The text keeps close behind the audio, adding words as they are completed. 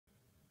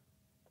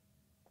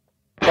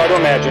to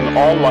imagine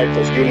all life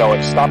as you know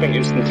it stopping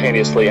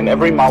instantaneously and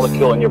every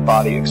molecule in your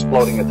body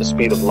exploding at the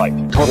speed of light.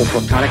 Total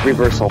protonic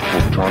reversal.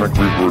 Protonic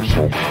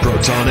reversal.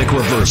 Protonic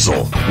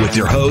reversal with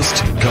your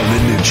host,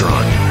 Conan Neutron.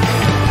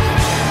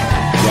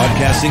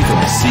 Broadcasting from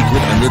a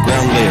secret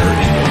underground lair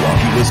in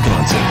Milwaukee,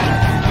 Wisconsin.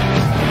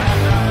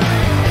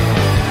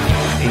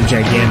 A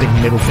gigantic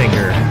middle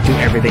finger to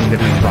everything that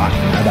is rock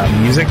about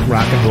music,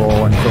 rock and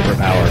roll, and corporate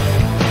power.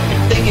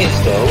 Thing is,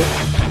 though,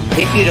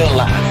 if you don't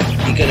laugh,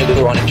 you're going to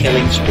go on a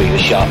killing spree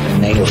with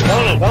sharpened nails.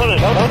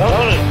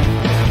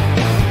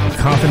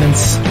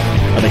 Confidence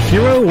of a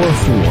hero or a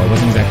fool. I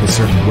wasn't exactly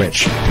certain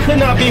which. Could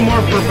not be more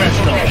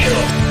professional.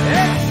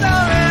 It's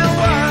only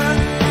one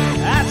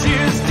I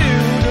choose to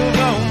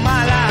devote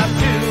my life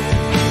to.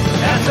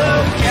 That's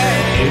okay.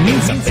 It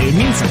means something. It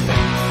means something.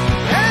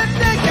 And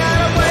they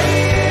got away.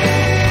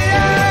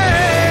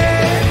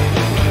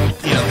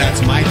 You know,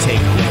 that's my take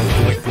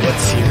on it.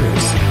 What's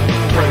yours?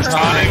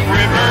 Protonic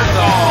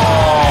reversal.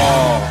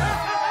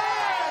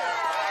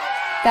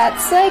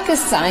 That's like a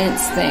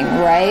science thing,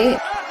 right?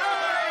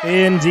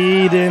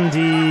 Indeed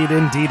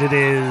it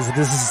is.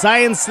 This is a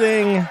science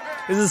thing.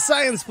 This is a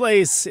science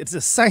place. It's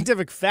a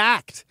scientific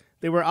fact.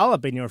 They were all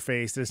up in your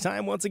face. It's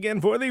time once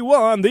again for the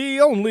one, the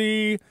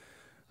only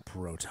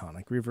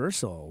Protonic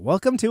reversal.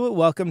 Welcome to it.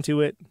 Welcome to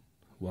it.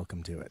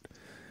 Welcome to it.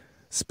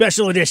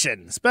 Special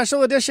edition.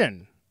 Special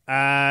edition.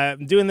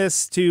 Doing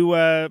this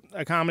to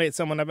accommodate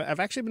someone I've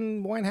actually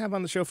been wanting to have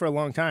on the show for a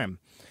long time.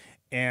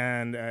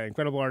 And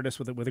incredible artist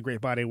with a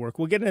great body of work.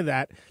 We'll get into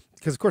that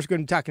because, of course, we're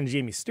going to be talking to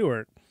Jamie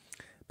Stewart.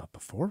 But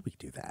before we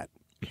do that,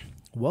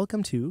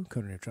 welcome to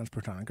Conan Neutron's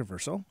Protonic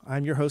Reversal.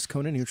 I'm your host,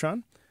 Conan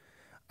Neutron.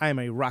 I am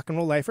a rock and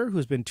roll lifer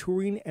who's been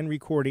touring and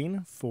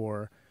recording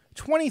for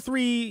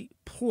 23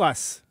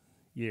 plus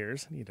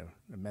years. I need to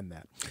amend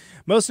that.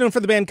 Most known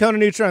for the band Conan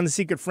Neutron and the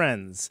Secret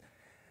Friends.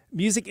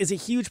 Music is a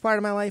huge part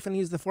of my life, and I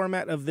use the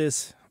format of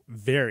this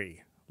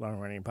very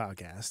long-running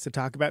podcast to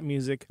talk about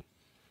music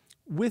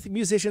with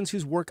musicians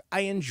whose work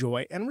I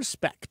enjoy and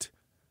respect,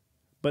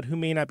 but who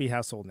may not be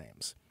household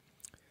names.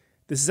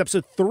 This is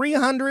episode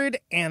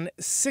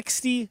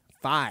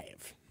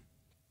 365.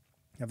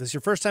 Now, if this is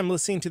your first time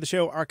listening to the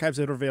show, archives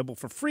are available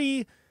for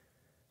free.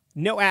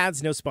 No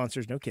ads, no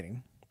sponsors, no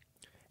kidding,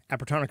 at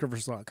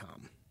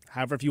protonicreversal.com.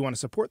 However, if you want to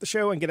support the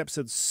show and get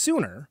episodes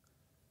sooner,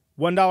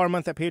 $1 a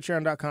month at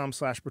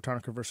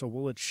patreon.com/protonicreversal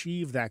will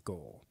achieve that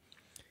goal.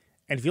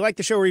 And if you like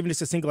the show or even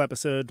just a single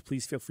episode,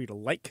 please feel free to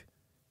like,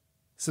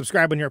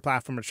 subscribe on your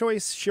platform of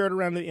choice, share it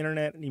around the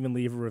internet, and even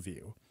leave a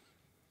review.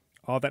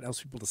 All that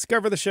helps people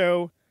discover the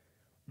show,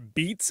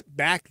 beats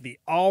back the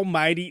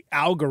almighty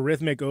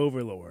algorithmic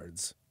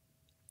overlords.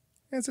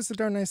 And it's just a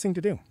darn nice thing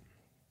to do.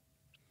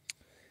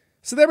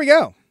 So there we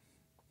go.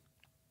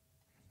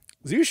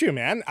 Xiu-shoo,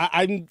 man.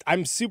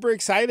 I'm super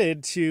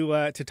excited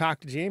to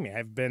talk to Jamie.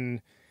 I've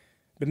been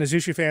a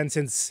Xiu-shoo fan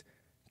since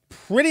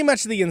pretty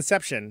much the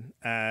inception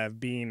of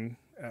being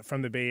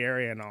from the Bay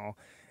Area and all.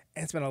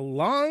 And it's been a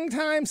long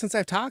time since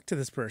I've talked to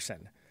this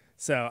person.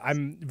 So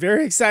I'm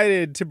very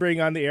excited to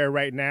bring on the air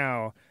right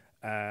now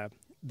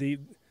the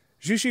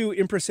Xiu-shoo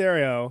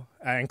impresario,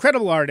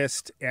 incredible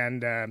artist,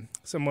 and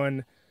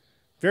someone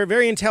very,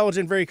 very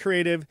intelligent, very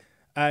creative.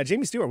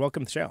 Jamie Stewart,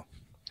 welcome to the show.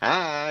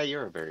 Hi,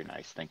 you're very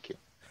nice. Thank you.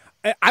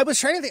 I was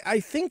trying to think. I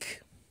think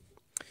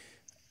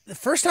the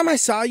first time I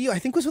saw you, I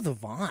think was with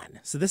Yvonne.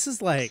 So this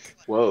is like...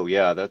 Whoa,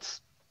 yeah,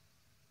 that's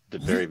the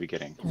very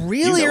beginning.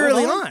 Really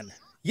early on.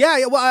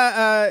 Yeah,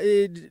 well,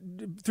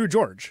 through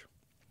George.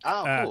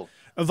 Oh, cool.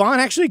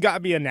 Yvonne actually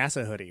got me a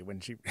NASA hoodie when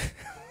she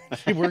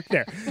worked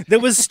there.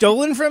 That was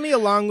stolen from me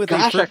along with...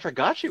 Gosh, I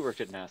forgot she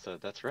worked at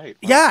NASA. That's right.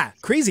 Wow. Yeah,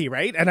 crazy,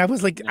 right? And I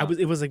was like,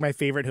 it was like my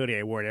favorite hoodie.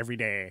 I wore it every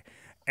day.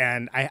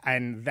 And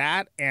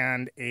that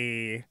and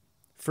a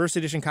first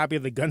edition copy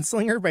of The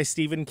Gunslinger by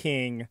Stephen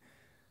King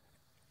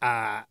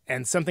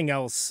and something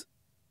else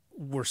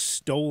were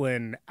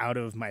stolen out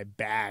of my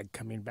bag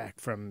coming back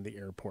from the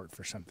airport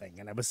for something.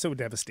 And I was so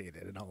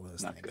devastated and all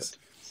those things.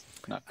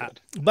 Not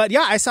good. But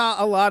yeah, I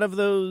saw a lot of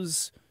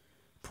those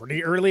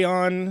pretty early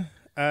on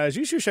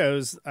Xiu-shoo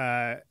shows,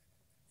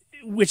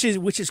 which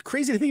is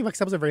crazy to think about because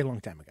that was a very long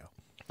time ago.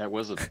 That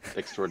was an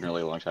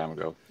extraordinarily long time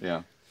ago.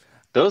 Yeah.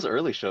 Those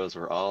early shows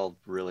were all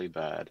really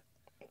bad.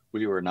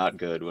 We were not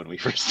good when we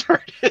first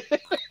started.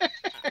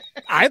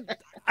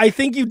 I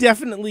think you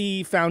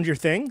definitely found your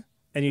thing,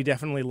 and you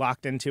definitely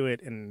locked into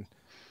it and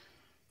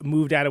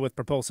moved at it with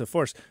propulsive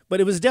force.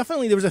 But it was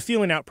definitely, there was a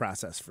feeling out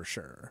process for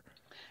sure.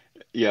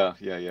 Yeah.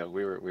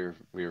 We were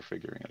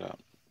figuring it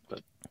out.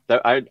 But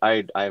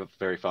I have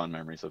very fond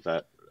memories of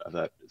that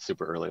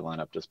super early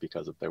lineup just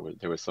because there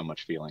was so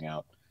much feeling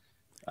out.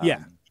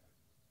 Yeah.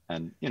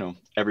 And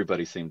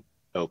everybody seemed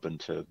open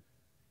to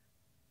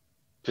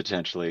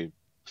potentially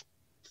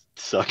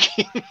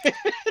sucking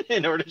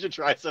in order to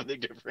try something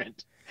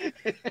different.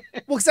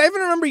 Well, because I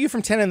even remember you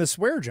from 10 in the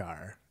Swear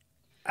Jar.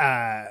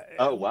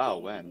 Oh wow,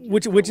 when?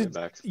 Which is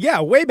back.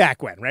 Yeah, way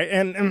back when, right?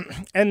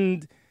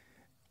 And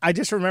I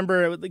just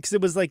remember because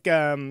it was like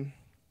you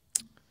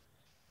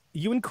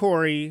and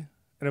Corey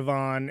and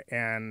Yvonne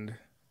and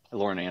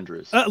Lauren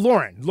Andrews.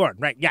 Lauren,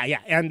 right? Yeah.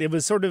 And it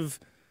was sort of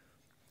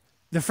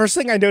the first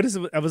thing I noticed.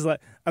 I was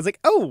like,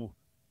 oh,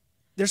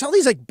 there's all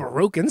these like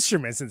Baroque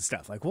instruments and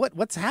stuff. Like,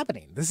 what's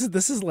happening? This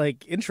is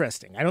like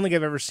interesting. I don't think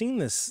I've ever seen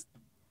this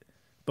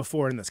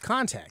before in this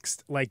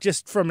context, like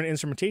just from an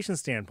instrumentation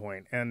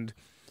standpoint. And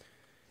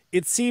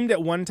it seemed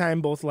at one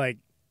time both like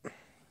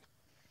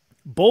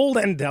bold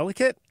and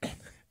delicate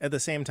at the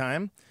same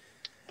time.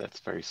 That's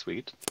very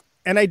sweet.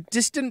 And I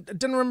just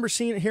didn't remember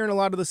hearing a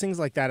lot of those things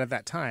like that at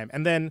that time.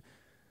 And then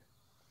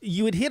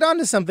you would hit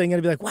onto something and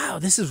I'd be like, wow,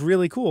 this is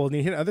really cool. And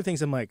you hit other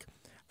things. I'm like,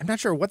 I'm not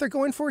sure what they're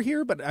going for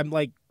here, but I'm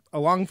like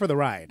along for the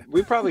ride.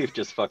 We probably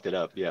just fucked it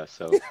up. Yeah.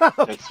 So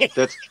okay.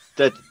 that's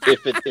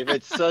if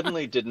it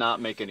suddenly did not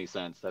make any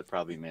sense, that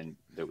probably meant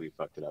that we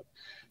fucked it up.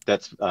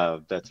 That's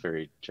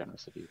very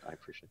generous of you. I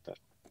appreciate that.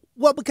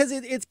 Well, because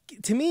it's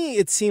to me,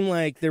 it seemed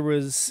like there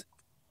was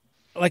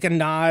like a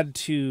nod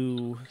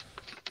to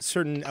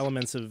certain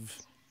elements of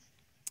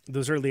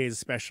those early days,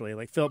 especially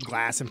like Philip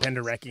Glass and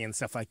Penderecki and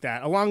stuff like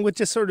that, along with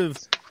just sort of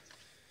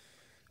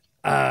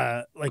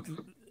like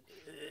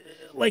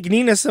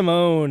Nina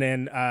Simone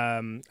and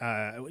I'm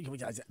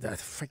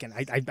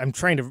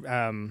trying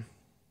to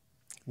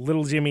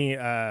Little Jimmy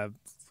Scott.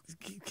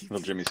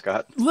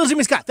 Little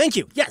Jimmy Scott. Thank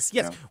you. Yes.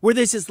 Yeah. Where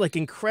there's this like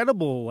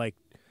incredible like.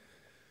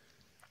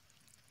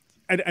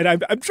 And I'm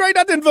trying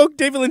not to invoke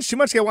David Lynch too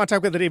much. I want to talk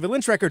about the David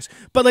Lynch records,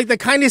 but like the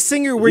kind of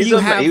singer where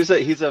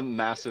he's a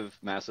massive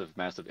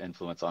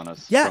influence on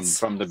us. Yes.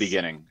 from the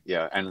beginning,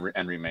 yeah, and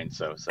remains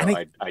so. So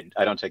and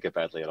I don't take it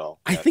badly at all.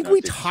 I think we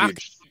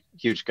talked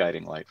huge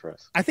guiding light for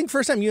us. I think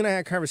first time you and I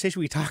had a conversation,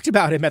 we talked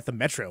about him at the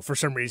Metro for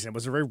some reason. It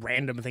was a very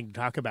random thing to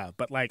talk about,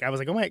 but like I was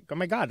like, oh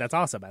my God, that's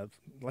awesome. I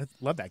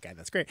love that guy.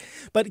 That's great.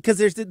 But because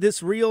there's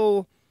this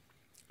real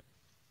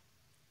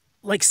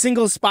like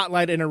single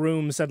spotlight in a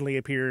room suddenly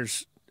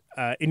appears.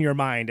 In your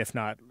mind, if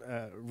not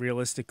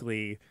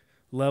realistically,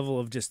 level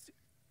of just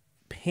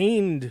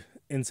pained,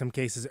 in some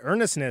cases,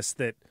 earnestness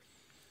that,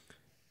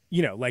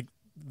 you know, like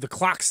the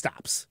clock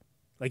stops,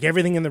 like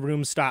everything in the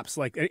room stops,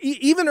 like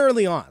even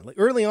early on,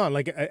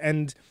 like,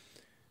 and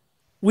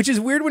which is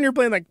weird when you're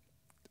playing like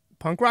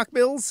punk rock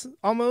bills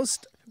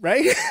almost,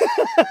 right?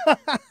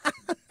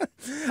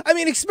 I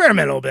mean,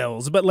 experimental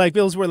bills, but like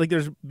bills where like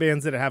there's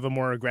bands that have a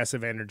more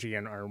aggressive energy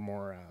and are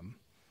more,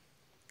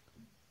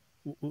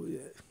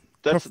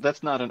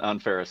 That's not an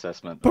unfair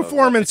assessment.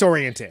 Performance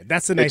oriented.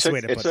 That's a nice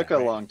way to put it. It took a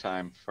long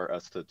time for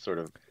us to sort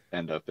of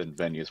end up in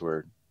venues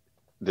where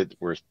that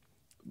were,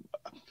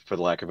 for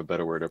the lack of a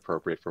better word,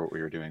 appropriate for what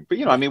we were doing. But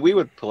you know, I mean, we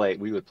would play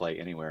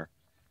anywhere,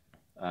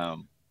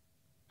 you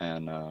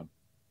know.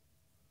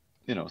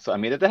 So I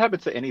mean, that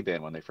happens to any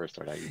band when they first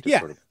start out.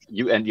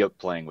 You end up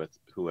playing with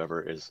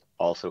whoever is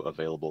also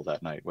available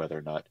that night, whether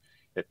or not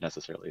it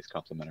necessarily is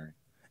complimentary.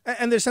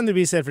 And there's something to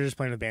be said for just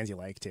playing with bands you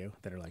like too,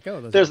 that are like,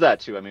 oh, there's that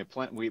too. I mean,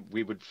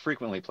 we would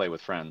frequently play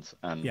with friends,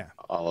 and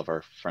all of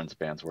our friends'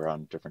 bands were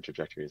on different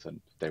trajectories,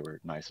 and they were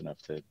nice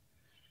enough to,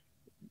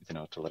 you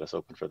know, to let us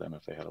open for them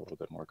if they had a little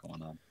bit more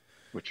going on,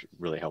 which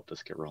really helped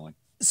us get rolling.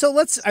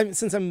 So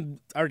since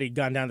I'm already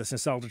gone down this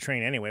nostalgia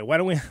train anyway, why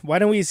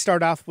don't we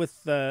start off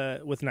with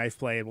Knife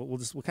Play, and we'll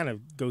kind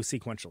of go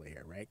sequentially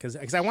here, right?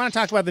 Because I want to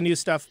talk about the new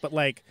stuff, but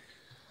like,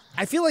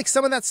 I feel like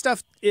some of that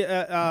stuff.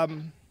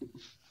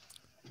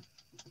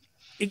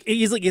 It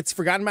easily gets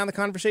forgotten about in the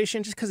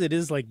conversation just because it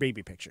is like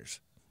baby pictures,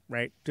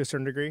 right? To a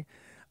certain degree.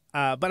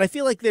 But I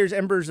feel like there's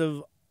embers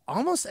of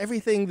almost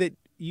everything that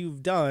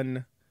you've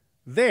done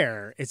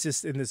there. It's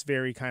just in this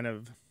very kind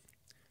of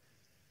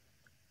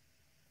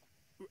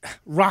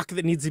rock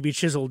that needs to be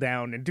chiseled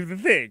down and do the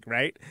thing,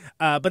 right?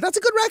 But that's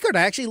a good record.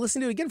 I actually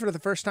listened to it again for the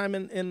first time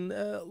in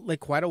like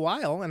quite a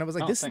while. And I was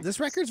like, this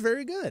record's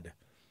very good.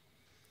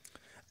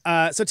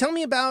 So tell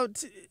me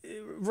about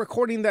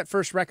recording that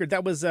first record.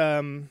 That was...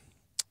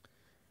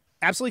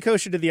 Absolutely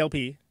Kosher did the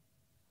LP.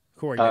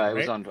 It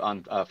was on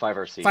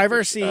 5RC.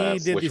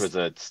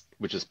 5RC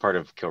which is part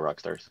of Kill Rock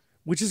Stars.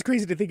 Which is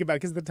crazy to think about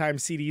because at the time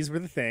CDs were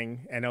the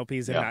thing and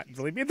LPs had not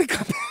really made the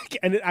comeback.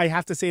 And I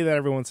have to say that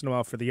every once in a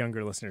while for the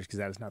younger listeners because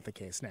that is not the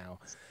case now.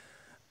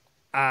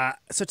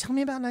 So tell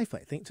me about Knife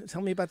Play.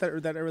 Tell me about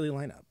that early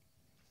lineup.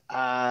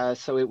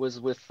 So it was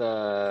with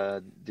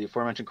the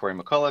aforementioned Corey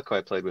McCulloch, who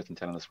I played with in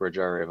Ten on the Square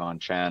Jar, Yvonne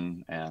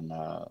Chen, and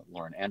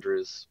Lauren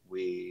Andrews.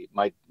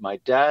 My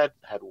dad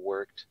had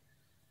worked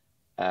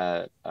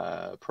at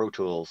Pro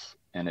Tools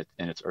in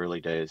its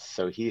early days,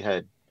 so he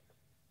had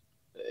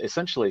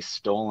essentially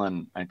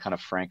stolen and kind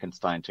of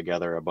Frankenstein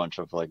together a bunch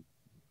of like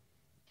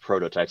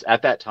prototypes.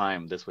 At that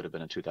time, this would have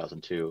been in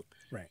 2002.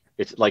 Right.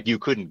 It's like you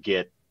couldn't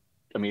get.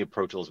 I mean,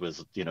 Pro Tools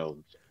was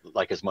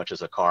like as much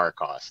as a car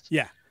cost.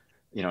 Yeah.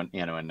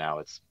 And now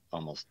it's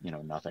almost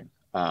nothing.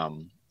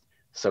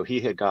 So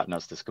he had gotten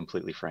us this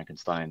completely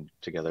Frankenstein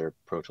together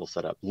Pro Tools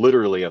setup,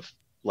 literally of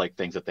like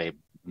things that they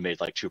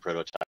made like two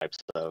prototypes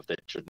of that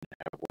shouldn't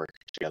have worked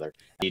together.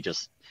 He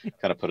just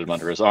kind of put it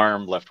under his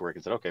arm, left work,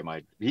 and said, "Okay,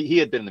 he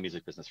had been in the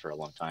music business for a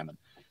long time and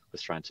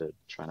was trying to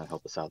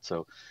help us out."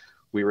 So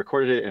we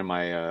recorded it in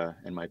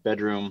my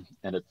bedroom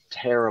in a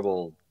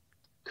terrible,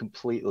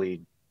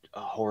 completely a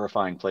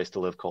horrifying place to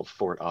live called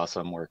Fort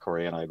Awesome, where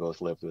Corey and I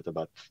both lived with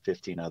about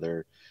 15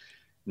 other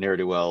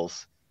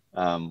ne'er-do-wells.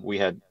 We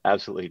had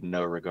absolutely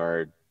no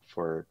regard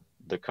for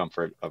the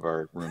comfort of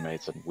our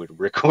roommates and would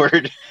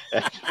record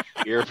at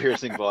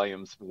ear-piercing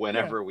volumes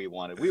whenever we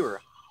wanted. We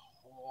were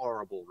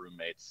horrible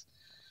roommates.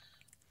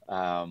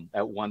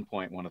 At one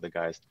point, one of the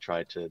guys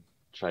tried to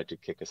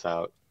kick us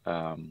out.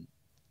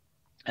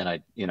 And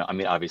I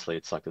mean, obviously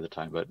it sucked at the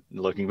time, but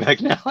looking back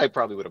now, I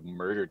probably would have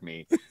murdered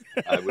me.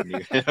 I wouldn't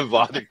even have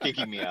bothered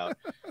kicking me out.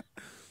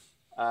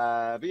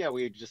 But yeah,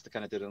 we just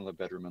kind of did it in the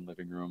bedroom and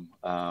living room.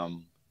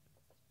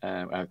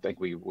 And I think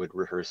we would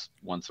rehearse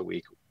once a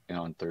week,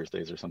 on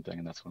Thursdays or something.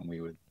 And that's when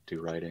we would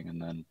do writing and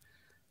then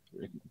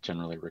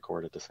generally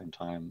record at the same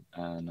time.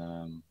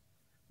 And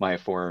my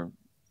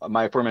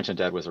aforementioned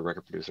dad was a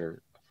record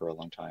producer for a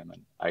long time.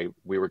 And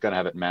we were going to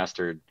have it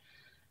mastered.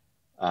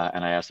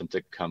 And I asked him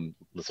to come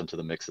listen to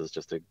the mixes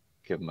just to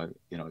give him a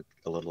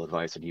little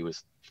advice. And he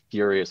was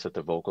furious that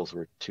the vocals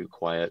were too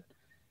quiet.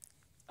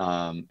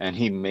 And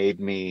he made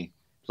me,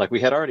 like, we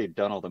had already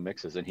done all the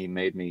mixes, and he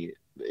made me,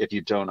 if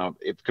you don't know,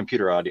 if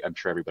computer audio, I'm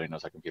sure everybody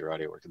knows how computer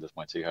audio works at this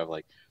point. So you have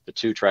like the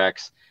 2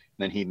 tracks,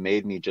 and then he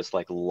made me just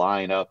like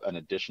line up an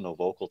additional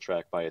vocal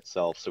track by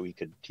itself so he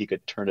could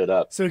turn it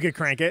up. So he could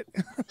crank it.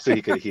 So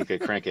he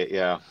could crank it.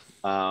 Yeah.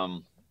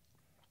 And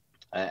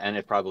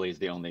it probably is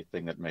the only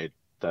thing that made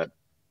that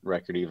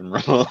record even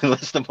remotely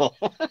listenable.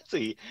 So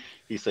he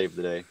saved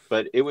the day.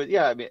 But it was,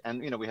 yeah, I mean,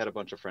 and we had a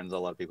bunch of friends, a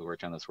lot of people who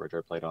worked on this where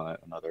I played on it,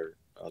 and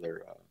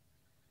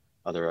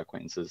other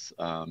acquaintances.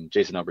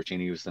 Jason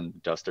Albertini, who's in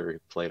Duster,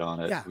 played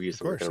on it. Yeah, we used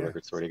to work at a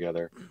record store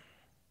together.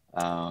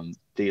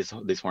 These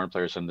horn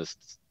players from this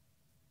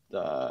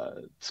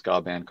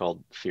ska band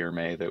called Fear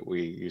May that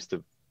we used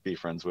to be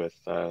friends with,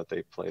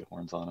 they played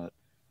horns on it.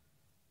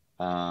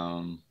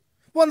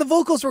 Well, and the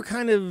vocals were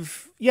kind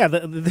of,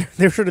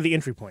 they're sort of the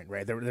entry point,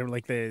 right? They're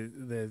like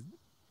the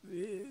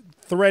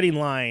threading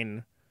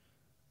line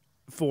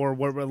for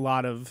what were a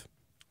lot of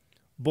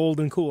bold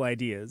and cool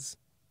ideas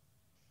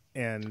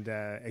and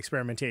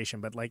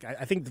experimentation. But like,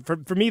 I think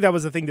for me, that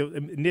was the thing that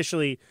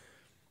initially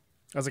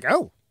I was like,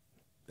 oh,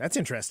 that's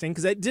interesting.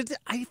 Because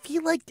I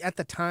feel like at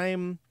the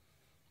time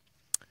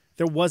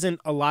there wasn't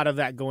a lot of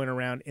that going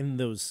around in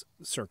those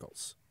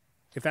circles,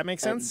 if that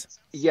makes sense.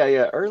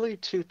 Yeah. Early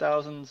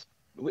 2000s.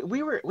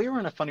 We were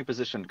in a funny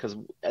position because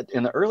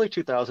in the early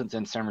 2000s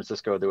in San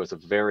Francisco, there was a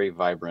very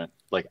vibrant,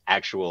 like,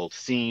 actual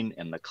scene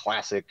and the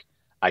classic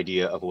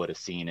idea of what a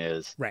scene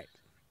is. Right.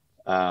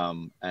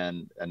 And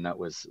that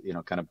was,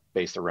 kind of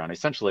based around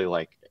essentially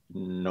like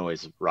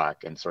noise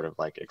rock and sort of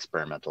like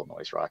experimental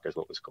noise rock is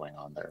what was going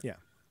on there. Yeah.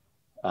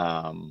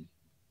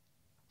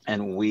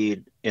 And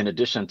we, in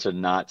addition to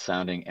not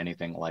sounding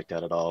anything like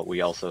that at all,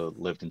 we also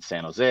lived in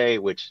San Jose,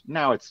 which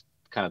now it's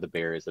kind of the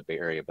Bay Area is the Bay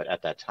Area, but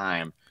at that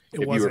time, if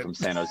you were from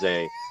San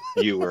Jose,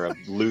 you were a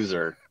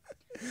loser.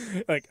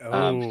 Like,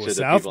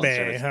 South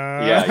Bay,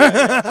 huh?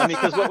 Yeah. I mean,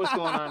 because what was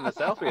going on in the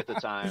South Bay at the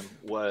time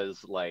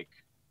was like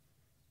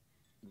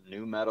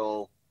new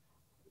metal,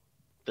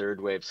 third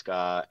wave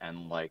ska,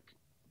 and like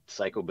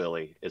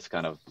psychobilly is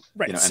kind of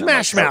right.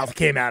 Smash Mouth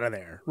came out of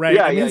there, right?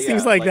 Yeah,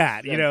 things like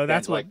that.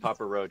 That's what, like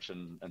Papa Roach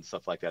and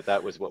stuff like that.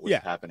 That was what was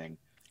happening,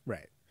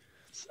 right?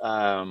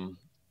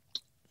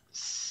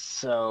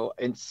 So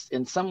in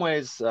some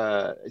ways,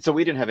 so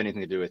we didn't have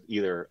anything to do with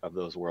either of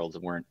those worlds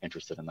and weren't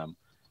interested in them.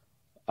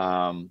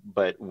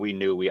 But we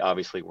knew we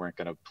obviously weren't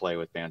going to play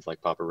with bands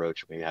like Papa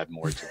Roach. We had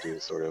more to do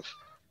sort of,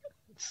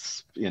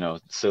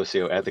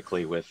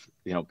 socio-ethically with,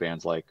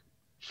 bands like,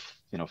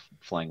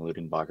 Flying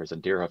Ludenbachers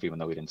and Deerhoof, even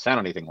though we didn't sound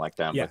anything like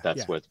them. Yeah,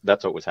 but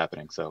that's what was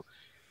happening. So,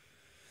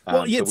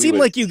 it seemed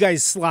like you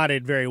guys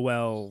slotted very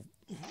well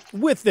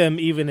with them,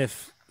 even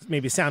if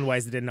maybe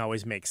sound-wise it didn't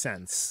always make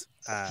sense.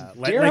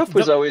 Deerhoof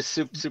was always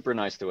super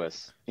nice to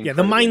us. Yeah,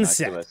 the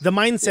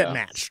mindset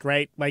matched,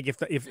 right? Like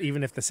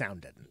even if the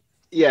sound didn't.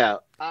 Yeah,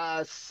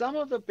 some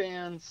of the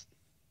bands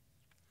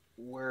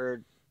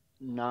were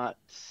not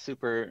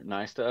super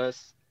nice to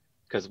us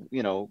because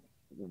we didn't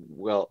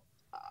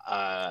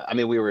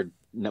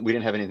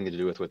have anything to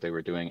do with what they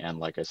were doing, and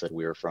like I said,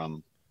 we were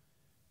from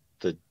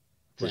the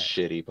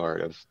shitty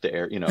part of the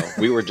air.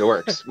 We were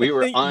dorks. We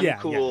were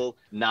uncool,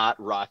 not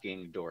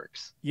rocking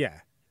dorks. Yeah.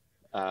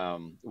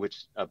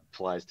 Which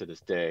applies to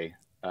this day.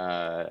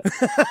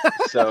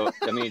 So,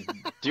 I mean,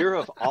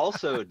 Deerhoof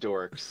also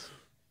dorks.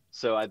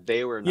 So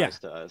they were nice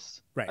to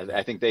us. Right.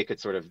 I think they could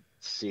sort of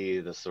see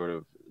the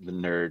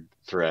nerd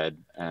thread,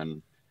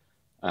 and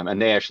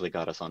they actually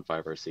got us on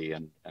 5RC,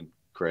 and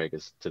Greg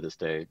is to this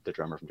day, the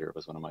drummer from Deerhoof,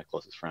 is one of my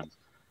closest friends.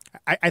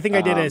 I think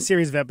I did a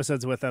series of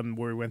episodes with them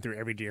where we went through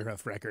every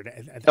Deerhoof record.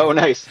 Oh,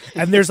 nice.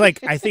 And there's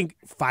like, I think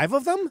 5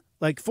 of them,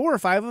 like 4 or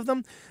 5 of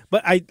them.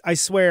 But I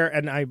swear,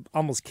 and I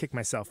almost kick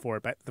myself for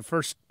it, but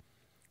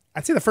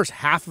I'd say the first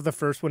half of the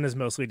first one is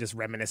mostly just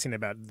reminiscing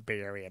about the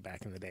Bay Area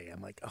back in the day.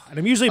 I'm like, and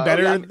I'm usually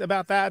better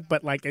about that,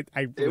 but like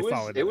I really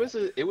followed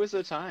it. It was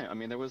a time. I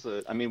mean,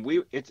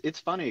 it's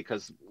funny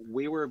because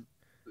we were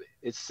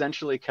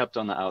essentially kept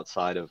on the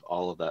outside of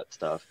all of that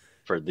stuff.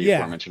 for the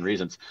aforementioned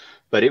reasons.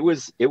 But it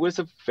was a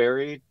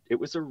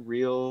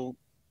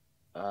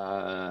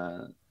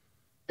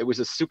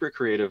super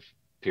creative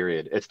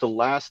period. It's the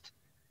last,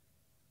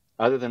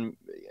 other than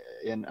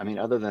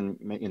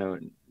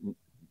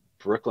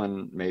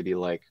Brooklyn, maybe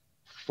like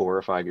 4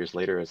 or 5 years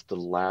later, it's the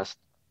last.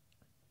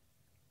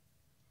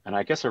 And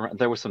I guess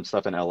there was some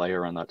stuff in LA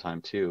around that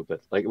time too,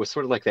 but like it was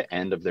sort of like the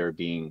end of there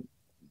being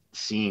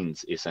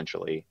scenes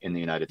essentially in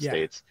the United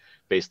States,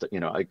 based,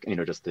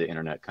 just the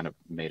internet kind of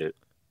made it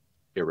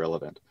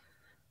irrelevant.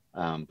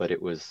 But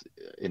it was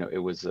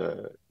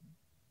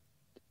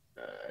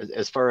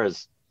as far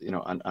as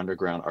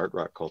underground art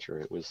rock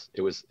culture, it was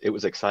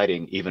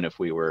exciting, even if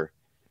we were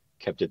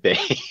kept at bay.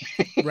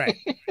 Right.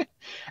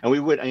 And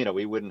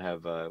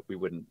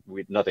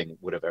nothing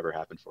would have ever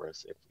happened for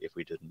us if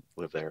we didn't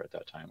live there at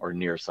that time, or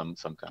near some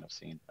kind of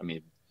scene. I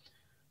mean,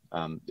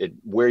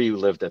 where you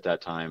lived at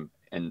that time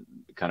and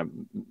kind of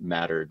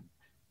mattered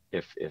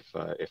if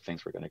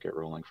things were going to get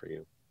rolling for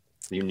you.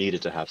 You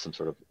needed to have some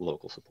sort of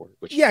local support.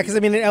 Because I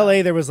mean, in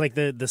LA there was like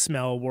the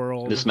smell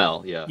world. The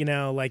smell,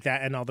 yeah. Like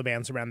that, and all the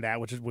bands around that,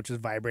 which is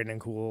vibrant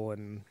and cool.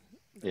 And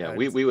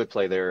we would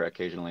play there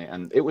occasionally,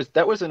 and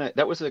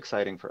that was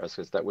exciting for us,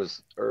 because that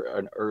was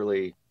a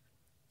really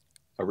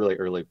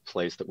early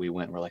place that we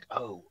went. We're like,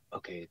 oh,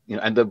 okay,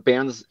 and the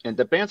bands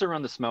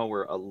around the smell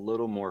were a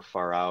little more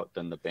far out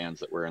than the bands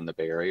that were in the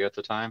Bay Area at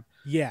the time.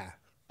 Yeah,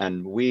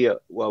 and we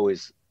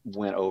always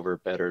went over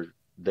better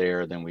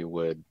there than we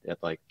would at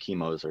like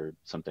Chemo's or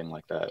something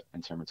like that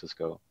in San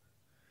Francisco,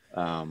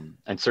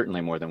 and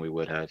certainly more than we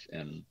would have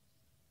in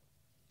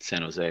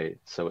San Jose.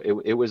 So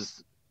it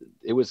was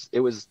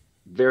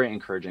very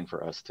encouraging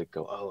for us to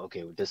go, oh,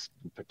 okay, this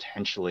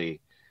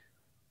potentially,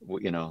 we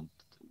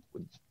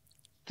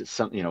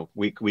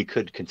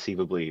could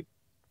conceivably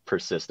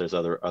persist. There's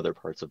other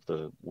parts of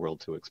the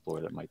world to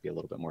explore that might be a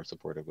little bit more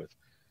supportive with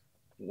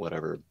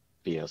whatever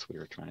BS we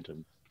were trying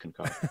to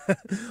concoct.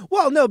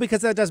 Well, no,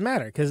 because that does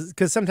matter,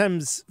 because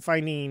sometimes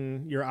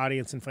finding your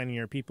audience and finding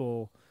your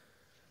people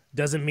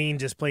doesn't mean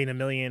just playing a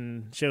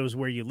million shows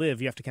where you live.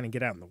 You have to kind of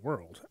get out in the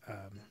world.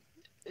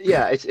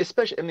 Yeah, it's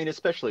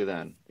especially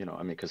then,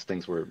 because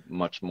things were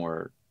much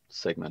more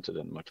segmented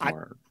and much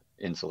more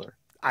insular.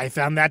 I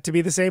found that to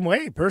be the same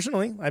way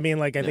personally. I mean,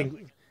 like, I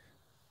think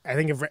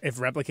if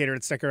Replicator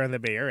had stuck around the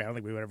Bay Area, I don't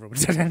think we would ever have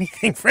done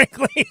anything,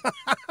 frankly.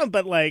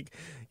 But like,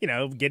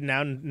 getting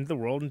out into the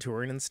world and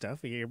touring and stuff,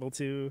 you're able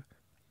to,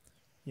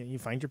 you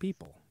find your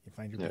people.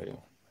 Yeah.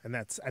 And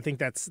I think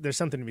there's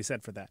something to be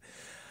said for that.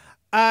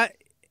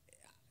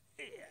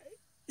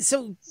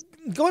 So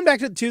going back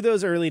to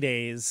those early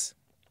days,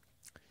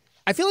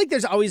 I feel like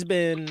there's always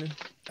been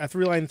a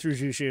through line through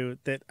Xiu Xiu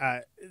that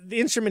the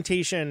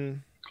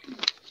instrumentation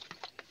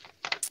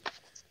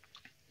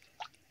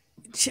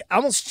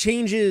almost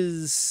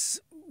changes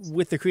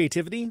with the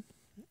creativity,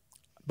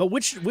 but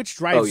which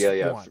drives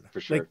one? For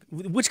sure. Like,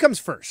 which comes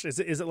first? Is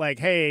it like,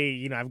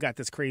 hey, I've got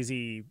this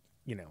crazy,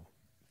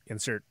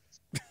 insert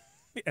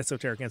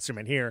esoteric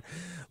instrument here,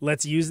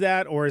 let's use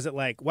that? Or is it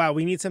like, wow,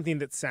 we need something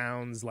that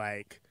sounds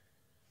like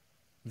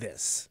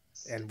this?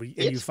 And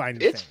you find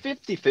it's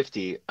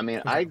 50-50. I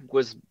mean, I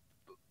was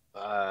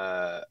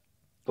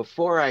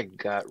before I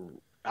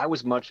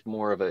was much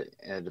more of an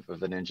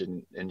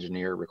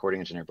engineer, recording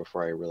engineer,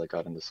 before I really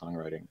got into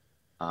songwriting.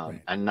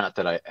 And not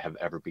that I have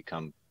ever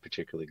become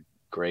particularly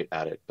great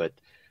at it, but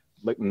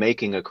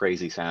making a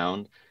crazy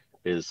sound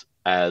is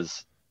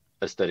as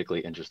aesthetically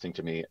interesting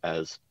to me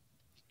as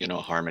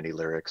harmony,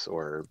 lyrics,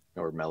 or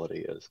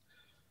melody is.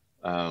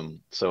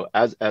 So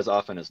as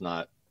often as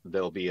not,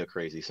 there'll be a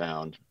crazy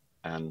sound,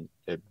 and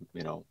it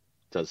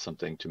does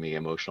something to me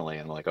emotionally,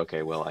 and I'm like,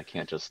 okay, well, I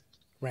can't just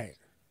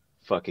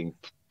fucking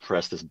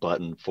press this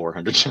button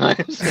 400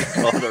 times and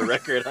call it a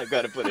record. I've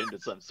got to put it into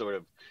some sort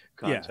of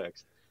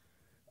context.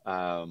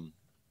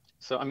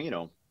 So I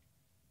mean,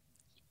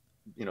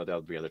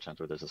 there'll be other times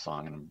where there's a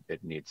song and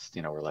it needs,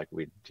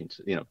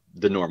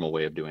 the normal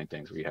way of doing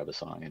things, where you have a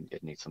song and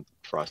it needs some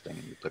frosting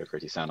and you put a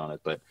crazy sound on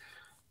it. But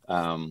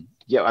I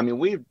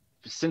mean,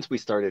 since we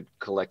started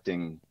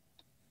collecting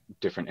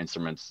different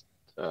instruments,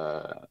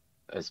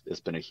 has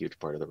been a huge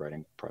part of the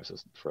writing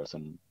process for us,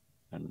 and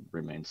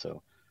remains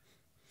so.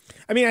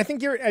 I mean, I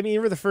think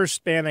you were the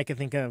first band I could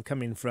think of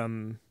coming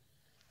from,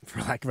 for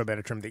lack of a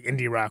better term, the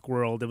indie rock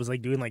world. It was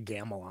like doing like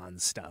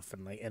gamelan stuff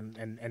and like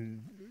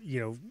and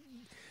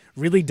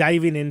really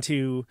diving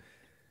into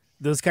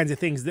those kinds of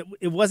things. That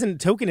it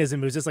wasn't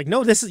tokenism. It was just like,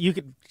 no, you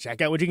could check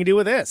out what you can do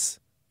with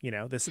this.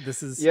 This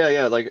is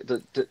like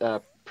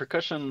the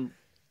percussion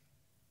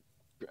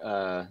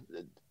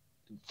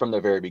from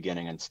the very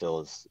beginning, and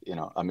still is,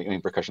 I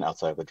mean percussion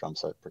outside of the drum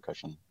set,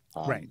 percussion.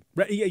 Right.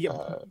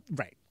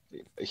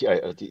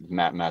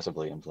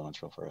 Massively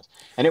influential for us.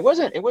 And it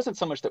wasn't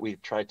so much that we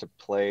tried to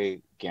play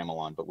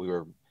gamelan, but we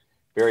were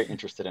very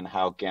interested in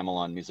how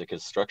gamelan music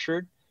is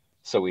structured.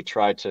 So we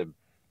tried to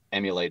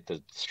emulate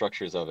the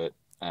structures of it,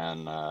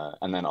 and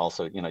then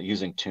also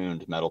using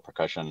tuned metal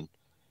percussion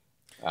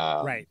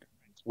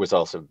was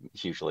also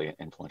hugely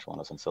influential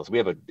on us. And so we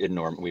have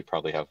we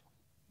probably have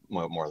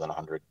more than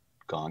 100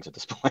 gongs at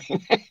this point.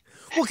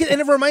 Well,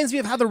 and it reminds me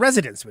of how the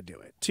Residents would do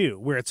it too,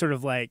 where it's sort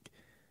of like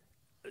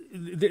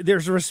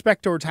there's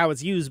respect towards how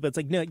it's used, but it's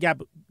like, no, yeah,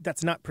 but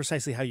that's not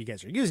precisely how you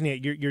guys are using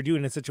it. You're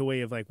doing it in such a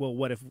way of like, well,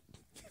 what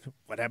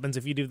happens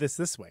if you do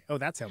this way? Oh,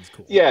 that sounds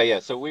cool. Yeah.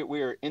 So we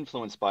were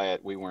influenced by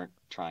it. We weren't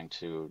trying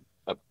to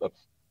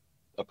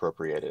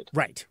appropriate it.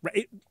 Right.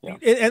 Yeah.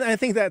 And I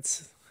think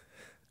that's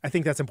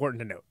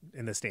important to note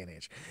in this day and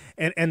age.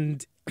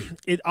 And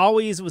it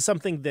always was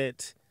something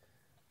that,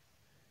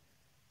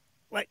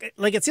 like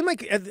it seemed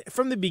like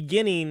from the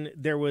beginning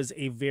there was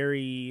a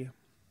very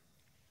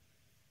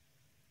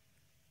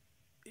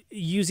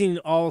using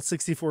all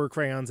 64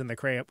 crayons in the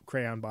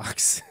crayon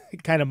box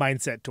kind of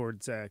mindset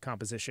towards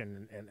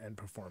composition and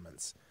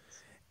performance,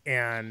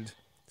 and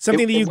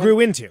something that you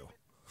grew into.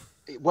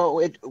 Well,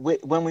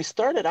 when we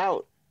started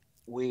out,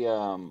 we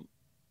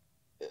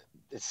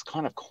it's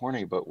kind of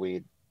corny, but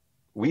we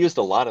used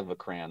a lot of the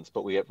crayons,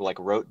 but we like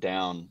wrote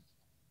down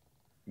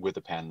with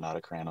a pen, not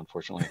a crayon,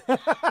 unfortunately.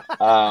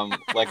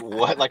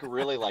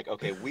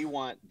 Okay, we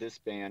want this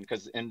band,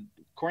 because in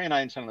Corey and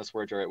I and this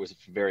word jar, it was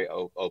very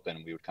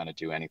open. We would kind of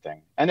do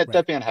anything, and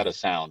that band had a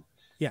sound,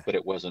 but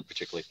it wasn't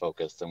particularly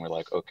focused. And we're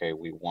like, okay,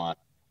 we want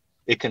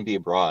it can be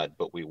broad,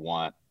 but we're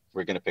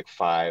going to pick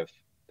 5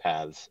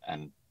 paths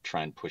and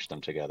try and push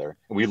them together.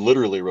 And we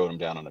literally wrote them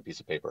down on a piece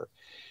of paper.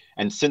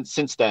 And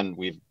since then,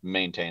 we've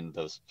maintained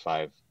those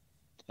 5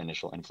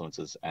 initial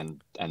influences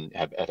and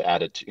have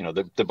added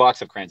to, the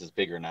box of crayons is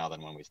bigger now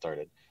than when we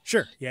started.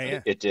 Sure. Yeah.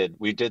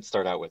 We did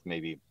start out with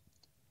maybe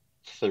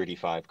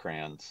 35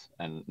 crayons,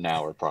 and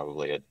now we're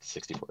probably at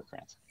 64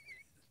 crayons.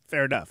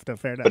 Fair enough.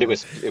 But it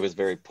was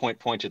very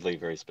pointedly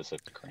very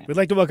specific crayons. We'd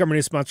like to welcome our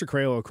new sponsor,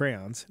 Crayola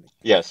Crayons.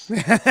 Yes.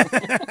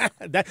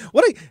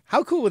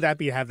 How cool would that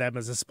be to have them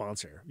as a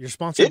sponsor? You're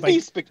sponsored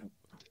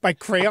by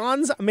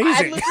crayons?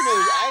 Amazing.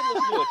 I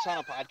listen to a ton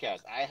of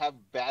podcasts. I have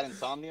bad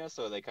insomnia,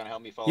 so they kind of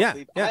help me fall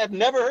asleep. I have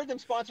never heard them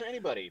sponsor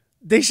anybody.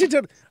 They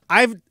should.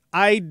 I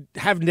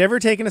have never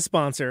taken a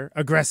sponsor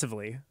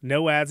aggressively.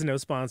 No ads, no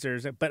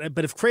sponsors. But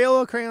if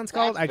Crayola Crayons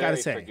called, I gotta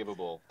say,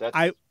 forgivable.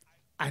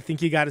 I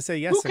think you gotta say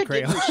yes to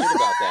Crayola. Who could give a shit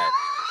about that?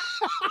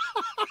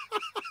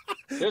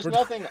 There's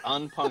nothing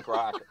un-punk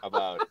rock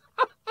about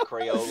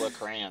Crayola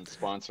Crayons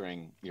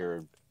sponsoring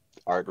your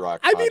art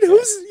rock podcast. I mean,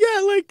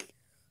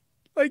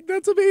 like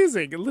that's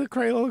amazing.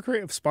 Crayola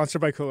Crayons,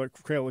 sponsored by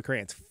Crayola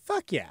Crayons.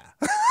 Fuck yeah.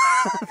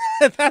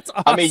 That's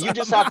awesome. I mean, you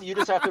just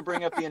have to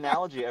bring up the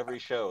analogy every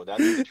show. That's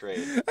the trade.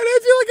 And I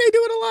feel like I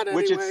do it a lot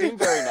anyway. Which it seemed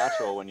very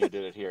natural when you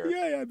did it here.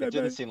 Yeah. It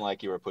didn't seem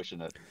like you were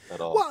pushing it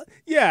at all. Well,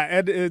 yeah,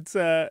 and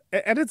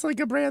it's like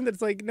a brand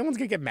that's like no one's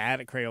gonna get mad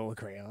at Crayola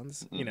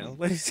Crayons. You know,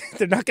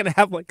 they're not gonna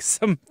have like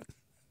some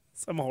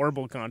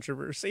horrible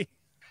controversy.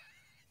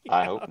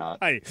 I hope not.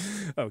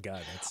 Oh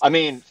God! I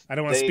mean, I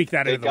don't want to speak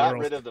that into the world. They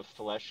got rid of the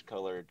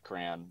flesh-colored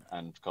crayon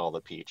and called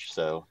it peach,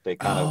 so they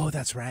kind of. Oh,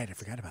 that's right. I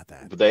forgot about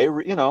that. They,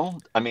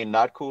 I mean,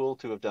 not cool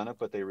to have done it,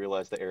 but they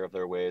realized the error of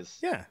their ways.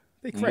 Yeah,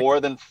 more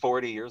than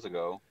 40 years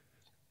ago.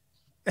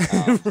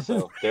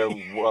 So they're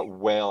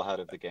well ahead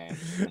of the game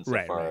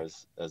insofar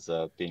as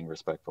being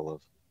respectful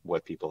of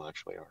what people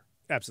actually are.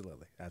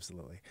 Absolutely.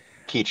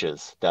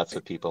 Peaches. That's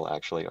what people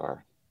actually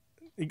are.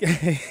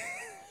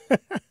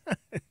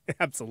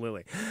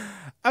 Absolutely.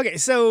 Okay,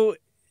 so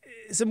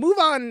move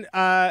on.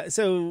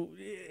 So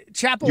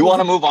Chapel. You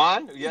want to move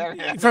on?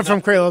 Yeah.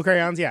 From Crayola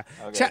Crayons, yeah.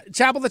 Okay.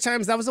 Chapel of the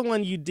Chimes. That was the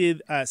one you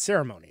did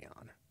ceremony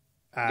on.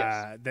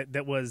 Yes.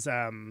 That was,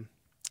 and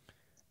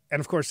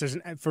of course, there's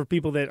for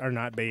people that are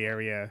not Bay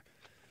Area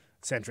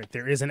centric,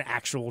 there is an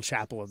actual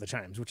Chapel of the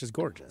Chimes, which is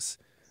gorgeous.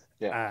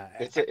 Yeah,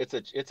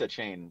 it's a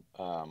chain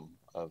of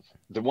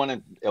the one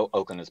in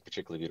Oakland is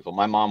particularly beautiful.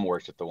 My mom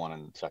worked at the one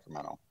in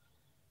Sacramento.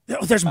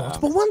 Oh, there's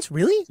multiple ones,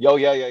 really? Oh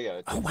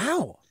yeah. Oh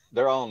wow.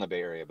 They're all in the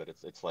Bay Area, but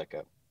it's like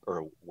a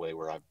way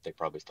where they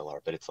probably still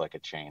are, but it's like a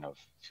chain of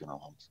funeral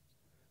homes.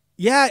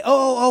 Yeah.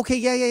 Oh, okay.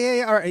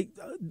 Yeah. All right.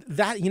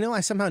 That I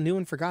somehow knew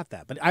and forgot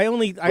that, but I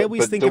always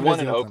think the of one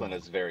it in as Oakland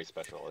is very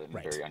special and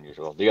very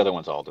unusual. The other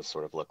ones all just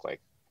sort of look like,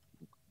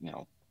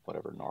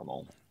 whatever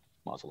normal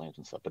mausoleums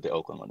and stuff, but the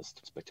Oakland one is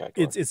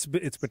spectacular.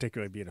 It's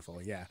particularly beautiful.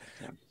 Yeah.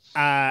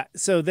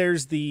 So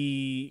there's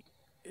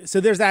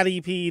that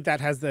EP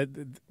that has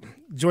the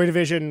Joy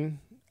Division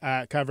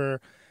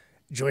cover.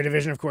 Joy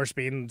Division, of course,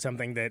 being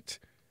something that,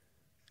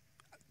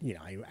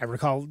 I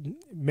recall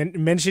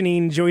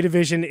mentioning Joy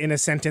Division in a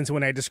sentence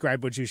when I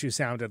described what Xiu Xiu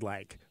sounded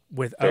like,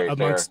 with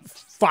amongst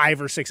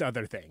 5 or 6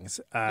 other things.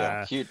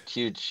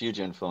 Huge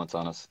influence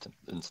on us,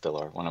 and still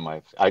are. One of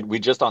my. We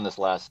just on this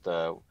last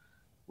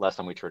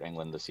time we toured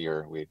England this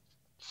year, we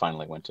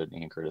finally went to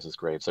Ian Curtis's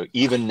grave. So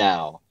even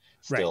now,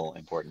 still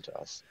important to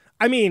us.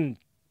 I mean,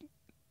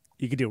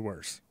 you could do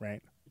worse,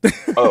 right?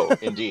 Oh,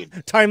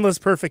 indeed. Timeless,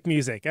 perfect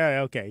music.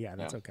 Okay, yeah,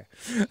 that's okay.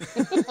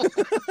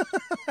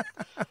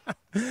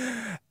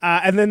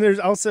 And then there's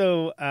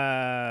also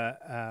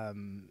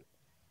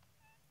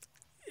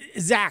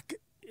Zach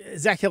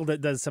Hill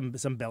that does some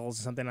bells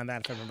or something on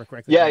that, if I remember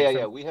correctly.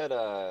 Yeah.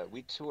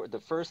 We toured the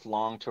first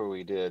long tour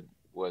we did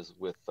was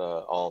with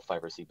all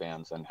 5RC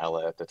bands, and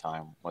Hella at the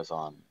time was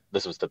on.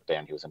 This was the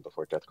band he was in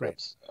before Death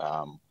Grips.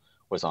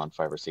 Was on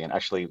 5RC, and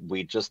actually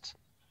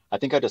I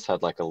think I just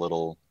had like a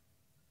little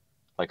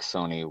like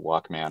Sony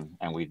Walkman,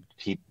 and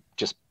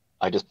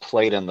I just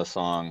played in the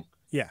song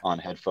on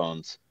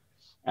headphones,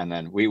 and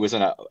then it was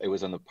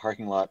in the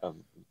parking lot of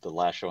the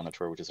last show on the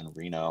tour, which is in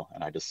Reno,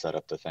 and I just set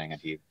up the thing,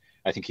 and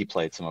I think he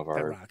played some of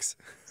our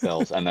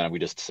bells, and then we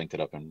just synced it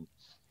up in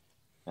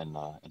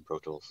Pro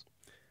Tools.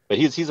 But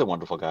he's a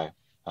wonderful guy,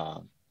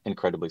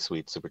 incredibly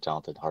sweet, super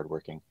talented,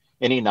 hardworking.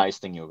 Any nice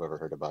thing you've ever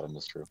heard about him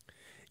is true.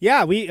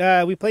 Yeah, we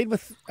played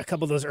with a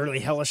couple of those early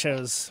Hella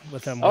shows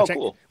with him,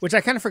 which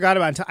I kind of forgot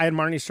about until I had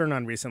Marnie Stern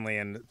on recently,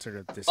 and sort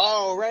of this.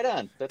 Oh, right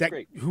on. That's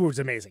great. Who was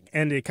amazing,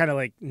 and it kind of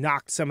like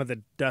knocked some of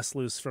the dust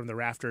loose from the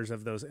rafters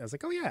of those. I was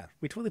like, oh yeah,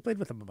 we totally played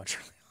with him a bunch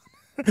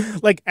early on.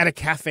 Like at a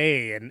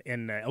cafe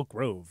in Elk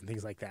Grove and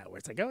things like that, where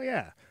it's like, oh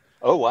yeah.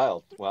 Oh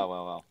wow,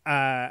 wow.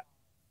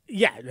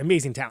 Yeah,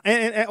 amazing talent.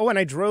 And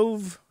I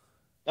drove.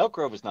 Elk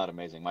Grove is not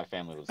amazing. My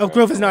family was. Elk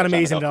Grove is not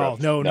amazing at all.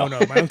 No.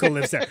 My uncle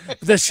lives there.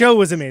 The show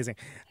was amazing.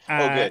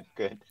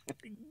 Good.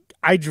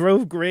 I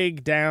drove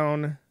Greg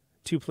down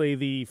to play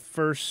the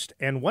first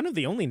and one of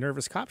the only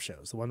Nervous Cop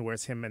shows, the one where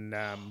it's him and.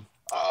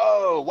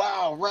 Oh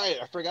wow! Right,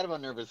 I forgot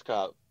about Nervous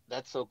Cop.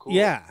 That's so cool.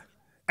 Yeah,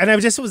 and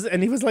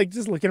he was like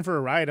just looking for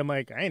a ride. I'm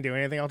like, I ain't doing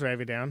anything. I'll drive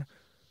you down.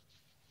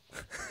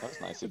 That's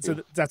nice.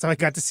 So that's how I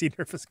got to see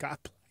Nervous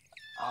Cop.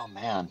 Oh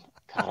man.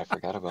 God, I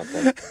forgot about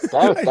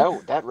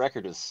that. That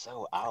record is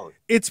so out.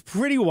 It's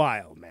pretty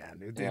wild, man.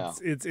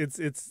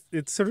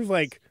 It's sort of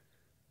like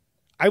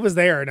I was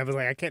there and I was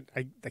like,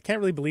 I can't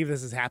really believe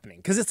this is happening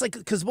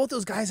because both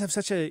those guys have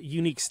such a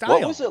unique style.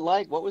 What was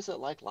it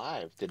like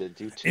live? Did it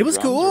do two? It was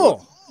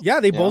cool. Yeah,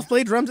 they both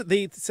played drums.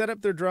 They set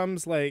up their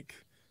drums like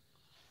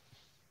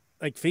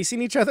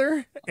facing each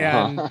other,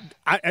 and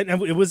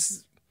it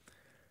was.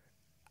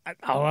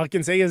 All I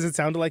can say is it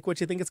sounded like what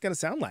you think it's going to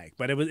sound like,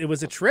 but it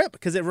was a trip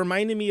because it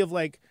reminded me of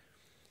like,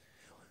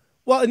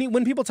 well, and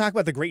when people talk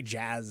about the great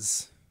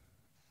jazz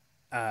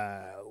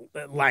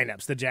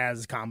lineups, the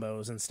jazz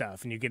combos and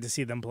stuff, and you get to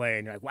see them play,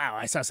 and you're like, wow,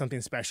 I saw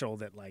something special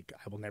that like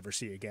I will never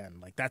see again.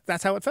 Like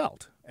that's how it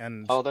felt.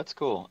 And that's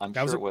cool. I'm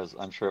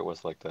sure it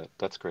was like that.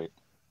 That's great.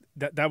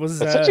 That's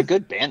such a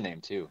good band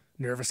name too.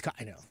 Nervous Cop.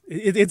 I know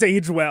it's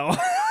aged well.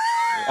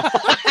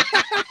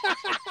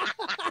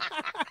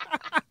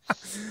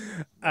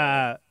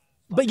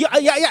 But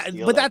yeah.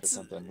 But that's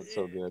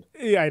so good.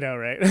 Yeah, I know,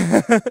 right?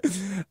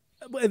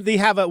 They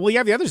have you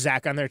have the other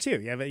Zach on there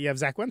too. You have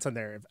Zach Wentz on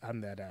there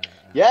on that.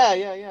 Yeah.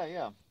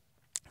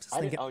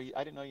 I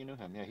didn't know you knew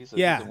him. Yeah, he's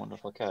a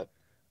wonderful cat.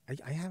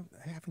 I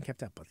haven't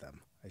kept up with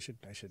them. I should.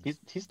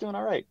 He's doing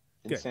all right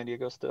in Good. San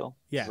Diego still.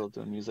 Yeah, still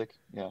doing music.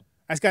 Yeah.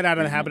 I just got out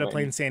of the habit of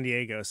playing San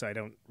Diego, so I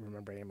don't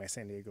remember any of my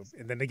San Diego.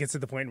 And then it gets to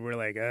the point where we're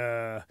like,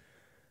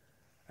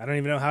 I don't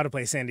even know how to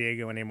play San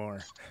Diego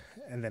anymore.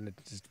 And then it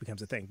just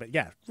becomes a thing. But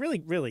yeah,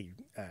 really, really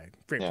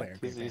great player.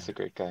 He's a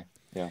great guy.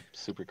 Yeah,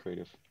 super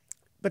creative.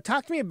 But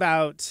talk to me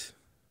about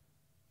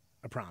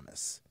A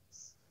Promise,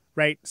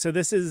 right? So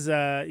this is,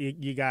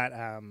 you got,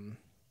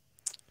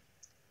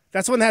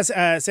 that's one that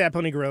has Sad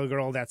Pony Gorilla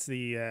Girl. That's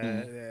the,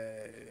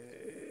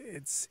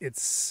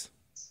 it's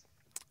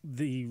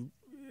the,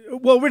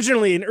 well,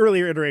 originally an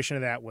earlier iteration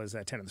of that was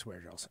Ten of the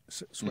Swear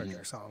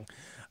Jar song.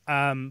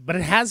 But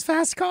it has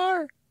Fast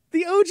Car.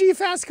 The OG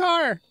Fast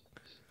Car.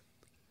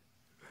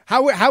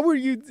 How were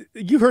you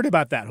heard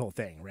about that whole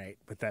thing, right?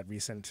 With that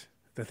recent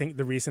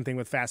thing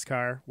with Fast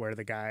Car, where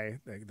the guy,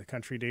 the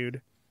country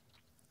dude.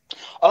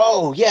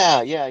 Oh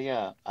yeah.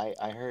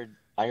 I heard.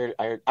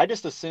 I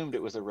just assumed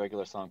it was a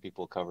regular song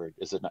people covered.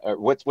 Is it not?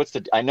 What's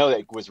the? I know that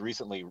it was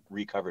recently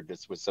recovered.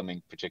 Was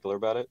something particular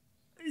about it?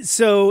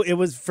 So it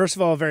was, first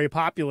of all, very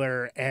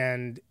popular,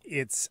 and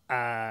it's.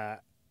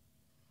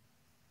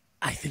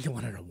 I think it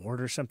won an award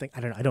or something.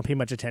 I don't know. I don't pay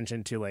much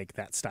attention to like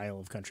that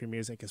style of country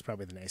music. Is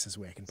probably the nicest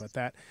way I can put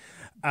that.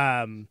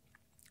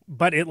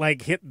 But it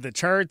like hit the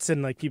charts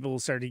and like people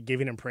started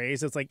giving him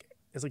praise. It's like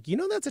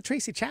that's a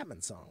Tracy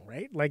Chapman song,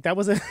 right? Like that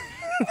was a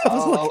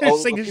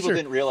signature. People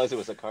didn't realize it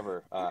was a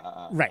cover.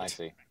 Right. I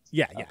see.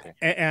 Yeah. Okay.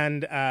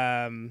 And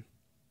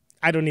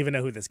I don't even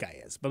know who this guy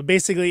is, but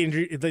basically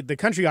the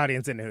country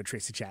audience didn't know who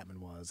Tracy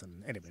Chapman was.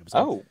 And anyway, it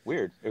was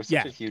weird. It was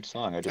such a huge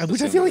song.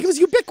 Which I feel like it was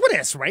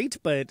ubiquitous, right?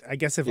 But I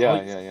guess if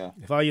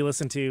all you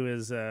listen to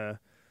is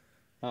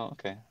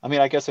okay. I mean,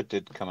 I guess it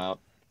did come out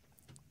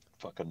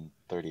fucking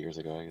 30 years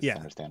ago. I guess it's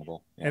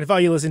understandable. Yeah. And if all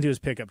you listen to is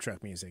pickup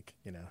truck music,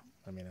 I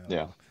mean, I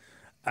don't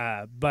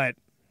know. But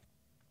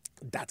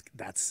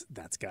that's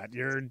got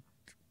your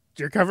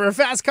cover of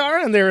Fast Car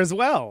on there as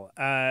well,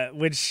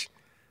 which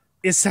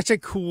is such a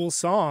cool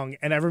song.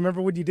 And I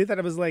remember when you did that,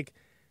 I was like,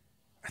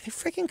 are they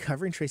freaking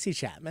covering Tracy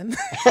Chapman?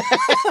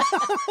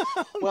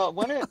 Well,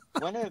 when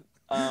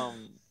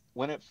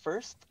it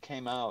first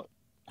came out,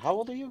 how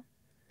old are you?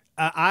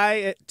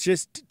 I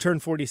just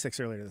turned 46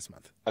 earlier this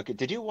month. Okay.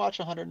 Did you watch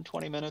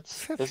 120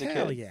 Minutes as a kid?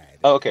 Hell yeah.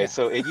 Oh, okay. Yeah.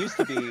 So it used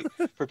to be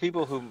for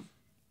people who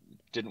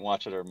didn't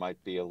watch it or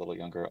might be a little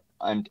younger,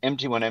 when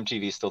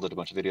MTV still did a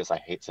bunch of videos. I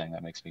hate saying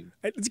that, makes me.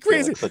 It's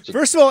crazy. Like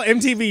First of all,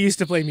 MTV used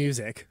to play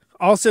music.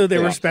 Also,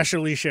 there were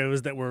specialty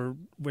shows that were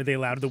where they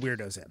allowed the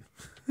weirdos in.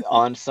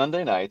 On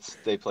Sunday nights,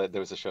 there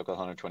was a show called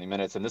 120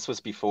 Minutes, and this was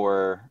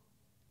before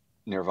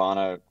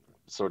Nirvana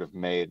sort of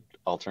made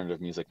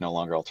alternative music no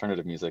longer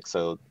alternative music.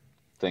 So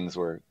things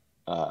were,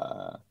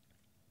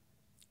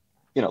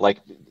 like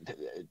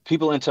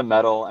people into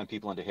metal and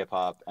people into hip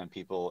hop and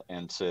people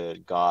into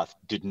goth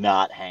did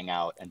not hang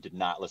out and did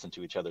not listen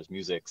to each other's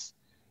musics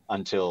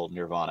until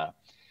Nirvana.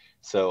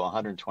 So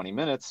 120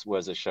 Minutes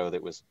was a show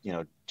that was,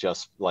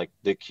 just like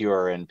The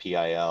Cure and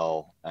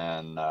PIL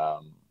and,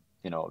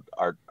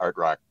 art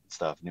rock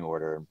stuff, New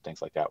Order and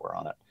things like that were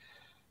on it.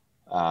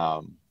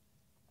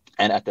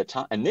 And at the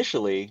time,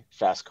 initially,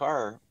 Fast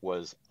Car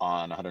was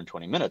on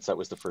 120 Minutes. That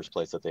was the first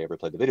place that they ever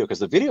played the video, because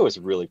the video is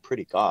really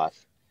pretty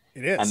goth.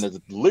 It is. And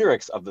the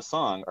lyrics of the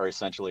song are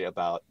essentially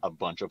about a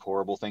bunch of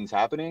horrible things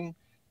happening.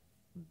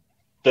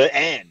 The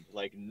end,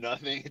 like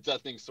nothing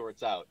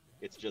sorts out.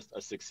 It's just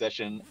a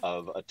succession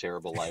of a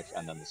terrible life,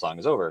 and then the song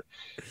is over.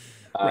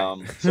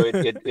 Right. So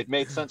it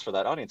made sense for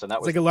that audience, and that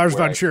was like a Lars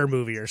von Trier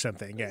movie or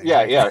something.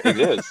 Yeah, it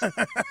is.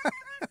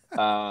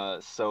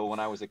 So when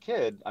I was a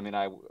kid,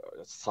 I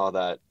saw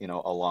that,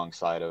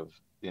 alongside of,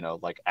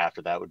 like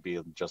after that would be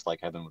Just Like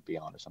Heaven Would Be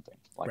On or something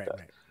like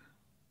that.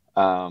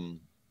 Right.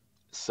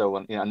 So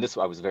when, and this,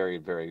 I was very,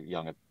 very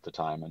young at the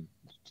time, and,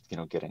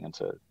 getting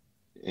into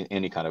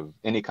any kind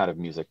of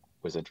music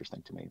was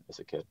interesting to me as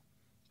a kid.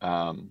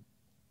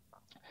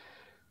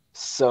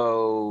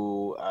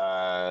 So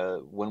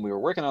when we were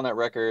working on that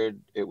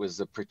record, it was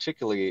a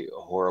particularly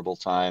horrible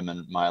time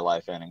in my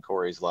life and in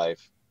Corey's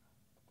life.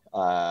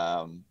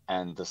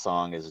 And the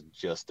song is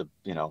just,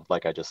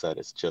 like I just said,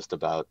 it's just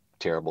about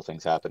terrible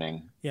things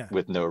happening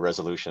with no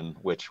resolution,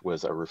 which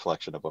was a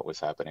reflection of what was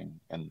happening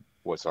and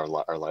what our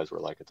lives were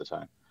like at the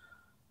time.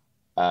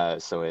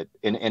 So it,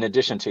 in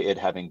addition to it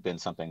having been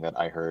something that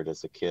I heard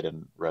as a kid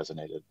and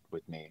resonated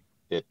with me,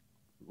 it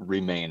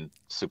remained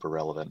super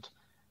relevant.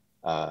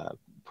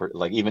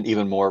 Like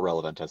even more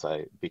relevant as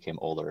I became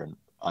older and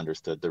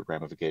understood the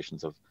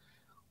ramifications of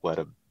what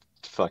a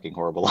fucking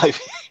horrible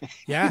life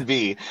can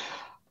be.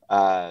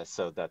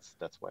 So that's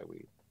why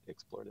we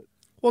explored it.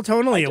 Well,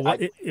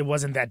 tonally, it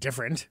wasn't that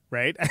different,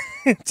 right?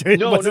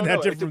 It wasn't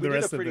that different from the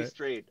rest of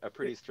it. A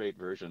pretty straight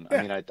version.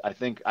 Yeah. I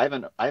think I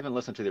haven't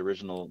listened to the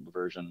original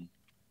version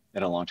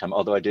in a long time.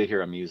 Although I did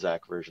hear a Muzak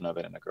version of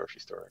it in a grocery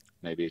store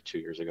maybe 2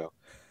 years ago,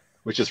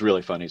 which is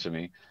really funny to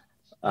me.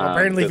 Well,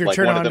 apparently, if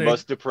you're one of the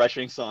most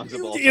depressing songs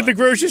of all time in the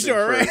grocery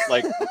store, right?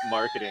 Like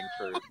marketing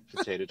for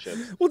potato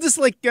chips. Well, just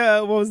like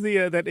what was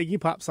the that Iggy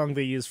Pop song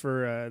they used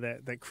for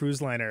that cruise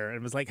liner? And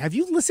it was like, have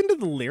you listened to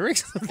the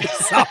lyrics of the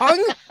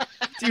song?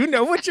 Do you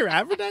know what you're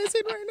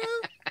advertising right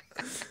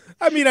now?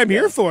 I'm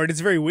here for it. It's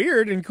very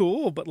weird and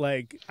cool, but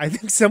like, I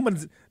think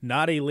someone's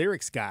not a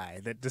lyrics guy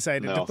that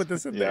decided to put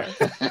this in there.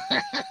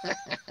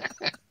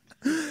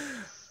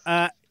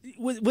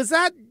 Was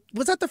that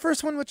the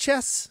first one with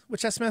Chess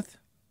Smith?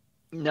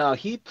 No,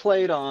 he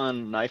played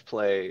on Knife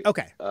Play.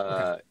 Okay.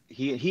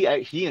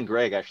 He and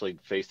Greg actually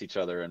faced each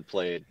other and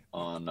played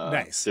on.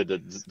 Nice. Did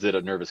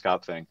a Nervous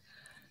Cop thing.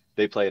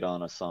 They played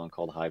on a song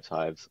called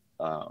Hives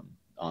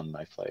on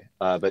Knife Play.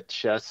 But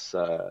Chess.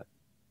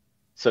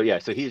 So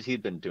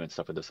he'd been doing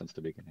stuff with us since the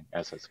beginning.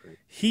 That's great.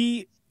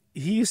 He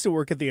used to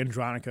work at the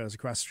Andronicos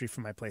across the street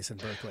from my place in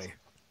Berkeley.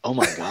 Oh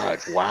my God!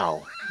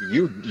 Wow,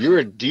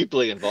 you're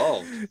deeply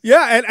involved.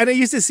 Yeah, and I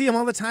used to see him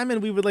all the time,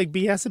 and we would like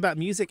BS about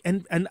music,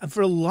 and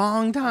for a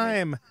long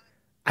time,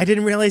 I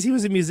didn't realize he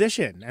was a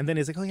musician. And then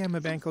he's like, "Oh yeah, I'm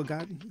a band called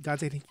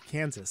God's 18th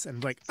Kansas," and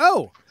I'm like,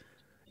 "Oh,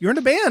 you're in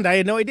a band? I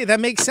had no idea." That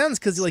makes sense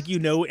because like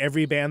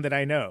every band that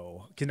I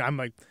know. I'm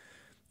like,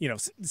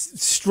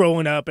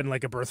 strolling up in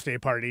like a birthday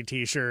party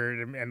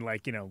T-shirt and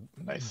like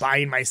nice.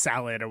 Buying my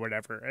salad or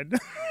whatever, and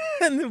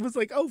and it was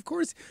like, oh, of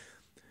course.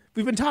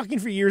 We've been talking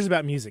for years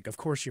about music. Of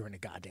course you're in a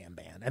goddamn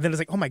band. And then it's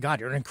like, oh my God,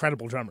 you're an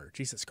incredible drummer.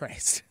 Jesus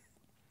Christ.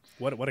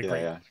 What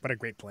a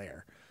great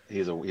player.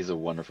 He's a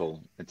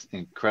wonderful, it's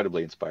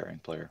incredibly inspiring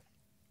player.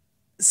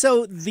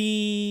 So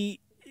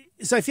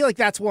I feel like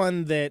that's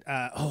one that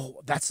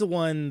that's the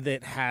one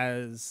that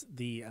has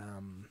the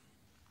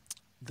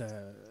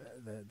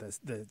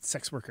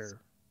sex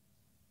worker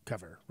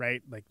cover,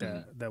 right? Like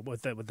the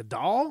with the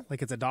doll,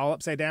 like it's a doll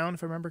upside down,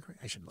 if I remember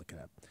correctly. I should look it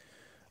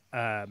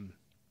up.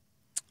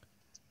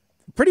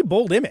 Pretty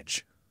bold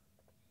image.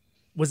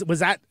 Was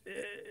that?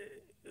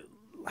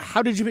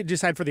 How did you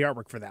decide for the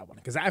artwork for that one?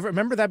 Because I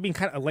remember that being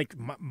kind of like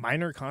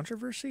minor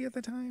controversy at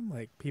the time.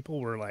 Like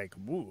people were like,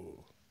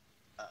 "Woo."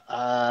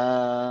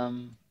 I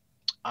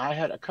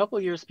had a couple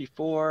years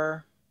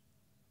before.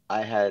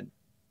 I had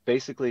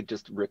basically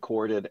just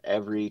recorded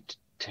every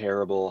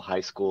terrible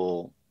high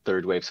school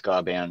third wave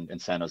ska band in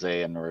San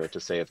Jose in order to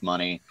save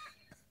money.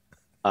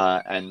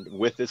 And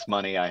with this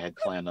money, I had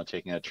planned on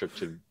taking a trip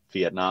to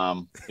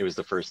Vietnam. It was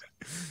the first,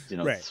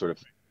 right. sort of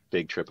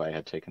big trip I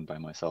had taken by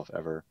myself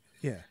ever.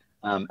 Yeah.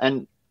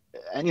 And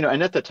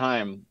at the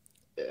time,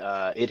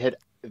 it had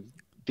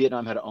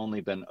Vietnam had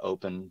only been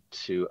open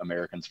to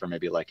Americans for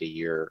maybe like a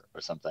year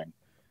or something.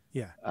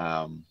 Yeah.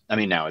 I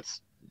mean, now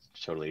it's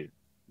totally,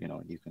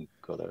 you can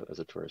go there as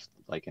a tourist,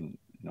 like in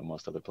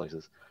most other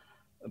places.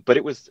 But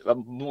it was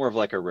more of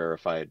like a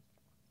rarefied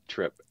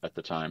trip at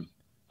the time.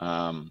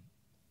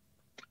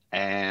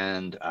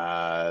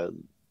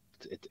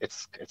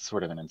 It's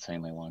sort of an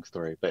insanely long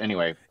story, but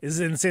anyway. This is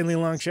an insanely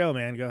long show,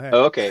 man. Go ahead.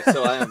 Oh, okay,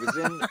 so I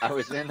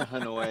was in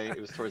Hanoi.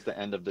 It was towards the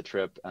end of the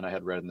trip, and I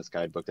had read in this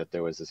guidebook that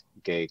there was this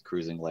gay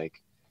cruising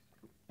lake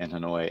in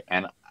Hanoi,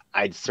 and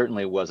I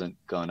certainly wasn't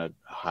gonna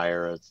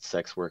hire a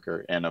sex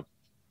worker in a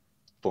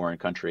foreign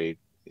country.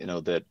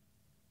 That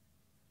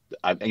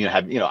I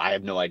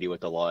have no idea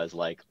what the law is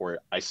like, or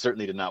I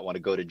certainly did not want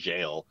to go to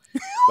jail.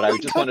 But I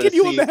just wanted to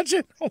see. Can you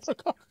imagine? Oh my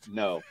God.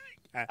 No.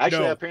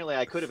 Actually, No. Apparently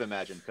I could have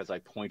imagined, because I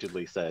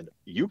pointedly said,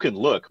 you can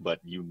look, but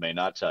you may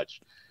not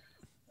touch.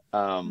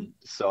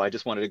 So I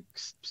just wanted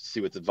to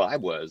see what the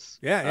vibe was.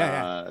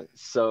 Yeah.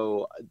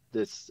 So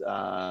this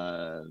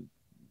man,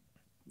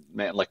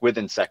 like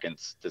within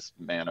seconds, this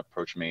man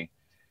approached me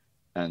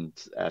and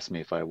asked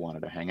me if I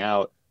wanted to hang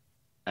out.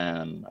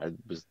 And I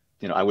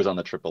was on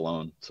the trip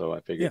alone, so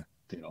I figured,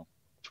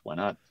 why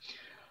not?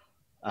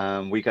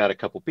 We got a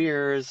couple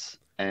beers,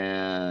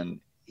 and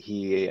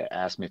he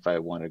asked me if I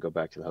wanted to go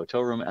back to the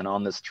hotel room. And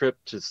on this trip,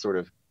 to sort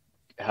of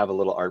have a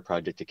little art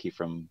project to keep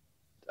from,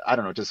 I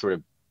don't know, just sort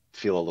of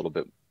feel a little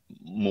bit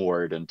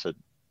moored and to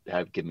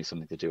give me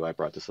something to do, I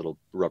brought this little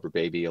rubber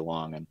baby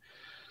along, and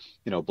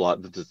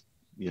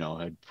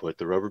I'd put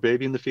the rubber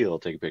baby in the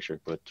field, take a picture,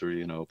 put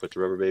the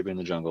rubber baby in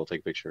the jungle,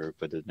 take a picture,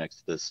 put it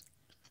next to this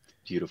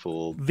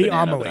beautiful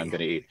banana that I'm going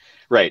to eat.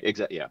 Right,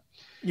 exactly, yeah.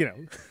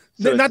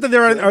 So not that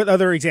there are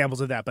other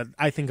examples of that, but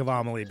I think of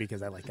Amelie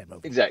because I like that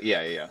movie. Exactly,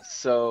 yeah.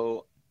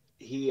 So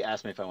he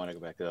asked me if I want to go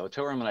back to the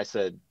hotel room, and I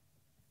said,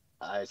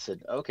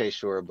 okay,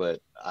 sure,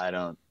 but I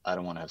don't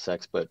want to have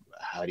sex, but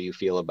how do you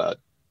feel about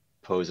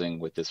posing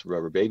with this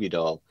rubber baby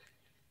doll?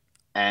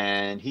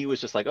 And he was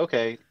just like,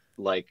 okay,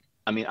 like,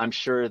 I mean, I'm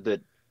sure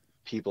that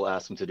people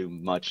ask him to do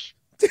much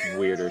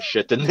weirder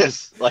shit than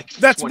this. Like,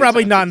 that's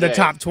probably not in the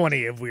top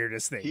 20 of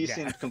weirdest things. He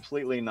seemed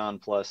completely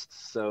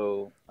nonplussed.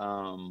 So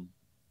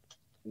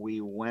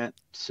we went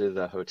to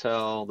the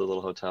hotel, the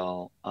little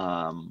hotel,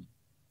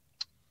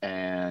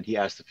 and he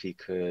asked if he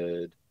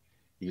could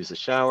use the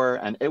shower.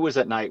 And it was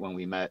at night when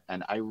we met.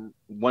 And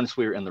once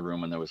we were in the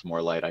room and there was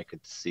more light, I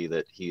could see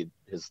that he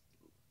was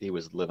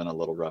living a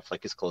little rough.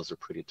 Like, his clothes were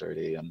pretty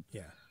dirty, and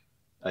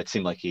it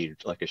seemed like he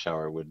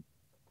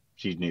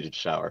needed a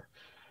shower.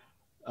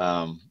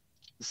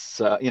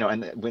 So,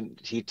 and when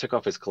he took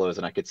off his clothes,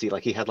 and I could see,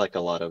 like, he had like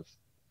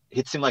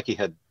it seemed like he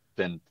had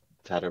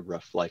had a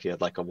rough life. He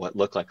had like what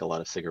looked like a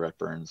lot of cigarette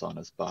burns on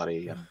his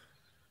body.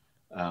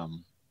 And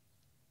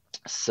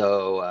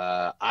so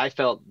I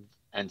felt,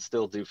 and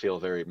still do feel,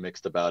 very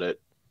mixed about it,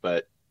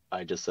 but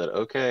I just said,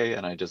 okay.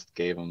 And I just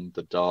gave him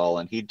the doll,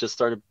 and he just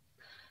started,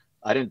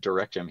 I didn't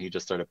direct him. He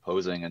just started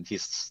posing, and he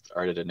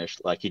started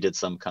initially, like, he did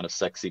some kind of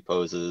sexy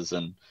poses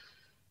and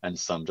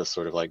some just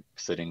sort of like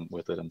sitting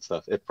with it and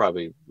stuff. It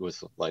probably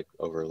was like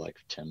over like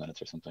 10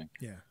 minutes or something.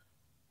 Yeah.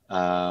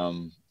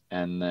 And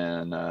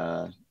then,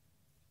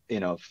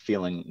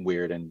 feeling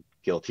weird and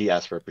guilty. He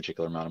asked for a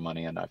particular amount of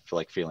money, and I feel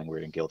like feeling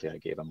weird and guilty, I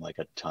gave him like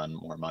a ton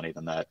more money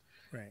than that.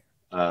 Right.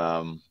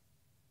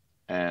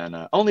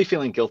 And only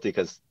feeling guilty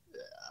because,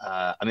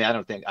 I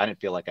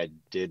didn't feel like I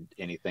did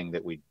anything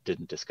that we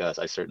didn't discuss.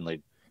 I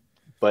certainly,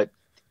 but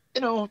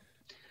it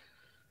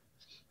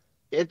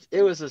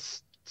was a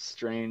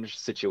strange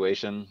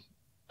situation.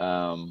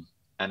 And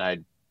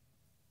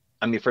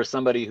for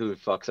somebody who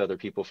fucks other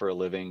people for a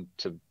living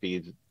to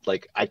be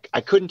like,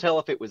 I couldn't tell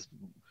if it was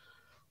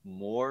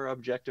more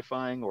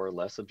objectifying or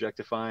less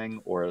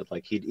objectifying, or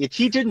like he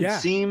didn't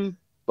seem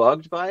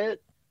bugged by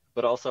it,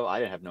 but also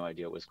I have no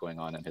idea what was going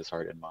on in his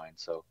heart and mind.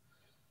 So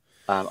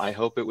I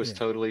hope it was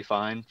totally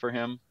fine for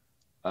him.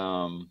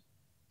 And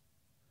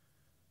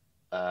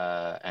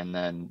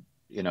then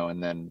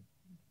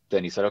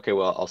he said, okay,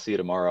 well, I'll see you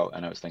tomorrow.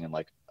 And I was thinking,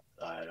 like,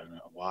 I don't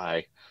know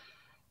why.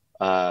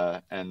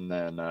 And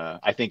then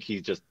I think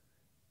he just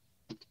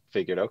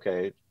figured,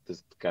 okay,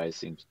 this guy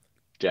seems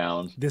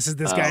down. This is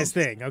this guy's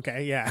thing.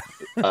 Okay, yeah.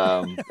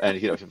 And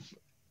he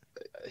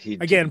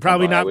again,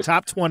 probably not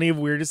top 20 of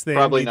weirdest things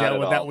probably he not dealt at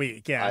with all. that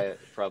week. Yeah,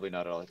 probably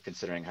not at all,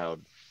 considering how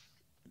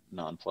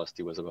nonplussed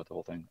he was about the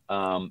whole thing.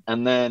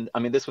 And then,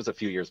 this was a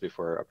few years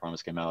before A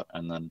Promise came out,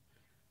 and then,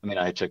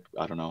 I took,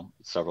 I don't know,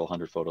 several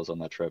hundred photos on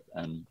that trip,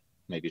 and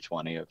maybe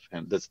 20 of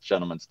him. This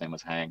gentleman's name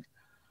was Hang.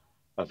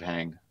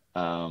 And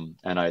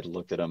I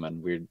looked at him,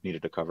 and we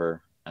needed a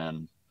cover,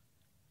 and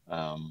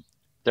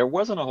there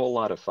wasn't a whole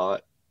lot of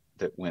thought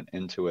that went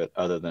into it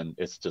other than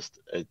it's just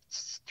a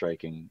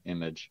striking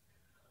image.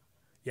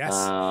 Yes.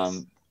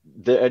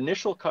 The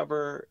initial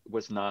cover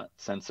was not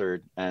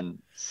censored, and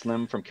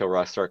Slim from Kill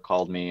Rockstar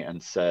called me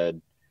and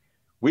said,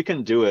 we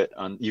can do it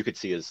on, you could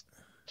see his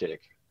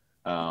dick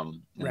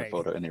in the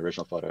photo, in the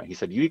original photo. He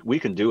said, we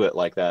can do it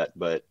like that,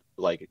 but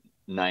like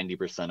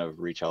 90% of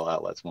retail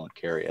outlets won't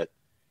carry it.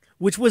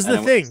 Which was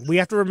the thing. We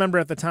have to remember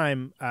at the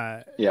time,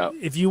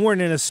 if you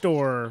weren't in a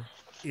store,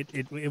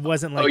 it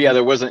wasn't like... Oh, yeah,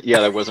 there wasn't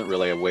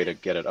really a way to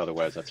get it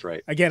otherwise. That's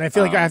right. Again, I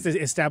feel like I have to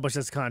establish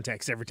this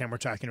context every time we're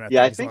talking about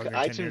I things think longer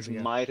than 10 years iTunes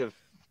ago. might have...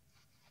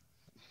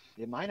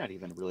 It might not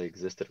even really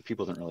exist.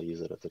 People didn't really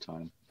use it at the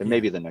time. And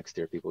maybe the next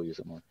year people use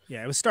it more.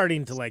 Yeah, it was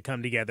starting to like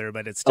come together,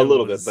 but it's still a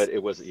little bit, but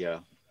it was,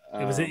 it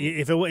was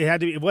if it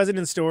had to, it wasn't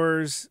in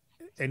stores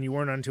and you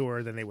weren't on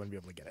tour, then they wouldn't be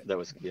able to get it. That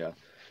was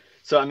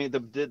So I mean, the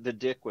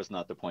dick was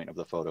not the point of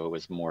the photo. It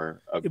was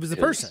more. It was the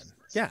person.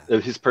 Yeah.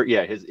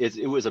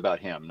 It was about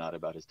him, not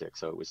about his dick.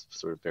 So it was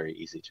sort of very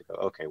easy to go.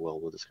 Okay, well,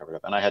 we'll just cover it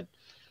up. And I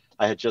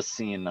had just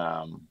seen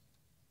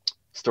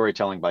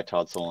Storytelling by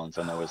Todd Solondz,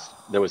 and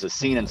there was a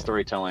scene in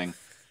Storytelling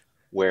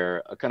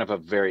where a kind of a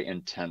very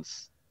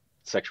intense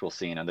sexual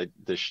scene, and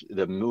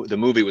the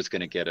movie was going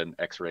to get an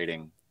X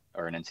rating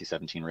or an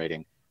NC-17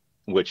 rating,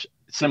 which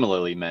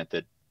similarly meant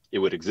that it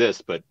would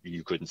exist, but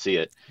you couldn't see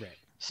it. Right.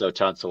 So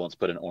Todd Solondz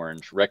put an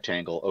orange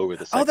rectangle over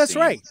the sex that's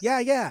scene. right.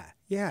 Yeah.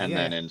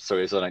 And so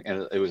it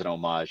was an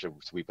homage. So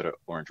we put an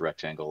orange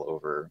rectangle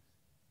over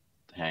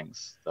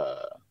Hang's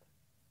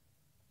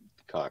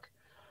cock.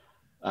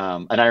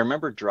 And I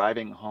remember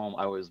driving home.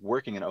 I was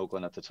working in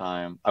Oakland at the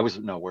time. I was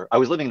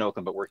living in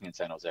Oakland, but working in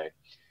San Jose,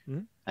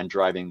 and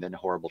driving in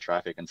horrible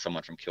traffic. And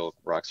someone from Kill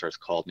Rock Stars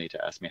called me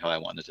to ask me how I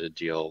wanted to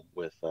deal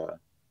with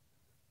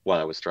while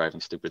I was driving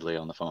stupidly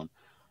on the phone.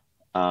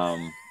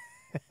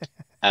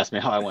 Asked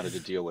me how I wanted to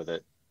deal with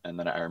it, and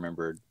then I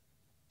remembered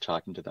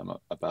talking to them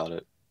about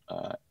it.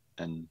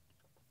 And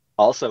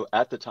also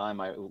at the time,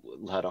 I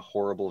had a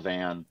horrible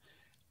van.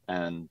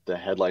 And the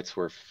headlights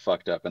were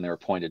fucked up and they were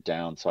pointed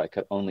down, so I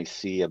could only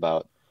see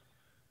about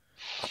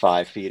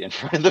 5 feet in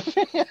front of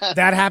the van.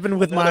 That happened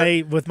with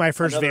my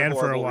first van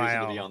for a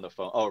while. To be on the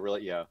phone. Oh,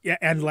 really? Yeah. Yeah,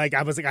 and like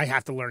I was like, I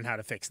have to learn how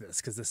to fix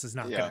this because this is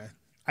not gonna.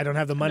 I don't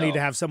have the money to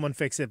have someone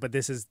fix it, but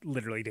this is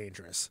literally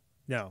dangerous.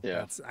 No,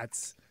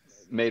 that's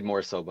made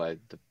more so by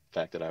the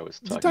fact that I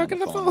was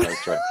talking on the phone. I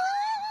was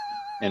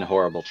in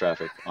horrible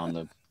traffic on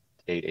the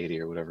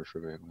 880 or whatever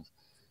freeway it was.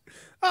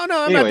 Oh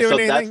no, I'm not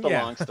doing anything. That's the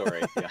long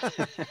story.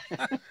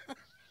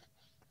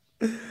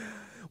 Yeah.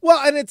 Well,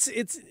 and it's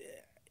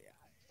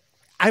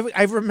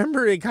I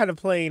remember it kind of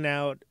playing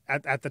out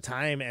at the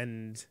time,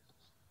 and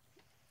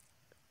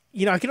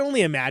I can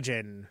only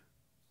imagine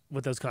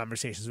what those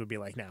conversations would be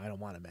like now. I don't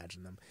want to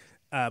imagine them,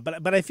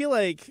 but I feel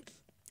like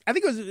I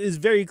think it was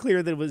very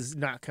clear that it was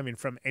not coming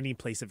from any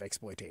place of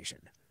exploitation.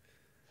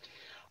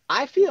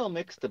 I felt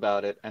mixed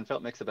about it at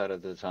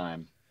the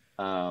time.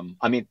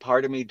 I mean,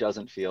 part of me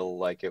doesn't feel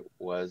like it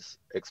was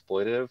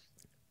exploitative.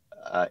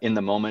 In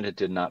the moment, it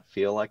did not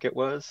feel like it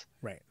was.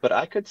 Right. But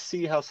I could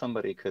see how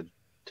somebody could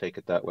take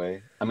it that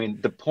way. I mean,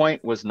 the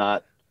point was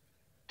not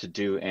to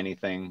do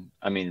anything.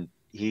 I mean,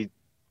 he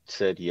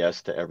said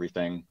yes to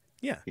everything.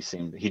 Yeah.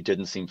 He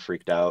didn't seem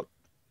freaked out.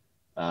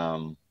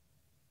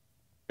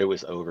 It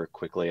was over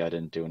quickly. I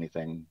didn't do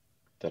anything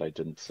that I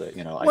didn't say.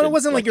 Well, it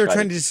wasn't like you were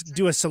trying to just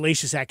do a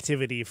salacious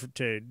activity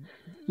to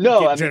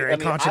generate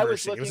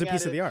controversy. It was a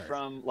piece of the art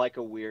from like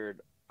a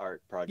weird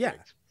art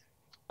project.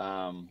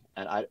 Yeah.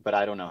 But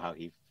I don't know how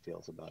he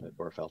feels about it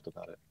or felt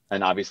about it.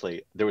 And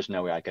obviously, there was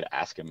no way I could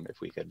ask him if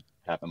we could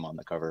have him on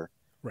the cover.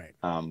 Right.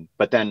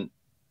 But then,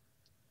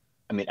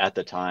 I mean, at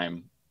the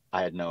time,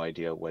 I had no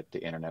idea what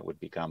the internet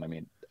would become. I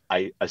mean,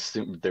 I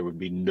assumed there would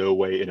be no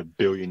way in a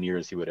billion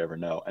years he would ever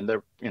know. And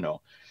there,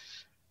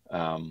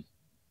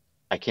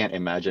 I can't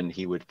imagine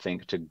he would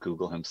think to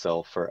Google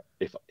himself for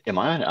am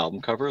I on an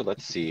album cover?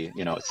 Let's see,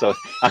 so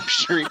I'm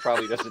sure he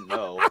probably doesn't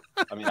know.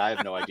 I mean, I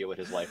have no idea what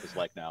his life is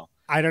like now.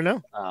 I don't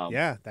know.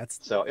 I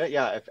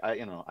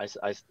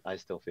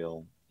still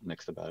feel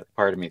mixed about it.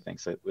 Part of me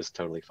thinks it was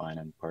totally fine,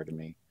 and part of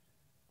me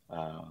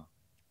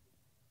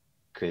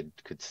could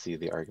see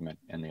the argument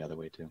in the other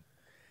way too.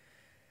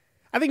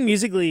 I think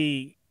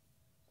musically,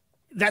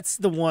 that's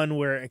the one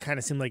where it kind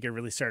of seemed like it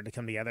really started to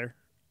come together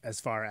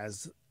as far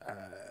as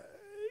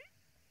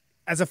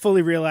a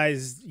fully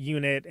realized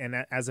unit and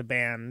as a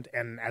band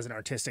and as an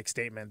artistic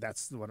statement.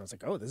 That's the one I was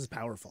like, oh, this is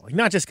powerful. Like,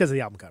 not just because of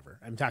the album cover.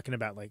 I'm talking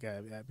about like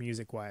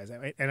music wise.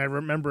 And I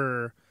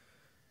remember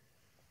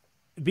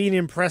being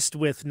impressed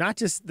with not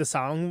just the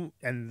song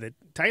and the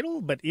title,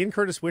 but Ian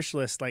Curtis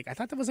Wishlist. Like, I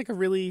thought that was like I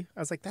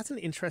was like, that's an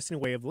interesting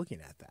way of looking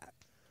at that.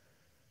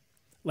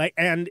 Like,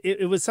 and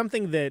it was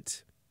something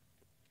that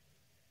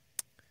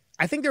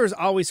I think there was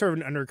always sort of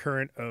an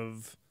undercurrent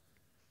of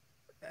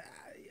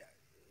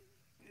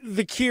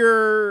The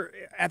Cure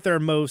at their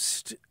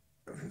most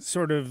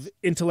sort of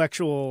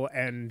intellectual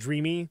and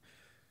dreamy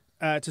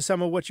to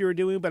some of what you were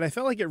doing, but I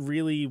felt like it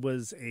really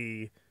was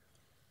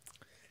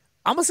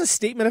almost a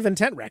statement of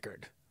intent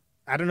record.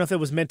 I don't know if it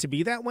was meant to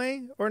be that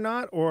way or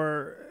not,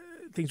 or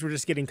things were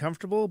just getting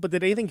comfortable, but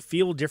did anything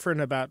feel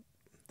different about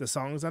the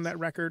songs on that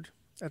record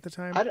at the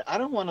time? I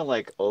don't want to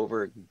like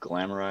over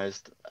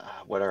glamorize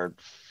what our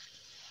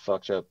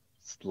fucked up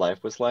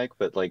life was like,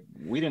 but like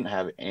we didn't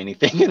have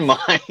anything in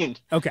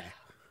mind. Okay.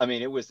 I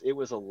mean, it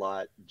was a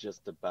lot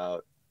just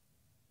about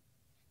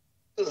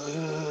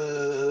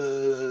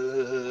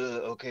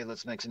okay, okay,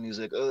 let's make some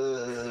music.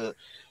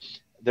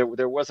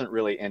 There wasn't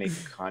really any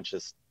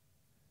conscious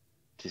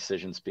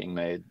decisions being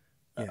made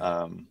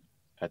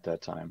at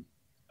that time.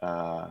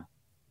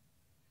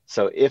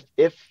 So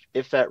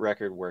if that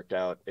record worked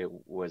out, it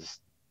was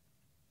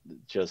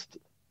just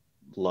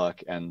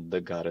luck and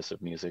the goddess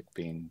of music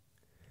being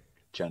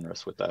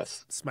generous with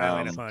us,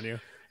 smiling upon you.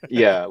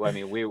 Yeah, I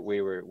mean, we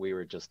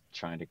were just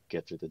trying to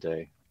get through the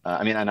day.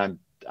 I mean, and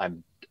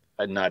I'm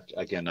not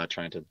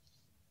trying to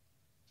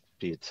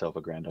be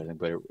self-aggrandizing,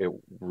 but it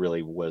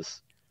really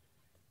was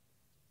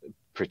a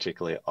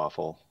particularly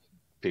awful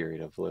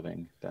period of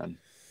living then.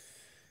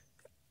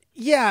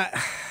 Yeah,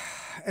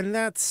 and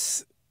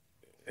that's,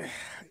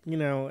 you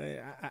know,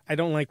 I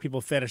don't like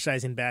people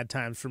fetishizing bad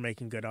times for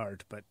making good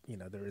art, but you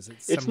know, there is.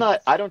 It's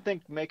not. I don't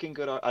think making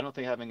good art. I don't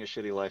think having a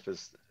shitty life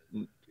is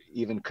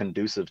even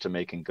conducive to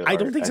making good art. I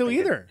don't think so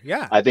either.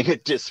 I think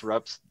it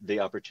disrupts the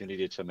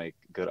opportunity to make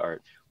good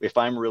art. If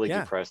I'm really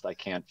depressed, I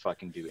can't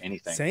fucking do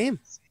anything. Same.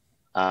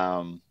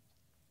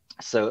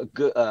 So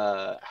good.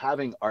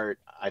 Having art,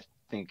 I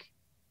think,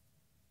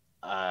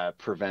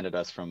 prevented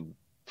us from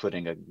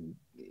putting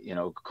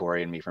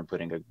Corey and me from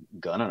putting a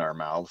gun in our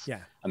mouths.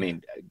 Yeah. I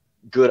mean,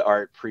 good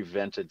art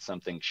prevented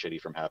something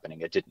shitty from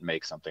happening. It didn't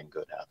make something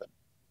good happen.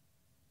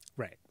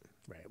 Right.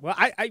 Well,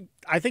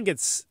 I think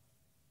it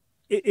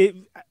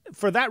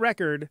for that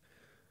record,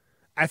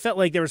 I felt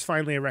like there was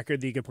finally a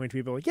record that you could point to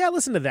people like, yeah,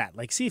 listen to that.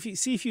 Like, see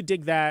if you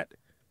dig that,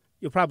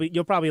 you'll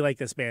probably like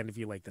this band if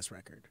you like this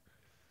record.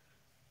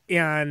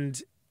 And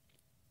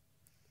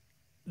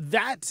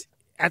that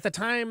at the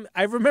time,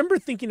 I remember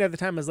thinking at the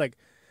time, I was like,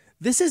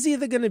 this is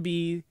either going to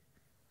be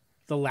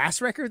the last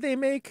record they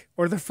make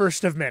or the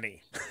first of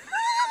many.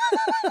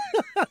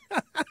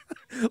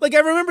 Like, I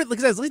remember,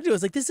 because I was listening to it, I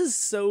was like, this is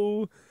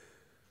so,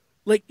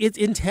 like, it's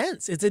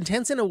intense. It's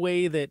intense in a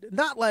way that,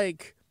 not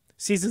like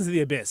Seasons of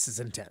the Abyss is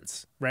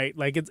intense, right?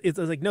 Like, it's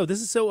like, no,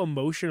 this is so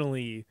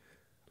emotionally,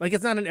 like,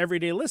 it's not an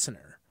everyday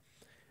listener.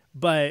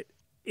 But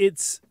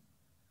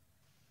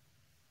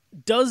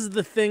does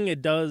the thing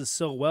it does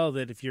so well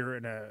that if you're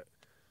in a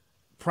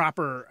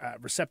proper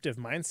receptive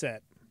mindset,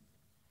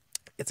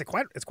 it's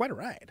quite a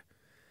ride.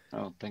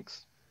 Oh,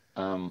 thanks.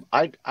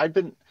 I've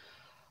been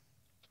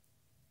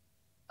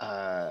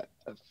I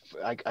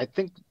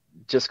think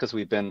just because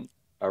we've been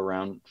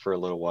around for a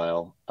little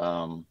while,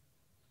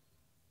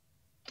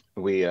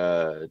 we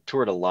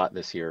toured a lot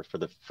this year for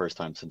the first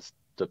time since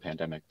the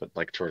pandemic, but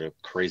like toured a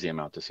crazy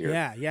amount this year.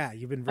 Yeah,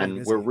 you've been very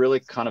busy. We're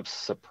really kind of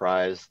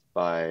surprised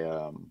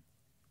by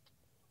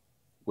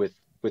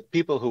with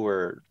people who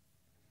are,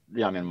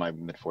 I'm in my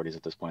mid 40s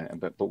at this point,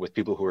 but with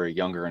people who are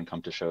younger and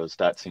come to shows,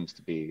 that seems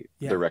to be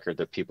the record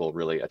that people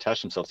really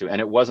attach themselves to.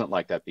 And it wasn't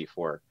like that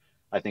before.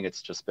 I think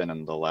it's just been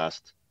in the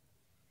last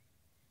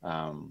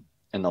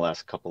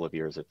couple of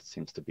years, it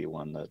seems to be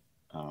one that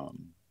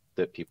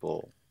that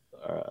people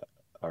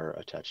are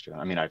attached to.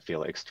 I mean, I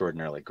feel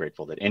extraordinarily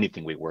grateful that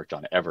anything we worked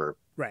on ever,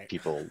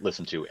 people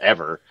listen to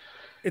ever.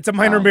 It's a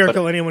minor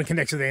miracle anyone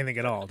connects with anything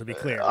at all, to be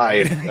clear.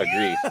 Right? I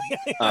agree.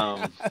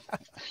 I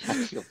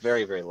feel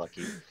very, very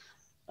lucky.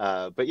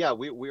 But yeah,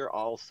 we're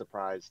all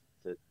surprised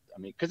that, I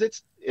mean, because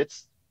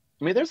it's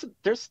I mean,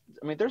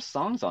 there's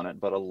songs on it,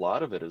 but a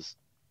lot of it is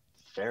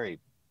very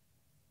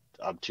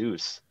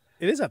obtuse.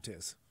 It is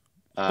obtuse.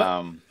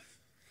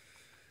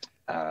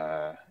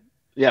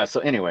 Yeah. So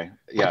anyway,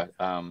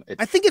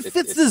 I think it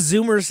fits the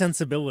Zoomer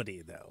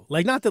sensibility, though.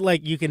 Like, not that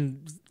like you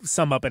can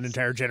sum up an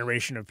entire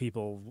generation of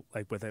people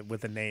like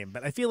with a name,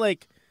 but I feel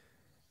like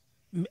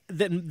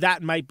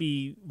that might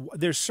be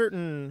there's a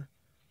certain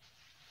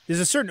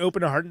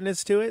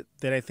open-heartedness to it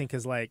that I think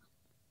is like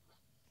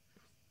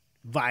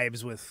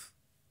vibes with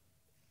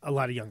a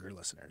lot of younger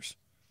listeners.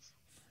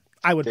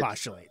 I would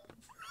postulate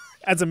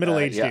as a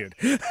middle-aged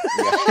dude.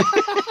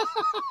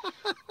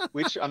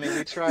 We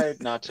try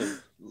not to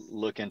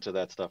look into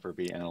that stuff or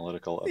be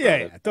analytical about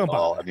it. Don't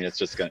bother. I mean, it's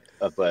just gonna.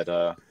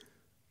 But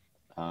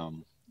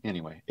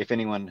anyway, if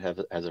anyone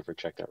has ever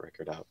checked that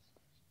record out,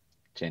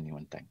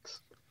 genuine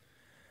thanks.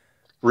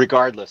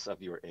 Regardless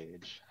of your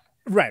age.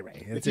 Right.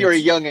 If you're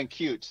young and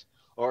cute,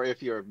 or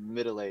if you're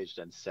middle-aged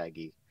and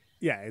saggy.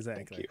 Yeah,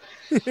 exactly.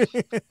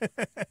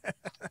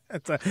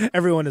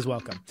 Everyone is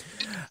welcome.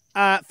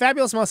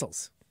 Fabulous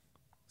Muscles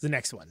is the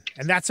next one.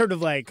 And that's sort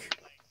of like,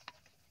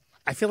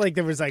 I feel like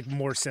there was like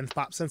more synth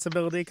pop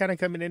sensibility kind of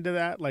coming into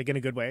that, like in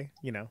a good way.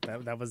 You know,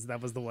 that was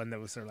the one that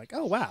was sort of like,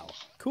 oh wow,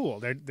 cool.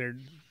 They're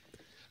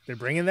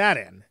bringing that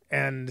in.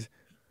 And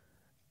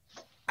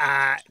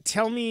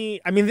tell me,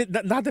 I mean,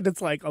 not that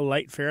it's like a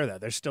light fare though.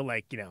 There's still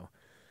like, you know,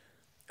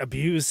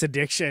 abuse,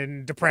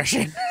 addiction,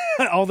 depression,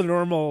 all the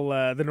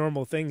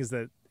normal things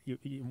that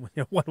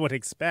one would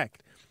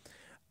expect.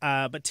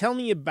 But tell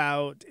me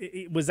about,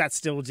 was that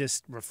still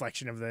just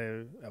reflection of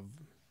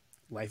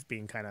life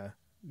being kind of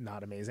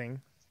not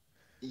amazing?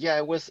 Yeah,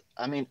 it was.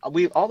 I mean,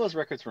 all those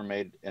records were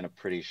made in a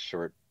pretty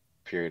short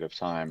period of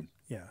time.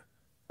 Yeah.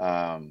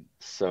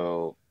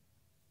 So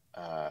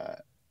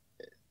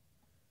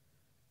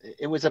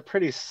it was a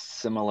pretty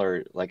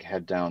similar, like,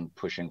 head down,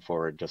 pushing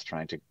forward, just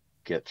trying to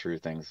get through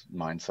things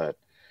mindset.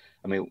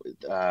 I mean,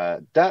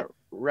 that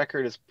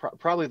record is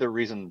probably the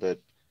reason that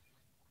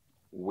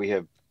we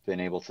have been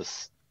able to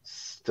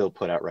still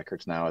put out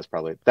records now. Is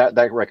probably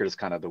that record is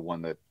kind of the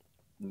one that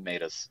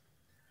made us.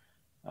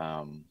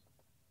 I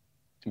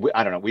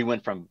don't know. We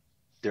went from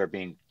there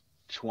being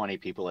 20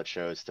 people at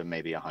shows to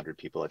maybe 100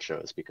 people at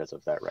shows because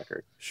of that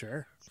record.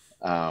 Sure.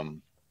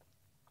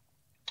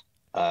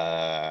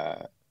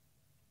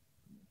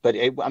 But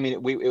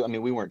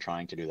we weren't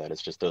trying to do that.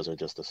 It's just those are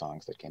just the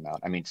songs that came out.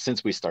 I mean,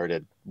 since we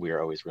started, we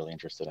were always really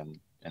interested in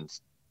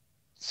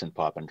synth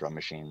pop and drum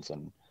machines,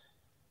 and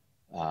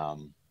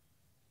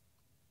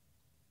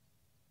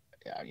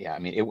yeah. I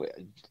mean,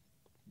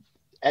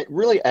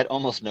 at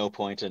almost no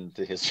point in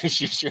the history of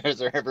Xiu Xiu has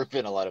there ever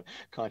been a lot of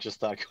conscious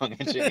thought going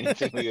into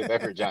anything we've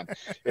ever done.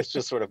 It's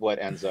just sort of what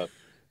ends up,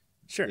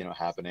 sure,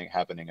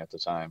 happening at the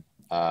time.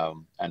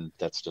 And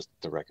that's just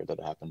the record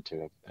that happened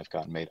to have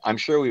gotten made. I'm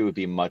sure we would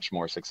be much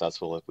more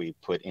successful if we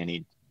put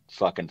any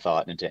fucking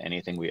thought into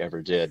anything we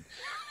ever did.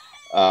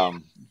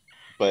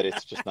 But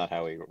it's just not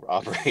how we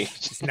operate.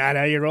 It's not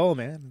how you roll,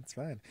 man. It's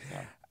fine.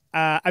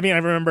 Yeah. I mean, I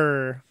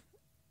remember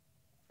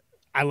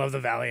I love the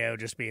Vallejo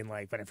just being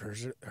like, when I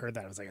first heard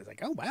that, I was like,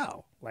 oh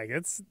wow. Like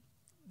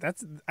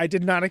I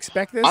did not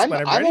expect this,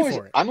 but I'm ready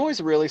for it. I'm always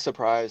really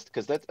surprised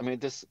because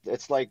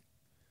it's like,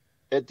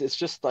 it's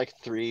just like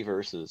 3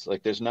 verses.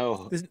 Like there's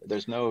no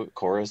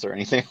chorus or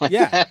anything like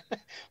that.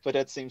 But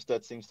that seems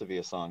to be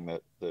a song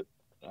that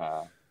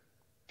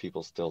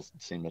people still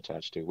seem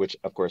attached to, which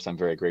of course I'm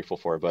very grateful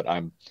for. But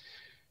I'm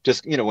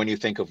just, when you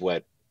think of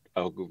what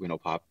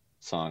pop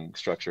song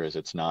structure is,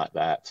 it's not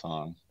that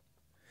song.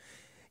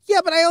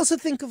 Yeah, but I also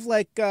think of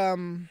like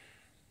PIL,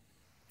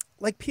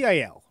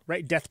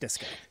 right? Death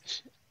Disco.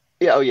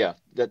 Yeah. Oh yeah.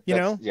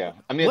 Yeah.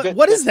 I mean,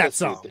 what is that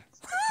song?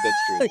 That's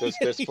true.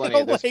 There's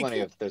plenty.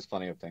 There's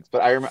plenty of things.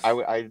 But I remember,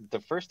 I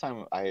the first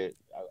time I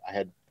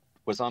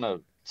was on a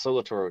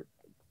solo tour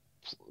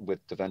with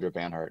Devendra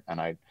Banhart, and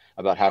I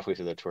about halfway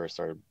through the tour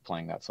started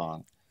playing that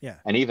song. Yeah.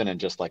 And even in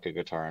just like a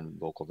guitar and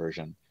vocal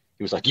version,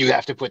 he was like, "You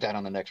have to put that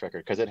on the next record,"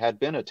 because it had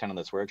been a 10 of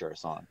the Swear Jar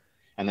song,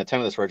 and the 10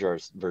 of the Swear Jar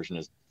version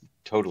is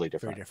totally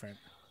different. Very different.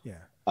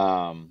 Yeah.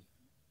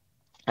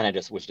 And I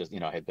just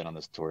I had been on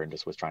this tour and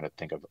just was trying to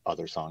think of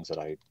other songs that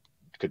I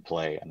could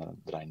play and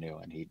that I knew,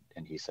 and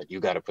he said,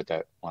 "You got to put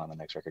that one on the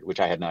next record," which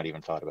I had not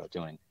even thought about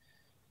doing.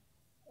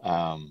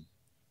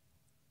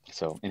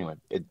 So anyway,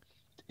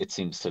 he's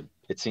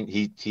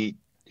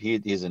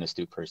an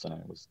astute person,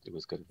 and it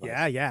was good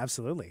advice. Yeah,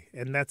 absolutely.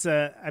 And that's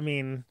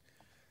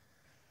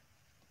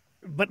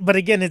but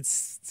again,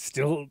 it's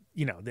still,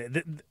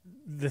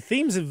 the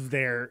themes of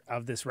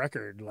this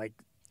record, like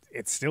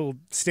it still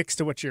sticks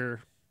to what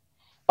you're.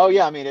 Oh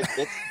yeah, I mean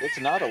it's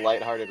not a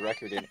lighthearted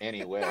record in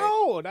any way.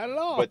 No, not at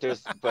all. But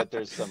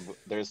there's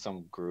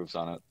some grooves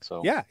on it.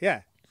 So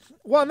yeah.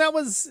 Well, and that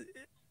was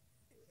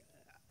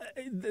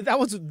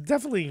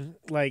definitely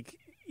like,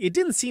 it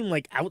didn't seem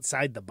like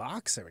outside the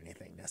box or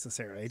anything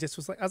necessarily. It just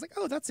was like, I was like,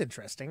 oh, that's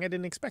interesting. I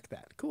didn't expect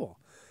that. Cool.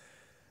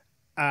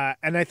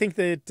 And I think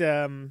that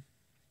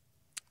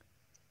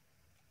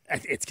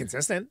it's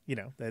consistent.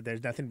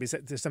 There's nothing to be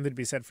said. There's something to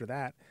be said for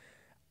that.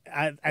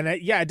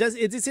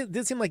 It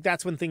did seem like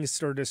that's when things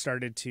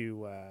started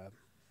to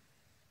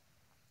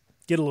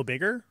get a little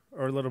bigger,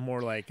 or a little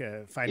more like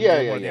finding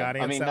more of the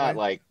audience. I mean,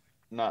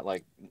 not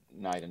like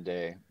night and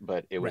day,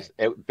 but it was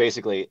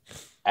basically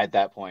at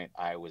that point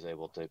I was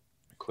able to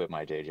quit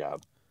my day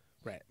job.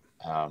 Right.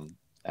 And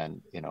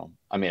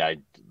I mean, I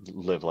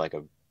live like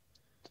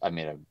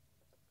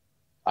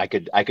I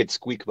could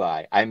squeak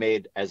by. I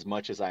made as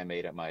much as I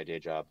made at my day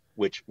job,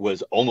 which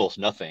was almost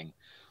nothing.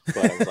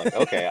 But I was like,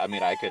 okay, I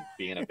mean, I could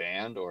be in a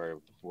band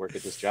or work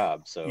at this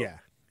job. So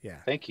yeah.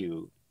 Thank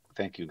you,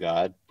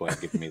 God, for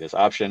giving me this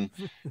option.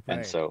 Right.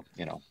 And so,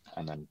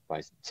 and then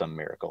by some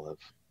miracle have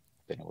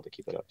been able to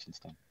keep it up since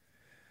then.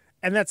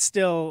 And that's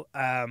still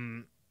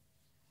Lauren,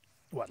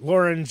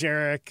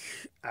 Jarek.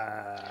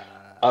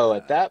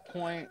 At that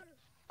point,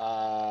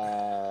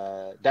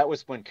 that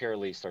was when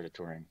Carolee started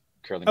touring.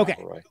 Carolee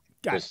McElroy.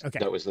 Got it. Okay.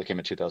 That came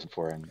in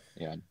 2004,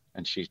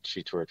 and she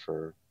toured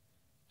for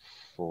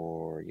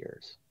 4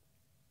 years.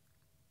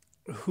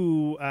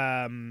 Who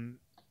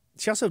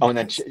she also and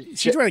then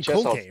she joined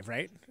Cold Cave,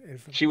 right?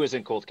 She was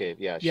in Cold Cave.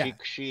 Yeah.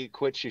 She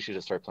quit. She should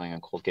have started playing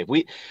on Cold Cave.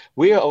 We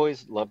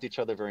always loved each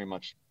other very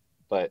much,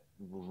 but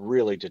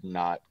really did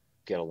not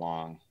get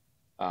along.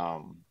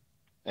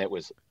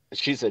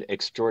 She's an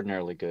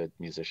extraordinarily good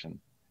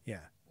musician. Yeah.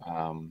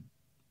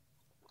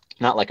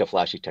 Not like a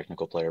flashy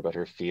technical player, but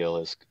her feel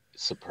is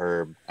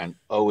superb, and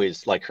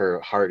always, like, her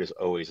heart is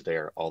always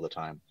there all the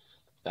time.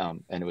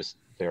 And it was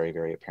very,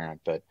 very apparent.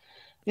 But,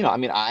 I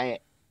mean, I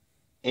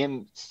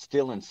am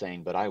still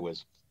insane, but I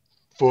was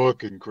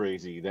fucking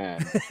crazy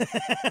then.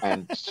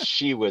 And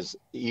she was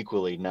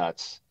equally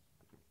nuts.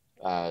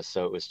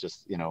 So it was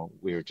just,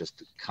 we were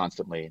just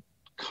constantly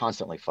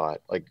fought.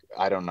 Like,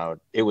 I don't know.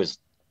 It was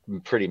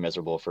pretty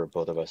miserable for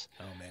both of us.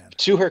 Oh man.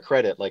 To her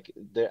credit,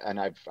 and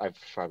I've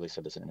probably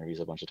said this in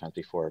interviews a bunch of times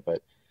before,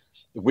 but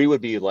we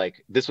would be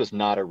like, this was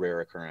not a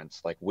rare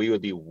occurrence. Like we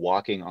would be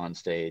walking on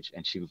stage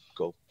and she would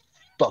go,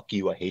 "Fuck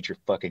you, I hate your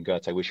fucking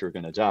guts, I wish you were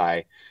gonna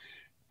die."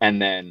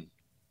 And then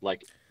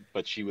like,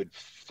 but she would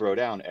throw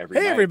down every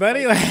Hey night.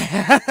 everybody. Like,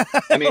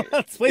 I mean,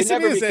 Let's play it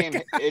some never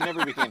music.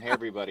 became hey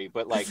everybody,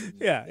 but like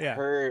yeah.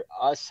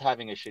 us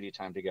having a shitty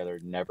time together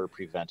never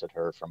prevented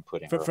her from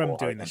putting her From whole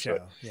doing heart the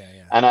into show. it.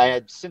 Yeah. And I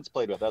had since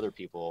played with other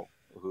people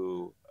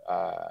who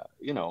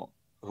you know,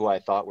 who I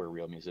thought were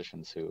real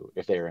musicians who,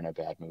 if they were in a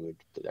bad mood,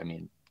 I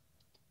mean,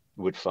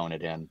 would phone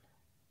it in.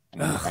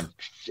 And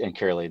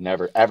Carolee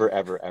never,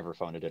 ever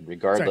phoned it in,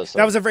 regardless.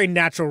 That was a very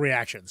natural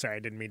reaction. Sorry, I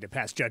didn't mean to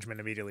pass judgment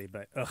immediately,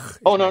 but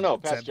no,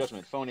 pass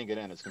judgment. Phoning it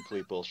in is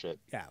complete bullshit.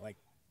 Yeah, like,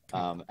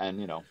 and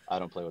you know, I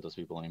don't play with those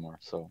people anymore.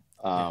 So,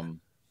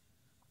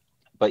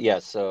 but yeah,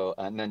 so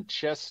and then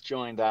Chess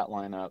joined that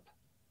lineup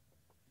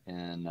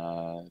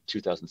in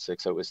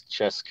 2006. So it was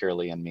Chess,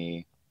 Carolee, and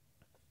me.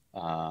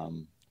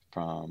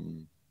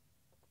 From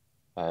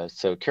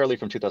so Carolee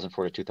from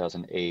 2004 to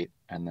 2008,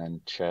 and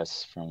then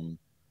Chess from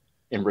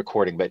in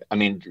recording, but I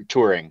mean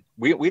touring.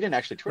 We didn't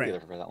actually tour together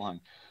for that long,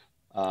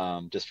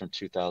 just from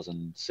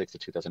 2006 to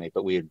 2008.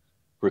 But we had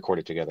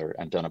recorded together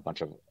and done a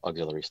bunch of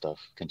auxiliary stuff.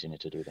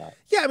 Continued to do that.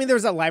 Yeah, I mean there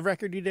was that live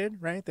record you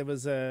did, right? There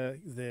was the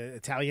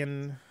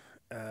Italian.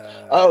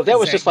 That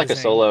was just like a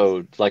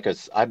solo, like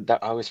I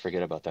always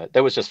forget about that.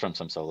 That was just from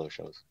some solo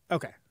shows.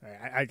 Okay,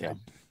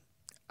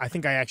 I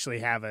think I actually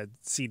have a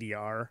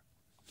CDR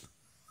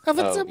of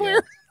it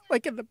somewhere,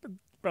 like in the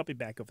probably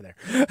back over there.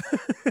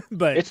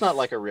 But it's not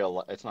like a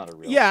real. It's not a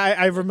real. Yeah,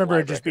 I remember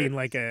it just record. being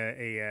like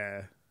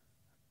a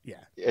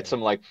It's some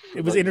like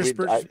it was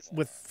interspersed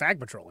with Fag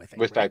Patrol, I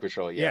think. With right? Fag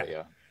Patrol,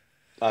 yeah.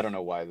 I don't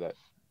know why that.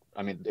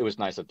 I mean, it was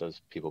nice that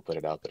those people put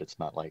it out, but it's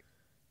not like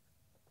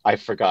I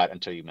forgot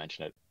until you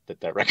mentioned it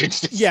that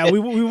record's. Yeah, we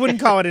wouldn't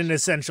call it an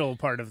essential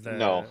part of the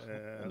no.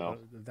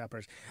 that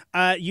person.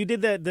 You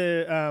did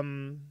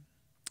the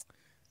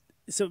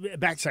so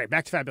back to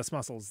Fabulous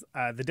Muscles,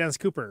 the Dennis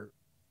Cooper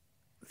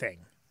thing,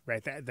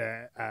 right?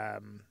 The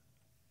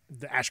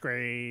Ash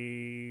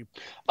Gray.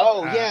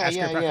 Oh Ash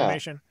Gray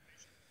Proclamation.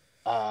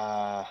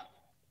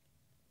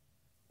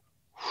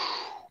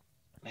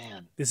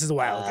 Man, this is a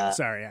while ago.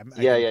 Sorry.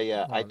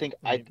 I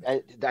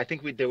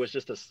think there was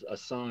just a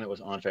song that was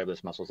on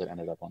Fabulous Muscles that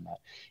ended up on that.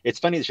 It's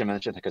funny that you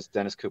mentioned it because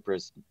Dennis Cooper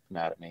is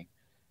mad at me.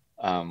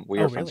 We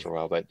were friends for a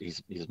while, but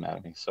he's mad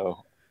at me.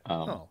 So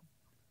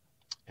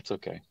it's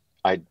okay.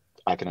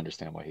 I can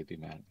understand why he'd be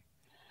mad at me.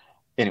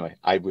 Anyway,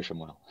 I wish him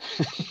well.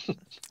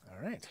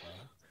 All right.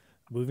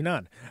 Moving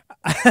on.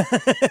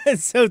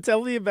 So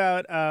tell me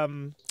about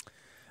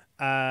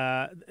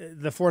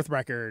the fourth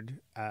record.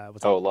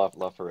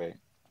 La Foray.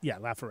 Yeah,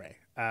 La Foray.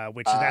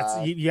 Which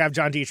that's you have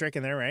John Dietrich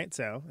in there, right?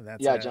 So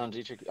that's John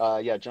Dietrich.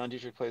 John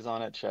Dietrich plays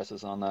on it. Chess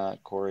is on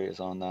that. Corey is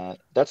on that.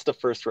 That's the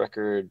first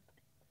record.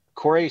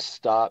 Corey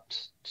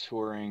stopped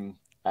touring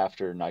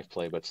after Knife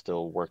Play, but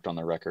still worked on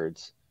the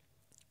records.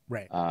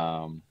 Right.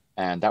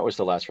 And that was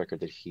the last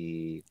record that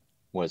he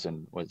was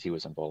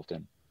involved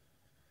in.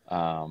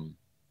 I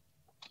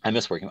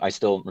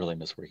still really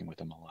miss working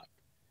with him a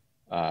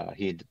lot.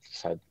 He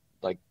said,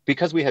 like,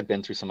 because we had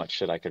been through so much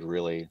shit, I could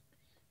really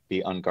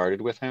be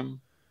unguarded with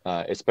him,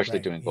 especially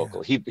doing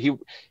vocal. He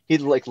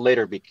like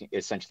later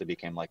essentially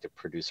became like the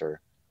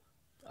producer.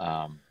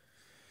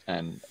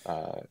 And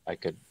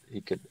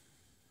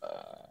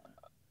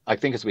I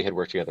think as we had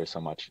worked together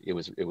so much,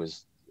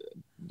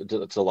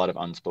 it's a lot of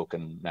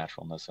unspoken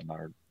naturalness in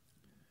our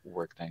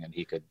work thing, and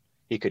he could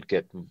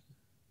get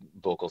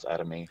vocals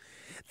out of me.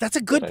 That's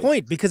a good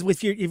point, because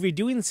if you're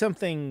doing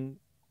something,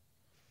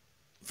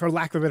 for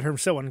lack of a better term,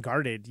 so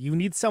unguarded, you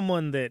need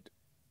someone that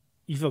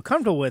you feel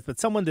comfortable with, but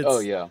someone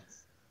that's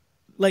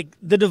like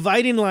the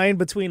dividing line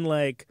between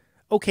like,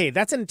 okay,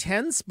 that's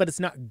intense, but it's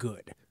not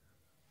good,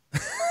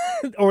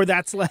 or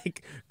that's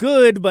like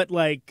good, but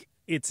like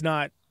it's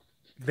not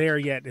there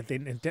yet.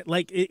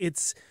 Like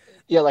it's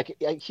he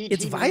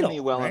vital, knew me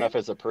well enough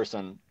as a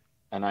person,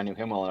 and I knew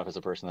him well enough as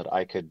a person that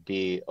I could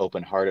be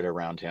open-hearted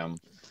around him.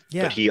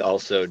 Yeah. But he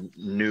also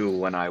knew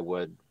when I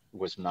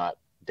was not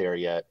there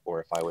yet,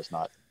 or if I was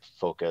not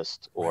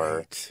focused,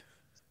 or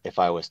if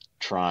I was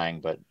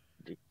trying but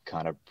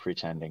kind of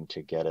pretending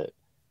to get it.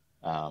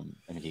 I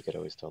mean, he could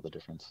always tell the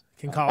difference.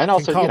 Can call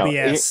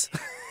BS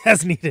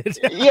as needed.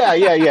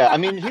 Yeah. I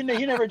mean, he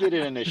never did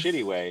it in a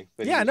shitty way.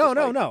 But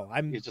no.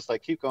 He's just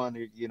like, keep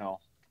going.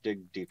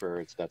 Dig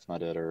deeper. That's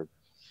not it. Or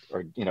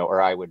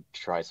I would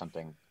try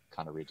something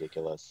kind of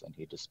ridiculous, and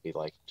he'd just be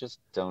like, just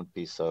don't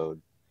be so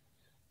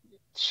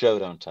show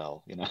don't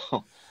tell.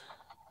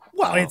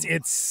 Well,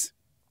 it's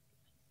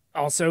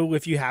also,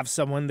 if you have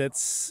someone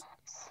that's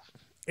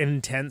an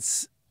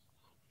intense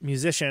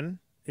musician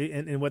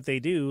in what they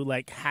do,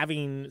 like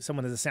having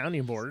someone as a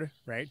sounding board,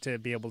 right, to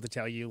be able to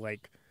tell you,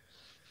 like,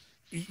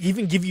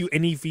 even give you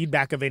any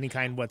feedback of any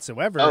kind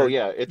whatsoever. Oh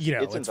yeah,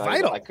 it's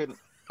vital.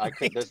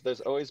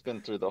 There's always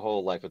been, through the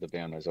whole life of the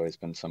band, there's always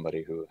been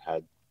somebody who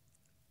had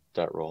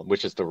that role,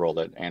 which is the role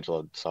that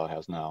Angela Seo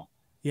has now.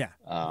 Yeah.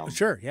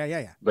 Sure.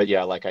 Yeah. But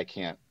yeah, like I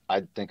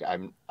I think I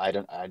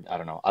don't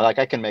know.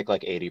 I can make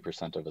like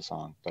 80% of a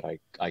song, but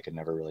I can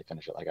never really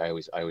finish it. Like I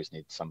always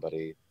need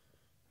somebody.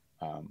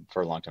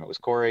 For a long time it was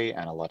Corey,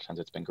 and a lot of times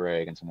it's been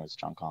Greg, and sometimes it's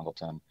John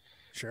Congleton.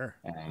 Sure.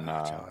 And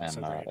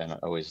so and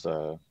always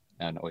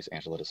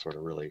Angela to sort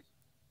of really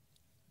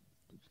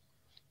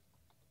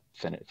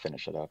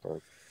finish it up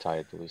or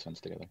tie the loose ends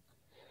together.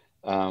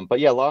 But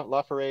yeah,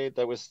 La Parade,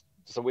 that was,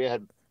 so we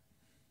had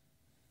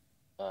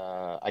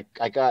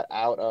I got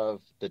out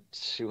of the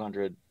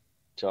 $200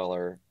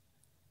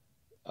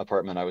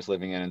 apartment I was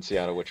living in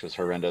Seattle, which was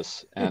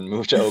horrendous, and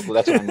moved to Oakland.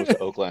 That's when I moved to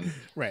Oakland.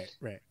 Right.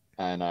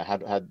 And I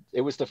had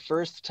it was the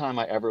first time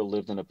I ever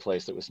lived in a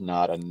place that was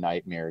not a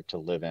nightmare to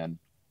live in.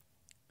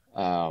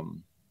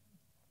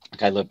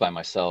 Like I lived by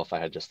myself. I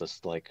had just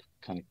this like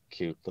kind of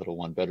cute little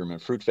 1-bedroom in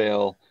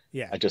Fruitvale.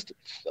 Yeah. I just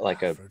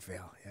like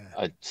Fruitvale, yeah.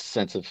 a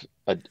sense of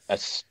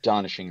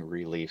astonishing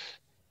relief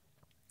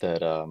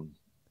that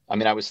I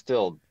mean, I was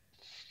still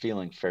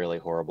feeling fairly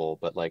horrible,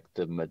 but like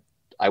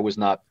I was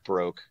not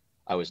broke.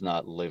 I was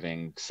not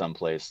living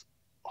someplace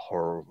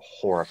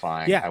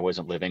horrifying. Yeah. I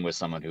wasn't living with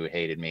someone who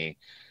hated me.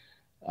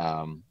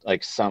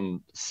 Like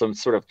some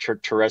sort of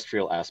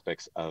terrestrial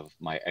aspects of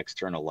my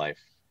external life,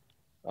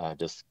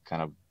 just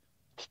kind of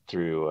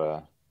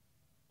through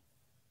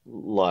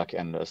luck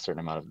and a certain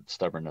amount of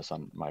stubbornness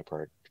on my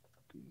part,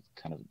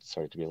 kind of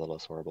started to be a little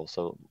less horrible.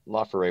 So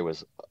La Forêt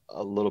was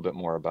a little bit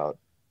more about,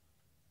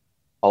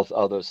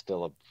 although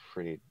still a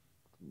pretty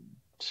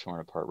torn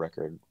apart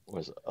record,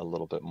 was a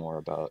little bit more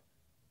about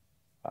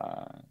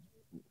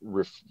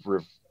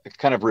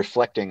kind of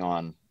reflecting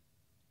on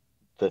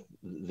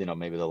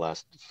maybe the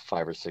last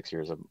 5 or 6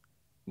 years of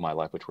my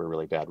life, which were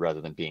really bad,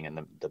 rather than being in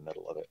the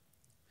middle of it.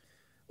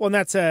 Well, and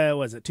that's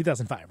was it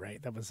 2005,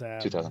 right? That was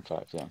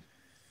 2005, yeah.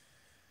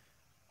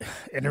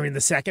 Entering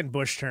the second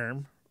Bush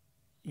term,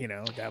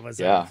 that was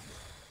it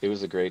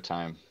was a great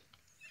time.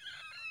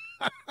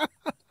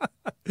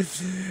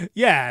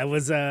 Yeah, it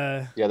was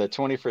the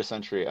 21st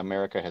century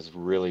America has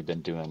really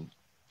been doing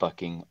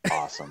fucking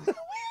awesome.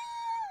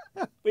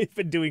 We've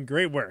been doing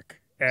great work.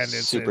 And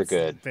it's super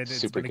good.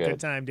 It's been a good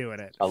time doing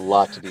it. A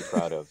lot to be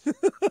proud of.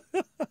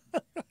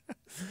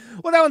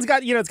 Well, that one's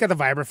got, it's got the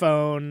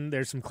vibraphone.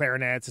 There's some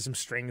clarinets. There's some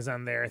strings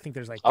on there. I think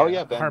there's like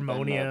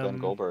harmonium. Ben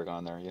Goldberg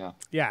on there, yeah.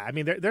 Yeah, I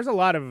mean, there's a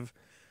lot of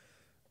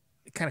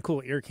kind of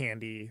cool ear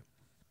candy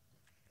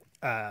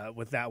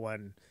with that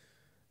one.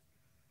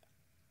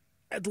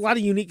 A lot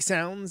of unique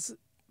sounds.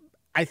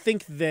 I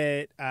think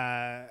that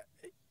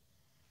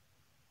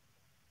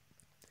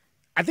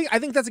I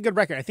think that's a good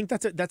record. I think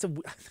it's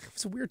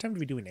a weird time to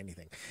be doing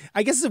anything.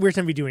 I guess it's a weird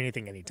time to be doing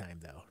anything anytime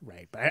though,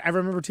 right? But I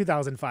remember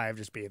 2005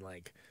 just being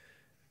like,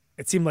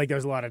 it seemed like there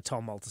was a lot of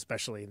tumult,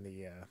 especially in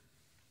the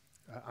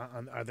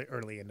on the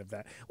early end of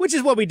that, which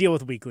is what we deal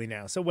with weekly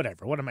now. So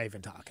whatever. What am I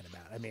even talking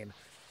about? I mean,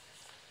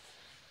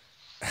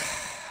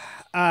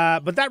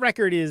 but that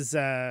record is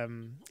how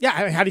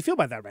do you feel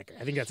about that record?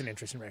 I think that's an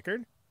interesting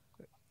record.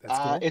 That's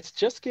cool.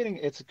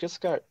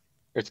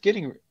 It's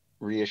getting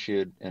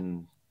reissued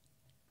in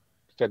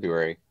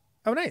February.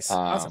 Oh, nice.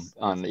 Awesome.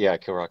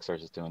 Kill Rock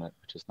Stars is doing it,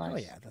 which is nice. Oh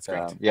yeah, that's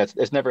great.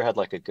 It's never had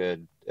like it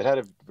had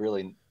a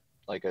really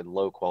like a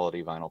low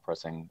quality vinyl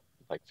pressing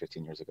like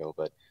 15 years ago,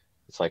 but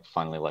it's like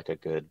finally like a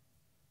good,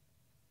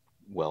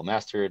 well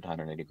mastered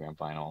 180 gram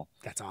vinyl.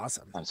 That's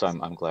awesome. So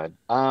I'm glad.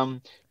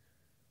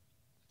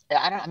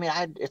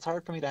 It's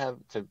hard for me to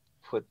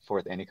put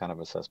forth any kind of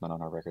assessment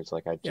on our records.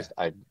 Like I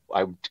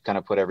kind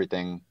of put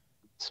everything,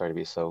 sorry to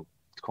be so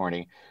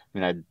corny. I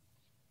mean, I'd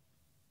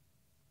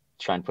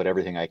try and put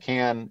everything I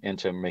can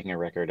into making a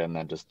record and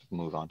then just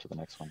move on to the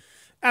next one.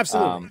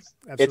 Absolutely.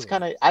 It's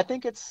kind of, I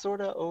think it's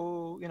sort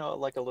of,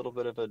 like a little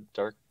bit of a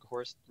dark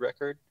horse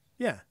record.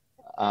 Yeah.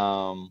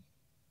 I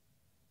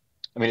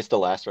mean, it's the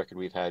last record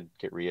we've had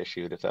get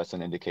reissued, if that's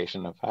an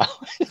indication of how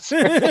it's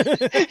sort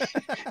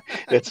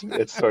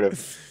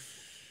of,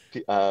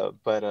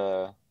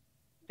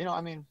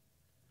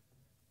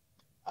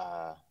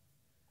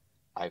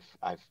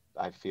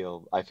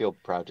 I feel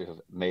proud to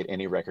have made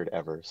any record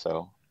ever.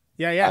 So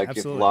yeah, I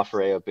absolutely. give La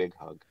Forêt a big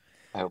hug.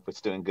 I hope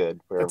it's doing good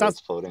wherever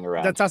it's floating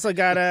around. That's also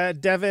got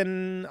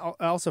Devin,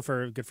 also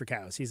for Good for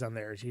Cows. He's on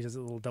there. He has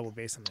a little double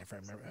bass on there.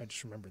 I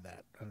just remember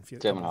that.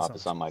 Devin Hoff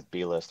is on my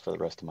B list for the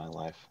rest of my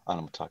life. I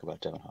don't talk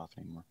about Devin Hoff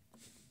anymore.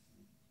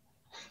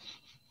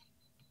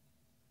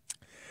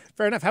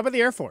 Fair enough. How about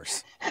the Air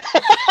Force?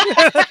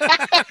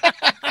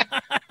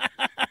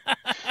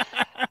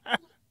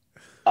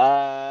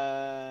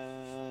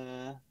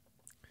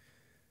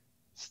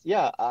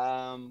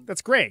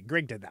 That's Greg.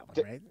 Greg did that one,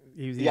 right?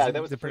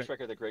 That was the first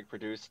record that Greg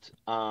produced.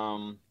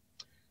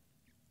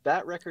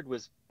 That record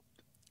was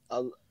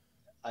a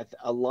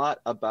lot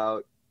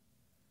about.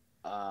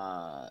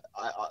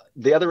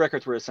 The other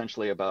records were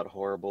essentially about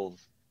horrible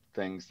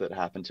things that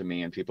happened to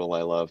me and people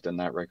I loved, and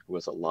that record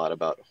was a lot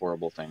about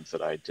horrible things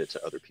that I did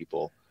to other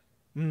people.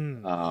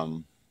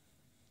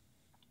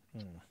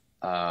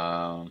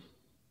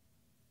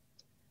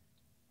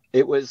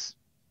 It was.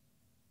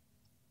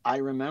 I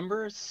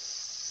remember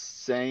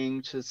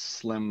saying to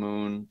Slim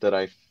Moon that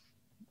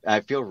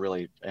I feel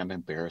really, I'm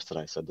embarrassed that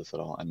I said this at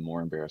all. I'm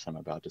more embarrassed I'm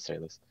about to say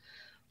this.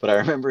 But I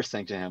remember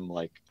saying to him,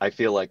 like, I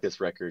feel like this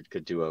record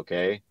could do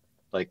okay.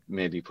 Like,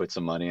 maybe put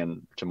some money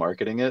into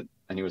marketing it.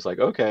 And he was like,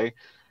 okay.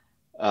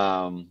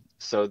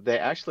 So they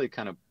actually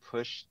kind of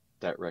pushed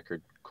that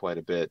record quite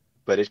a bit,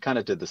 but it kind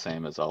of did the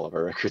same as all of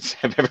our records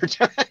have ever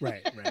done.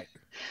 Right.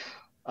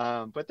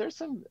 But there's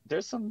some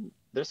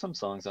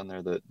songs on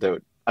there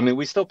that I mean,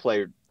 we still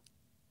play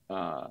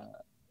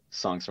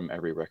songs from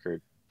every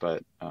record,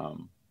 but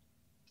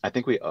I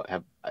think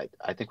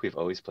I think we've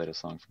always played a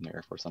song from the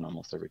Air Force on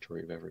almost every tour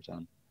we've ever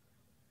done.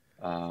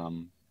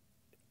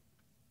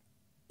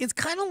 It's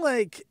kind of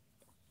like,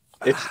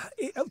 I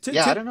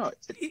don't know.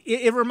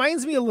 It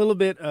reminds me a little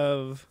bit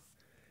of,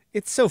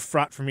 it's so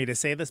fraught for me to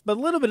say this, but a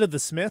little bit of the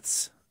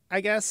Smiths,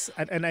 I guess.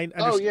 And I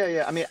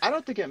yeah. I mean, I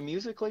don't think it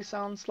musically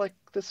sounds like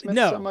the Smiths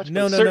so much.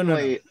 No.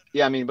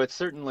 Yeah, I mean, but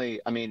certainly,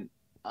 I mean,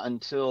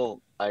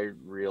 until I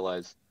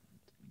realized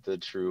the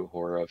true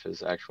horror of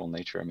his actual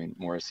nature, I mean,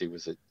 Morrissey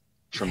was a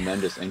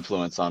tremendous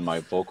influence on my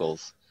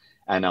vocals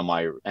and on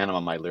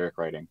my lyric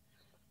writing.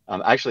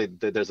 Actually,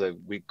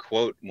 we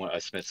quote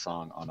a Smith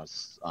song on a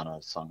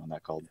song on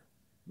that called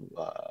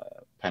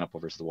Pineapple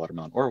versus the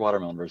Watermelon, or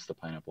Watermelon versus the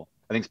Pineapple.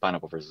 I think it's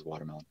Pineapple versus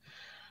Watermelon.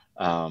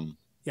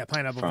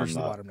 Pineapple versus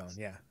the Watermelon.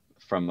 Yeah.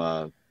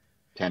 From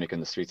Panic in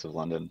the Streets of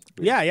London.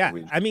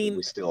 I mean,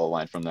 we steal a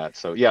line from that.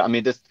 So yeah, I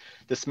mean,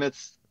 the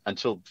Smiths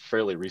until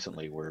fairly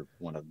recently were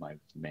one of my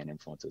main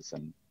influences,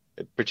 and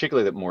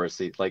particularly that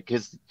Morrissey, like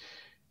his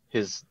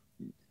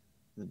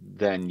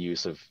then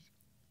use of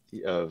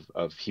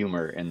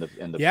humor in the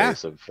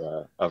face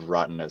of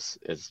rottenness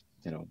is,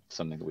 you know,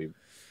 something that we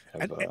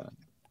have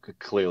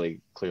clearly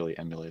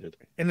emulated.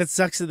 And it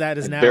sucks that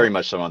is now very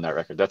much so on that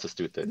record. That's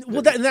astute.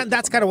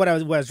 That's kind of what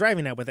I was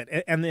driving at with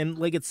it. And then,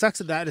 like, it sucks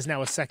that is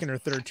now a second or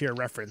third tier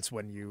reference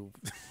when you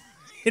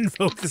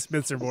invoke the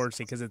Smiths or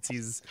Morrissey, because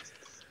he's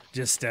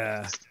just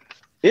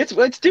It's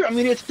I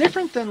mean, it's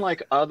different than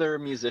like other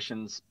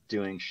musicians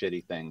doing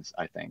shitty things,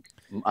 I think.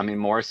 I mean,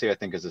 Morrissey, I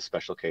think, is a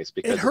special case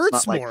because it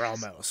hurts more,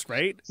 like, almost,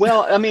 right?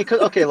 Well, I mean,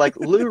 okay, like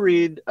Lou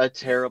Reed, a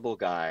terrible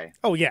guy.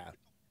 Oh yeah.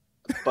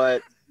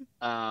 But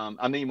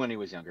I mean, when he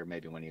was younger,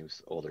 maybe when he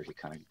was older, he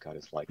kind of got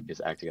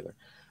his act together.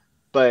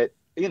 But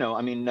you know,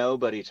 I mean,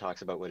 nobody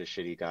talks about what a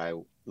shitty guy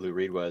Lou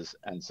Reed was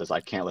and says, I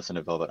can't listen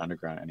to Velvet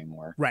Underground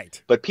anymore.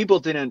 Right. But people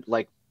didn't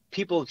like.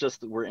 People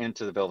just were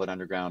into the Velvet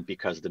Underground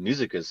because the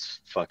music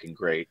is fucking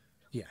great.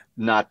 Yeah.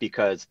 Not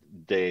because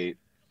they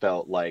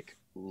felt like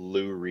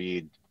Lou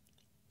Reed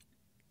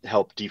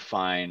helped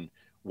define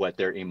what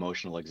their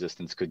emotional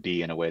existence could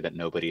be in a way that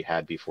nobody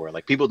had before.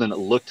 Like, people didn't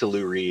look to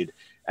Lou Reed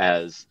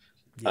as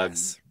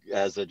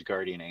a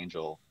guardian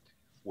angel,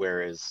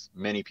 whereas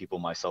many people,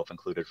 myself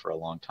included, for a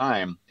long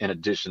time, in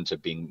addition to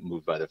being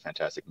moved by the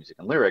fantastic music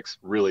and lyrics,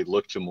 really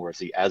looked to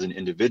Morrissey as an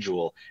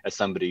individual, as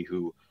somebody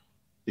who,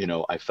 you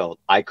know, I felt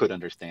I could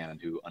understand and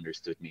who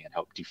understood me and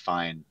helped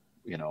define,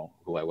 you know,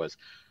 who I was.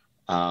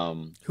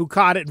 Who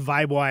caught it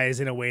vibe-wise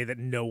in a way that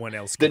no one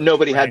else could, that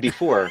nobody had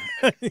before.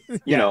 Yeah.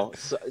 You know,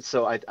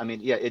 so I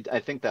mean, yeah, I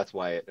think that's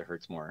why it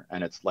hurts more.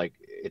 And it's like,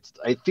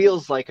 it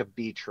feels like a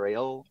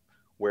betrayal.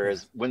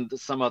 Whereas when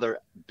some other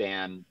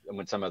band,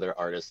 when some other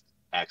artist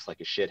acts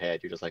like a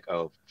shithead, you're just like,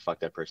 oh, fuck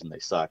that person, they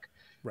suck.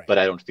 Right. But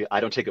I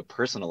don't take it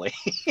personally.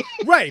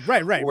 Right.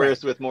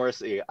 Whereas with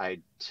Morrissey, I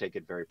take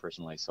it very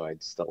personally. So I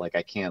still, like,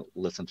 I can't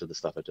listen to the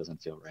stuff that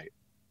doesn't feel right.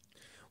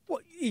 Well,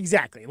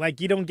 exactly.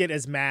 Like, you don't get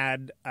as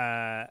mad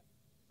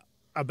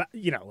about,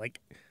 you know, like,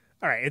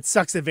 all right, it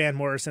sucks that Van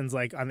Morrison's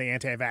like on the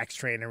anti-vax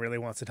train and really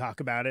wants to talk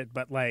about it,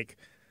 but like,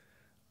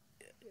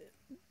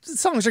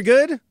 songs are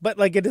good, but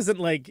like, it isn't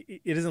like,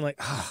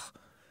 oh,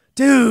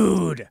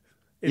 dude.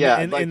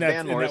 Van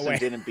Morrison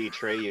didn't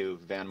betray you.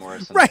 Van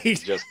Morrison,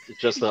 right?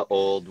 Just the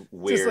old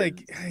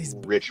weird,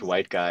 rich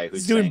white guy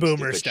who's doing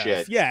boomer stuff.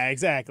 Shit. Yeah,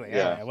 exactly.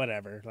 Yeah, right,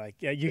 whatever. Like,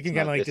 yeah, you can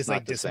kind of like just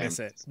like dismiss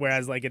it.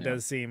 Whereas like it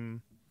does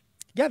seem,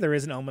 there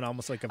is an element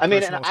almost like a. I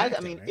mean,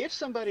 right? if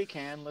somebody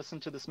can listen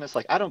to the Smiths,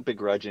 like, I don't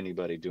begrudge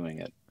anybody doing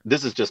it.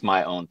 This is just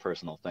my own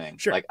personal thing.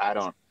 Sure. Like, I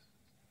don't.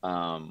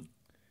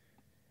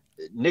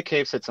 Nick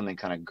Cave said something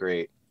kind of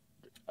great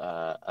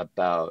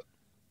about,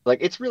 like,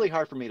 it's really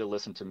hard for me to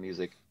listen to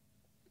music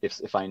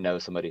if I know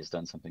somebody has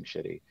done something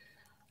shitty.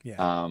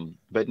 Yeah.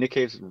 But Nick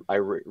Cave's, I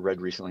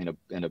read recently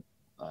in a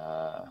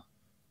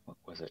what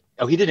was it?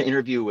 Oh, he did an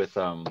interview with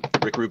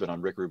Rick Rubin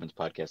on Rick Rubin's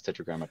podcast,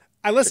 Tetragrammaton.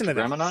 I listened to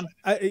that.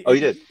 Oh,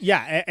 you did?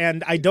 Yeah,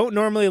 and I don't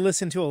normally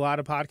listen to a lot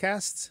of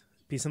podcasts.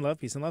 Peace and love.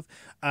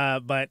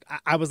 But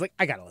I was like,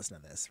 I gotta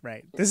listen to this.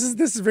 Right? This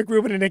is Rick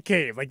Rubin and Nick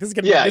Cave. Like, this is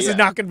this is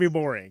not gonna be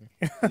boring.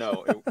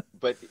 No,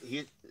 but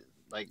he,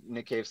 like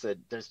Nick Cave said,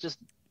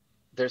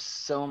 there's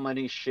so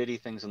many shitty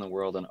things in the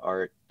world, and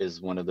art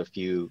is one of the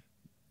few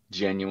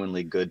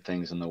genuinely good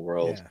things in the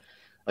world. Yeah.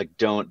 Like,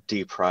 don't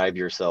deprive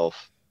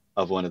yourself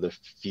of one of the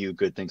few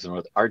good things in the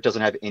world. Art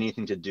doesn't have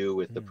anything to do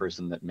with the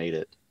person that made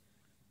it.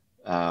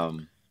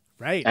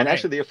 Right. And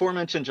actually, the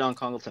aforementioned John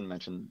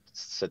Congleton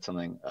said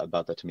something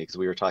about that to me, because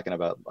we were talking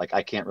about, like,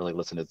 I can't really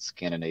listen to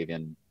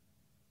Scandinavian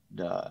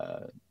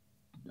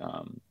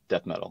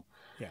death metal.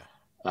 Yeah.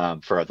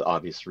 For the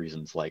obvious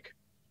reasons like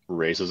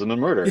racism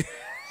and murder.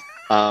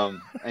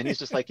 And he's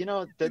just like,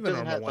 that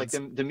doesn't have like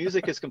the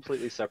music is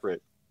completely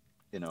separate.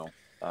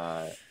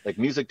 Like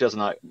music does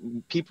not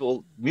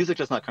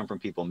come from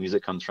people.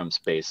 Music comes from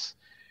space.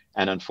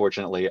 And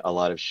unfortunately, a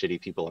lot of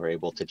shitty people are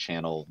able to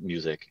channel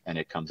music and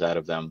it comes out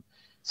of them.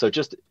 So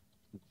just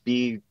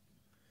he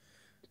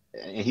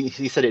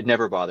said it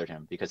never bothered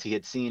him because he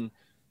had seen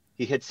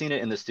it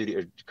in the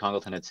studio.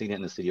 Congleton had seen it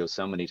in the studio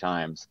so many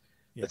times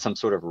that some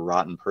sort of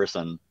rotten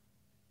person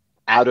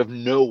out of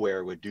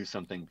nowhere would do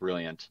something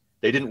brilliant.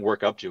 They didn't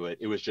work up to it.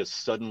 It was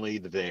just suddenly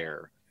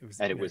there.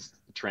 It was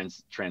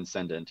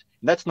transcendent.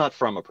 And that's not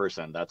from a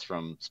person. That's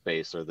from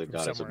space or the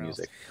goddess of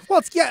music.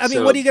 Else. Well, I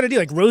mean, what are you going to do?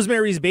 Like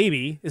Rosemary's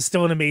Baby is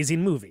still an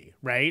amazing movie,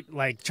 right?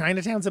 Like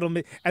Chinatown's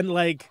and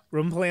like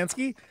Roman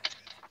Polanski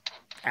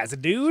as a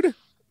dude.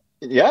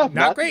 Yeah.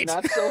 Not great.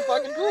 Not so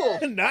fucking cool.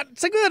 Not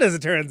so good as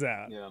it turns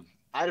out. Yeah.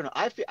 I don't know.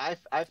 I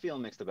feel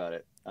mixed about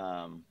it.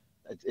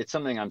 It's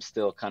something I'm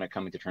still kind of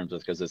coming to terms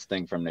with because this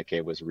thing from Nick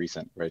Cave was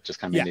recent, right? It just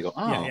kind of made me go,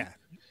 oh,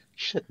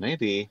 shit,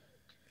 maybe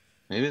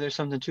there's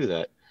something to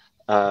that.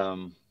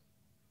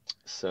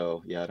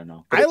 So yeah, I don't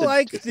know. But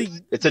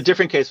it's a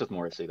different case with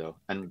Morrissey though,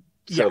 and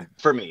so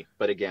for me.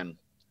 But again,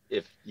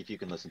 if you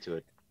can listen to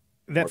it,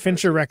 that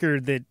Fincher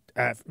the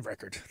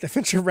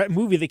Fincher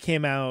movie that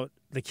came out,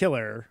 The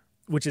Killer,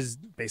 which is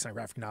based on a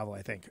graphic novel,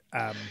 I think.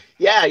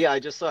 Yeah, I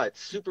just saw it.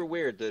 Super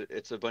weird that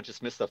it's a bunch of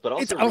Smith stuff, but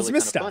also really kind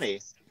of funny.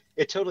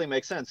 It totally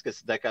makes sense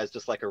because that guy's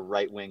just like a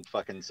right-wing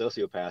fucking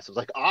sociopath. It was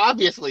like,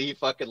 obviously he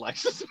fucking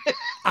likes the Smiths.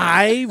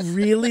 I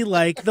really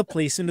like the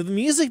placement of the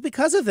music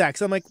because of that.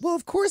 Because I'm like, well,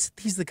 of course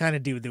he's the kind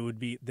of dude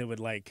that would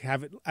like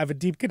have a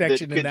deep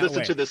connection in that way.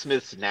 Listen to the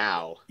Smiths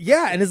now.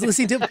 Yeah, and is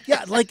listening to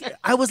like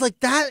I was like,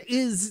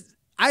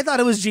 I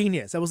thought it was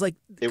genius. I was like,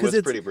 it was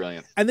pretty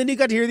brilliant. And then you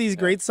got to hear these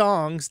great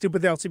songs,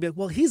 but they also be like,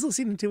 well, he's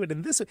listening to it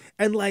in this way.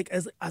 And like, I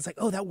was like,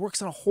 oh, that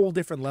works on a whole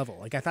different level.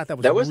 Like, I thought that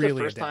was really the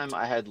first time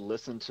I had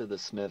listened to the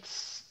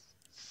Smiths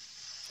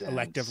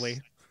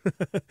electively.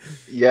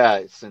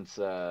 Yeah, since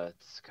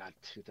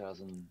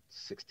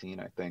 2016,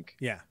 I think.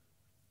 Yeah.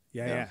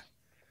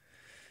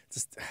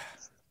 Just,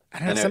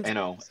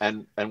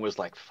 and was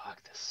like,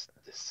 fuck, this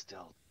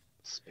still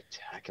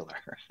spectacular.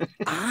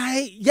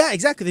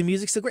 Exactly. The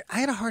music's so great. I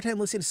had a hard time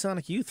listening to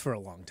Sonic Youth for a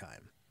long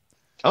time.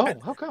 Oh,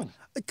 how come?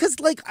 Because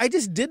like I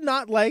just did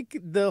not like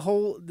the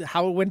whole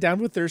how it went down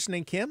with Thurston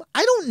and Kim.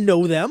 I don't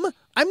know them.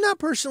 I'm not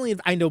personally.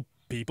 I know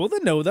people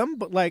that know them,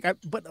 but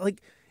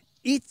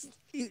it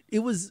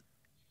was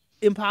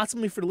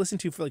impossible for to listen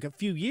to for like a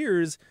few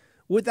years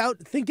without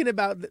thinking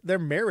about their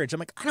marriage. I'm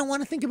like, I don't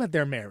want to think about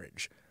their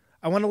marriage.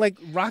 I want to like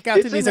rock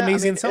out to these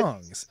amazing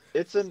songs.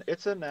 It's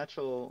a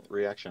natural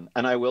reaction.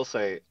 And I will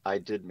say, I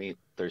did meet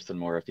Thurston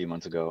Moore a few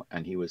months ago,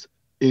 and he was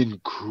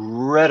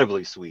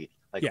incredibly sweet.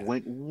 Like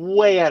went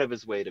way out of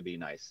his way to be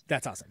nice.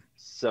 That's awesome.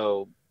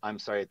 So I'm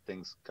sorry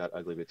things got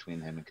ugly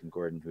between him and Kim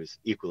Gordon, who's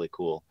equally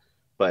cool.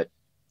 But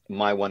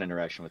my one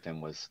interaction with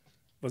him was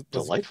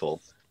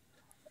delightful.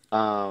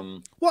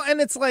 Well,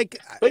 and it's like,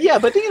 but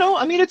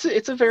I mean,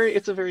 it's a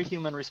very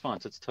human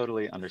response. It's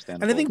totally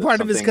understandable. And I think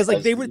part of it is because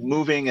like they were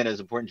moving and as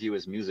important to you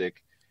as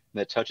music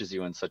that touches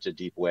you in such a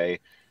deep way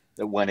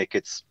that when it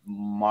gets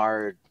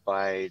marred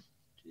by,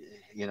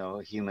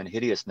 human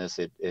hideousness,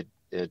 it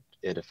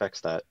affects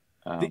that.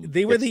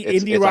 They were the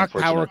indie rock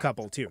power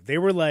couple too. They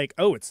were like,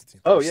 it's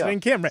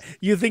and Kim. Right?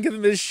 You think of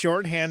them as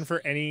shorthand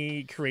for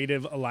any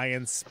creative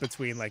alliance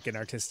between like an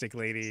artistic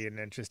lady and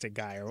an artistic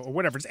guy or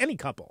whatever. It's any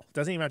couple. It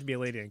doesn't even have to be a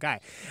lady and a guy.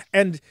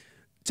 And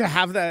to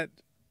have that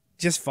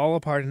just fall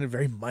apart in a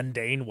very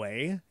mundane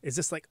way is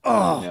just like,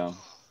 I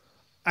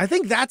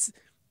think that's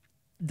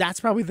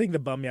probably the thing that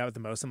bummed me out the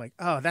most. I'm like,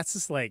 that's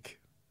just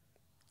like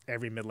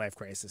every midlife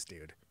crisis,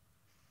 dude.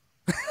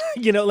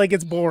 Like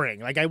it's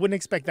boring. Like I wouldn't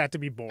expect that to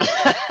be boring.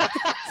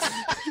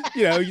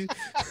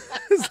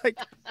 It's like,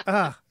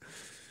 I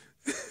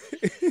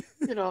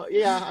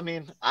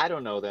mean, I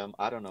don't know them.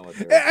 I don't know what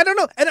they're. I don't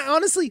know. And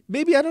honestly,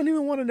 maybe I don't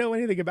even want to know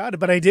anything about it,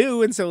 but I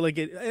do. And so like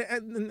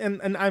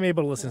and I'm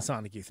able to listen to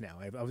Sonic Youth now.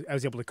 I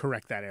was able to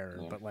correct that error,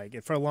 but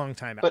like for a long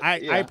time,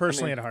 I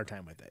personally had a hard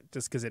time with it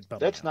just because it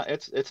bummed me out.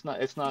 It's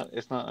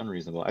not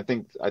unreasonable. I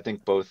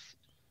think both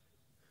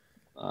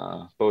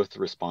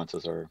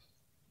responses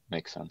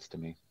make sense to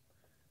me.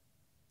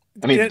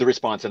 I mean, the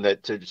response and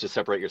that to just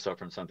separate yourself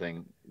from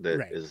something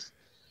that is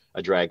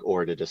a drag,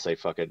 or to just say,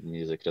 fuck it,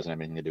 music doesn't have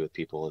anything to do with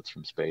people, it's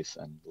from space,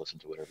 and listen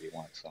to whatever you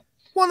want. So,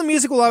 well, the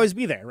music will always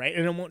be there, right?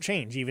 And it won't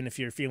change, even if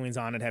your feelings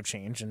on it have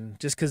changed. And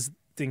just because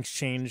things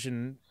change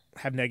and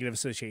have negative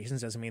associations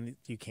doesn't mean that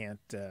you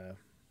can't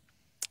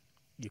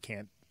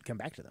come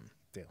back to them.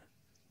 Yeah.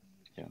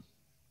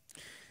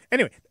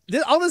 Anyway,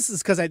 all this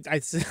is because I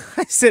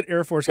said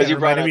Air Force kind of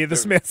reminded me of the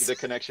Smiths. The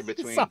connection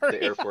between the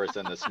Air Force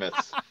and the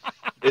Smiths.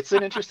 It's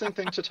an interesting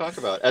thing to talk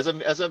about. As a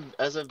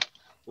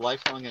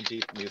lifelong and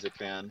deep music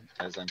fan,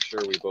 as I'm sure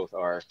we both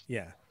are.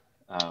 Yeah.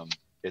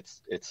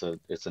 It's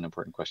an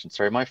important question.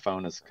 Sorry, my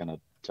phone is gonna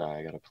die.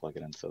 I gotta plug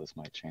it in, so this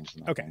might change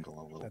the angle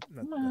a little.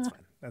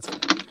 That's fine.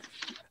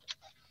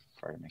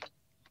 Pardon me.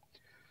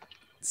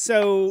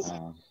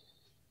 So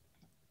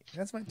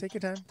that's fine. Take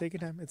your time. Take your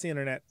time. It's the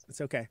internet.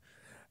 It's okay.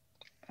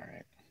 All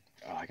right.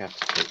 Oh, I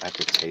have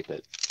to tape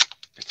it.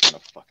 It's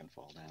gonna fucking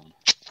fall down.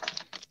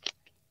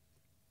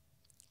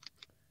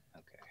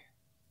 Okay.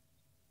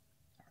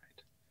 All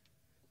right.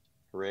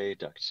 Hooray,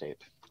 duct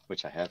tape,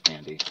 which I have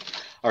handy.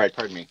 All right,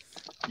 pardon me.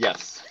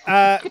 Yes.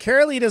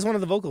 Carolee does one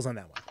of the vocals on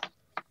that one.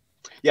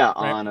 Yeah,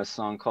 right? On a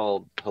song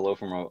called "Hello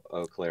from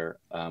Eau Claire,"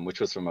 which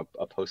was from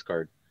a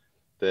postcard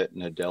that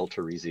Nadel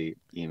Teresi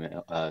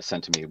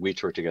sent to me. We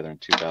toured together in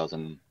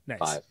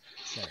 2005.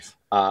 Nice.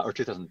 Or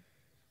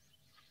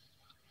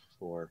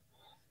 2004.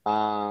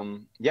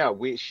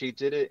 She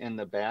did it in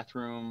the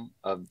bathroom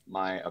of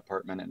my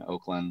apartment in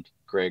Oakland.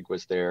 Greg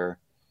was there.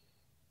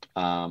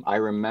 I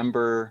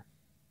remember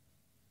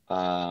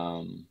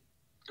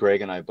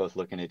Greg and I both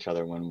looking at each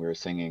other when we were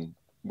singing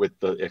with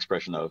the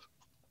expression of,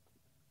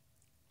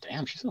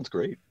 damn, she sounds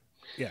great.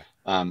 Yeah.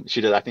 I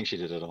think she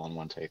did it all in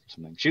one take or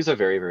something. She's a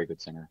very, very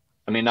good singer.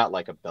 I mean, not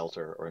like a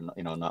belter or,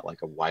 not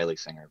like a wily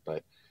singer,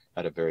 but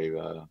had a very,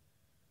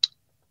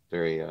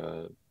 very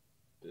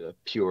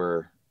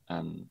pure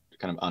and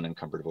kind of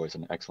unencumbered voice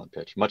and excellent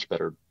pitch. Much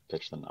better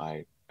pitch than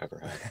I ever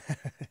had.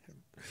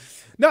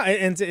 No,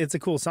 and it's a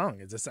cool song.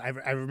 It's just,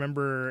 I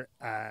remember,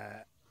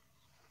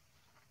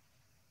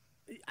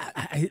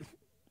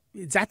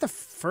 is that the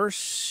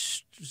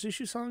first Xiu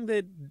Xiu song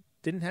that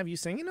didn't have you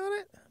singing on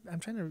it? I'm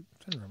trying to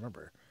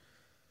remember.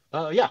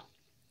 Yeah.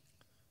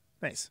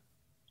 Nice.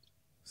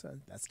 So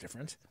that's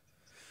different.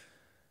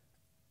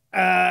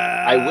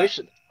 I wish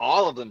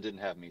all of them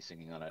didn't have me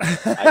singing on it.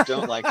 I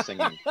don't like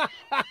singing.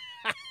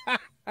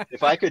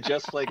 If I could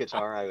just play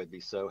guitar, I would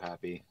be so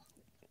happy.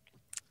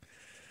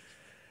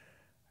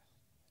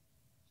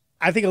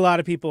 I think a lot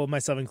of people,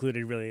 myself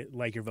included, really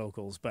like your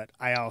vocals, but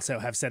I also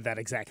have said that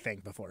exact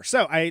thing before.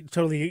 So I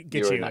totally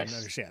get you nice. and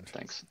understand.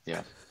 Thanks.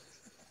 Yeah.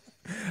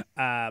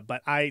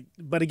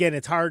 But again,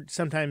 it's hard.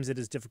 Sometimes it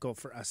is difficult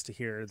for us to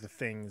hear the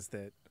things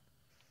that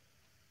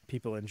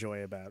people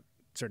enjoy about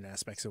certain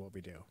aspects of what we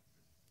do.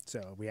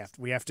 So we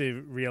have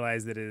to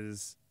realize that it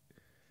is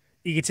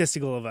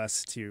egotistical of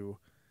us to.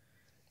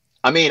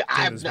 I mean,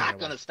 I'm not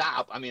going to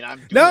stop. I mean,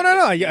 I'm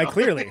no. Yeah,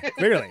 clearly.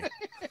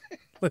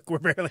 Look, we're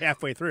barely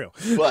halfway through.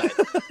 But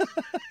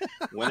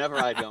whenever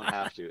I don't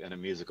have to in a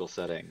musical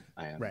setting,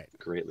 I am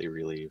greatly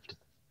relieved.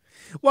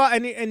 Well,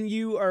 and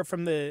you are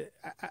from the.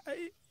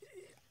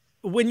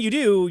 When you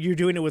do, you're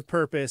doing it with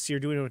purpose, you're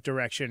doing it with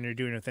direction, you're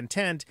doing it with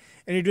intent,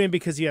 and you're doing it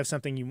because you have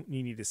something you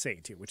need to say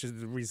to, which is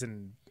the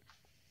reason.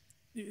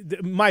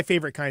 My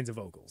favorite kinds of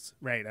vocals,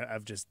 right?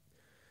 Of just,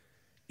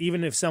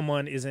 even if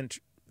someone isn't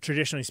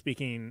traditionally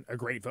speaking a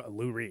great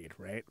Lou Reed,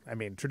 right? I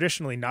mean,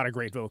 traditionally not a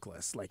great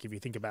vocalist, like if you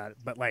think about it,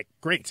 but like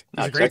great.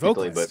 He's a great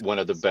vocalist. But one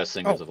of the best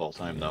singers of all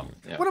time, though.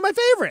 Yeah. One of my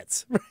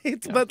favorites,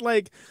 right? Yeah. But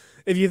like,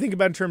 if you think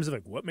about in terms of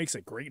like what makes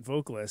a great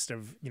vocalist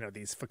of,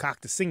 these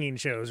fakakta singing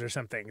shows or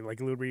something, like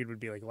Lou Reed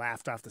would be like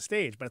laughed off the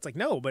stage, but it's like,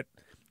 no, but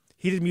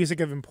he did music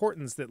of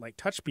importance that like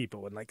touched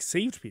people and like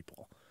saved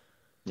people.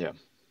 Yeah.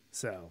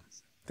 So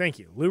thank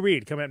you. Lou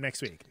Reed coming up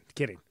next week.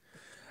 Kidding.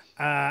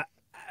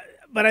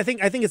 But I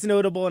think it's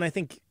notable, and I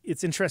think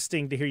it's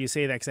interesting to hear you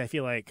say that, because I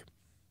feel like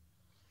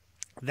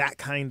that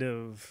kind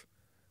of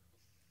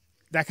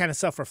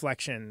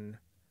self-reflection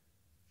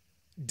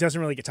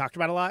doesn't really get talked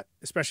about a lot,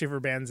 especially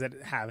for bands that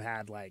have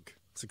had like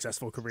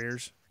successful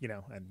careers,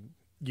 and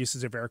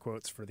uses of air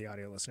quotes for the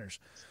audio listeners,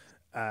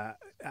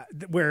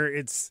 where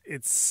it's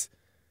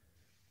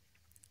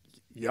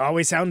you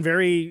always sound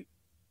very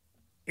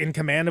in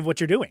command of what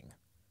you're doing,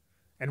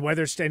 and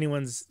whether it's to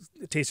anyone's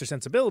taste or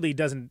sensibility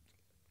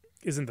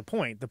isn't the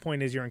point. The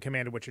point is you're in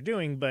command of what you're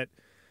doing, but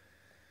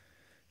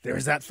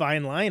there's that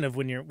fine line of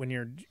when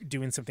you're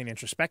doing something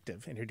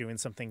introspective and you're doing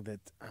something that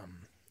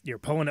you're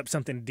pulling up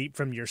something deep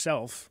from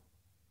yourself.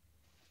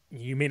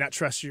 You may not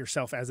trust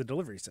yourself as a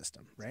delivery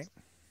system, right?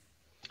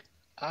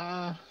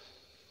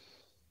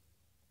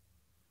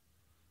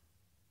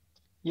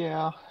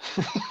 Yeah.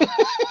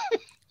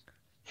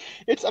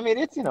 It's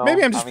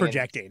maybe I'm just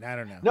projecting. I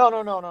don't know.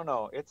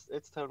 No.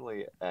 It's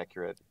totally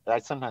accurate. I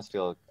sometimes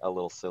feel a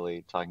little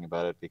silly talking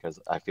about it because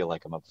I feel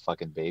like I'm a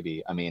fucking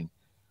baby. I mean,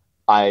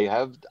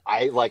 for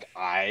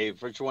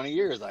 20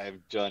 years I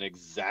have done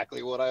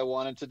exactly what I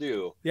wanted to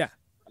do. Yeah.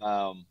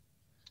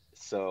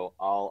 So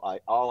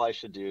all I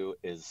should do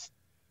is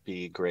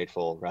be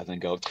grateful rather than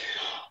go,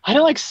 I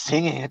don't like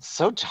singing. It's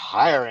so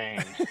tiring.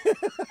 I'm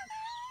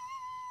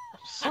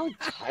so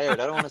tired.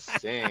 I don't want to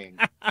sing.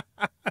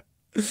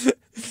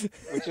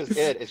 Which is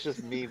it. It's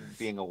just me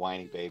being a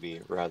whiny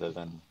baby rather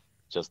than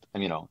just,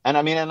 and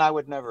I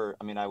would never,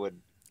 I will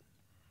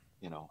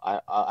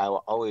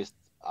always,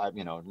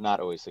 not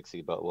always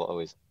succeed, but will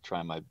always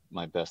try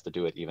my best to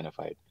do it, even if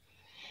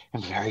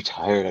I'm very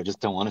tired. I just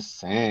don't want to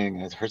sing.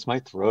 It hurts my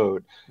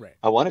throat. Right.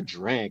 I want to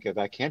drink. If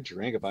I can't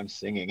drink, if I'm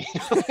singing.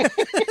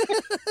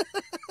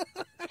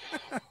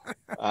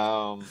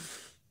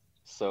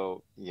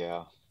 So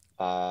yeah.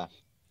 I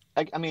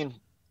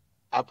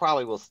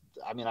probably will.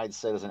 I'd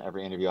say this in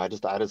every interview. I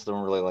just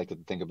don't really like to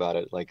think about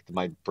it. Like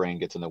my brain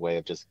gets in the way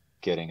of just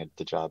getting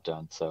the job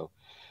done. So,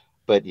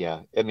 but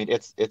yeah, I mean,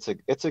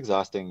 it's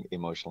exhausting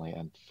emotionally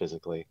and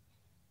physically.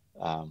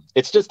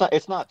 It's just not,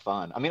 it's not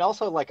fun. I mean,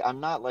 also, like, I'm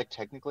not like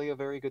technically a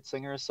very good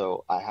singer,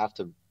 so I have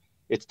to,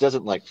 it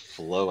doesn't like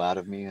flow out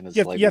of me, and it's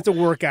you have to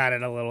work at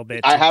it a little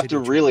bit. I have to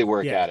really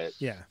work yeah, at it.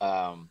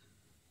 Yeah.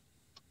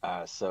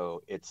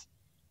 So it's,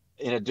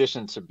 in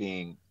addition to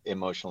being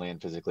emotionally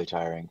and physically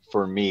tiring,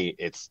 for me,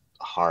 it's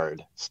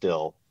hard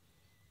still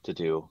to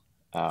do.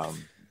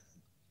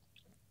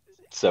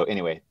 So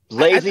anyway,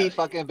 lazy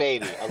fucking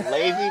baby, a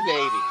lazy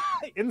baby.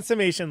 In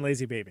summation,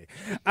 lazy baby.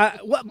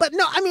 Well, but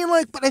no, I mean,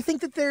 like, but I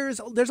think that there's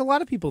a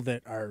lot of people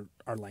that are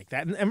like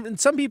that, and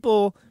some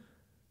people,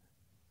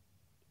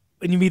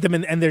 when you meet them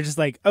and they're just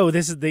like, oh,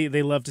 this is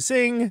they love to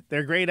sing,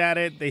 they're great at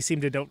it, they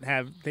seem to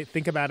they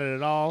think about it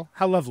at all.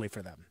 How lovely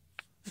for them.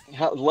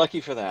 How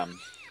lucky for them.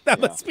 That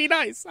must be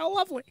nice. How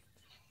lovely.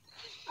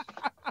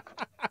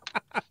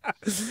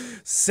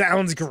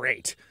 Sounds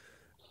great.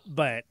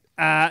 But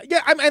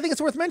yeah, I think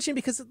it's worth mentioning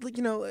because,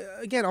 you know,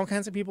 again, all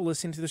kinds of people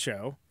listen to the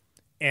show,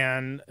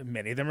 and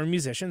many of them are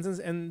musicians,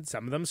 and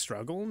some of them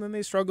struggle, and then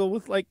they struggle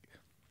with like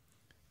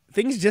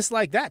things just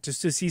like that.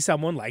 Just to see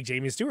someone like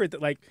Jamie Stewart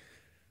that, like,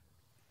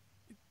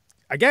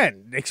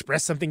 again,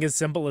 express something as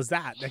simple as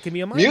that can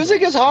be a mind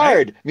music blow, is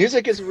hard. Right?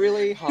 Music is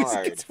really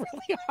hard. It's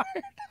really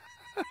hard.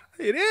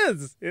 It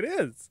is. It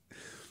is.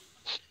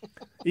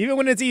 Even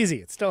when it's easy,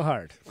 it's still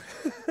hard.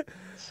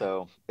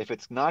 So if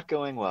it's not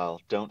going well,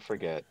 don't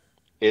forget,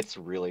 it's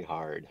really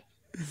hard.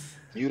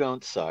 You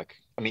don't suck.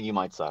 I mean, you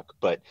might suck,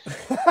 but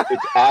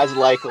it's as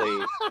likely.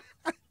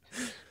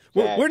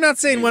 We're not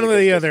saying one way or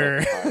the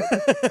other.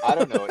 I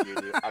don't know what you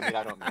do. I mean,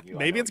 I don't mean you.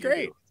 Maybe it's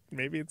great.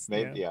 Maybe it's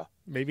yeah.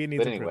 Maybe it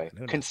needs. But anyway,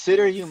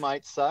 consider you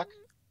might suck.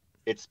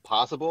 It's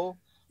possible,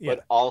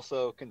 but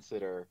also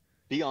consider,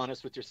 be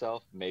honest with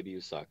yourself. Maybe you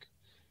suck.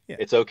 Yeah.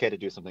 It's okay to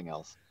do something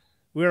else.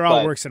 We're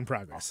all works in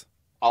progress.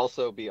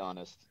 Also be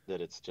honest that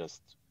it's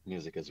just,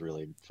 music is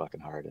really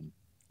fucking hard, and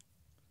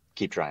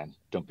keep trying.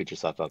 Don't beat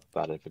yourself up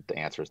about it if the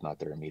answer is not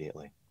there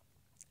immediately.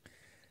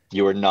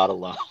 You are not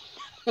alone.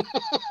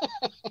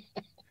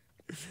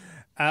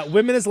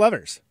 Women as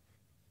Lovers.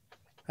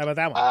 How about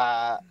that one?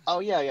 Oh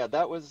yeah.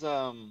 That was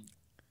the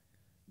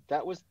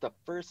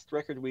first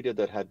record we did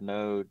that had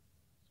no,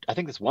 I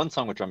think there's one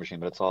song with drum machine,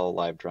 but it's all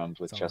live drums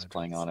with chest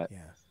playing on it.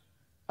 Yeah.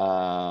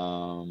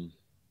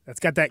 That's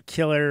got that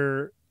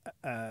killer,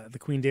 the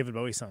Queen David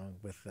Bowie song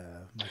with.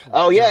 Michael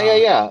oh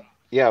yeah.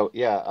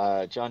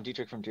 John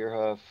Dietrich from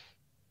Deerhoof,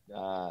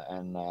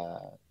 and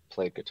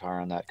played guitar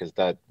on that, because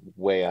that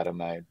way out of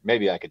my.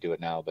 Maybe I could do it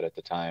now, but at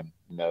the time,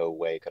 no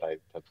way could I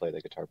play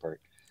the guitar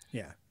part.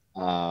 Yeah.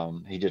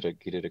 He did a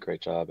great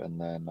job, and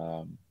then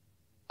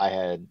I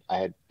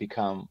had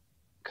become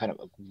kind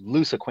of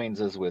loose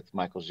acquaintances with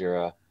Michael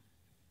Gira,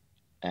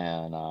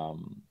 and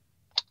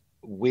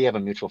we have a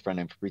mutual friend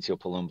named Fabrizio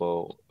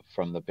Palumbo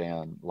from the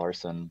band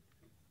Larson,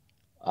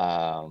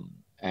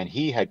 and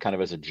he had kind of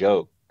as a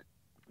joke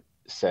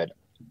said,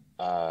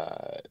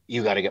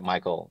 you got to get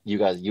Michael,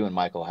 you and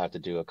Michael have to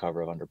do a cover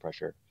of Under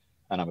Pressure.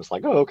 And I was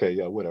like, oh, okay,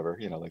 yeah, whatever,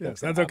 you know, like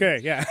that's okay,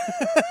 yeah.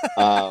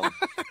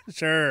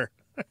 Sure.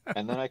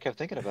 And then I kept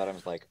thinking about it. I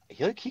was like,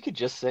 he could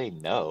just say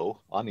no.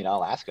 I mean,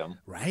 I'll ask him.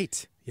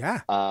 Right.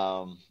 Yeah.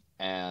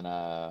 And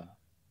I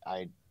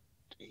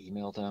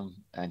emailed him,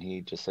 and he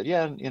just said,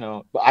 yeah, you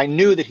know. But I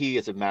knew that he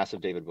is a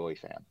massive David Bowie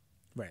fan.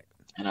 Right.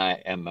 And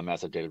I am a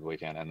massive David Bowie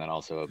fan, and then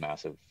also a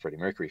massive Freddie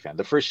Mercury fan.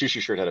 The first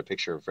SHOO-shoo shirt had a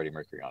picture of Freddie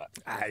Mercury on it.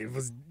 I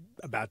was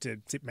about to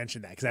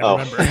mention that because I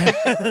remember.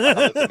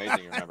 That's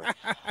amazing. You remember.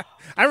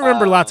 I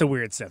remember lots of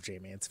weird stuff,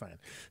 Jamie. It's fine.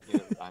 Yeah,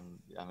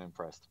 I'm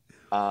impressed.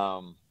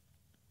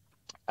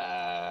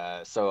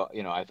 So,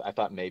 you know, I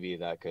thought maybe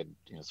that could,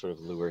 you know, sort of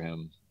lure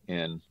him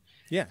in.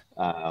 Yeah.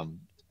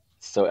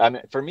 So I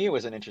mean, for me, it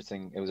was an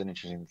interesting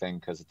thing,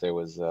 because there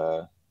was,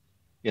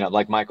 you know,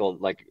 like Michael,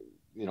 like,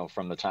 you know,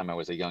 from the time I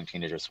was a young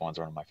teenager, Swans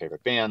were one of my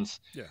favorite bands.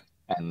 Yeah.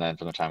 And then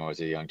from the time I was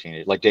a young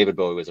teenager, like David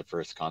Bowie was the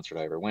first concert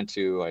I ever went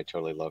to. I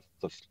totally loved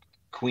the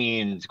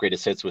Queen's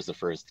Greatest Hits was the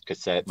first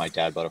cassette. My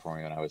dad bought it for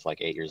me when I was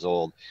like 8 years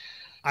old.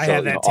 I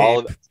had that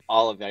tape.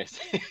 All of that.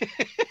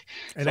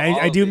 And so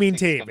I do mean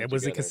tape. It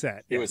was together. A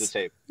cassette. It was a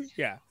tape.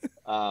 Yeah.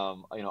 You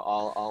know,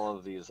 all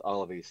of these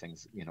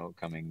things, you know,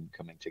 coming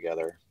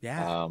together.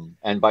 Yeah.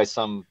 And by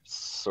some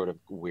sort of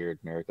weird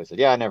miracle, I said,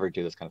 yeah, I never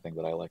do this kind of thing,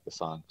 but I like the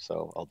song,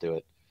 so I'll do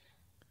it.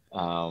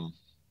 I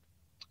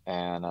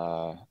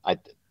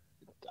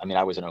mean,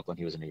 I was in Oakland,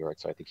 he was in New York,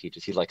 so I think he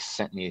like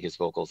sent me his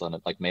vocals on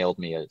it, like mailed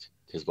me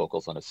his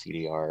vocals on a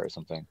CDR or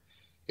something.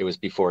 It was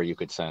before you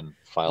could send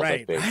files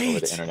like big over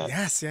the internet.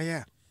 Yes,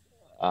 yeah.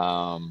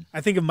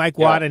 I think of Mike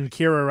Watt and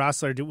Kira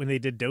Rossler when they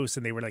did Dose,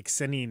 and they were like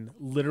sending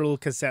literal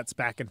cassettes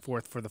back and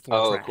forth for the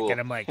 4-track. Cool. And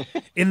I'm like,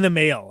 in the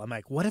mail, I'm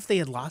like, what if they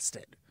had lost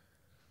it?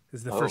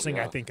 Is the first thing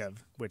I think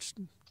of, which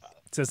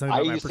says something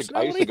about my personality.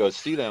 I used to go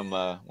see them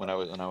when I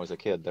was a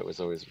kid. That was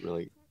always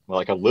really, well,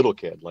 like a little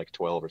kid, like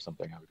 12 or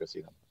something. I would go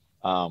see them.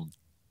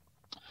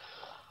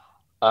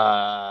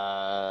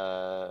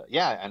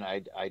 Yeah, and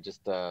I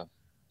just I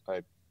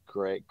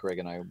Greg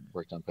and I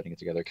worked on putting it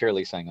together.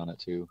 Carolee sang on it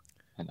too,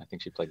 and I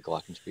think she played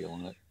glockenspiel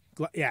on it.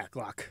 Yeah,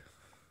 Glock.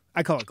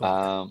 I call it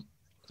Glock.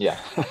 Yeah.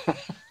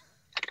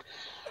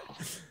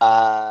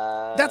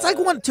 That's like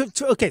one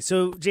okay,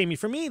 so Jamie,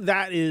 for me,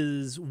 that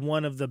is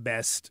one of the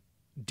best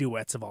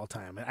duets of all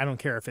time. I don't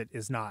care if it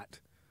is not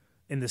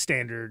in the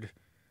standard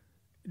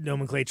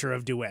nomenclature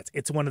of duets.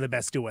 It's one of the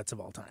best duets of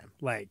all time.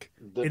 Like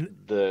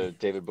the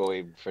David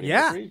Bowie Freddie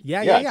yeah, Mercury.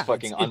 Yeah. It's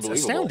fucking unbelievable.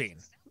 It's astounding.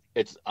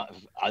 It's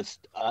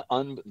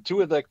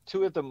two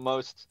of the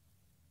most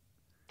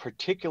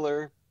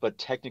particular but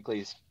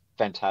technically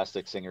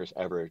fantastic singers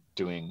ever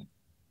doing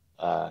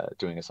a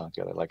song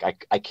together.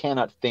 Like I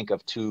cannot think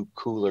of two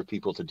cooler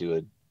people to do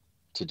a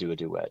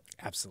duet.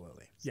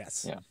 Absolutely.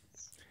 Yes. Yeah.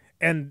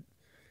 And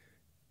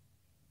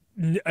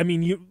I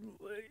mean,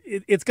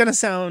 it's gonna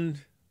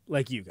sound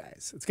like you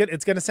guys.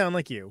 It's gonna sound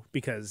like you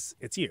because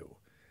it's you.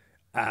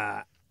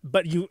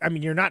 But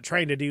you're not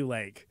trying to do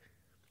like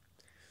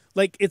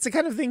it's the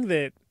kind of thing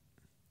that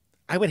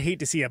I would hate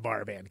to see a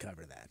bar band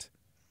cover that.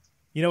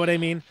 You know what I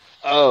mean?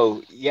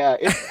 Oh yeah,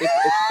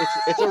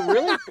 it's a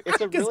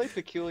really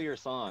peculiar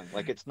song.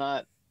 Like it's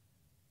not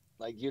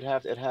like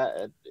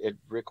it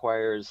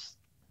requires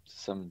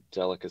some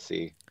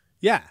delicacy.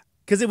 Yeah,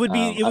 because it would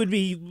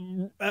be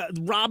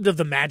robbed of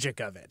the magic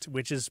of it,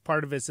 which is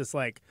part of it's just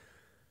like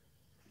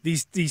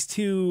these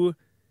two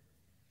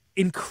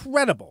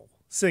incredible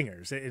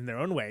singers in their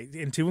own way,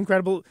 and two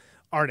incredible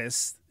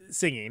artists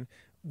singing.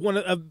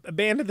 A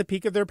band at the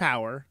peak of their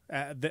power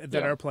that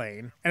are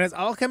playing, and it's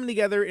all coming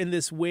together in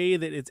this way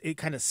that it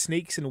kind of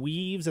snakes and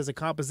weaves as a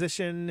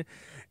composition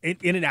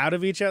in and out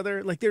of each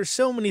other. Like there's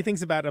so many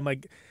things about it. I'm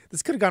like,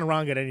 this could have gone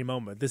wrong at any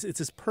moment. It's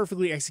just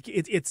perfectly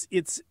executed. It's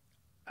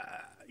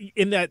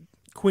in that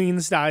Queen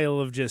style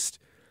of just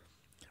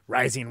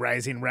rising.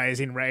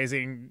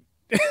 And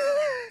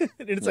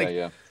it's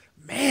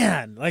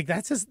man, like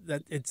that's just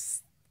that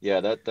it's. Yeah,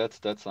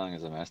 that song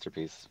is a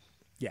masterpiece.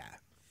 Yeah.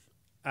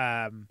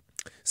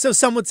 So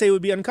some would say it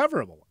would be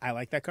uncoverable. I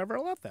like that cover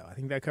a lot, though. I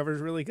think that cover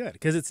is really good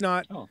because it's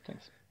not. Oh,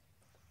 thanks.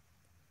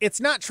 It's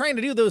not trying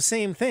to do those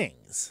same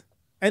things,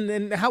 and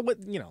then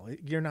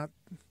you're not.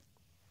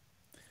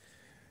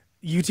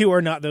 You two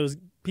are not those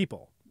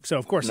people, so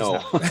of course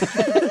no.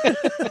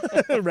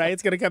 It's not. Right?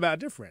 It's going to come out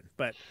different,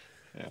 but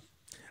yeah.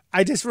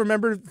 I just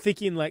remember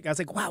thinking, I was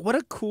like, wow, what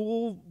a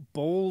cool,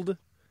 bold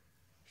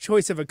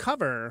choice of a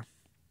cover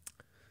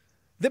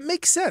that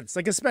makes sense.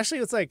 Like, especially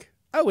it's like,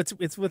 oh,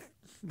 it's with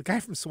the guy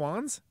from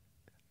Swans.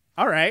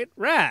 All right,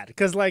 rad.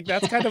 Because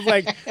that's kind of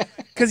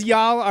because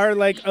y'all are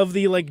of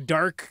the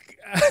dark,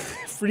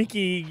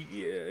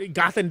 freaky,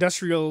 goth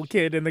industrial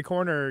kid in the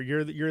corner.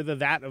 You're the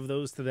that of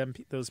those to them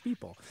those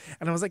people.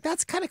 And I was like,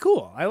 that's kind of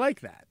cool. I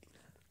like that.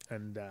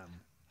 And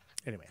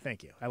anyway,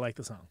 thank you. I like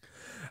the song.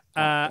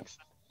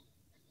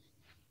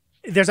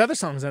 There's other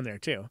songs on there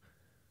too.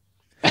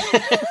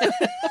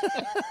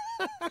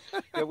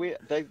 Yeah,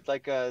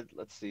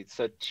 let's see.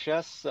 So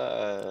Chess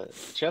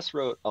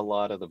wrote a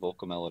lot of the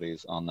vocal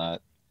melodies on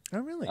that.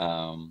 Oh, really?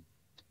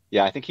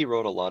 Yeah, I think he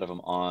wrote a lot of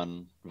them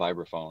on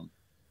vibraphone,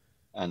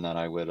 and then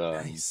I would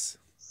nice.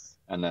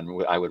 And then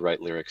I would write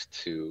lyrics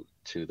to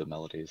the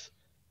melodies.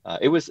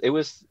 It was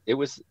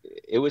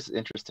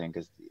interesting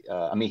because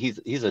I mean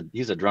he's a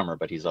drummer,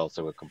 but he's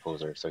also a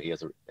composer, so he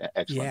has an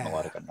excellent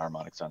melodic and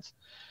harmonic sense.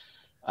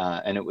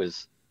 And it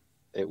was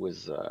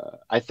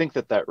I think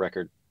that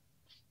record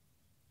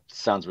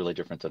sounds really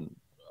different than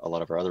a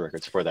lot of our other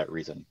records for that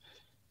reason.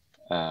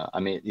 I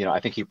mean, I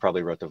think he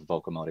probably wrote the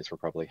vocal melodies for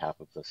probably half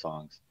of the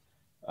songs.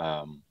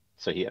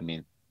 So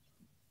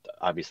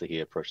obviously he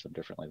approached them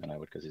differently than I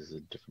would because he's a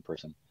different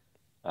person.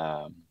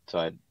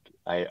 So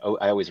I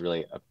always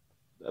really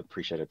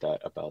appreciated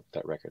that about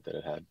that record that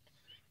it had.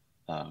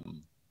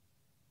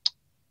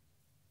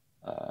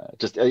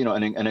 Just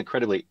an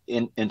incredibly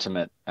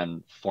intimate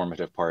and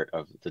formative part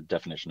of the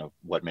definition of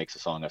what makes a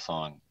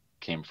song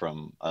came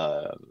from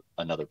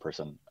another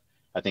person.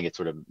 I think it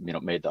sort of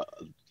made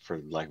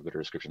for lack of a better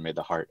description, made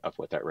the heart of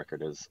what that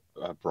record is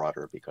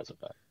broader because of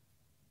that.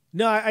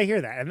 No, I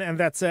hear that, and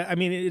that's I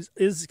mean it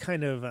is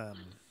kind of I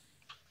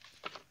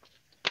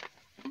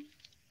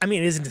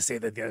mean it isn't to say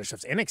that the other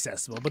stuff's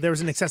inaccessible, but there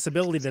was an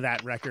accessibility to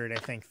that record. I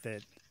think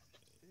that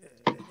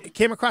it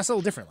came across a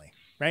little differently.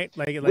 Right?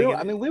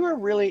 We were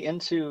really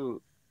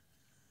into.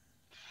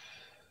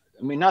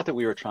 I mean, not that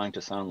we were trying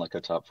to sound like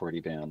a top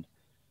 40 band,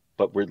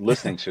 but we're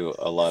listening to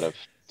a lot of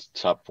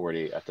top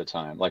 40 at the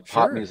time.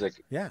 Pop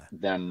music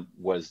then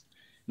was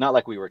not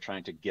like we were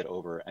trying to get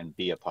over and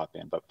be a pop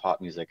band, but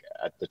pop music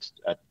at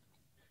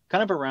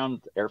kind of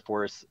around Air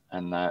Force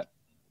and that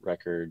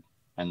record,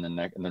 and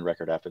the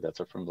record after that.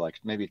 So from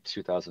maybe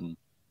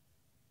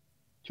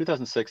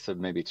 2006 to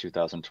maybe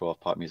 2012,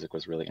 pop music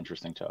was really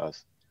interesting to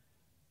us.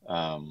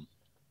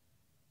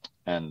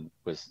 And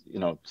was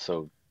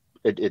so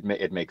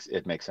it makes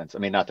sense. I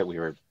mean, not that we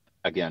were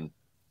again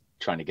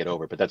trying to get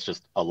over, but that's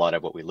just a lot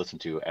of what we listen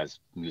to as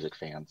music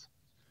fans.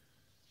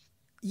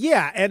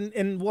 Yeah,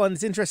 and well,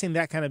 it's interesting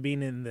that kind of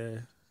being in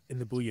the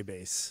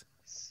bouillabaisse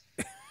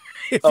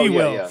if you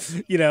will. Yeah.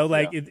 You know,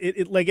 like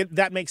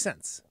that makes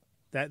sense.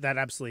 That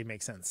absolutely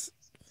makes sense.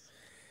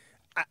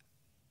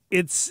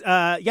 It's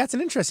it's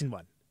an interesting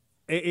one.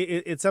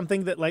 It's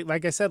something that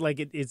like I said, like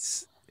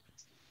it's.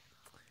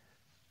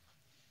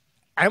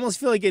 I almost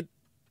feel like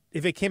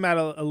if it came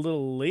out a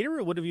little later,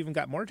 it would have even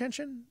got more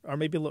attention, or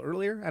maybe a little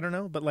earlier. I don't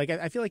know, but like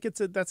I feel like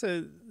that's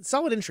a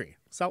solid entry,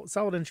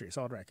 solid entry,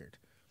 solid record.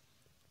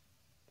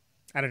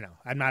 I don't know.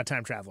 I'm not a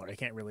time traveler. I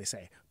can't really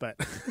say, but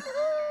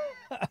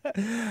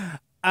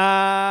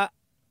I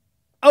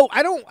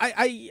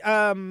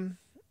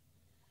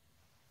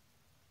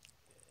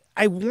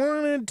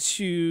wanted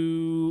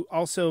to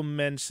also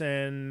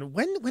mention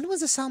when was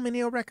the Sal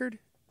Mineo record?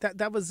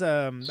 That was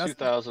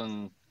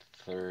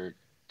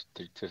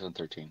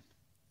 2013.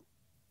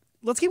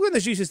 Let's keep going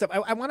with the Xiu Xiu stuff.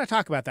 I want to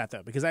talk about that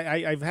though, because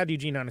I've had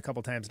Eugene on a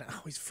couple times and I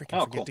always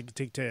freaking forget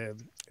to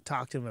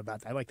talk to him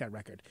about that. I like that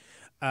record.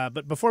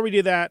 But before we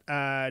do that,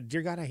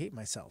 Dear God, I Hate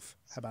Myself.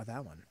 How about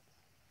that one?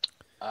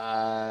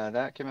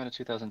 That came out in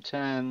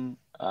 2010.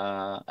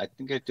 I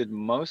think I did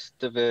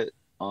most of it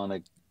on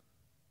a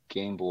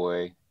Game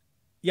Boy.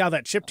 Yeah,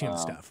 that chiptune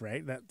stuff,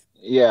 right?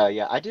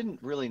 Yeah. I didn't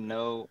really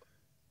know.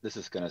 This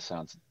is gonna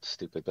sound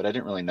stupid, but I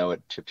didn't really know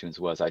what chiptunes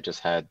was. I just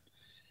had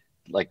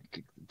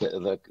like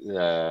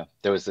there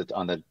was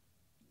on the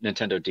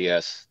Nintendo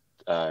DS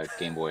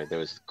Game Boy. There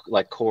was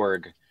like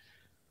Korg.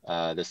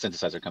 The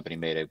synthesizer company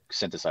made a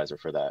synthesizer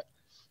for that,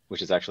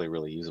 which is actually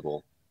really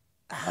usable.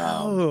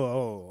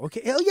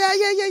 Okay. Oh,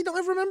 yeah. No,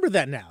 I remember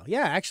that now.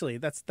 Yeah, actually,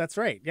 that's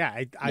right.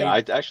 Yeah,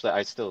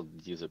 I still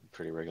use it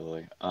pretty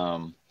regularly.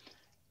 So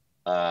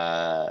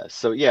I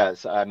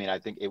mean, I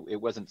think it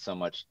wasn't so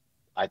much.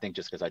 I think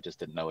just because I just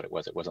didn't know what it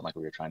was. It wasn't like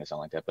we were trying to sound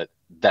like that, but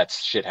that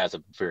shit has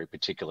a very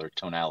particular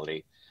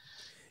tonality.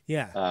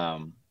 Yeah.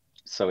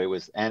 So it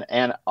was, and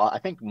I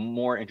think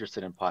more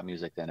interested in pop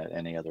music than at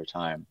any other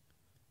time.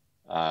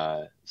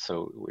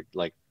 So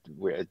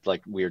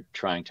we're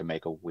trying to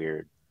make a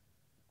weird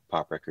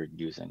pop record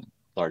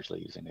largely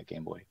using a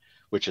Game Boy,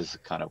 which is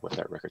kind of what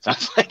that record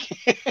sounds like.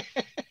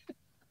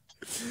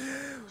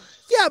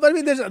 Yeah, but I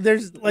mean,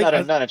 there's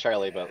like not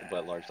entirely, but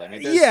largely. I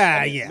mean,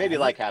 maybe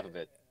like half of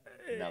it.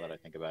 Now that I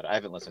think about it, I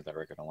haven't listened to that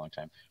record in a long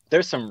time.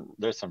 There's some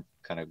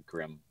kind of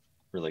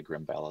really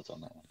grim ballads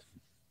on that one.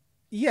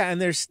 Yeah, and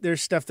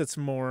there's stuff that's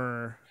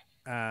more.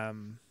 I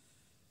mean,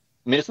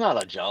 it's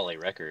not a jolly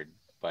record.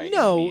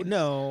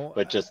 No.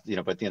 But just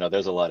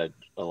there's a lot of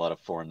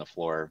four on the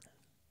floor.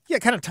 Yeah,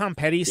 kind of Tom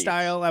Petty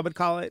style, I would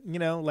call it.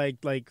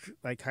 like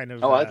kind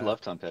of. Oh, I'd love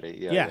Tom Petty.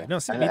 Yeah. No,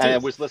 and I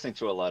was listening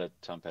to a lot of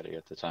Tom Petty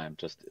at the time.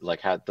 Just like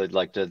had the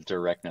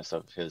directness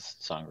of his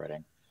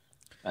songwriting,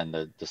 and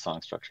the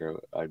song structure.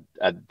 I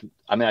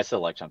mean, I still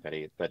like Tom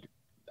Petty, but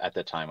at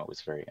the time it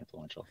was very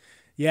influential.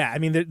 Yeah, I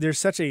mean, there's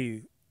such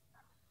a.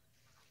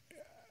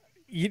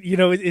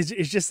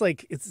 It's just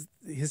like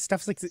his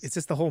stuff's like it's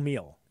just the whole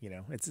meal,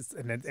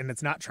 and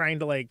it's not trying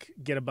to like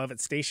get above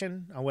its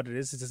station on what it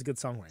is. It's just good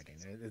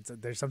songwriting.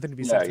 There's something to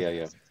be said.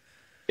 Yeah.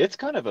 It's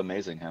kind of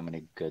amazing how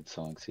many good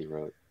songs he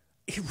wrote.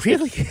 It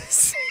really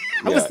is.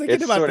 I was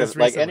thinking about this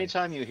recently. Like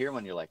anytime you hear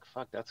one, you're like,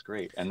 "Fuck, that's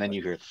great," and then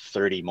you hear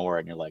 30 more,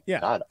 and you're like,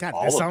 "God,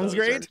 this song's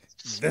great.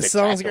 This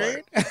song's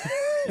great.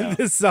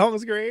 This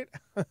song's great."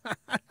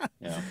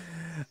 Yeah.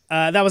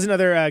 That was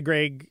another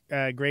Greg. He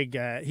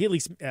at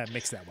least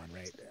mixed that one,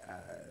 right?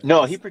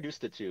 No, he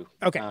produced it too.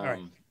 Okay, all right.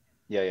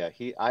 Yeah.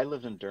 I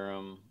lived in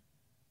Durham,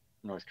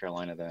 North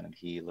Carolina then, and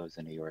he lives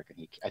in New York.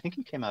 And I think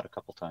he came out a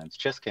couple times.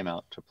 Chess came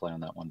out to play on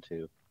that one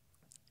too.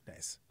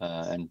 Nice.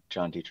 And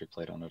John Dietrich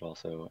played on it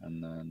also.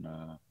 And then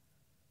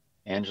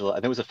Angela, I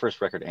think it was the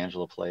first record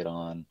Angela played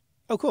on.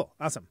 Oh, cool.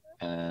 Awesome.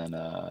 And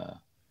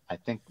I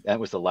think that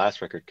was the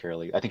last record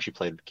I think she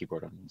played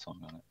keyboard on the song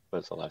on it, but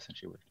it's the last thing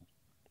she worked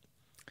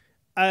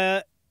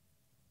on.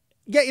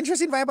 Yeah,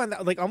 interesting vibe on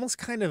that. Like almost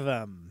kind of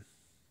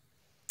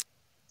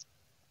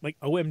like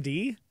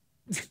OMD.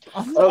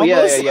 Oh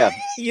yeah.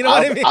 You know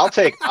what I mean? I'll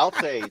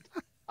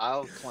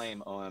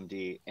claim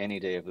OMD any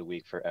day of the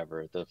week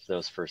forever.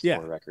 Those first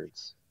four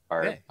records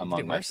are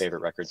among my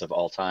favorite records of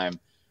all time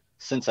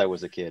since I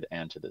was a kid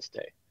and to this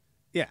day.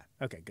 Yeah.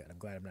 Okay, good. I'm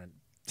glad I'm not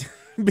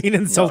being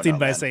insulting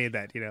by saying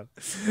that,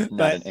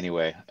 Not in any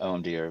way.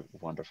 OMD are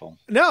wonderful.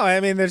 No, I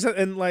mean,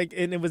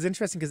 and it was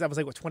interesting because that was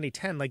like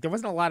 2010. Like there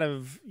wasn't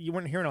you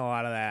weren't hearing a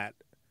lot of that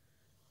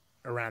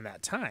around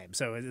that time.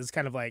 So it was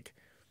kind of like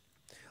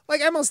I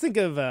almost think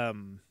of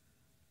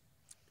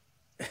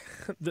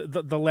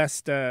the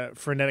less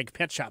frenetic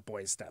Pet Shop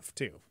Boys stuff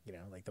too.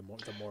 Like the more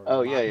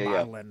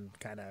modeling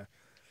kind of.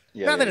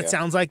 Yeah, not that it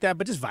sounds like that,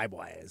 but just vibe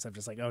wise, I'm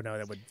just like, oh no,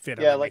 that would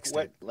fit. Yeah, like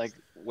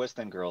West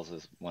End Girls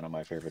is one of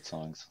my favorite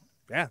songs.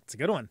 Yeah, it's a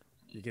good one.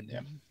 You could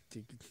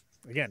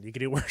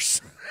do worse.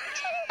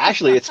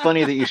 Actually, it's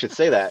funny that you should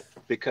say that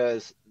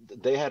because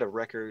they had a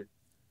record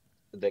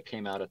that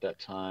came out at that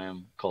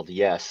time called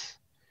Yes,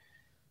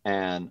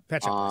 and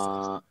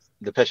the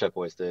Pet Shop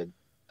Boys did.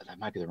 That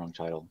might be the wrong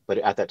title, but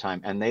at that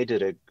time, and they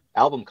did an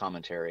album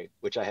commentary,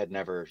 which I had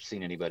never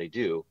seen anybody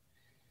do.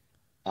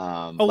 For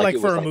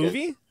a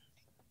movie?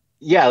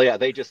 Yeah.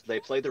 They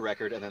played the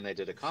record and then they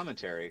did a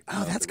commentary.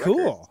 Oh, that's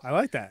cool. I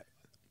like that.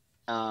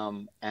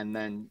 And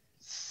then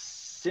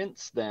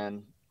since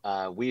then,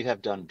 we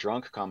have done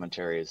drunk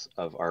commentaries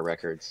of our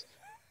records.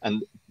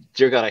 And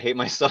Dear God, I Hate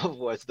Myself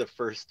was the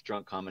first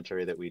drunk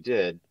commentary that we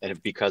did,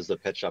 and because the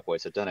Pet Shop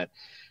Boys had done it.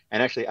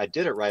 And actually, I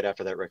did it right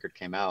after that record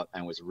came out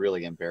and was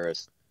really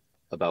embarrassed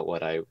about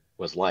what I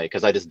was like,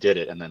 because I just did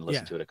it and then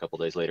listened to it a couple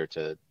days later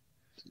to,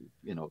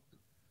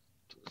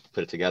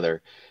 put it together.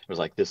 It was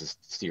like, this is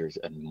serious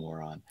and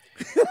moron.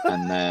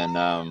 And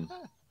then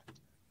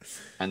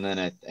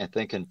I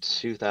think in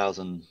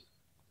 2000,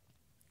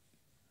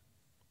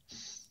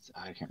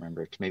 I can't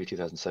remember, maybe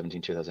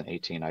 2017,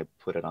 2018, I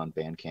put it on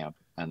Bandcamp,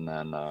 and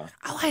then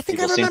I think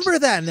I remember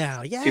that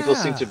now. Yeah, people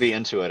seem to be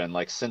into it, and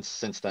like since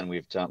then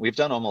we've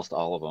done almost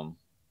all of them,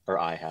 or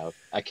I have.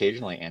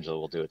 Occasionally Angela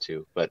will do it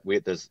too, but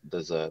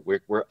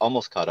we're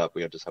almost caught up.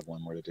 We just have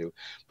one more to do,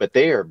 but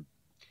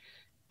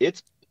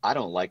I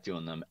don't like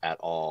doing them at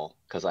all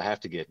because I have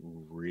to get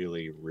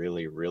really,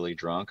 really, really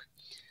drunk.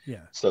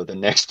 Yeah. So the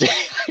next day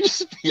I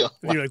just feel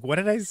like, you're like, what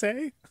did I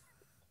say?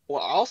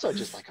 Well, also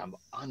just like I'm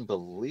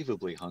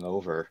unbelievably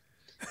hungover.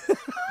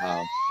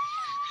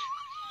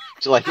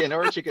 So like in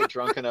order to get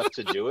drunk enough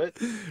to do it.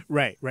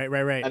 Right.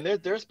 And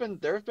there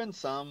have been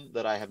some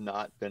that I have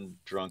not been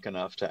drunk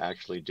enough to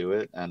actually do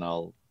it, and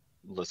I'll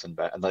listen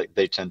back, and like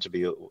they tend to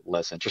be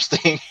less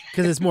interesting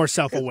because it's more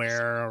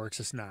self-aware, or it's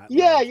just not.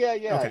 Yeah.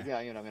 Okay.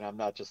 Yeah. I mean, I'm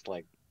not just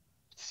like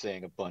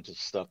saying a bunch of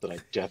stuff that I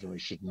definitely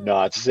should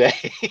not say.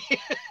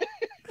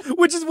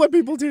 Which is what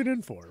people tune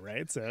in for,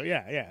 right? So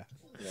yeah.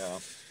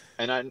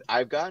 And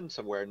I've gotten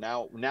to where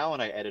now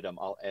when I edit them,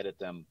 I'll edit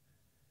them.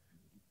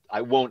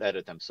 I won't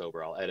edit them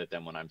sober. I'll edit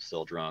them when I'm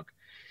still drunk,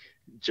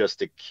 just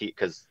to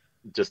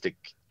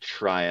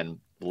try and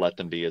let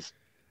them be as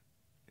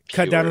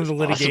cut down on the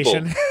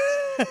litigation.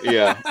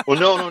 Yeah. Well,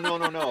 no.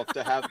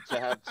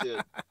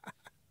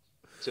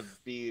 To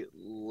be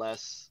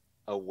less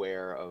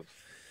aware of,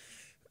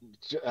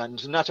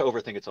 not to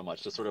overthink it so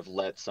much, to sort of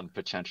let some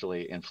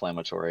potentially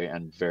inflammatory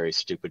and very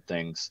stupid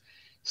things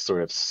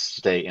sort of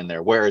stay in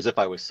there. Whereas if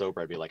I was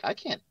sober, I'd be like, I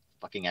can't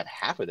fucking add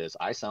half of this.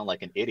 I sound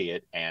like an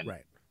idiot, and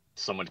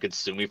someone could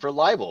sue me for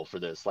libel for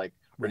this. Like,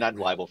 we're not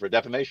libel, for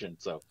defamation.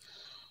 So,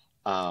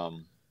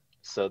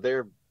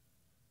 they're.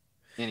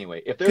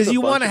 Anyway, if there's because you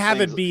want to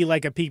have it be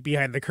like a peek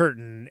behind the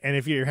curtain, and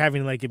if you're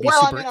having like it be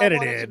super edited, I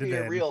want it to be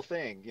a real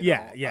thing.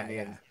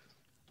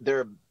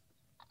 They're.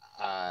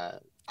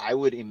 I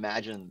would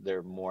imagine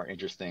they're more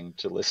interesting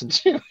to listen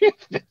to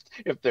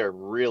if they're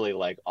really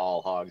like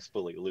all hogs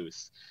fully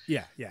loose.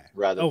 Yeah.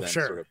 Rather than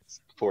sort of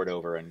poured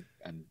over and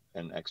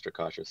extra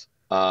cautious.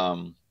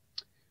 But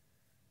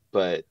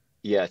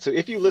yeah, so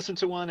if you listen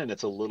to one and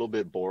it's a little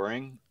bit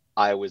boring,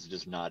 I was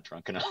just not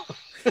drunk enough.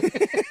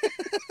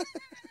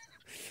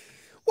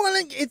 Well,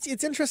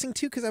 it's interesting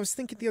too, because I was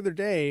thinking the other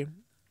day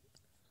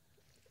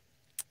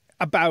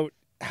about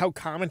how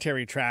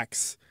commentary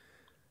tracks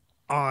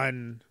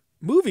on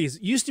movies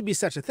used to be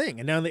such a thing,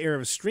 and now in the era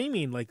of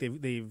streaming, like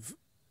they've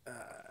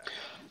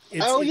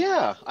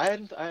I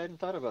hadn't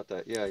thought about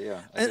that.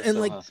 Yeah. And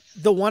like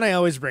the one I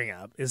always bring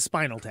up is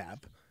Spinal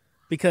Tap,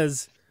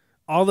 because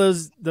all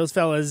those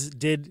fellas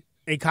did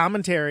a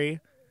commentary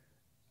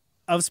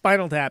of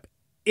Spinal Tap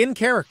in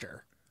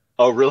character.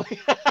 Oh, really?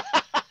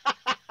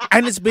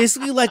 And it's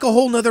basically like a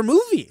whole nother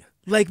movie.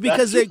 Like,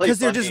 because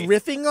they're just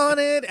riffing on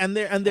it, and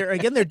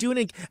they're doing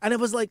it, and it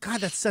was like, God,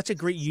 that's such a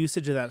great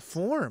usage of that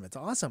form. It's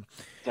awesome.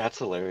 That's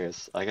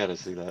hilarious. I got to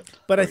see that.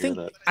 But I think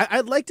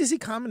I'd like to see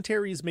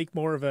commentaries make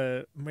more of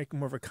a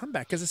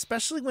comeback, because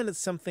especially when it's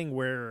something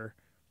where,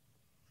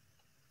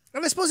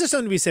 and I suppose there's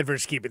something to be said for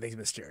just keeping things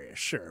mysterious,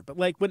 sure. But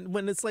like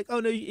when it's like, oh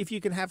no, if you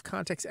can have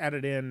context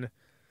added in,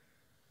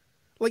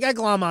 like I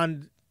glom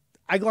on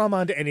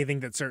to anything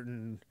that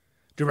certain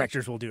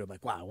directors will do. I'm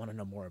like, wow, I want to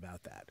know more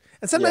about that.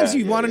 And sometimes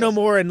you want to know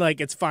more, and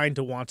like it's fine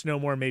to want to know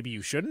more. Maybe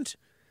you shouldn't.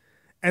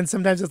 And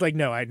sometimes it's like,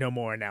 no, I know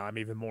more now. I'm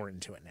even more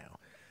into it now.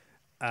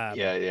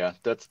 That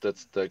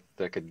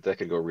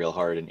could go real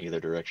hard in either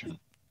direction.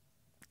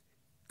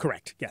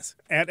 Correct. Yes,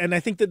 and I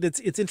think that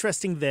it's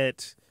interesting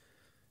that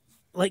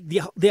like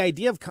the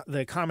idea of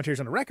the commentaries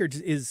on the records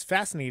is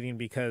fascinating,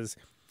 because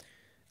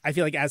I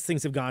feel like as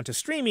things have gone to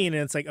streaming, and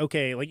it's like,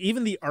 okay, like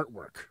even the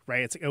artwork,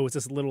 right? It's like, oh, it's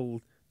this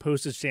little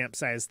postage stamp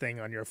size thing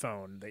on your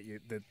phone that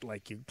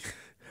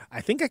I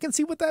think I can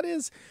see what that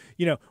is,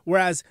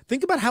 whereas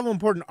think about how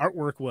important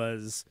artwork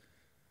was.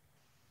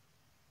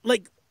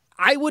 Like,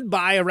 I would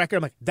buy a record,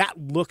 I'm like, that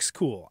looks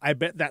cool, I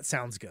bet that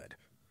sounds good,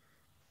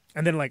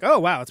 and then like, oh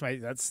wow,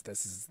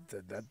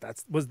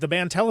 that was the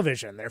band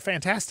Television, they're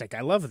fantastic,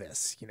 I love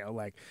this,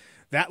 like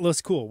that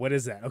looks cool, what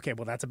is that? Okay,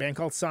 well, that's a band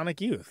called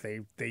Sonic Youth, they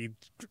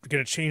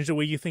gonna change the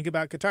way you think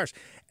about guitars.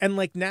 And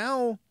like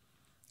now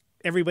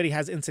everybody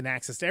has instant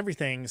access to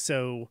everything,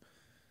 so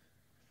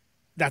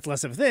that's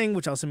less of a thing,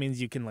 which also means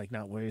you can like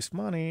not waste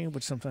money,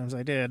 which sometimes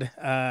I did.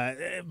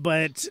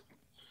 But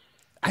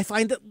I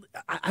find that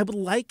I would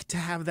like to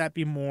have that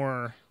be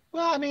more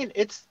Well,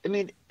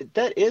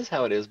 that is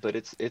how it is, but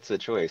it's a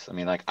choice. I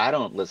mean, like, I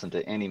don't listen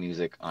to any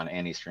music on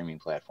any streaming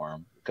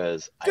platform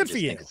because I Good just for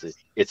you. think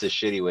it's a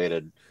shitty way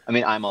to. I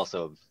mean, I'm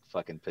also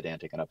fucking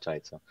pedantic and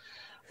uptight, so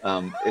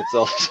it's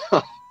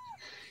also.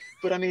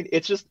 But I mean,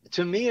 it's just,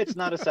 to me, it's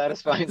not a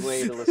satisfying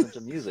way to listen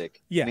to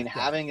music. Yeah, I mean,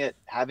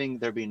 having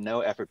there be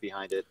no effort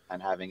behind it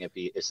and having it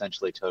be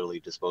essentially totally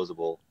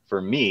disposable for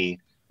me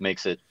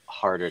makes it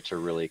harder to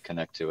really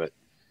connect to it.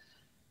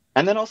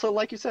 And then also,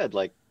 like you said,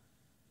 like,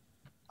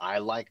 I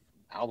like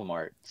album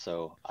art,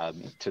 so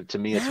to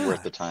me, it's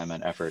worth the time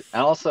and effort.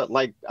 And also,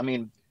 like, I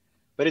mean,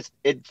 but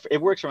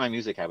it works for my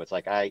music habits.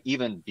 Like,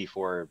 even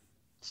before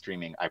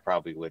streaming, I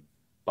probably would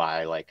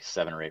buy like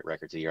 7 or 8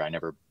 records a year. I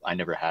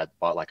never had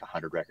bought like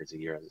 100 records a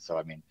year. So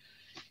I mean,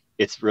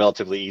 it's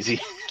relatively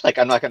easy. Like,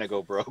 I'm not going to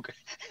go broke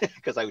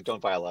because I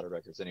don't buy a lot of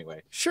records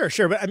anyway. Sure.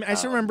 But I mean, I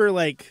just remember,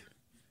 like,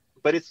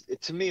 but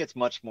to me, it's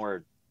much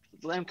more.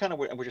 I'm kind of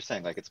what you're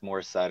saying. Like, it's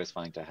more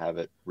satisfying to have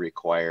it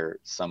require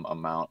some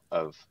amount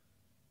of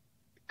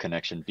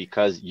connection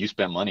because you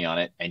spent money on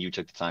it and you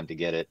took the time to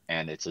get it,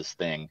 and it's this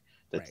thing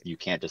that you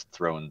can't just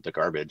throw in the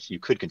garbage. You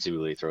could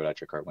conceivably throw it out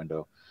your car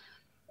window.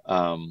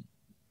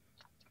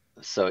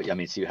 So I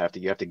mean, so you have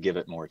to give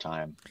it more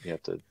time. You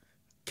have to.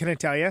 Can I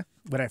tell you,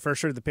 when I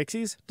first heard the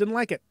Pixies, didn't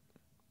like it.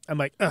 I'm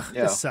like, ugh,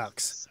 this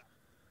sucks.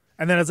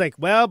 And then I was like,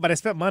 well, but I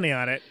spent money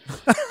on it.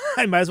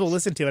 I might as well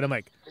listen to it. I'm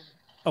like,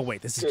 oh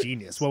wait, this is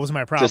genius. What was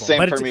my problem? The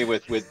same for me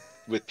with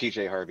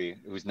PJ Harvey,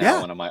 who's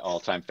now one of my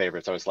all-time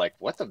favorites. I was like,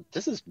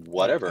 this is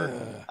whatever.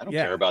 I don't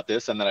care about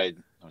this. And then I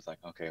was like,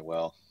 okay,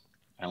 well,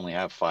 I only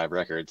have 5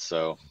 records,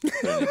 so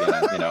then again,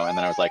 and then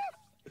I was like,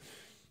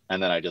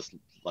 and then I just,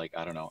 like,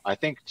 I don't know. I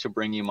think To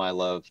Bring You My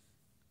Love,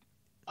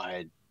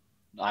 I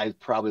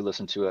probably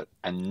listened to it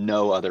and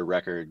no other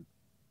record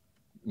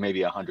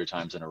maybe 100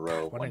 times in a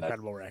row. What an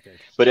incredible record.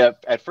 But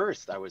at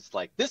first I was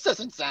like, this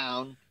doesn't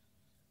sound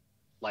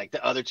like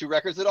the other 2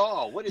 records at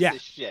all. What is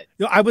this shit?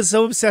 No, I was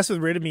so obsessed with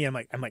Rid of Me. I'm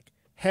like,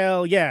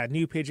 hell yeah,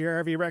 new PJ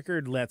Harvey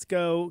record, let's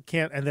go.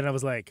 And then I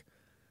was like,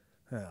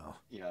 oh.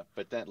 Yeah,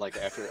 but then, like,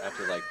 after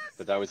like,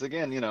 but that was,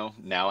 again,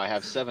 now I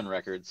have 7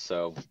 records.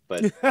 So,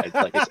 but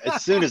like,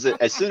 as soon as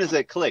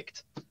it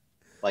clicked,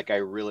 like, I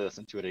really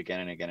listened to it again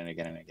and again and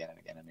again and again and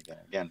again and again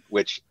and again,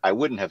 which I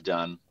wouldn't have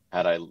done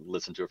had I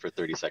listened to it for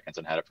 30 seconds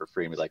and had it for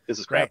free and be like, this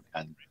is crap.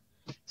 Right. And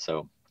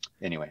so,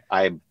 anyway,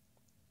 I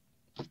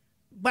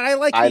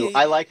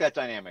like that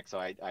dynamic, so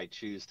I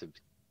choose to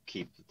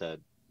keep the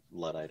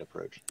Luddite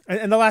approach.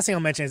 And the last thing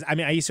I'll mention is, I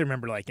mean, I used to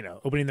remember, like,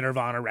 opening the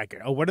Nirvana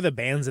record. Oh, what are the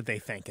bands that they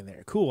think in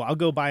there? Cool. I'll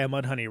go buy a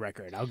Mudhoney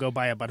record. I'll go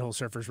buy a Butthole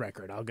Surfers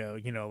record. I'll go,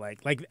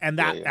 and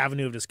that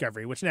avenue of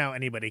discovery, which now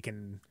anybody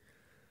can.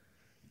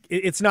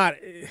 It's not.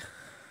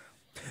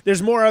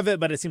 There's more of it,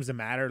 but it seems to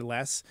matter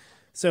less.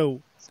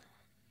 So,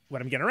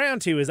 what I'm getting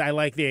around to is I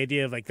like the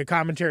idea of, like, the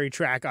commentary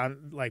track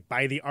on, like,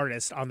 by the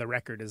artist on the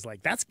record is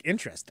like, that's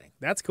interesting.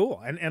 That's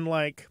cool. And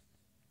like,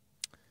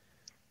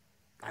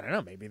 I don't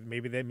know,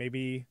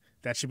 maybe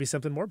that should be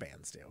something more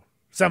bands do.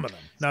 Some of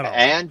them, not all.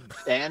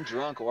 And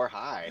drunk or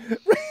high. I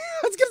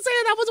was gonna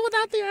say that was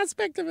without the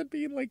aspect of it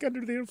being, like,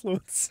 under the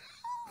influence.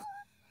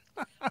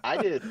 I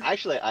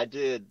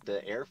did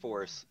the Air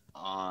Force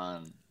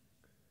on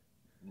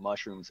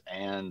mushrooms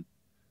and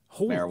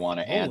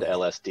marijuana and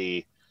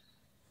LSD.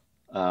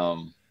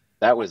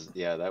 That was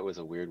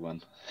a weird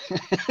one.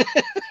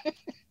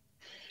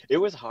 It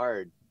was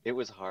hard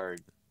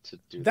to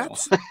do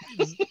that.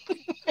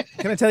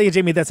 Can I tell you,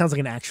 Jamie, that sounds like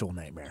an actual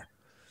nightmare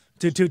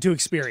to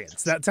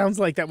experience. That sounds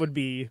like that would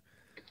be.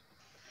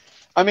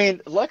 I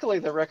mean, luckily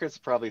the record's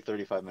probably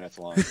 35 minutes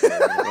long. So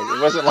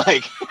it wasn't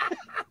like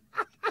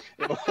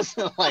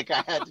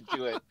I had to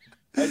do it.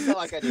 It's not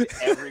like I did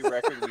every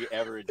record we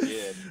ever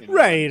did.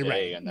 Right.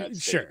 And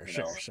that's sure.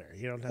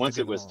 You don't have once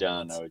to it was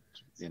done, I would,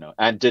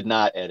 and did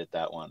not edit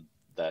that one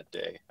that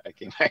day. I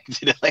came back and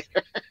did it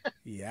later.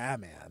 Yeah,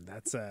 man,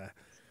 that's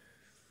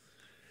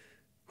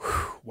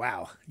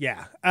wow.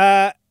 Yeah.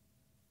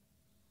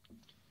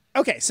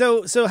 Okay,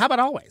 so how about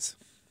Always?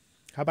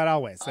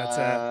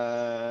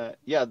 That's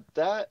yeah,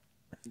 that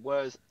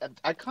was.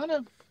 I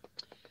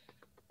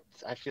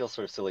feel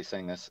sort of silly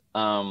saying this.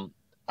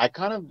 I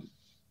kind of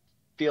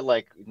feel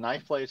like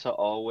Knife Play to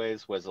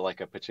Always was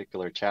like a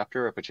particular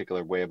chapter, a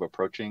particular way of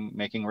approaching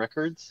making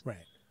records. Right.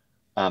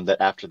 That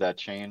after that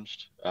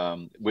changed,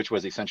 which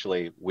was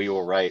essentially, we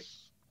will write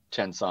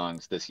 10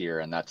 songs this year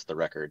and that's the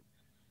record.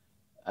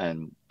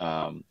 And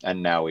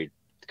now we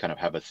kind of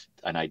have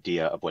an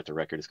idea of what the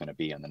record is going to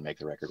be and then make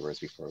the record, whereas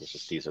before it was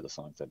just, these are the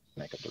songs that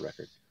make up the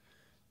record.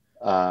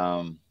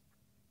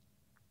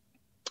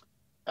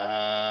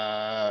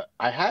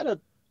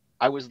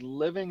 I was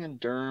living in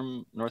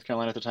Durham, North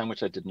Carolina at the time,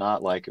 which I did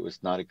not like. It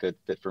was not a good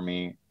fit for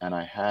me. And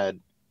I had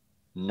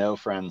no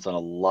friends and a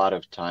lot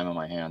of time on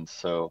my hands.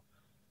 So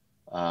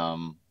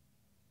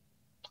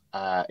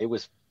it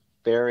was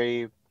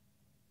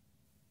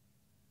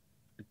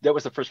that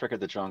was the first record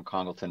that John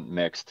Congleton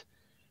mixed.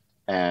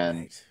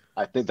 And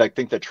I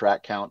think the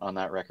track count on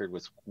that record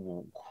was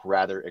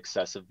rather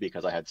excessive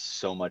because I had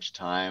so much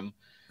time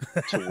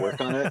to work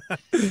on it.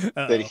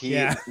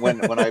 That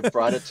when I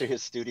brought it to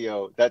his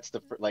studio, that's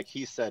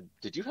he said,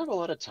 "Did you have a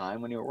lot of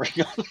time when you were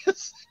working on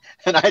this?"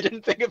 And I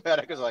didn't think about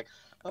it because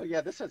oh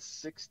yeah, this has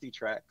 60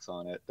 tracks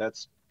on it. I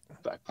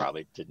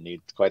probably didn't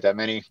need quite that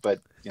many,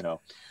 but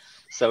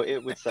so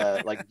it was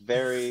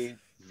very,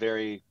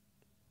 very.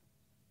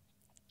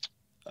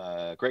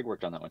 Greg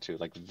worked on that one too,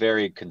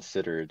 very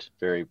considered,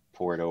 very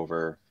poured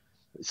over,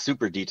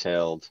 super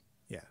detailed.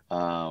 Yeah.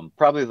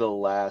 Probably the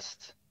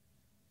last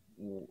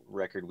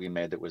record we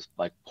made that was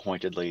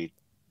pointedly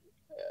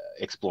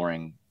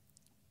exploring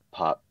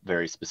pop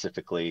very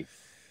specifically.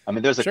 I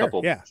mean, there's a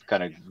couple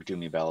kind of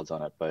doomy ballads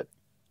on it, but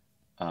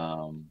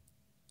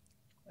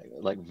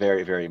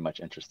very, very much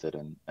interested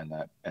in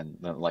that, and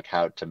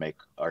how to make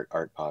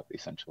art pop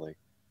essentially.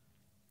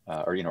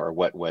 Or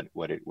what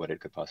it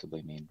could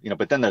possibly mean,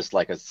 But then there's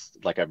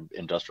an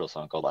industrial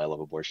song called "I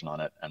Love Abortion"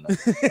 on it, and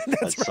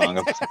a song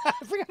of,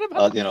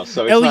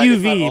 so it's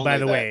LUV, by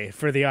the way,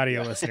 for the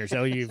audio listeners,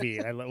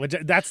 LUV.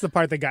 That's the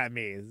part that got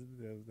me. I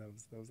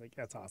was like,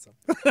 that's awesome.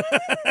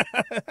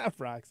 That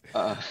rocks.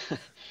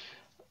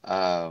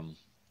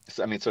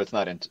 So it's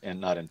not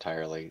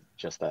entirely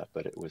just that,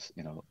 but it was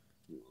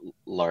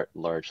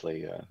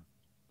largely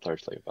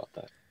about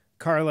that.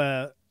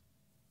 Carla.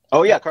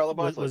 Oh yeah, Carla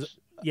Bosley.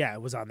 Yeah,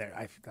 it was on there.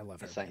 I love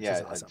her.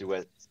 Yeah, awesome. A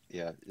duet.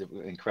 Yeah,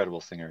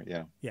 incredible singer.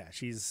 Yeah. Yeah,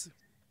 she's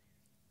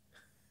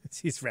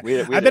I've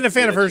been a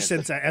fan of her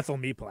since Ethel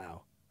Meatplow.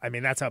 I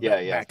mean, that's how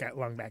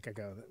long back I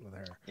go with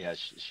her. Yeah,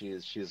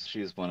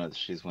 she's one of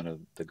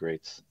the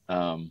greats.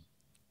 I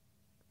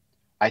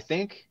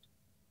think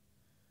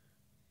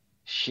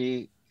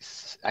I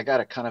got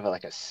a kind of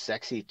a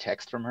sexy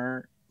text from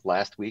her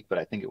last week, but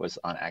I think it was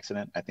on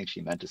accident. I think she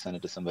meant to send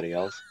it to somebody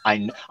else.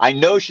 I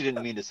know she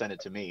didn't mean to send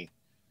it to me.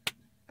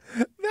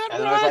 That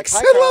rocks. I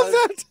love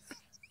that.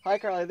 Hi,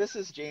 Carly. This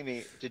is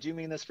Jamie. Did you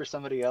mean this for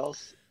somebody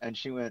else? And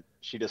she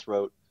just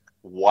wrote,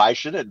 "Why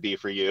should it be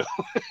for you?"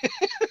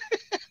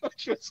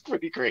 Which was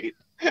pretty great.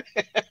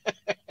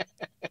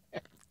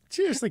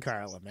 Seriously,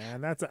 Carla,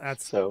 man.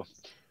 That's so.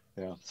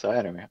 Yeah. So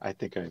anyway, I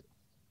think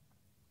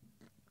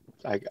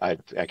I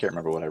can't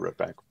remember what I wrote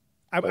back.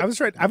 I've been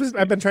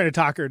trying to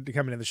talk her to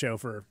come into the show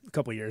for a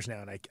couple of years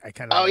now, and I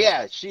kind of. Oh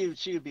yeah, she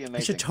would be amazing.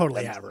 I should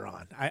totally have her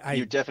on.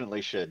 You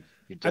definitely should.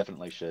 You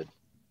definitely should.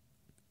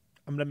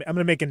 I'm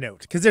gonna make a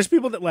note because there's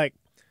people that look.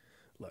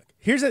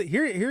 Here's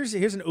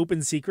an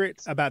open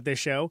secret about this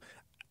show.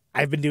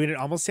 I've been doing it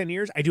almost 10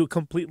 years. I do it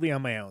completely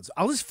on my own. So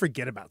I'll just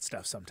forget about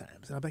stuff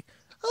sometimes, and I'll be like,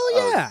 "Oh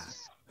yeah,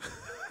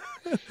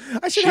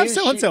 I should have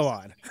so and so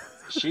on."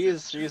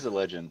 She's a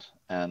legend,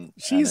 and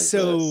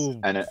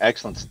an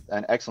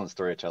excellent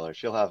storyteller.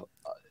 She'll have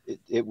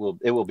it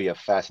will be a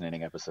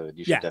fascinating episode.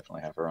 You should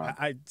definitely have her on.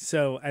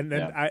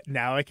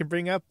 Now I can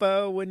bring up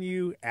when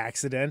you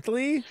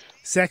accidentally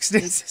sex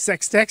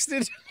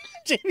texted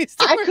Jamie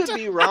Stewart. I could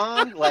be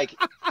wrong.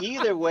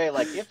 Either way,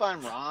 if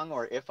I'm wrong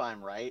or if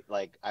I'm right,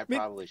 I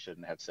probably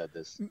shouldn't have said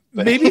this.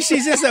 But maybe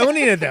she's just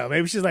owning it though.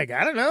 Maybe she's like,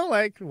 I don't know,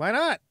 why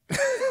not?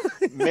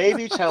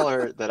 Maybe tell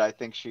her that I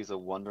think she's a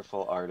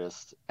wonderful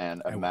artist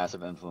and a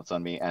massive influence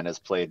on me, and has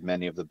played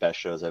many of the best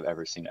shows I've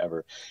ever seen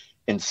ever,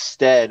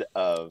 instead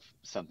of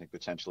something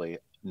potentially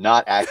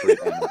not accurate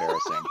and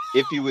embarrassing.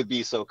 If you would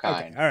be so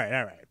kind. Okay. All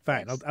right.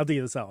 Fine. I'll do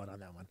you the solid on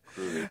that one.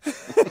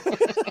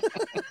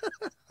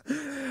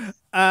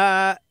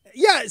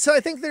 Yeah. So I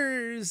think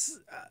there's.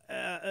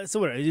 So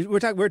what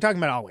we're talking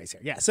about always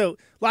here. Yeah. So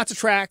lots of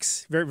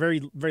tracks, very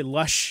very very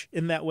lush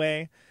in that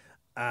way.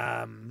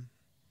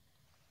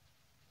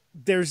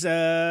 There's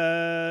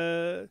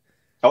Angela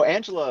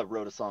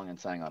wrote a song and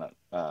sang on it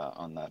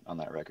on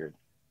that record.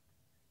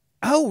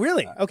 Oh,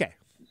 really? Okay.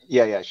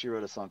 Yeah. She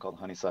wrote a song called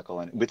 "Honeysuckle,"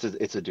 and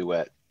it's a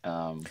duet.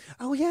 Oh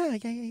yeah.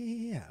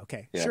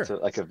 Okay. Yeah, sure.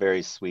 It's a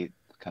very sweet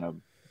kind of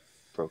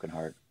broken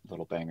heart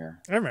little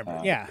banger. I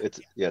remember. Yeah. It's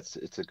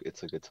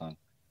a good song.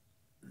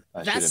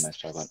 She did a nice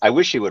job on it. I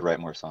wish she would write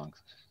more songs.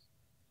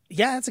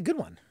 Yeah, that's a good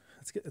one.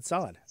 That's good. It's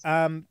solid.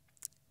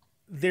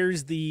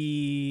 There's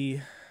the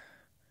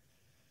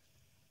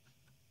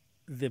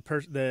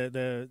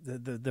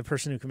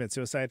person who commits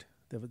suicide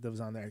that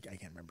was on there. I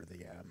can't remember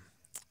the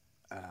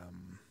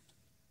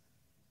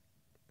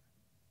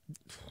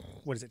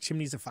what is it?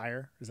 Chimneys of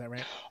Fire? Is that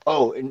right?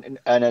 Oh, an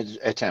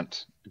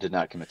attempt did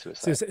not commit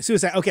suicide.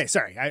 Suicide. Okay,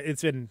 sorry.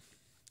 It's been.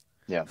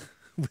 Yeah.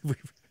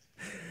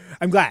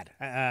 I'm glad,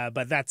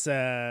 but that's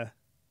that's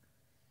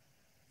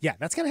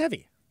kind of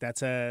heavy.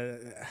 That's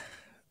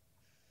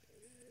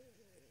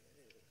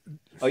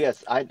Oh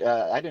yes, I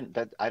didn't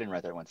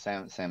write that one.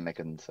 Sam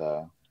Mickens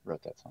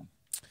wrote that song.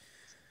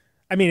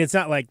 I mean, it's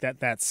not like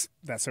that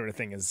sort of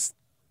thing is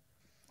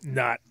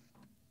not.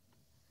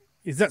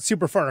 It's not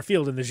super far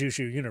afield in the Xiu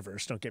Xiu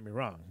universe. Don't get me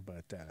wrong,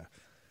 but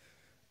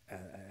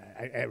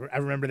I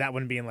remember that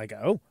one being like,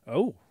 oh,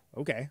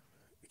 okay,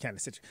 kind of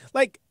situation.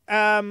 Like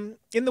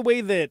in the way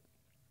that,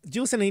 do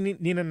you listen to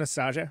Nina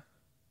Nastasia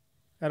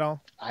at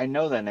all? I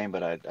know that name,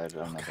 but I don't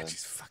know. God,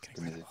 she's fucking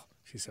incredible.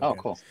 She's so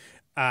good. Cool.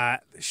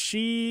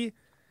 She's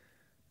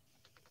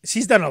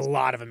done a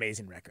lot of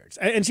amazing records,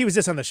 and she was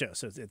just on the show,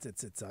 so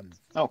it's on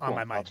cool. on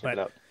my I'll mind. check But it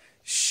out.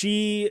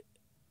 she's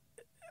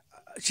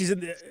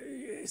in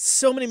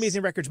so many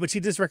amazing records. But she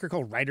did this record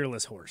called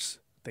 "Riderless Horse"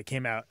 that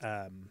came out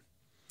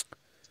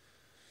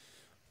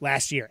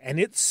last year, and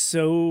it's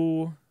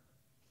so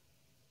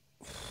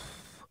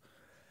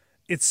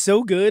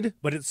good,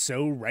 but it's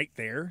so right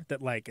there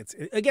that like it's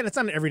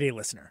not an everyday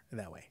listener in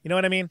that way. You know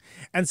what I mean?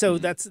 And so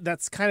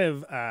that's kind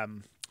of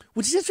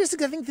which is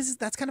interesting. I think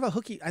that's kind of a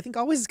hooky. I think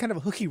Always is kind of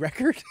a hooky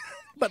record,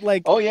 but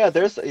like I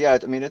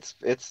mean, it's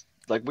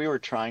like we were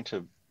trying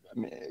to,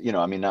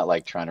 not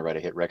like trying to write a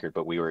hit record,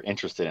 but we were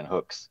interested in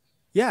hooks.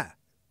 Yeah.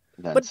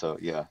 Then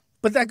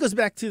But that goes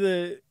back to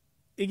the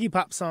Iggy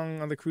Pop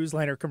song on the cruise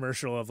liner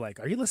commercial of like,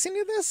 are you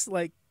listening to this?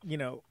 Like,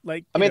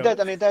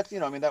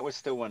 that was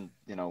still when,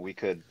 we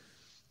could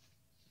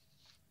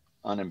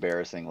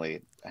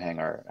unembarrassingly hang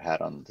our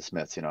hat on the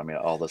Smiths.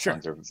 All the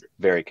songs are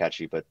very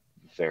catchy, but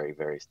very,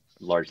 very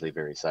largely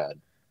very sad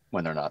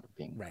when they're not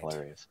being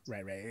hilarious.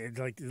 Right. It's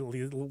like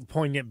little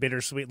poignant,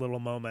 bittersweet little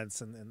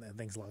moments and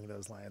things along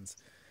those lines.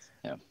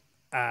 Yeah.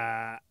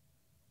 I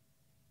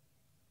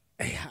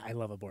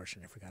love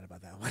Abortion. I forgot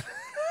about that one.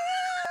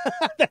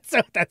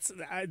 That's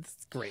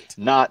great.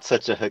 Not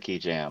such a hooky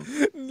jam.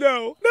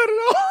 No, not at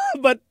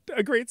all. But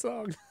a great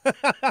song.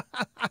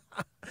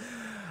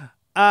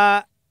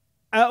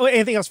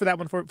 Anything else for that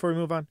one before we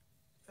move on?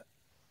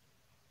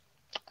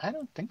 I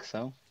don't think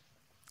so.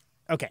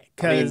 Okay,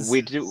 because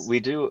we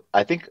do.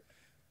 I think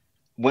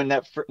when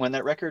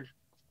that record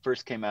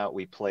first came out,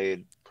 we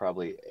played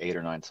probably 8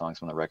 or 9 songs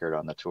from the record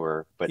on the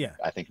tour. But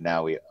I think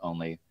now we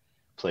only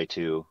play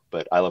 2.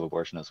 But I Love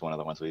Abortion is one of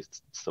the ones we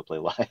still play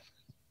live.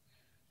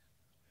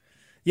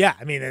 Yeah,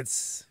 I mean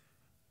it's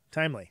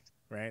timely,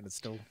 right? It's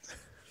still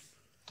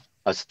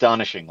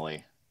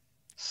astonishingly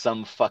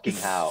some fucking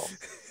how.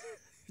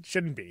 It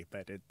shouldn't be,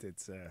 but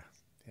it's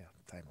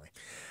timely.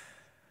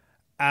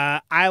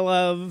 I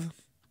love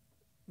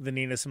the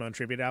Nina Simone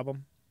tribute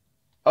album.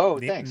 Oh,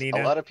 thanks.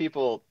 Nina. A lot of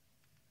people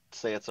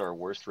say it's our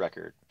worst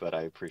record, but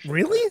I appreciate it.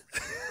 Really?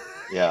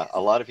 Yeah, a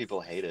lot of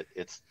people hate it.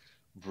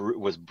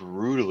 Was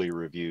brutally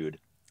reviewed.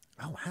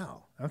 Oh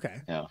wow.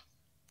 Okay. Yeah.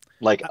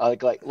 Like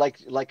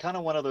kind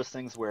of one of those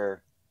things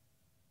where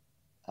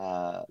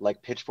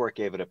like Pitchfork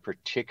gave it a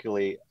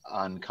particularly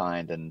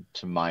unkind and,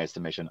 to my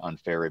estimation,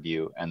 unfair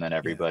review, and then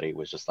everybody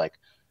was just like,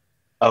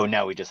 oh,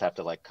 now we just have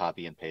to like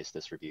copy and paste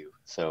this review.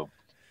 So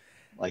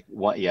like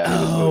what it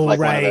was like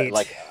one of the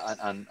like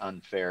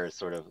unfair,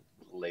 sort of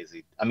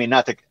lazy.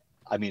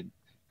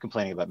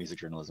 Complaining about music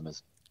journalism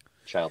is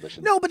childish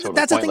and but totally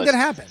that's pointless. A thing that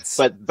happens.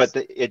 But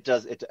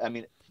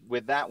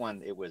with that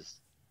one it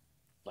was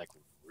like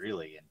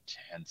really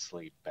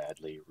intensely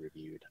badly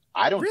reviewed.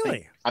 I don't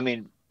really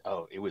think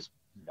it was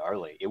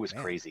gnarly. It was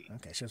crazy.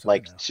 Okay,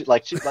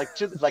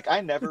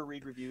 I never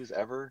read reviews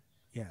ever.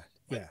 Yeah.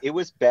 It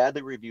was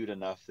badly reviewed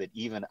enough that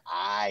even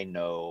I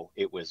know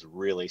it was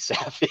really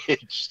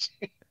savaged.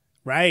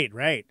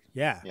 Right.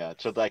 Yeah. Yeah.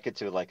 To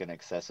an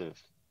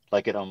excessive,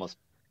 like it almost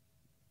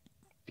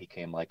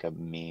became like a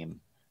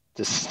meme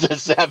to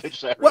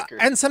savage that record.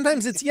 And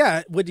sometimes it's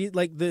would you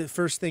like the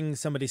first thing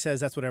somebody says,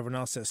 that's what everyone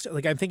else says.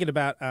 Like I'm thinking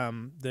about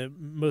the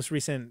most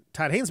recent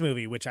Todd Haynes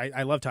movie, which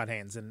I love Todd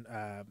Haynes, and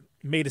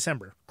May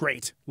December.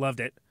 Great. Loved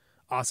it.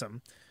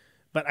 Awesome.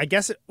 But I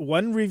guess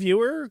one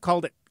reviewer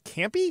called it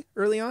campy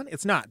early on.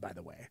 It's not, by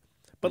the way.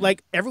 But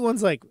like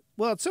everyone's like,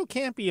 well, it's so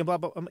campy and blah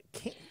blah. I'm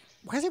like,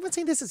 why is everyone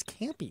saying this is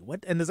campy?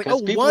 What? And there's like,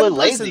 one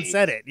person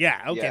said it.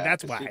 Yeah, okay,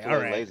 that's why. People all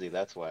are right, lazy.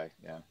 That's why.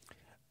 Yeah.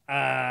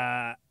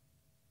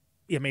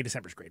 Yeah, May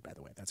December's great, by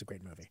the way. That's a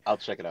great movie. I'll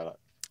check it out.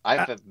 I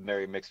have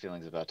very mixed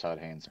feelings about Todd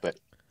Haynes, but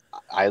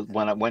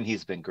when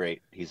he's been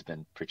great, he's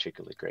been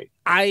particularly great.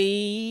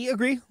 I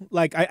agree.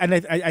 Like,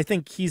 I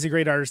think he's a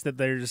great artist. That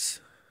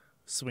there's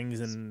swings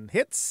and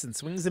hits and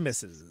swings and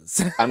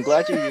misses. I'm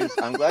glad you used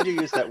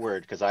that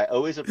word, because I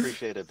always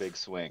appreciate a big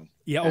swing.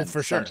 Yeah,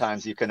 for sure.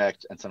 Sometimes you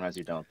connect and sometimes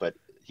you don't, but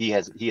he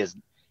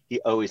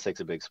always takes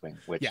a big swing,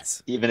 which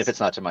even if it's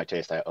not to my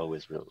taste, I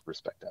always really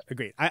respect that.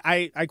 Agreed.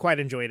 I quite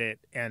enjoyed it,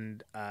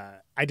 and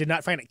I did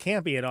not find it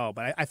campy at all,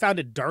 but I found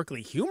it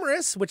darkly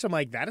humorous, which I'm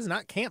like, that is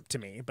not camp to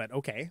me, but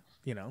okay,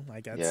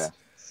 I guess. Yeah,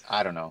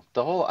 I don't know.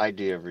 The whole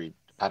idea of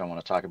I don't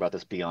want to talk about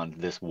this beyond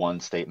this one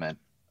statement.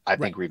 I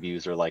think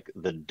reviews are like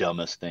the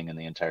dumbest thing in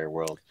the entire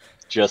world.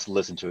 Just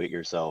listen to it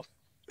yourself.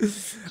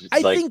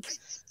 I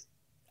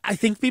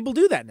think people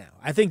do that now.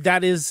 I think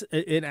that is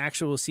an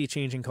actual sea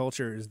change in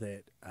culture, is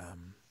that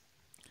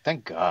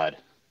thank God.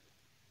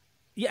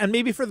 Yeah, and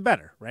maybe for the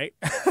better, right?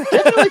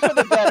 Definitely for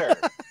the better.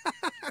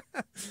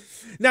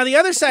 Now the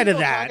other side of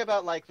that, talk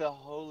about like the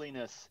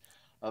holiness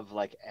of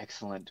like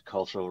excellent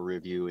cultural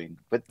reviewing,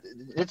 but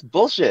it's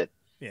bullshit.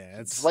 Yeah,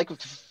 it's like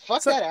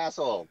fuck that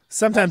asshole.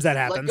 Sometimes that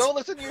happens. Like, go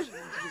listen to your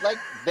like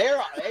they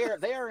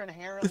are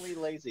inherently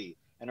lazy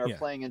and are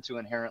playing into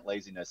inherent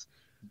laziness.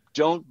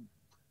 Don't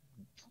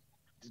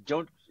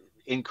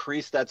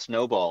increase that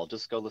snowball.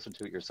 Just go listen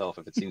to it yourself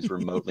if it seems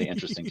remotely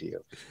interesting to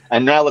you.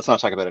 And now let's not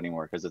talk about it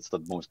anymore because it's the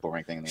most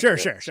boring thing in the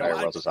entire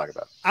world to talk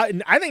about.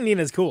 I think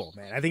Nina's cool,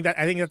 man. I think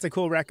that's a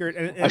cool record.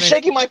 And I'm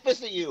shaking my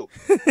fist at you,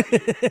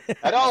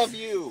 at all of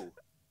you,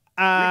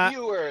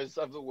 reviewers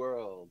of the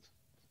world.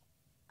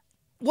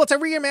 Well, it's a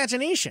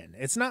reimagination.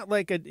 It's not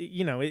like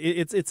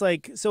it's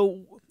like,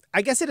 so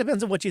I guess it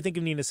depends on what you think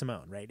of Nina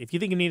Simone, right? If you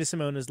think of Nina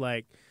Simone as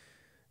like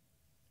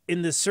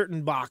in this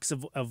certain box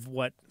of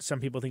what some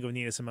people think of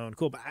Nina Simone,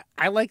 cool. But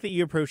I like that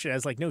you approach it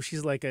as like, no,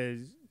 she's like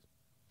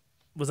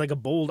was like a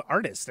bold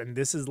artist, and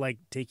this is like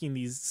taking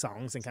these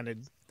songs and kind of,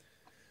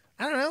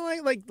 I don't know,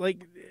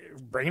 like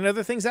bringing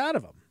other things out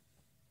of them.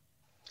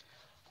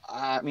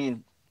 I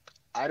mean,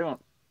 I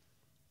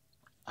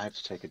have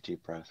to take a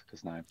deep breath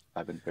because now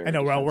I've been very. I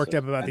know we're all worked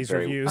up about these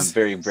reviews. I'm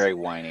very, very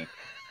whiny.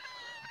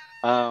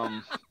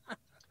 I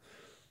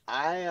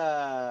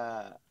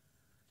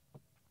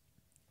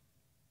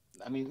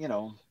mean,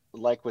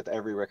 like with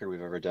every record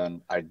we've ever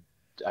done, I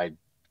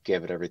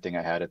gave it everything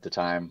I had at the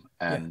time,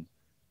 and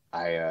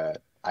I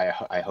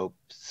hope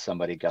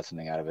somebody got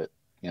something out of it.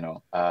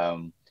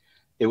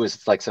 It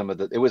was like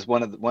it was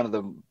one of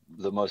the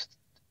most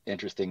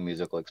interesting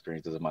musical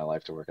experiences of my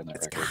life to work on that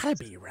record. It's gotta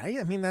be, right?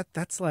 I mean,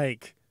 that's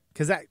like,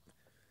 because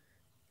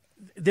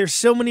there's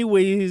so many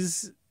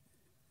ways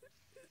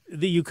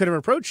that you could have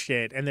approached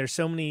it, and there's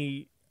so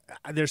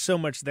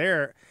much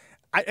there.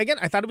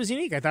 I thought it was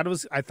unique. I thought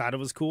it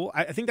was cool.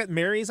 I think that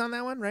Mary's on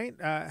that one, right?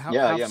 Mary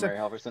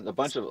Halverson. A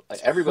bunch of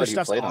everybody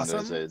who played awesome.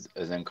 on this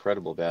is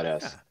incredible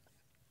badass. Yeah.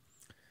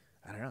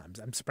 I don't know.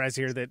 I'm surprised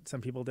to hear that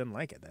some people didn't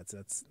like it.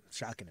 That's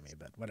shocking to me,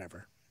 but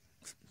whatever.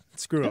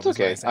 Screw It's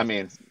okay. I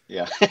mean,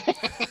 yeah.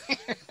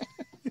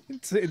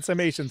 In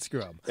summation,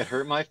 screw them. It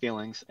hurt my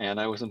feelings, and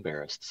I was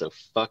embarrassed. So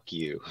fuck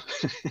you.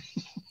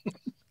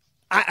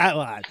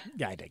 I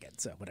dig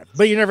it. So whatever.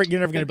 But you're never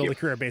going to build a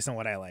career based on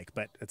what I like.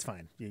 But it's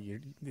fine.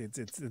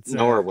 It's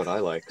nor what I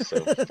like.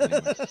 So.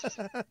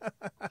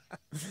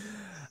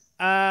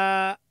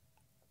 I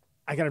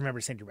gotta remember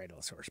to send you right to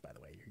the source. By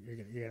the way, you're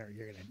gonna.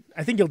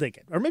 I think you'll dig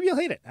it, or maybe you'll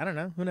hate it. I don't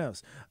know. Who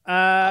knows?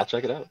 I'll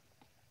check it out.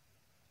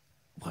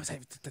 What was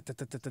I?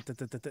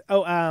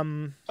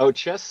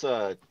 Chess.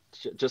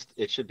 Just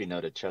it should be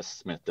noted, Chess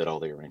Smith did all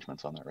the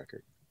arrangements on that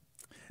record.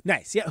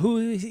 Nice. Yeah.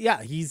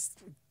 He's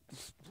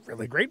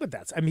really great with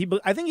that. I mean,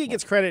 I think he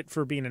gets credit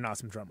for being an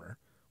awesome drummer,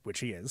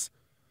 which he is.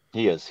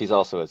 He is. He's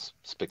also a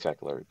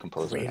spectacular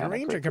composer. Great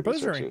arranger,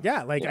 composer.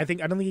 Yeah. I don't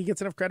think he gets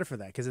enough credit for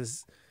that because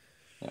his.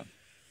 Yeah.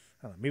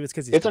 Maybe it's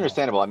because it's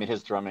understandable. I mean,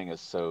 his drumming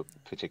is so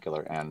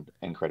particular and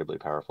incredibly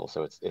powerful,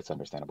 so it's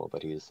understandable.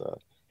 But he's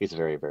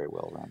very, very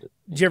well rounded.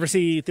 Did you ever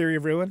see Theory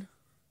of Ruin?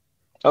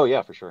 Oh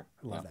yeah, for sure.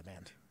 I love that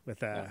band with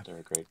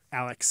they're great.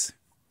 Alex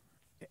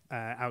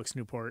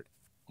Newport,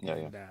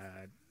 and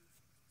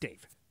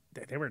Dave.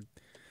 They were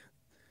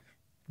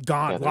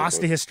gone,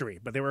 lost to history,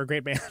 but they were a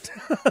great band.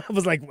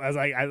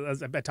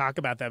 I talk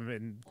about them,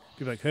 and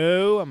people are like,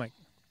 who? I'm like,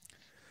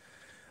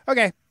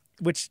 okay,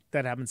 which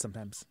that happens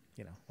sometimes.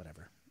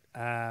 Whatever.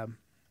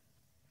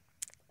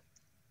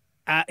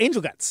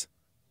 Angel Guts.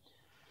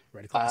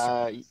 Ready?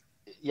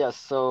 Yeah.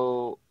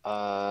 So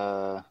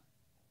kind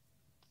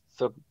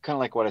of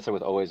like what I said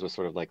with Always was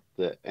sort of like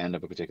the end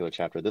of a particular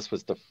chapter. This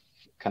was the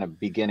kind of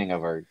beginning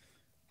of our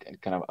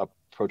kind of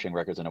approaching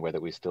records in a way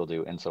that we still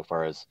do,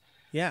 insofar as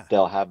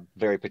they'll have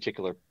very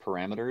particular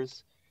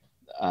parameters.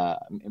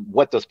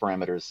 What those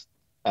parameters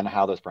and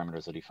how those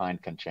parameters are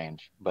defined can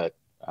change, but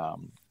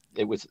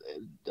it was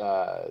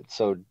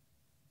so.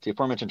 The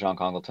aforementioned John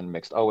Congleton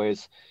mixed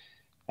Always,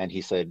 and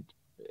he said,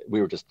 we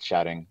were just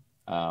chatting,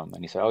 and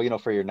he said,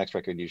 for your next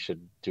record, you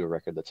should do a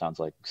record that sounds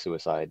like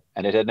Suicide.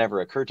 And it had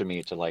never occurred to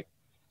me to like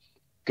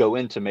go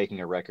into making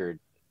a record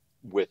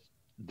with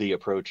the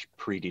approach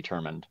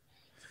predetermined.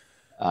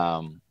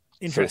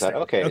 Interesting. So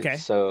okay.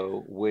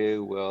 So we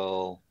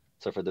will.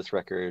 So for this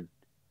record,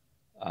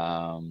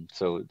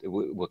 it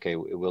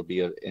will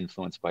be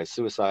influenced by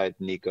Suicide,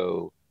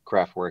 Nico,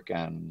 Kraftwerk,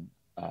 and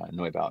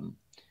Neubauten.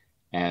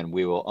 And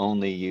we will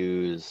only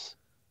use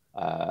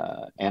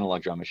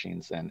analog drum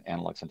machines and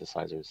analog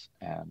synthesizers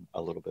and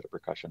a little bit of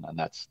percussion, and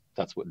that's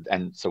what.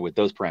 And so with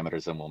those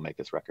parameters, then we'll make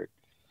this record.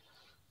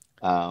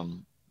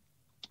 And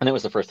it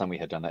was the first time we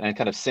had done that. And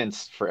kind of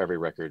since, for every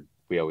record,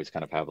 we always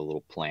kind of have a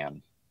little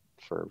plan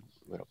for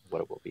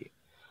what it will be.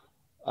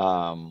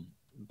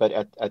 But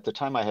at the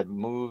time I had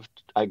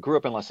moved, I grew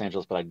up in Los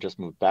Angeles, but I just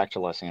moved back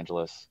to Los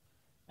Angeles,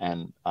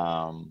 and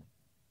kind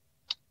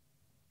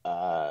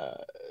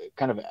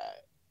of.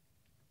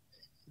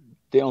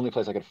 The only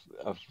place I could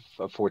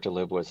afford to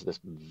live was this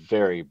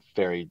very,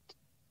 very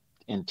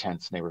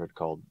intense neighborhood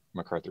called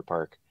MacArthur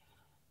Park.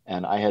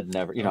 And I had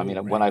never,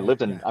 when I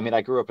lived in,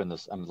 I grew up in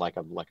this, I'm like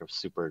a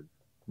super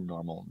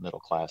normal middle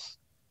class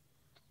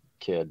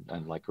kid,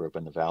 and like grew up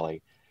in the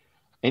Valley.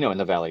 And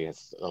the Valley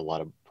has a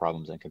lot of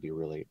problems and can be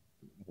really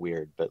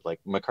weird, but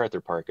like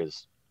MacArthur Park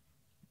is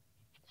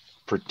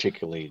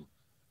particularly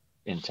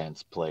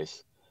intense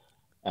place.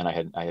 And I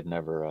had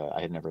never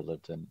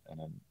lived in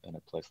a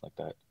place like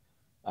that.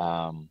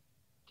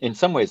 in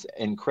some ways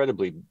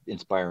incredibly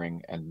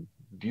inspiring and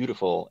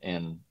beautiful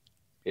in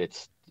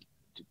its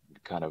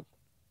kind of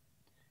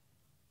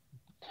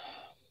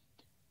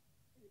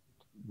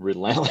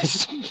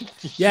relentless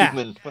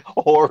human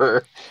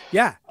horror.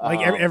 Yeah, like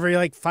every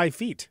like 5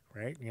 feet,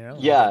 right? You know.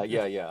 Yeah. I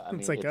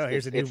it's mean, like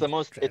here's a new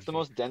it's the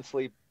most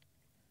densely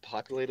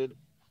populated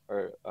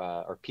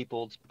or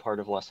peopled part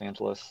of Los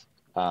Angeles.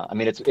 I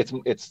mean, it's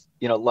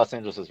you know, Los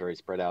Angeles is very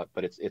spread out,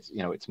 but it's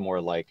you know, it's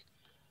more like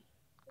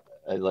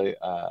a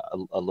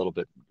little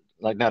bit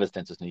like, not as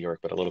dense as New York,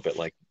 but a little bit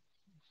like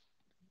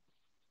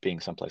being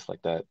someplace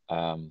like that.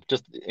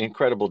 Just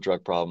incredible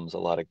drug problems, a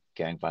lot of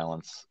gang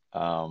violence,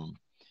 a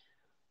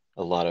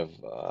lot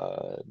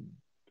of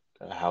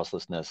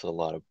houselessness, a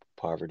lot of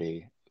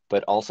poverty,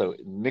 but also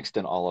mixed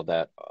in all of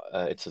that,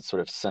 it's a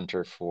sort of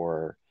center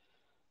for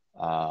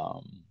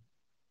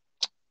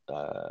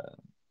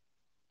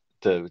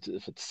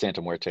the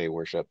Santa Muerte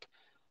worship.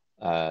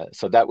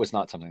 So that was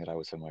not something that I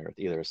was familiar with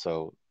either.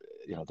 So,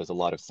 you know, there's a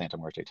lot of Santa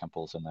Muerte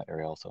temples in that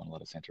area also, and a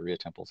lot of Santeria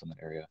temples in that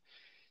area.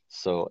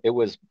 So it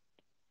was,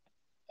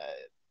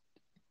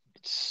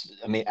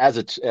 I mean, as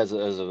a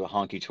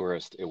honky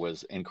tourist, it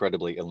was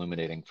incredibly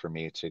illuminating for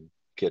me to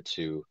get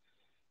to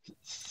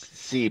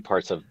see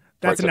parts of.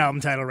 That's an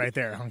album title right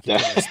there, honky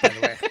tourist, by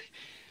the way.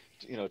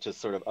 You know, to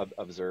sort of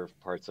observe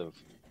parts of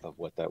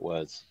what that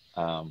was,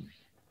 and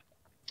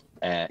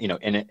you know,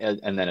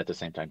 and then at the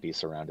same time be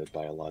surrounded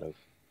by a lot of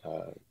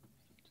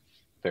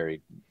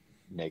very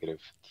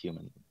negative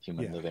human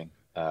living.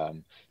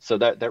 So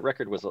that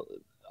record was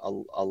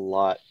a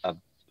lot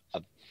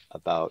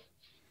about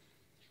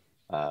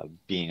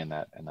being in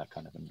that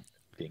kind of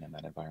being in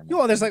that environment.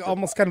 Well, there's like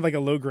almost kind of like a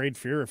low grade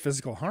fear of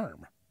physical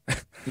harm.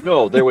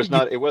 No, there was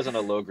not. It wasn't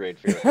a low grade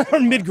fear. Or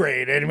mid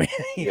grade, anyway.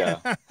 Yeah.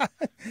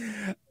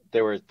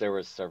 There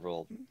were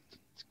several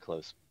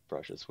close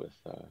brushes with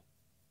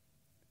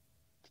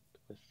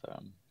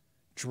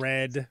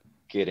dread,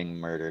 getting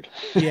murdered.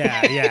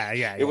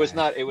 Yeah. It was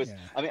not. It was. Yeah.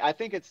 I mean, I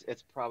think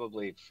it's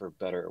probably for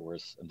better or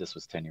worse. This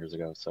was 10 years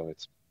ago, so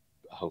it's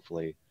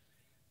hopefully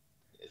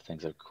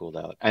things have cooled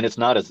out. And it's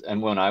not as. And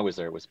when I was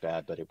there, it was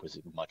bad, but it was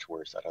much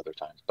worse at other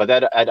times. But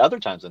at other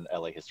times in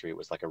LA history, it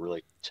was like a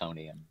really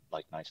Tony and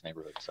like nice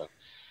neighborhood. So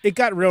it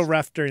got real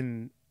rough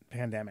during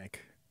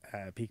pandemic.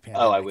 Peak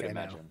pandemic. Oh, I would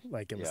imagine.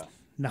 Like it was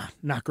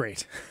not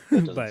great.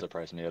 That doesn't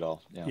surprise me at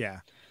all. Yeah.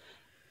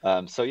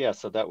 So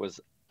that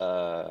was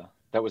that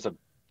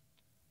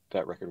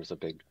record was a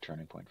big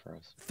turning point for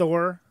us.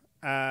 Thor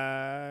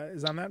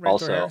is on that, right?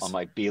 Also on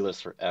my B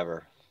list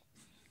forever.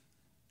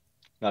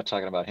 Not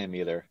talking about him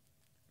either.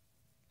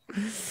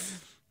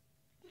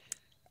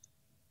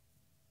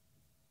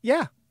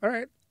 Yeah. All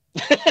right.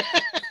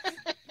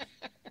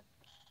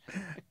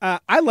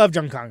 I love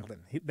John Conklin.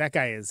 That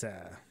guy is.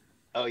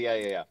 Oh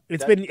yeah.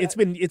 It's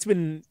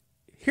been.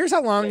 Here's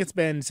how long it's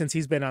been since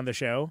he's been on the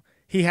show.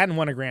 He hadn't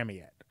won a Grammy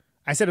yet.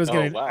 I said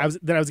I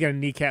was gonna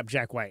kneecap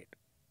Jack White.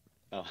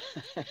 Oh.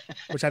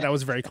 Which I thought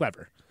was very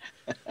clever.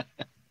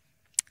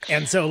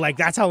 And so, like,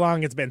 that's how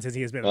long it's been since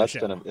he has been on the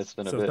show. It's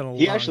been a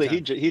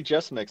bit. He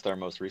just mixed our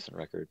most recent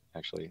record,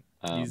 actually.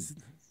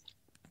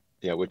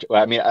 Which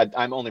I mean,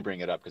 I'm only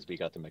bringing it up because we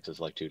got the mixes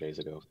like 2 days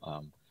ago.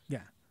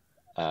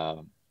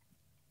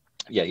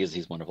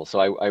 He's wonderful.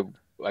 So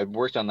I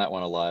worked on that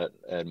one a lot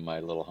at my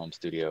little home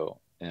studio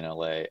in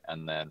LA,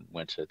 and then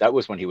that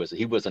was when he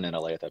wasn't in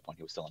LA at that point.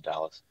 He was still in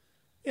Dallas.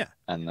 Yeah.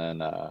 And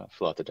then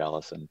flew out to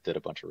Dallas and did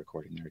a bunch of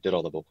recording there. Did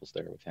all the vocals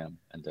there with him,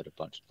 and did a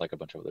bunch of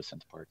other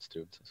synth parts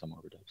too, some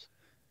overdubs.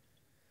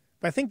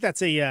 But I think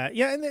that's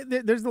and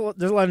there's a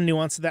lot of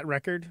nuance to that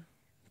record,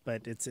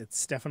 but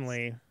it's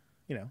definitely,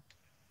 you know,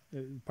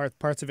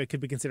 parts of it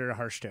could be considered a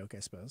harsh joke, I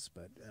suppose.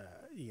 But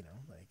you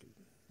know, like.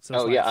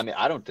 So yeah, I mean,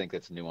 I don't think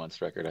it's a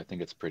nuanced record. I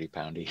think it's pretty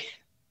poundy,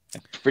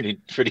 pretty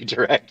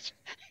direct.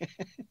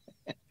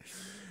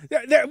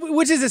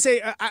 Which is to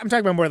say, I'm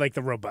talking about more like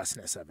the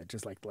robustness of it,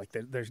 just like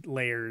there's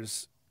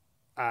layers.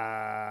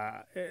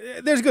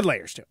 There's good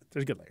layers to it.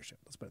 Let's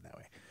put it that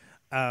way.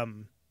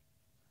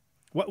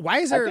 Why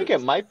is there? I think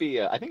it might be.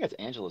 I think it's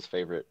Angela's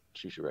favorite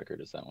SHOO-shoo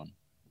record. Is that one?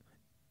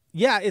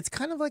 Yeah, it's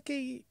kind of like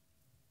I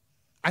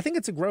think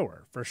it's a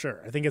grower for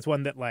sure. I think it's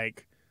one that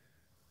like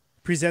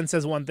presents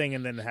as one thing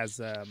and then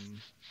has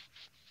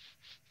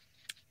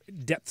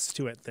depths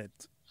to it that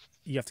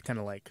you have to kind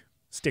of like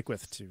stick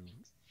with to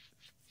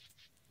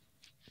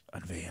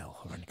unveil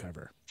or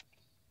uncover.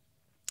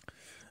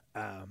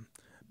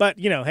 But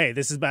you know, hey,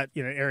 this is about,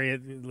 you know, area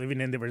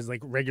living in that was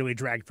like regularly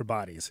dragged for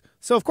bodies.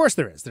 So of course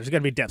there's going to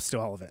be depths to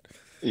all of it.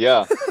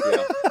 Yeah.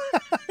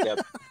 Yep.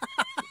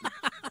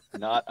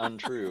 Not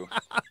untrue.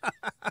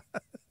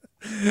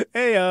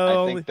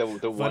 Heyo. I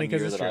think the 1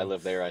 year that I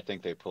lived there, I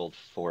think they pulled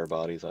 4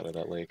 bodies out of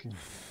that lake.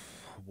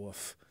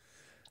 Woof.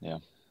 Yeah.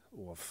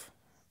 Woof.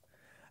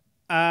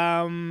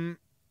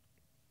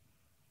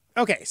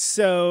 Okay,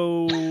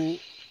 so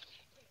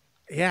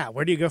yeah,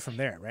 where do you go from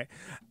there, right?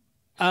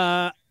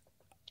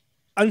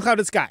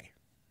 Unclouded Sky.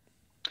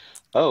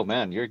 Oh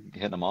man, you're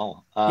hitting them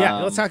all.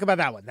 Yeah, let's talk about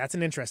that one. That's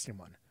an interesting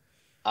one.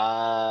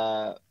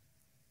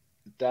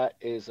 That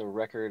is a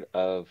record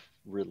of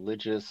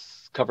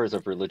religious covers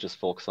of religious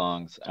folk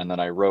songs, and then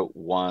I wrote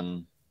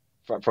one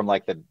from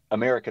like the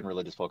American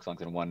religious folk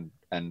songs and one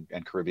and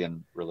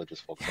Caribbean religious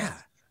folk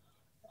songs.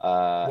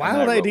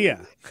 Wild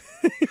idea.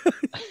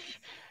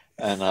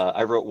 And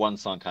I wrote one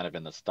song kind of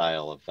in the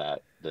style of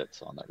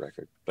that's on that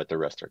record, but the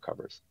rest are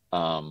covers.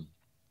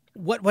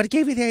 What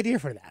gave you the idea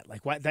for that?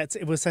 Like, what?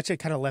 It was such a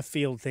kind of left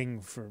field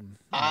thing from.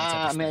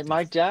 I mean,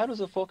 my dad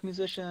was a folk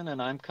musician,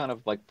 and I'm kind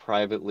of like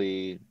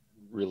privately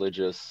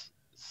religious,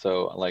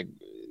 so like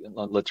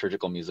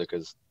liturgical music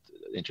is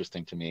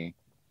interesting to me.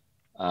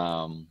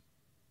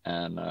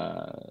 And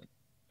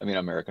I mean,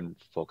 American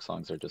folk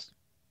songs are just,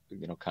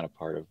 kind of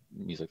part of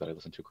music that I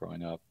listened to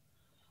growing up.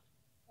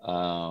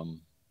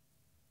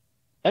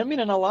 I mean,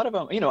 and a lot of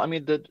them, I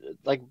mean,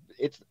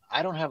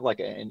 I don't have like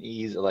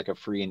a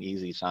free and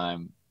easy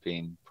time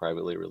being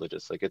privately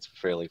religious. Like, it's a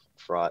fairly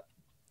fraught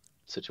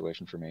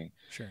situation for me.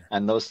 Sure.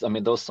 And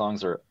those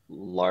songs are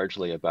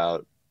largely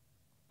about,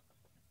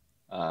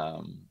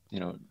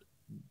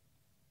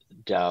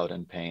 doubt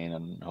and pain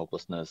and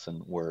hopelessness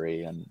and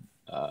worry. And,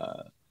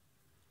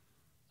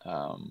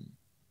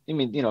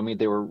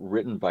 they were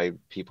written by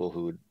people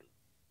who,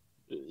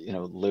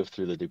 lived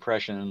through the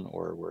Depression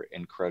or were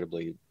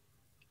incredibly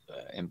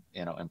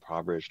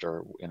impoverished,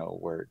 or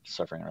were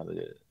suffering under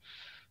the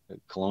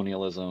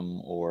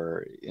colonialism,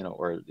 or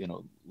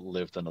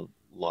lived in a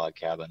log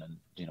cabin and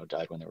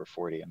died when they were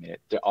 40. I mean,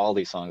 all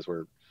these songs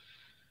were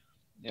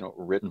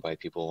written by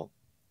people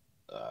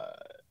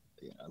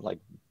like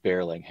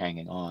barely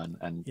hanging on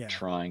and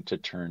trying to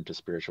turn to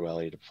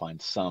spirituality to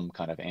find some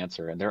kind of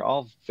answer, and they're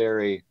all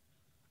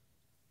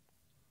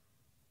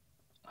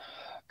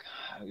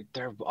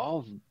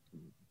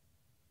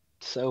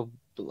so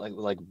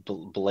like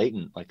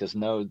blatant. Like, there's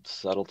no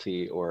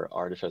subtlety or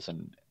artifice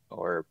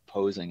or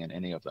posing in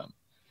any of them.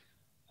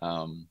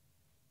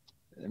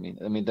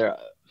 They're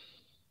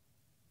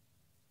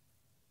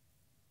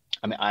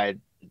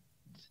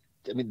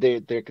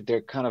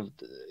kind of,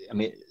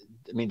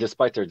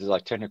 despite their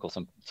like technical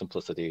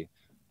simplicity,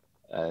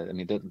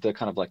 they're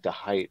kind of like the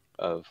height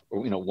of,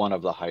 one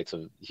of the heights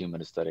of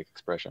human aesthetic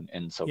expression,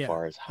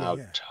 insofar as how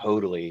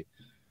totally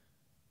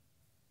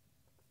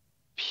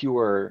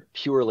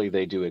purely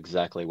they do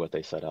exactly what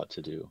they set out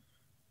to do.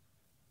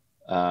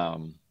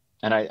 And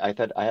I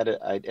thought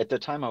at the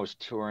time I was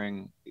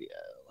touring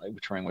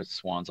with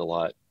Swans a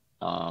lot.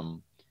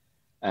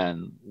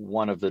 And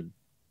one of the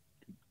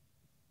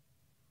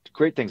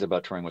great things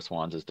about touring with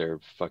Swans is they're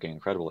fucking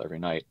incredible every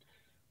night.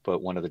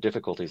 But one of the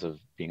difficulties of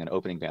being an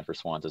opening band for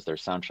Swans is their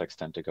sound checks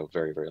tend to go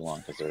very, very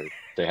long, because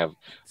they have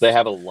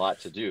a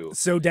lot to do.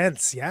 So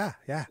dense. Yeah.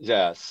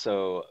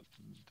 So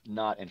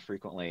not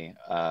infrequently,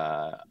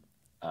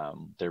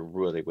 there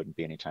really wouldn't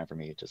be any time for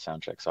me to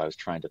sound check. So I was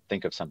trying to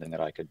think of something that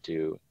I could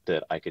do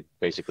that I could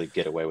basically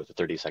get away with a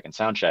 30-second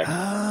sound check,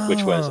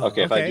 which was,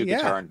 if I do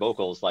guitar and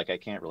vocals, like, I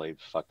can't really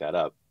fuck that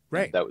up.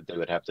 Right. They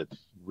would have to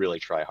really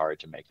try hard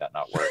to make that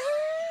not work.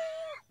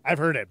 I've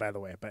heard it, by the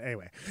way, but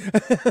anyway,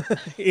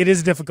 it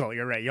is difficult.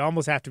 You're right. You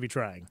almost have to be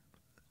trying.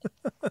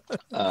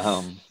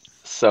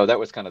 So that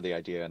was kind of the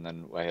idea. And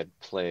then I had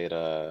played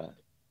the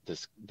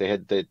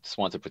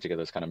Swans had put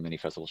together this kind of mini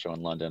festival show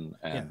in London,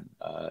 and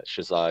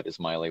Shahzad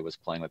Ismaili was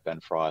playing with Ben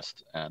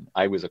Frost, and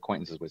I was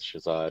acquaintances with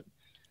Shahzad,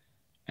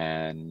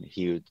 and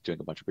he was doing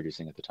a bunch of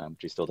producing at the time,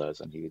 which he still does.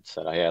 And he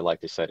said, "Hey, I'd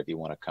like to say, if you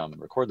want to come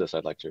and record this,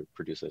 I'd like to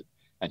produce it."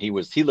 And he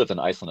lived in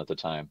Iceland at the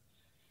time,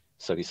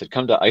 so he said,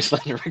 "Come to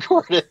Iceland and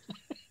record it."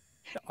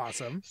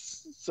 Awesome.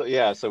 So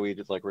we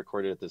just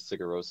recorded at the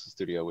Singer-Songwriter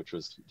studio, which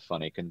was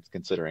funny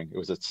considering it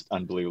was an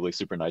unbelievably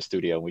super nice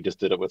studio. And we just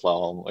did it with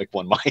all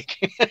one mic.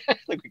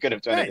 Like, we could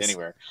have done it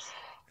anywhere.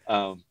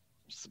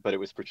 But it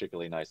was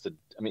particularly nice to,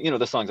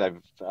 the songs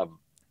I've a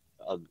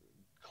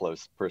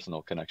close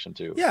personal connection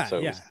to. Yeah.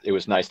 So it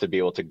was nice to be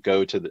able to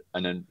go to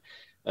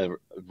a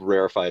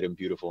rarefied and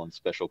beautiful and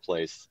special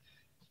place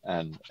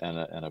and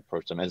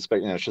approach them. And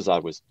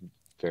Shahzad was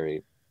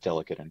very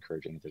delicate and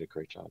encouraging. He did a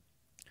great job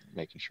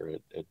making sure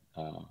it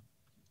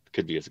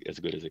could be as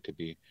good as it could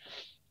be.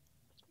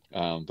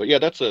 But yeah,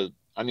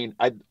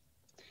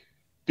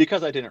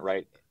 because I didn't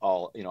write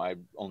all, I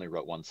only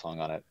wrote one song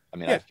on it.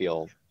 I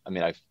feel,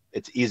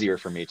 it's easier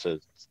for me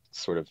to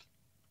sort of,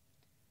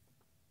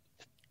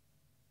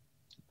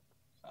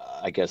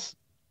 I guess,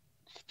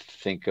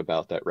 think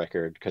about that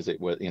record, because it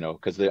was,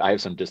 because I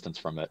have some distance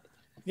from it.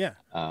 Yeah.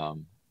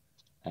 And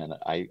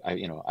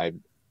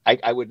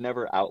I would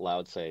never out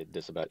loud say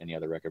this about any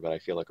other record, but I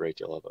feel a great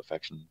deal of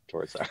affection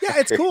towards that. Yeah,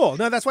 it's cool.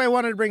 No, that's why I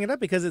wanted to bring it up,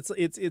 because it's I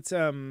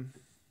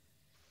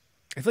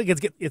feel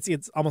like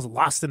it's almost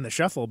lost in the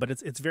shuffle, but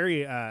it's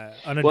very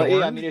unadorned. Well,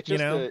 yeah,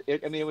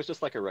 it was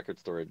just like a record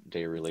store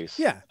day release.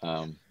 Yeah.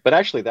 But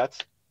actually, that's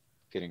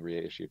getting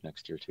reissued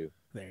next year too.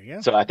 There you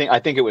go. So I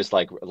think it was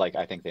like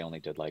I think they only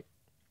did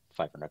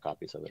 500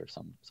 copies of it or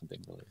something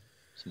really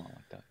small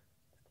like that.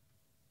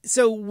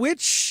 So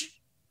which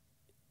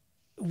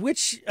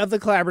of the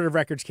collaborative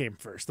records came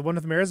first? The one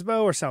with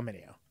Merizbo or Sal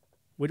Mineo?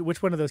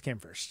 Which one of those came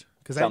first?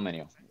 Sal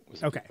Mineo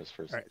was okay. was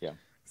first. Right. Yeah.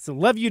 So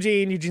love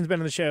Eugene. Eugene's been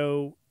on the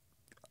show.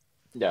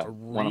 Yeah,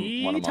 one of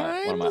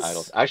my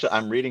idols. Actually,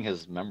 I'm reading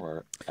his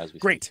memoir as we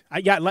Great.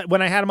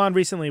 When I had him on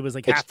recently, it was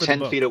like it's half for 10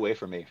 the book. feet away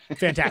from me.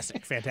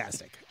 Fantastic.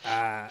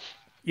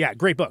 Yeah,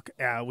 great book.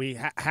 We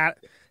had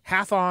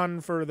half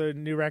on for the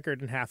new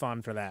record and half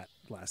on for that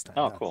last time.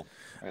 Oh, cool.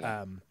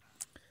 Right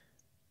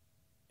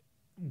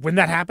when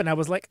that happened, I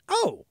was like,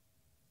 oh,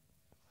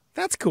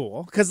 that's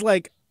cool. Because,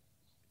 like,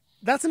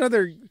 that's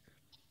another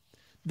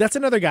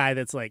guy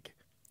that's like,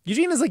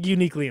 Eugene is like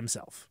uniquely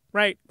himself,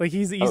 right? Like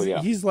he's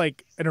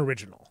like an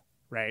original,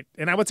 right?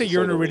 And I would say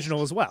you're an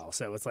original as well.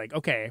 So it's like,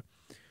 okay,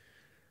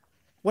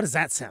 what does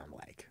that sound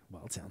like?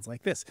 Well, it sounds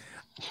like this.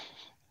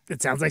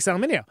 It sounds like Sal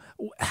Mineo.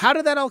 How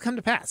did that all come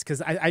to pass?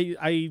 Because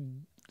I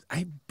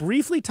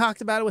briefly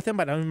talked about it with him,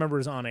 but I don't remember it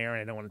was on air,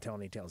 and I don't want to tell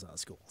any tales out of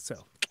school.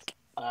 So,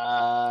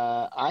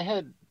 I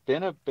had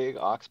been a big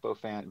Oxbow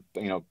fan,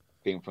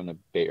 being from the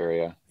Bay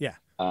Area. Yeah.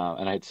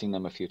 And I had seen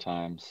them a few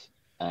times,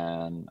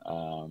 and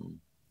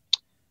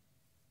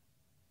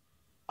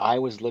I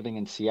was living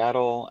in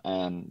Seattle,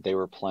 and they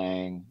were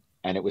playing,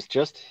 and it was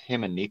just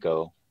him and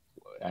Nico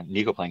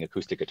playing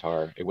acoustic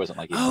guitar. It wasn't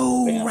like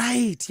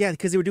right, yeah,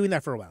 because they were doing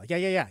that for a while.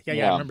 Yeah. I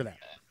remember that.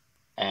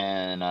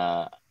 And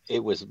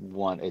it was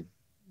it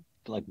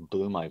like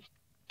blew my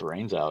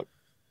brains out.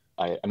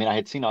 I mean, I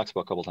had seen Oxbow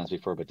a couple times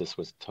before, but this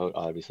was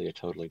obviously a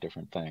totally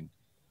different thing.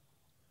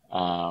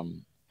 I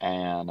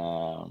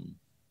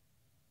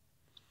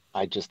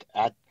just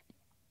at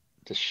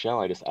the show,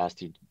 I just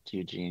asked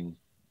Eugene,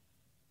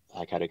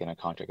 like, how to get in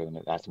contact with him.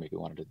 I asked him if he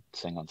wanted to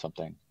sing on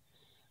something.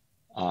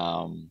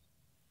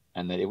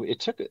 And then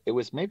it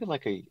was maybe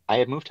like I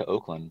had moved to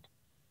Oakland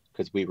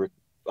because we were,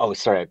 oh,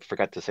 sorry, I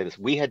forgot to say this.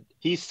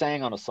 He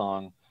sang on a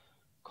song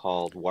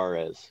called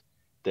Juarez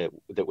that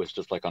was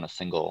just like on a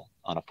single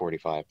on a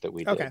 45 that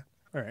we did. Okay.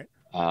 All right.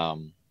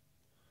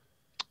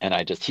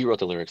 And he wrote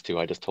the lyrics too.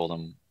 I just told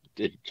him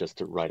just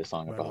to write a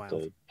song about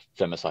the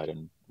femicide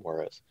in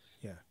Juarez.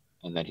 Yeah.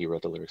 And then he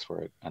wrote the lyrics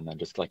for it, and then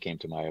just like came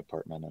to my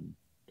apartment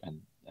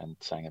and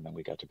sang, and then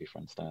we got to be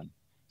friends then.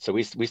 So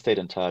we stayed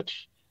in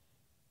touch.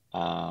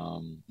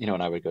 And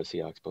I would go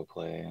see Oxbow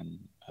play,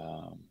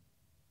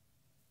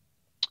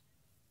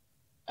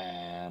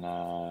 and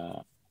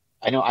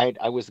I know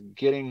I was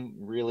getting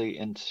really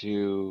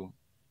into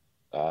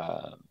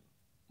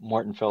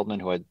Morton Feldman,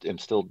 who I'm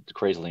still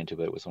crazily into,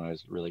 but it was when I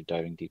was really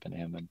diving deep into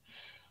him,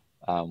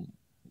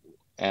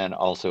 and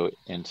also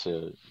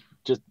into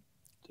just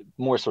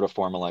more sort of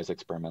formalized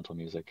experimental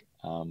music.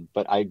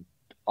 But I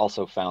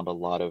also found a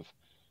lot of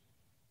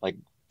like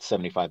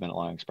 75-minute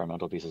long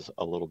experimental pieces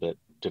a little bit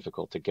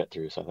difficult to get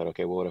through. So I thought,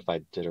 okay, well, what if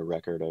I did a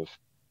record of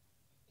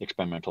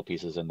experimental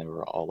pieces and they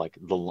were all like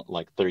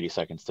 30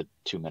 seconds to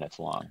 2 minutes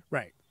long?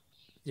 Right.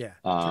 Yeah.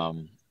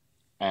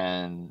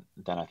 And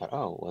then I thought,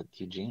 oh, well,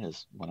 Eugene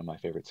is one of my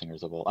favorite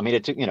singers of all. I mean,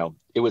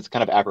 it was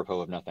kind of apropos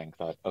of nothing.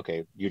 Thought,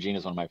 okay, Eugene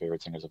is one of my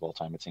favorite singers of all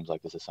time. It seems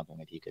like this is something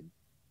that he could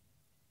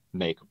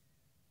make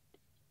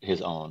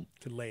his own.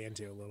 Could lay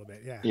into a little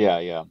bit. Yeah.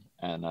 Yeah.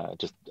 And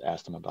just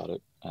asked him about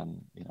it,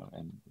 and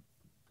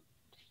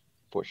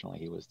fortunately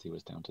he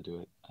was down to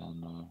do it.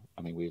 And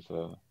I mean, we've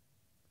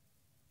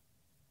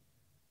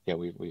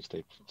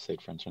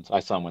stayed friends since. I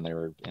saw them when they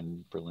were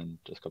in Berlin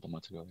just a couple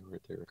months ago.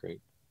 They were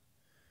great.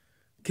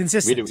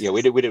 Consistent.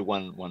 We did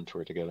one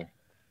tour together.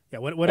 Yeah,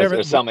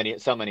 whatever. Sal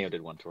Mineo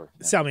did one tour.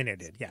 Yeah. Sal Mineo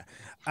did,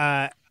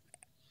 yeah.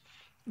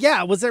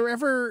 Yeah, was there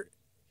ever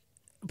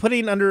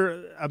putting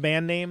under a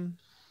band name?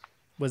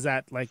 Was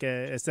that like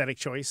a aesthetic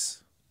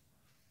choice?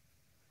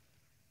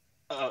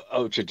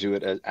 To do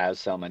it as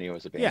Sal Mineo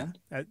as a band?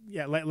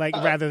 Yeah, like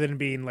rather than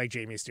being like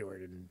Jamie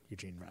Stewart and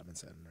Eugene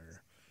Robinson,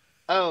 or.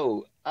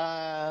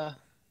 Yeah.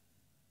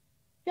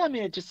 I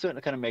mean, it just sort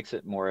of kind of makes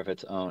it more of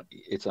its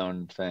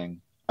own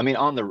thing. I mean,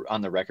 on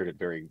the record, it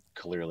very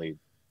clearly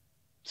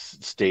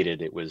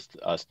stated it was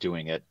us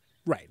doing it.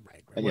 Right.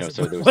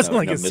 So there wasn't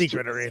like no a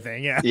secret or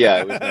anything. Yeah.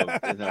 Yeah,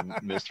 there's no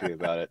mystery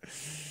about it.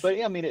 But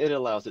yeah, I mean, it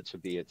allows it to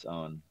be its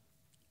own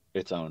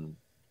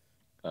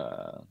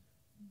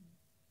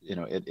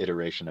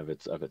iteration of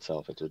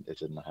itself. It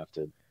didn't have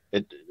to.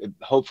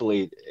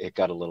 Hopefully it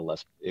got a little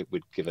less. It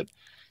would give it.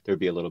 There would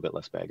be a little bit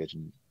less baggage,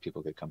 and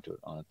people could come to it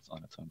on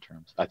its own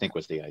terms. I think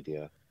was the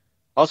idea.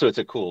 Also, it's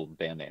a cool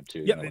band name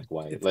too. Yeah,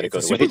 why let it go?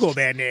 It's a super cool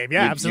band name.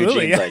 Yeah,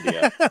 absolutely.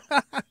 Eugene's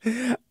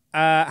idea.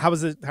 How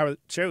were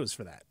shows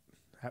for that?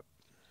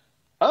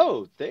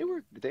 Oh, they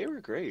were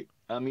great.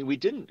 I mean, we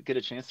didn't get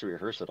a chance to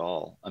rehearse at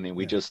all. I mean,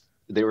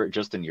 they were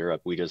just in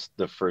Europe.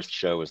 The first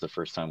show was the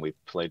first time we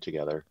played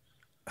together.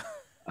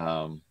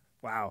 Wow.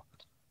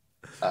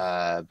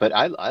 But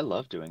I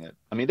love doing it.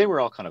 I mean, they were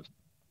all kind of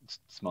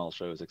small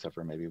shows, except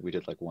for maybe we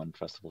did like one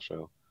festival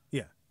show.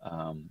 Yeah.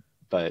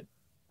 But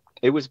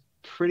it was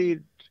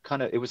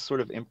it was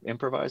sort of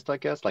improvised, I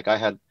guess. Like I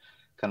had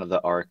kind of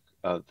the arc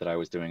that I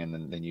was doing, and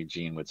then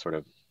Eugene would sort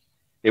of.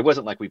 It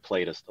wasn't like we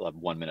played a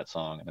 1 minute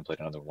song and then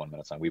played another 1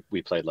 minute song.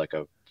 We played like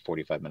a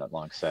 45-minute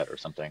long set or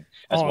something.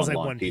 As one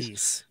long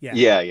piece.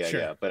 Yeah.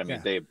 Sure. But I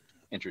mean, they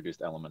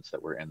introduced elements that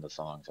were in the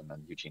songs, and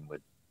then Eugene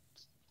would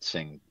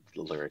sing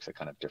the lyrics at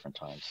kind of different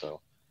times.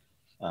 So,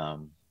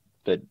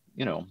 but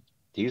you know,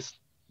 he's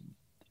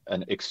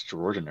an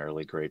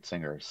extraordinarily great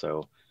singer.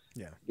 So,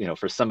 Yeah. you know,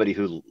 for somebody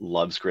who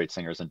loves great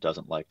singers and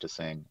doesn't like to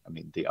sing, I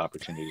mean, the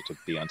opportunity to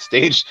be on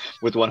stage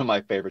with one of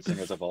my favorite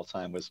singers of all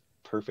time was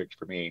perfect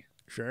for me.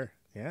 Sure.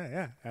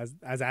 Yeah.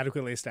 As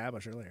adequately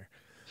established earlier.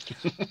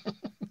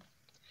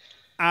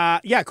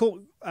 Yeah,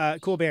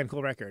 cool band,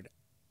 cool record.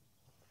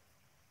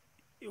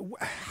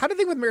 How did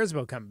the thing with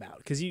Mersbo come about?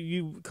 Because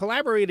you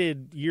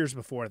collaborated years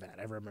before that.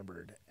 I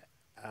remembered.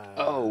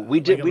 We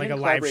did. Like, we like didn't a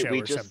live collaborate. show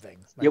We or just, something.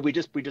 yeah, we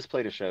just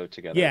played a show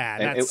together. Yeah,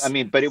 And that's... I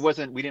mean, but it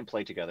wasn't. We didn't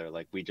play together.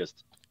 Like we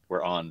just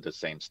were on the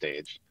same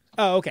stage.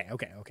 Oh, okay.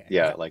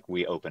 Yeah, like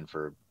we opened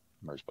for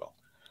Mersbo,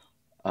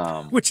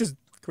 which is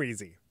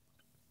crazy.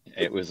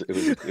 It was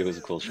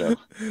a cool show.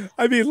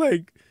 I mean,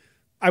 like,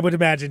 I would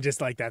imagine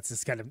just like this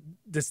is gonna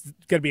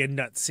be a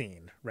nut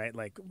scene, right?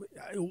 Like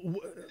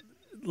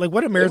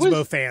what do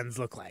Mersbo fans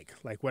look like?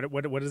 Like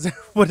what is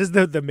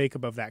the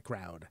makeup of that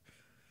crowd?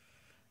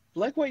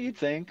 Like what you'd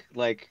think,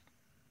 like,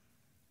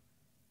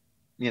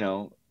 you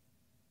know,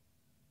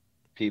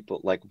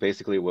 people like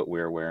basically what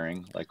we're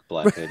wearing, like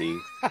black hoodie,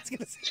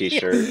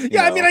 t-shirt.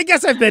 Yeah, I mean, I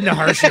guess I've been to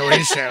Harsh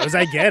Noise shows.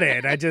 I get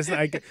it. I just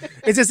like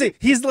it's just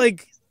he's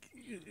like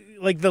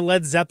the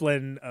Led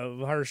Zeppelin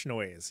of Harsh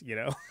Noise, you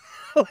know?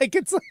 Like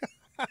it's like,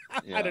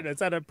 I don't know. It's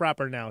not a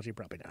proper analogy,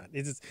 probably not.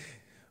 It's just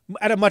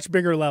at a much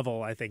bigger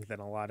level, I think, than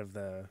a lot of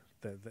the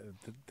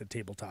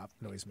tabletop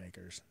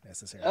noisemakers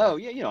necessarily. Oh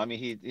yeah, you know, I mean,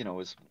 he, you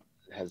know,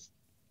 has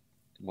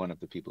one of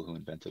the people who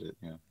invented it.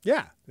 Yeah.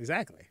 Yeah,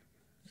 exactly.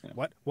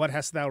 Yeah. What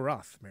hast thou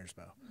wroth,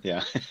 Mersbo?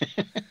 Yeah.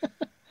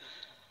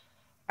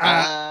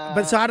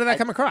 But so how did that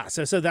come across?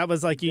 So that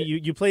was like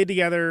you played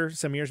together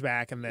some years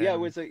back, and then yeah, it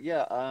was a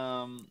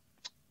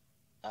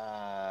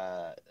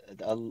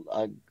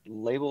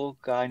label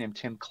guy named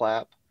Tim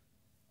Clapp.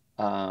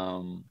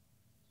 I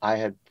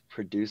had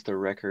produced a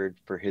record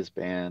for his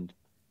band,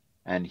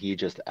 and he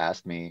just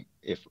asked me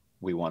if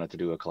we wanted to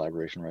do a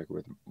collaboration record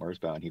with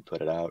Mersbo, and he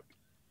put it out.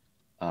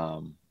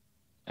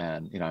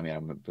 And you know, I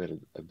mean,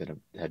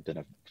 had been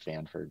a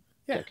fan for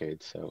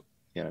decades, so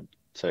you know,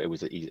 so it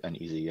was an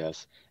easy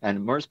yes. And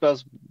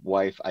Mersbo's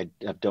wife, I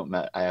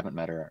haven't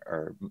met her,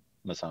 or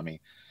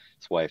Masami's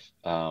wife.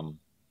 I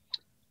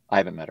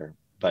haven't met her,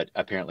 but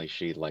apparently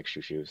she likes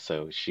Xiu Xiu,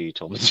 so she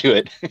told me to do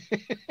it.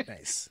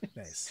 Nice.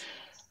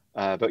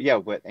 But yeah,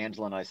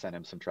 Angela and I sent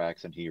him some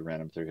tracks, and he ran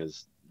them through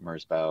his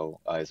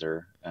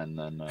Mersbo-izer, and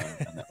then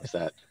and that was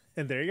that.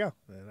 And there you go.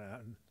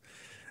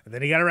 And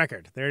then he got a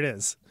record. There it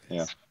is.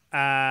 Yeah.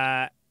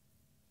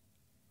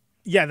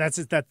 Yeah, that's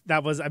it.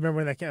 That was. I remember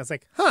when that came. I was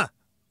like, huh.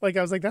 Like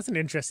I was like, that's an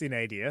interesting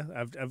idea.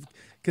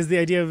 Because the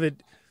idea of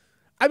it.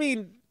 I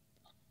mean,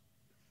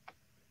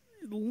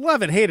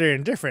 love it, hate it, or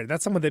indifferent.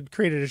 That's someone that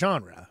created a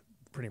genre,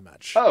 pretty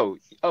much. Oh,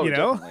 you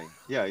know? Definitely.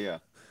 Yeah.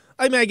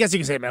 I mean, I guess you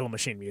can say metal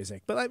machine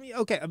music, but I mean,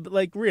 okay, but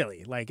like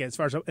really, like as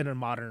far as in a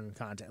modern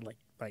content, like.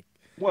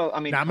 Well, I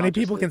mean, not many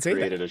people can say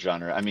created that. A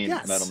genre. I mean,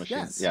 yes, metal machine.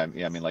 Yes. Yeah,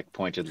 I mean, like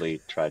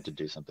pointedly tried to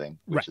do something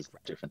which is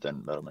different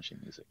than metal machine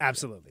music.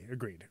 Absolutely,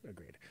 agreed.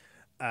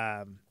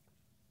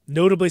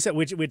 Notably, so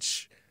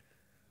which,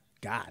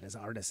 God, as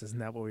artists, isn't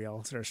that what we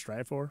all sort of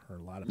strive for, or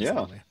a lot of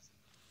us?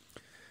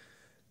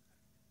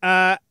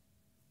 Anyway.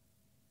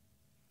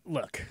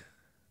 Look,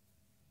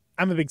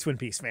 I'm a big Twin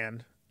Peaks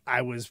fan.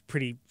 I was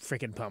pretty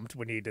freaking pumped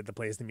when he did the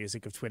Plays the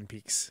Music of Twin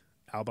Peaks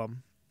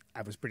album.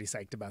 I was pretty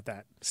psyched about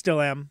that.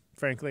 Still am,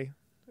 frankly.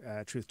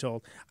 Truth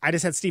told, I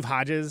just had Steve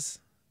Hodges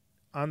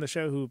on the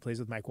show, who plays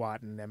with Mike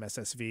Watt and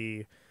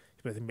MSSV,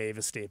 with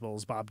Mavis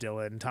Staples, Bob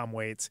Dylan, Tom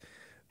Waits.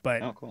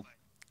 But cool.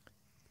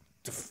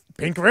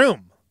 Pink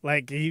Room,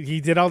 like he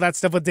did all that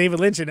stuff with David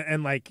Lynch,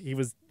 and like he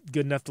was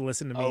good enough to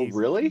listen to me. Oh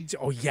really?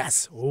 Oh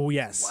yes.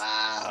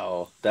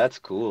 Wow, that's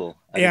cool.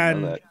 I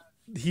didn't know that.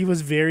 He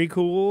was very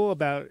cool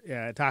about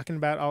talking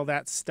about all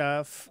that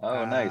stuff.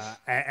 Oh, nice.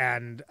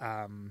 And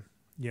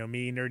you know,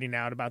 me nerding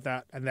out about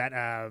that, and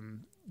that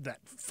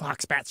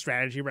Fox Bat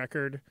Strategy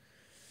record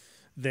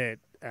that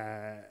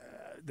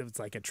was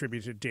like a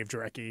tribute to Dave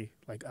Jarecki,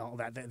 like all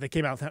that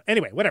came out.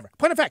 Anyway, whatever.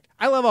 Point of fact,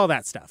 I love all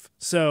that stuff.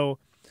 So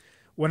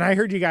when I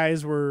heard you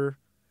guys were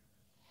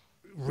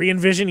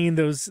re-envisioning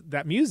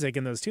that music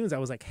and those tunes, I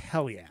was like,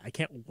 hell yeah, I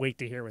can't wait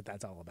to hear what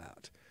that's all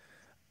about.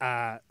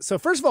 So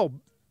first of all,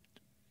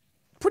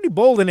 pretty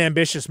bold and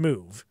ambitious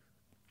move.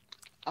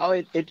 Oh,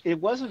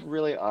 it wasn't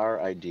really our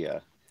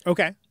idea.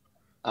 Okay.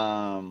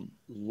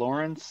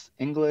 Lawrence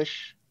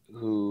English,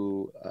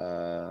 who,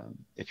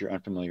 if you're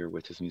unfamiliar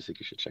with his music,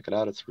 you should check it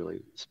out. It's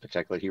really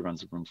spectacular. He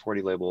runs a Room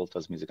 40 label,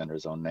 does music under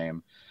his own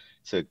name.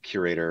 He's a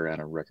curator and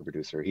a record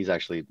producer. He's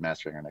actually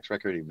mastering our next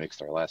record. He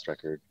mixed our last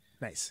record.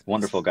 Nice.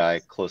 Wonderful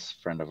guy, close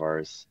friend of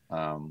ours,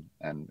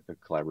 and a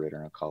collaborator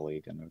and a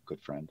colleague and a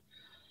good friend.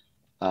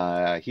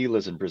 He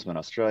lives in Brisbane,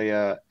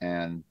 Australia,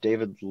 and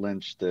David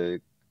Lynch,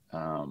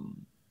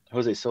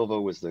 Jose Silva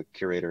was the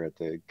curator at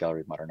the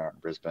Gallery of Modern Art in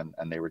Brisbane,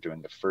 and they were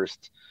doing the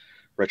first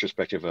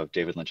retrospective of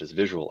David Lynch's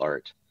visual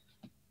art.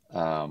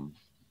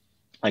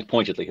 like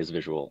pointedly his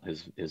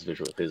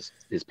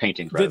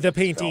paintings. The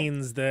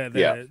paintings,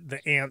 the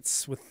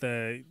ants with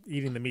the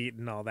eating the meat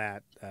and all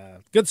that.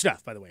 Good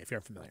stuff, by the way, if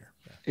you're familiar.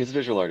 Yeah. His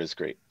visual art is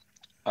great.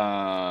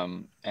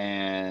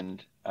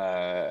 And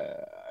I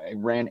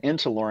ran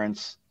into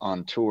Lawrence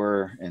on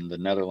tour in the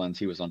Netherlands.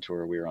 He was on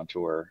tour, we were on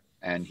tour,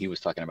 and he was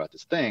talking about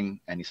this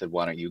thing, and he said,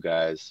 why don't you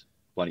guys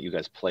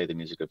play the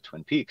music of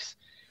Twin Peaks?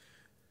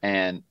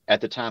 And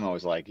at the time I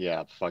was like,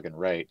 yeah, fucking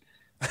right.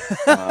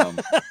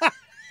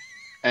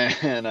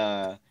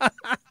 And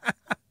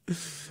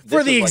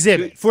for the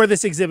exhibit, for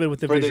this exhibit with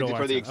the visual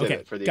art. For the exhibit,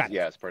 okay, for the, got it.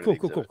 yeah, it's part of the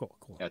exhibit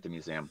cool. At the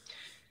museum.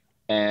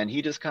 And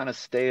he just kind of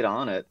stayed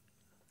on it.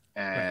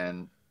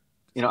 And,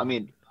 you know, I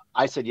mean,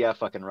 I said, yeah,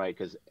 fucking right.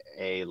 Because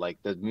like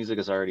the music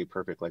is already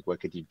perfect. Like,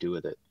 what could you do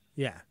with it?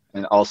 Yeah.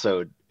 And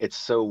also it's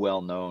so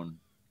well known.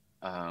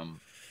 I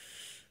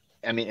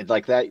mean,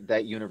 like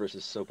that universe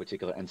is so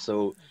particular and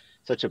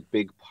such a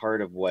big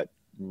part of what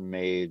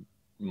made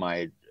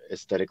my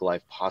aesthetic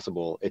life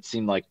possible. It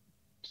seemed like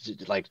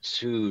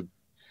too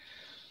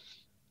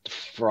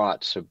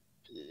fraught to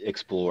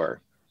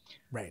explore.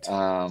 Right.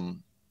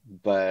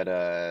 But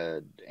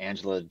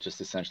Angela just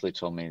essentially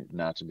told me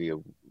not to be a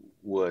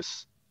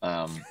wuss.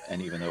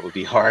 And even though it would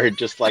be hard,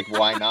 just like,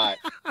 why not?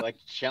 Like,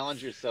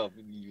 challenge yourself,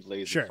 you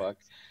lazy fuck.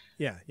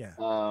 Yeah.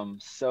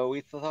 So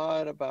we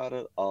thought about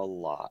it a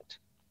lot.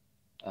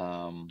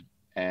 And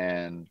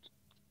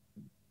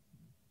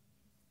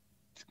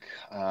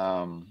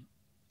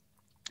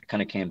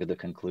kind of came to the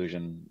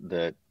conclusion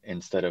that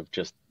instead of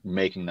just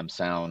making them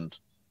sound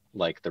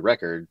like the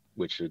record,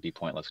 which would be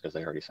pointless because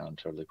they already sound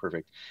totally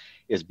perfect,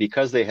 is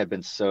because they had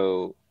been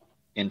so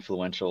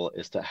influential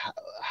is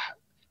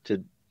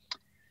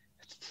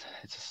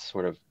it's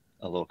sort of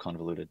a little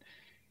convoluted,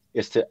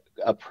 is to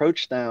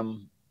approach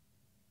them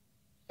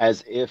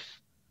as if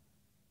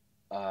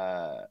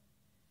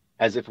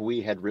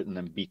we had written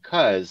them,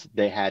 because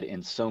they had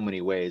in so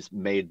many ways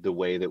made the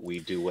way that we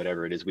do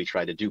whatever it is we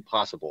try to do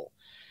possible.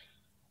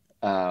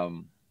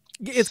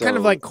 It's kind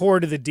of like core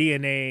to the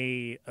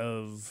DNA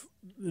of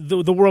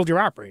the world you're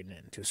operating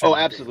in. To a certain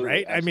absolutely, degree,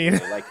 right? Absolutely. I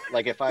mean,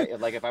 like if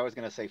I was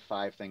going to say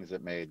 5 things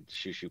that made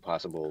SHOO-shoo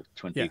possible,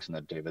 Twin Peaks and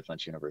the David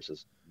Lynch universe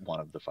is one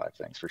of the 5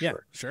 things for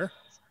sure. Sure.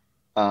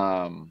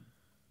 And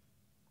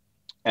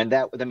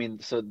that, I mean,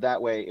 so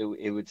that way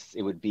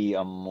it would be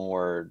a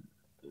more,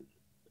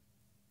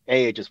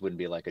 it just wouldn't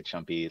be like a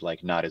chumpy,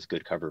 like not as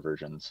good cover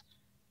versions,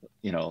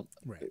 you know,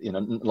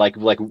 like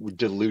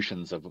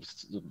dilutions of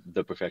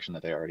the perfection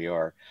that they already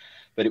are,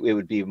 but it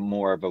would be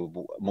more of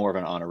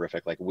an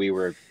honorific, like we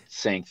were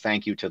saying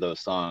thank you to those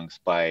songs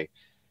by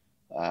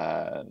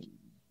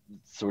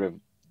sort of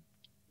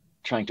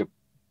trying to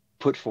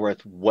put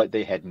forth what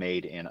they had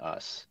made in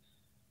us.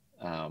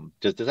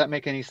 Does that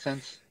make any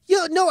sense?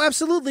 Yeah, no,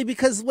 absolutely.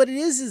 Because what it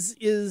is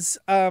because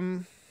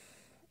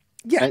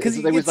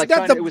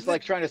it was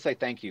like trying to say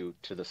thank you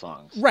to the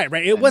songs. Right.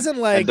 It wasn't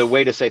like, and the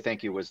way to say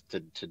thank you was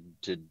to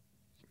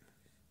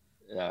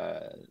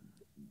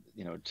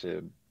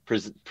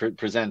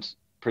present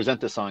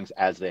the songs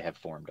as they have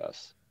formed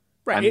us.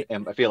 Right.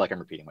 I feel like I'm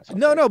repeating myself.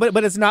 No,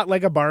 but it's not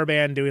like a bar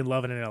band doing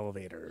Love in an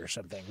Elevator or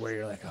something where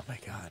you're like, oh my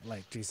God,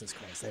 like Jesus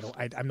Christ,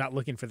 I'm not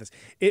looking for this.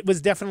 It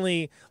was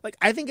definitely like,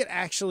 I think it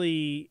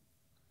actually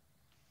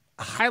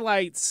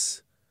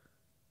highlights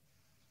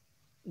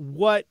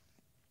what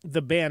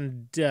the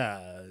band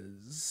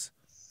does,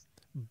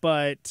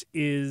 but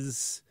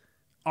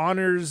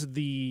honors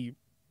the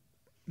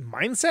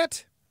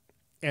mindset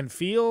and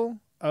feel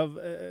of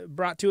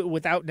brought to it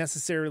without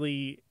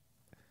necessarily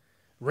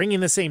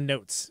ringing the same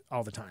notes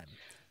all the time.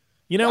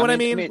 You know what I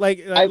mean? I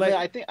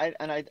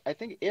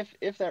think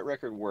if that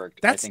record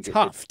worked, that's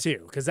tough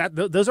too, because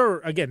those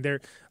are, again,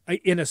 they're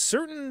in a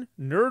certain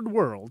nerd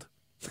world,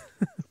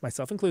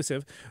 myself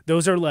inclusive.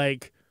 Those are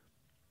like,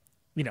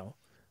 you know,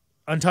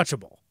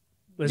 untouchable.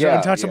 Those are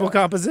untouchable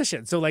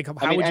composition. So like,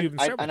 how would you even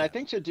start with that? I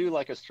think to do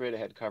like a straight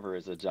ahead cover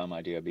is a dumb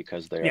idea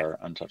because they are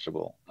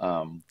untouchable.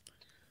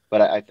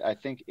 But I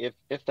think if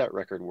that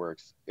record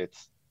works,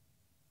 it's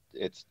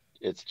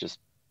just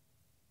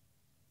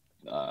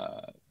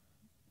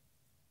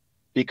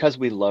because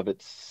we love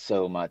it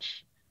so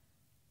much,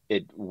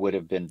 it would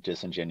have been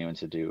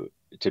disingenuous to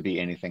be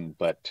anything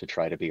but to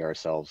try to be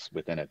ourselves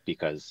within it,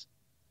 because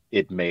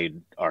it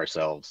made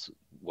ourselves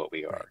what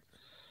we are.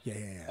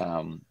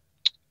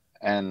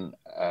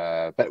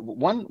 But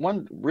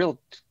one real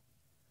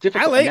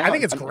difficult. I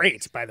think it's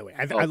great, by the way.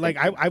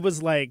 I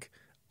was like,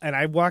 and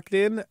I walked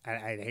in,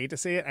 I hate to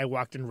say it, I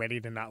walked in ready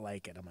to not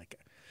like it. I'm like,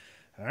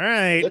 all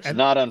right. It's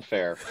not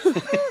unfair.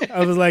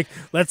 I was like,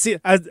 let's see.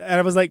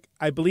 I was like,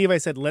 I believe I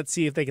said, let's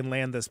see if they can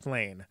land this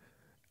plane.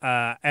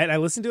 And I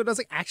listened to it. And I was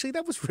like, actually,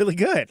 that was really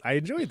good. I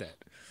enjoyed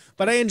that.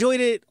 But I enjoyed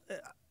it.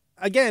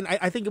 Again,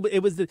 I think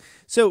it was the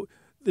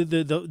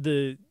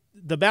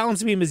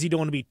balance beam is you don't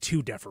want to be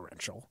too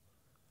deferential.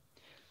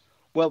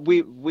 Well,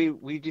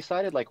 we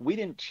decided, like, we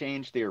didn't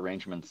change the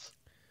arrangements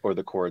or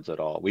the chords at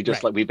all. We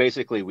just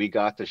we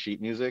got the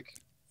sheet music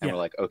and we're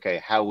like, okay,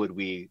 how would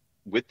we,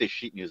 with the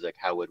sheet music,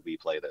 how would we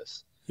play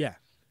this? Yeah.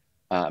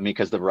 I mean,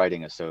 because the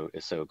writing is so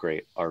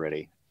great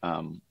already.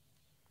 But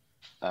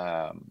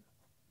I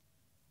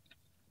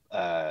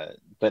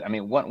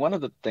mean, one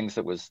of the things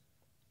that was,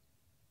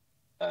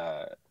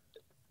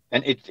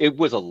 and it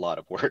was a lot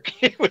of work.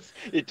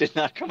 It did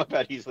not come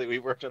about easily. We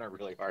worked on it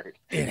really hard.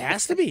 It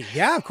has to be,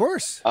 yeah, of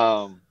course.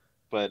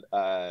 But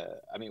I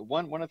mean,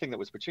 one of the things that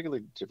was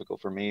particularly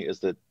difficult for me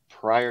is that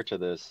prior to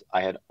this,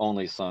 I had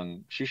only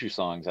sung SHOO-shoo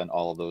songs, and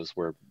all of those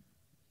were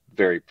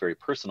very, very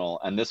personal.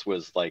 And this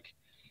was like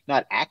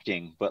not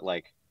acting, but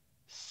like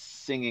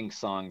singing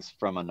songs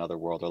from another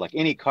world, or like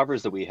any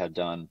covers that we had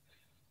done.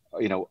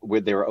 You know,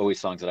 there were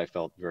always songs that I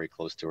felt very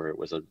close to, or it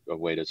was a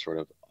way to sort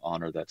of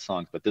honor that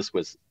song. But this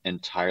was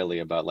entirely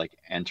about like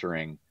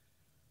entering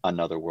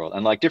another world,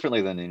 and like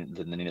differently than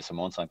the Nina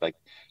Simone song. Like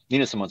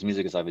Nina Simone's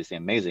music is obviously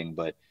amazing,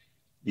 but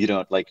you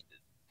don't like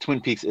Twin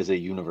Peaks is a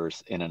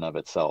universe in and of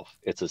itself.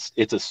 It's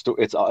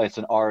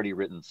an already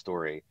written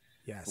story.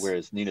 Yes.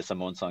 Whereas Nina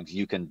Simone songs,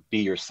 you can be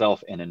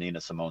yourself in a Nina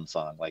Simone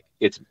song. Like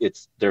it's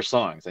their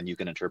songs, and you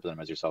can interpret them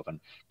as yourself and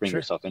bring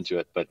yourself into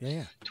it. But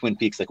Twin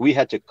Peaks, like we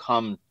had to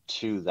come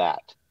to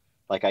that.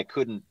 Like I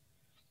couldn't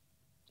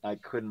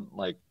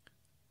like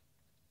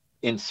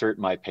insert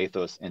my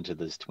pathos into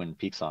these Twin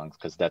Peaks songs,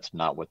 because that's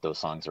not what those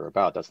songs are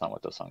about. That's not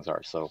what those songs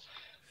are. So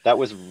that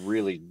was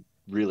really,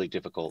 really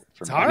difficult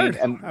for me. Hard.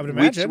 I mean, I would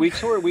imagine. We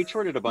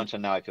toured it a bunch,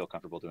 and now I feel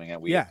comfortable doing it.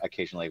 We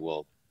occasionally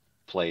will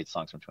play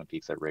songs from Twin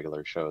Peaks at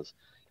regular shows.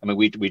 I mean,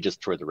 we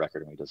just toured the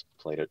record and we just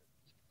played it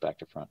back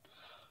to front.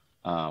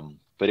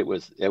 But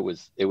that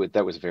was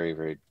very,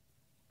 very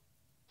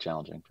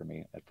challenging for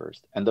me at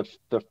first. And the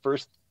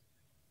first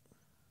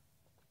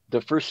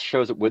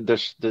shows that we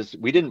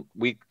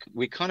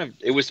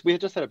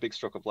just had a big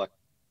stroke of luck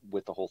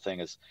with the whole thing.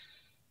 Is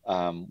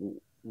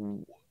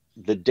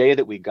the day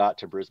that we got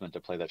to Brisbane to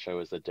play that show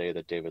is the day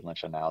that David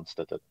Lynch announced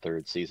that the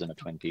third season of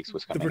Twin Peaks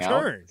was coming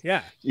out.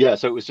 Yeah.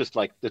 So it was just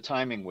like the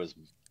timing was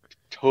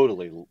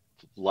totally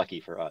lucky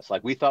for us.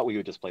 Like we thought we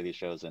would just play these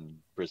shows in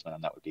Brisbane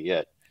and that would be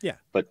it. Yeah.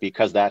 But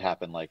because that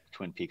happened, like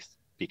Twin Peaks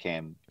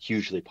became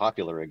hugely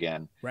popular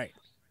again. Right.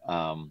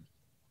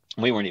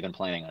 We weren't even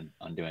planning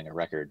on doing a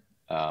record.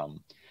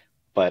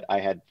 But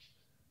I had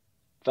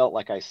felt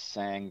like I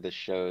sang the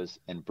shows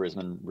in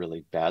Brisbane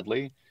really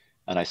badly.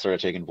 And I started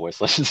taking voice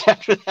lessons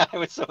after that. I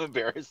was so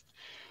embarrassed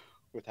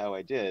with how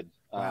I did.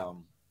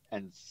 Wow.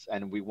 And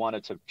we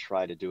wanted to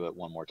try to do it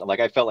one more time. Like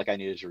I felt like I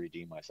needed to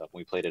redeem myself.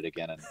 We played it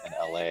again in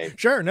LA.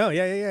 Sure. No.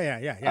 Yeah.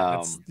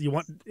 You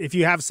want, if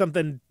you have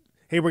something,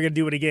 hey, we're gonna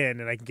do it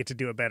again, and I can get to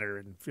do it better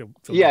and feel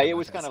it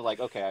was kind of like,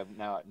 okay,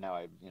 now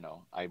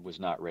I was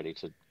not ready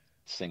to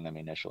sing them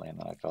initially, and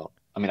then I felt,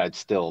 I mean, I'd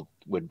still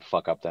would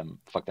fuck them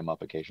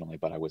up occasionally,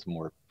 but I was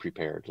more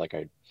prepared. Like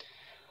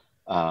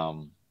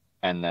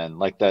and then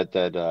like that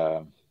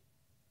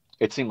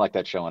it seemed like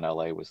that show in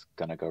LA was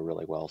going to go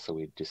really well. So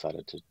we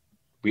decided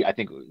I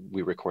think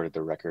we recorded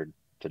the record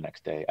the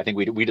next day. I think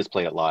we just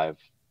played it live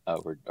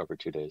over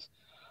 2 days.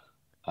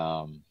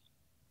 But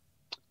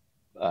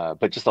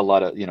just a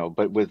lot of,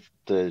 but with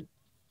the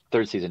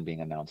third season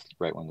being announced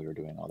right when we were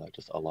doing all that,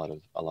 just a lot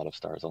of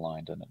stars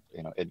aligned, and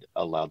it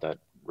allowed that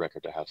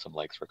record to have some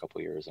legs for a couple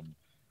of years. And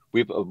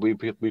we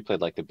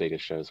played like the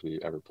biggest shows we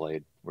ever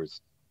played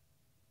was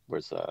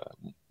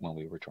when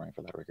we were touring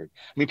for that record.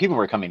 I mean, people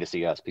were coming to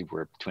see us. People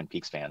were Twin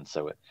Peaks fans,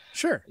 so it,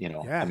 I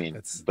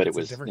mean, but it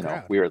was,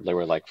 there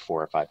were like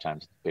 4 or 5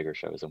 times bigger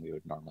shows than we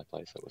would normally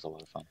play, so it was a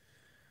lot of fun.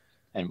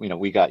 And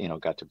we got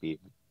to be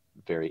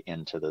very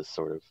into the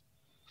sort of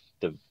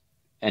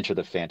enter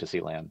the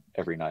fantasy land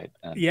every night,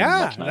 and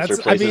much nicer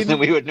places than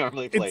we would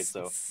normally play.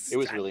 So it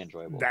was really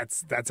enjoyable. That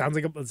sounds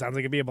like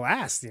it'd be a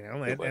blast,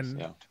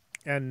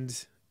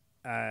 And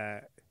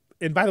by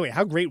the way,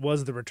 how great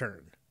was the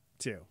return?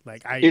 Too.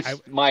 Like it's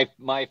my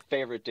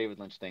favorite David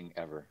Lynch thing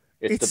ever.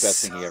 It's the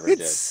best thing he ever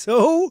did.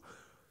 So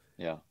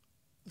yeah.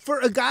 For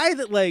a guy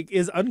that like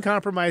is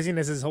uncompromising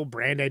as his whole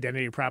brand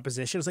identity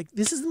proposition, it's like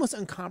this is the most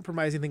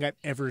uncompromising thing I've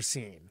ever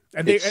seen.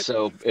 And it's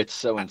so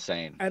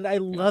insane. And I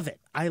love it.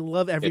 I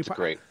love every part. It's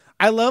great.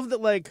 I love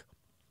that like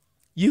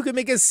you could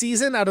make a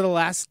season out of the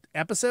last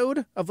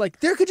episode of like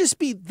there could just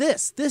be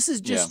this. This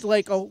is just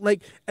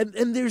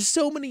and there's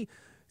so many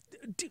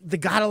the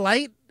God of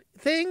Light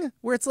thing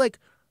where it's like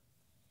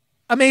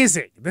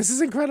amazing. This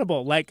is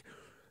incredible. Like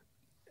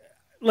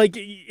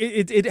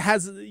it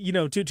has,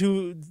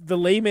 to the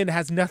layman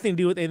has nothing to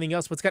do with anything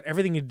else, but it's got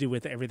everything to do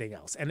with everything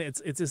else. And it's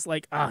just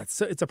like,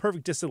 it's a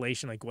perfect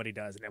distillation, like what he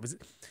does. And it was,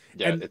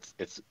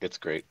 it's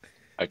great.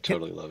 I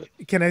totally love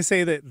it. Can I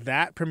say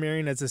that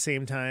premiering at the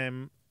same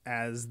time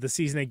as the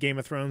season of Game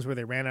of Thrones where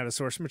they ran out of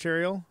source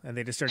material and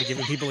they just started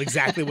giving people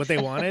exactly what they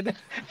wanted?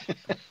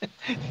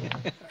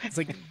 It's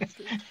like,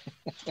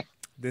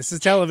 this is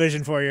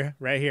television for you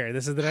right here.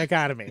 This is the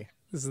dichotomy.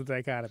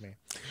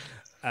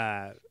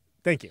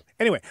 Thank you.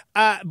 Anyway,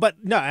 but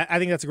no, I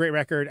think that's a great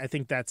record. I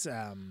think that's,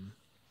 I'm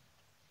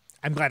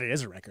glad it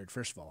is a record,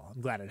 first of all.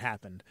 I'm glad it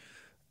happened.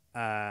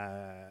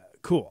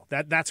 Cool.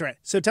 That's right.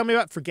 So tell me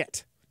about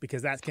Forget,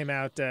 because that came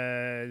out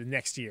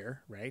next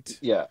year, right?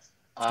 Yeah.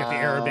 It's got the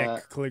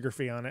Arabic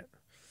calligraphy on it.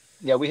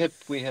 Yeah, we had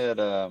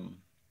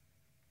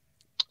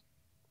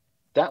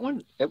that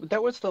one.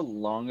 That was the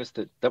longest.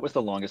 That was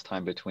the longest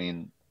time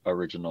between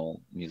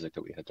original music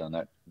that we had done.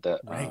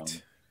 That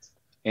Right.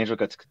 Angel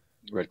Guts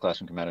Red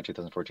Classroom came out in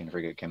 2014.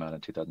 Forget came out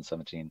in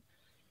 2017.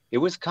 It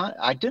was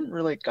I didn't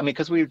really. I mean,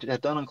 because we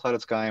had done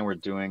Unclouded Sky,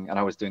 and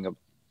I was doing a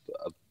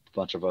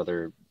bunch of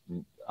other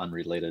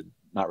unrelated,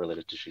 not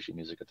related to SHOO-shoo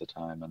music at the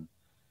time, and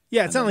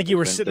Yeah, it's not like you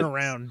were sitting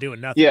around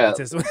doing nothing. yeah,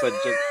 It's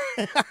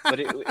but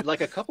it, like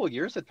a couple of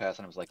years had passed,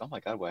 and I was like, oh my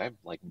god, well, I've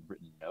like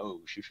written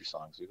no SHOO-shoo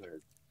songs. We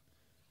better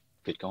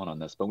get going on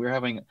this. But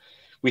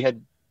we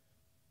had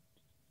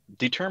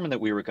determined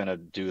that we were going to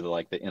do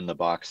the in the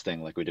box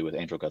thing like we did with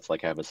Angel Guts,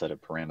 like have a set of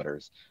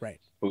parameters.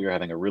 Right. But we were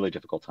having a really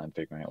difficult time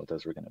figuring out what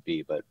those were going to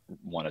be, but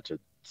wanted to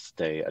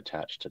stay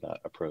attached to that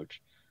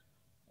approach.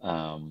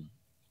 And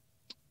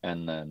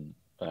then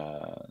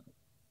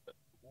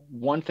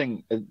one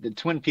thing, the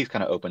Twin Peaks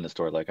kind of opened this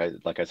door. Like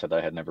I said,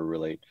 I had never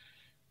really,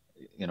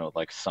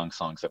 like sung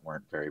songs that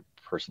weren't very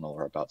personal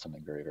or about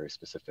something very, very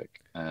specific.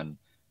 And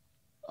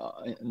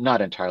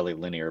not entirely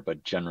linear,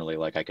 but generally,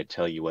 like I could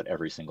tell you what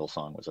every single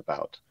song was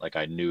about. Like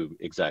I knew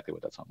exactly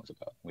what that song was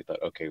about. We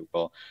thought, okay,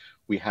 well,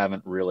 we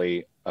haven't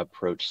really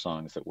approached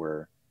songs that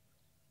were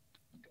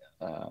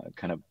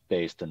kind of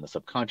based in the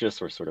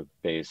subconscious or sort of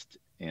based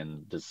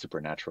in the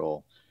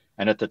supernatural.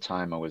 And at the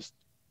time, I was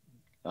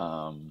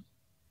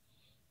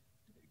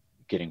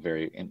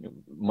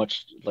getting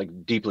much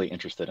like deeply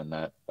interested in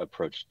that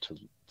approach to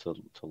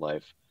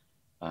life.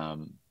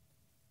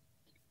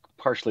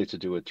 Partially to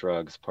do with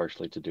drugs,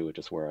 partially to do with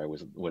just where I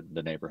was, what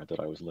the neighborhood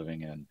that I was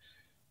living in,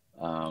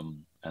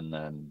 and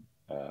then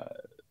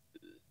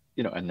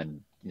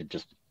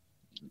just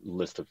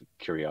list of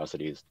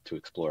curiosities to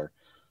explore.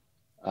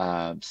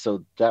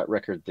 So that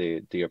record,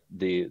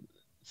 the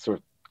sort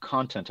of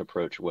content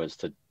approach was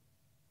to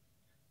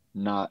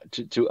not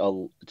to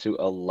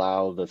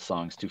allow the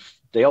songs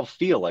they all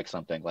feel like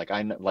something. Like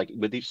I know, like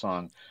with each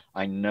song,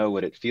 I know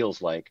what it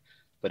feels like,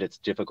 but it's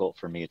difficult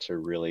for me to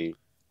really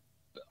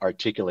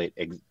articulate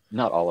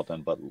not all of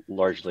them, but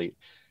largely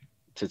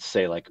to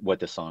say like what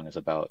the song is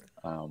about.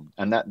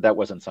 And that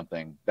wasn't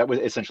something that was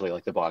essentially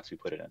like the box we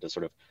put it in to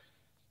sort of,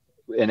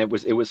 and it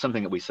was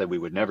something that we said we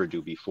would never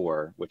do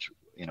before, which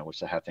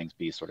to have things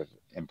be sort of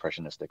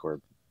impressionistic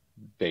or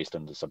based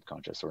on the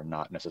subconscious or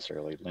not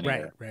necessarily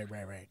linear.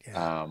 Right.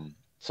 Yeah.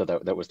 So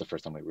that was the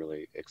first time we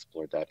really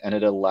explored that, and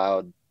it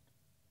allowed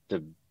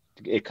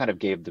it kind of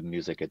gave the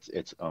music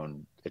its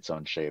own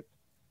shape.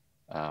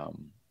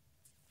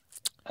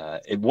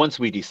 Once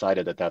we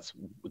decided that that's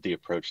the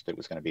approach that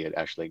was going to be, it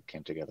actually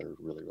came together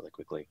really, really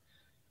quickly.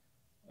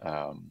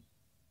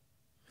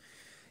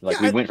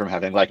 We went from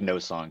having like no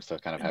songs to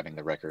kind of having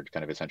the record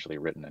kind of essentially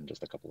written in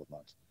just a couple of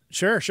months.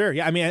 Sure.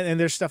 Yeah. I mean, and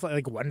there's stuff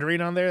like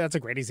Wondering on there. That's a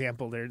great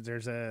example.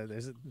 There's a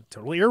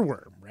total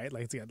earworm, right?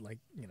 Like it's got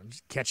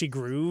just catchy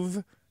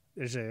groove.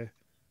 There's a,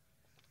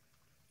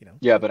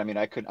 Yeah, but I mean,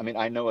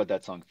 I know what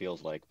that song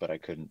feels like, but I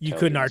couldn't. You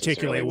couldn't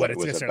articulate what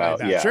it's necessarily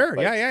about. Yeah, sure.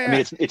 Like, Yeah. I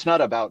mean, it's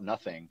not about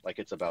nothing. Like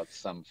it's about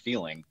some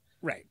feeling.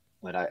 Right.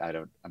 But I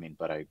don't. I mean,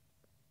 but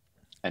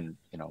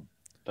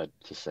but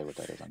to say what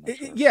that is, I'm not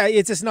sure. Yeah,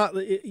 it's just not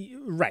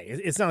right.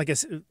 It's not like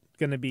it's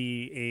going to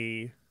be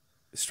a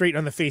straight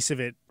on the face of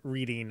it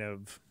reading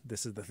of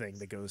this is the thing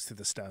that goes to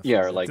the stuff.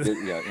 Yeah, or like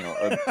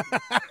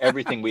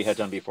everything we had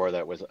done before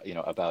that was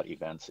about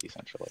events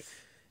essentially.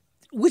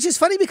 Which is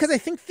funny because I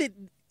think that.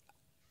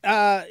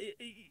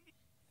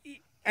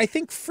 I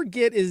think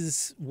Forget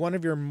is one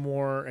of your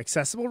more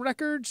accessible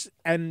records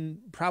and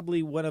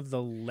probably one of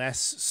the less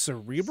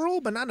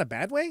cerebral, but not in a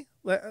bad way.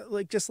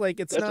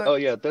 It's not. Oh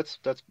yeah, that's.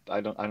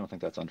 I don't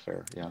think that's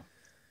unfair. Yeah.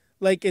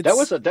 Like it's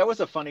that was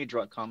a funny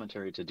drug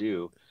commentary to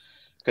do,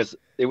 because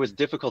it was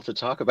difficult to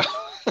talk about.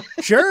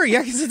 Sure.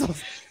 Yeah.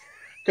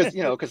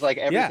 Because like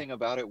everything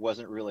about it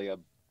wasn't really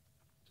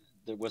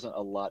there wasn't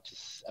a lot to.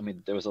 I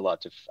mean, there was a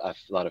lot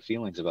of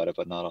feelings about it,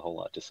 but not a whole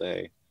lot to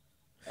say.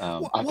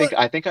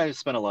 I think I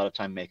spent a lot of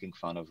time making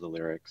fun of the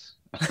lyrics.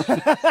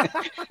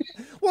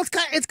 Well,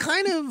 it's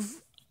kind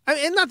of. I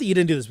mean, not that you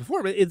didn't do this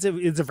before, but it's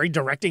a very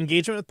direct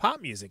engagement with pop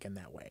music in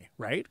that way,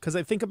 right? Because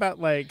I think about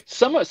like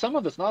some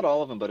of this, not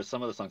all of them, but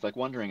some of the songs, like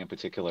Wondering in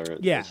particular.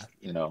 Yeah,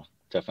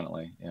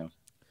 definitely. Yeah,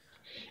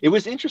 it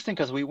was interesting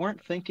because we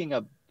weren't thinking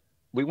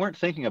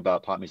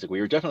about pop music. We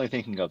were definitely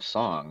thinking of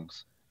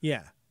songs.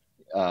 Yeah.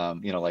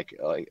 Like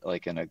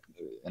in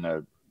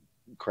a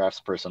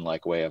craftsperson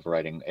like way of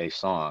writing a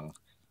song.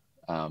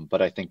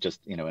 But I think just,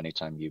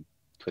 anytime you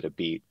put a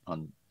beat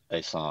on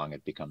a song,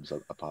 it becomes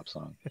a pop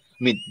song. I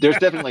mean, there's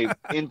definitely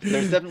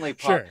pop,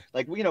 sure.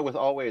 Like, with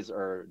Always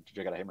or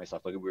I Gotta Hate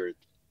Myself, like we were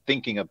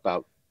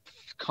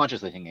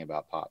consciously thinking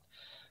about pop.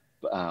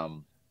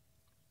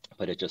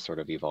 But it just sort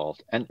of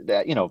evolved. And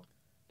that,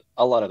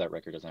 a lot of that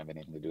record doesn't have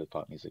anything to do with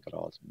pop music at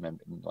all. It's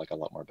like a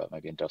lot more about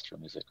maybe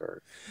industrial music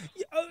or,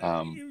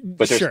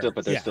 but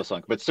there's still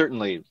songs, but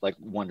certainly like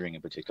Wondering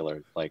in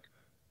particular, like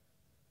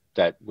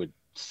that would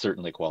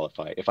certainly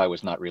qualify if I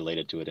was not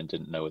related to it and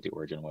didn't know what the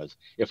origin was.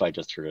 If I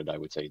just heard it, I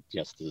would say,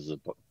 yes, this is a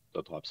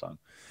a pop song.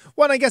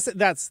 Well, and I guess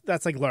that's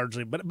like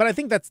largely, but I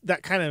think that's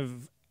like a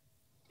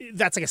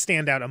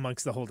standout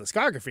amongst the whole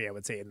discography, I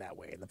would say, in that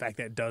way, and the fact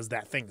that it does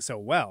that thing so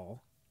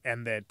well,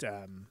 and that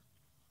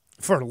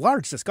for a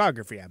large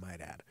discography, I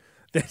might add,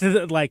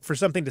 that like for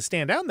something to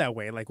stand out in that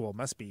way, like, well, it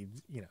must be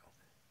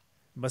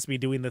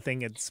doing the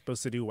thing it's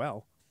supposed to do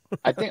well.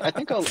 I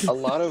think a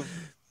lot of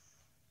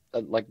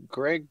like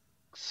Greg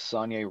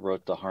Saunier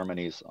wrote the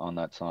harmonies on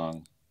that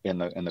song in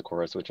the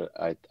chorus, which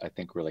I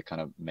think really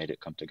kind of made it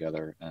come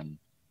together, and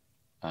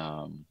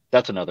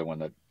that's another one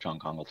that John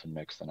Congleton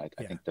mixed, and I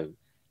think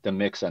the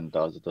mix and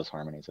those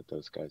harmonies that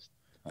those guys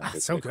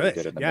so good.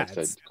 Did, and the mix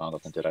that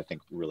Congleton did, I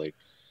think really,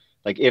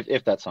 like,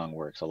 if that song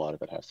works, a lot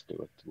of it has to do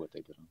with what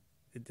they did on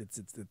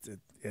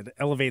it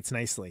elevates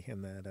nicely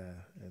in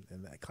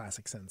that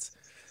classic sense.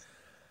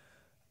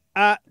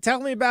 Tell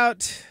me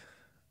about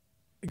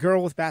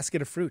Girl with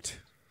Basket of Fruit.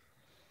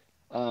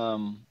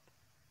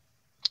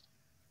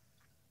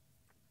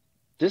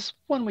 This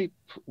one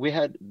we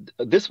had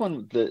this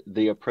one,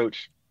 the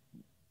approach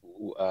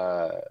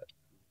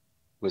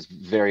was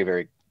very,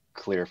 very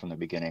clear from the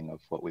beginning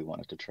of what we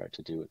wanted to try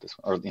to do with this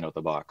one, or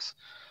the box.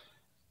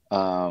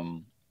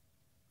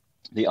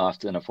 The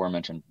often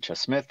aforementioned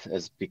Ches Smith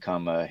has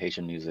become a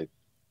Haitian music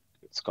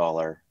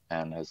scholar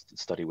and has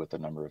studied with a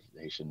number of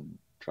Haitian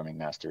drumming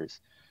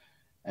masters,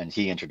 and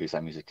he introduced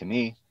that music to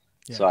me.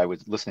 Yeah. So I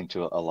was listening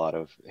to a lot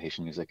of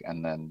Haitian music,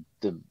 and then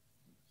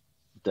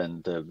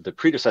the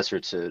predecessor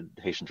to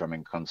Haitian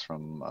drumming comes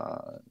from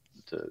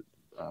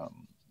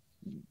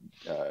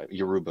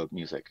Yoruba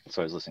music.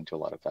 So I was listening to a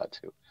lot of that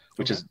too,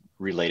 which is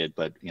related,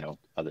 but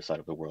other side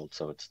of the world.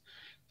 So it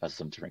has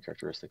some different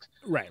characteristics.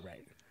 Right.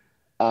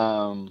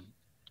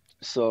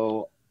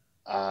 So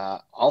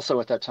also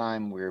at that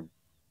time,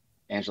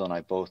 Angela and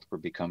I both were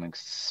becoming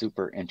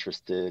super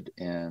interested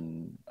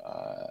in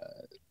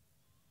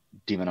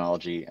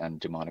demonology and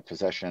demonic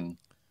possession.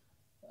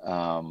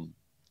 And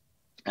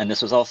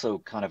this was also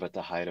kind of at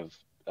the height of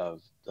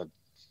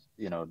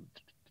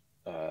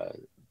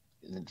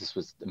this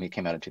was, it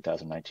came out in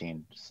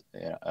 2019,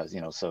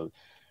 so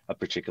a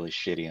particularly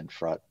shitty and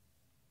fraught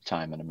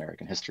time in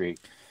American history.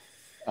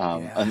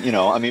 And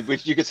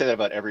you could say that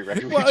about every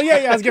record. Well,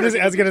 yeah, I was gonna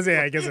say,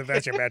 I guess if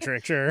that's your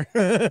metric, sure.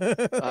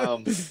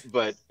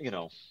 But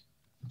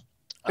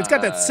it's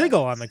got that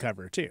sigil on the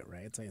cover too,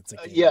 right? It's like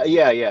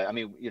yeah. I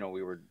mean,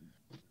 we were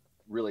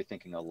really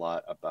thinking a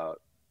lot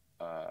about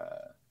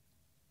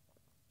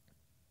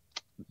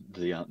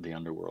the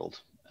underworld,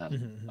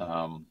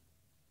 and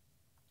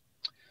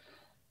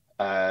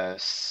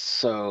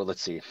so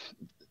let's see.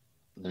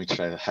 Let me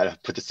try how to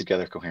put this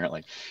together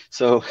coherently.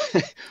 So.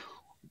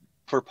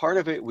 For part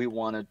of it, we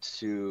wanted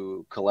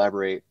to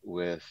collaborate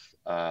with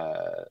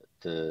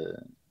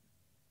the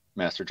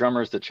master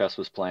drummers that Ches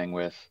was playing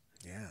with.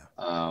 Yeah.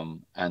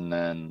 And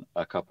then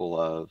a couple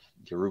of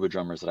Yoruba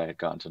drummers that I had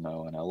gotten to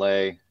know in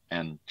LA,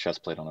 and Ches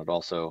played on it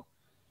also.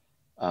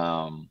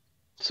 And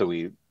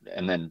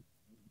then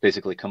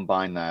basically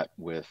combine that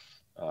with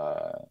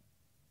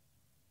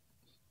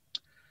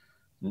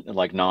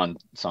like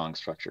non-song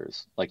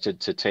structures, like to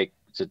take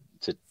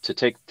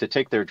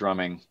their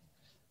drumming,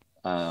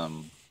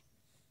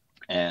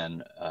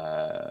 and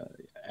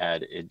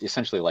add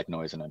essentially like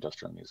noise and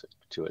industrial music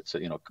to it. So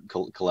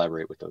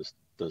collaborate with those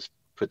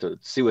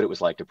see what it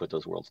was like to put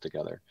those worlds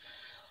together.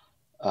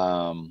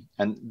 And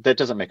that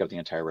doesn't make up the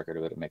entire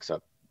record, but it makes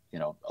up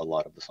a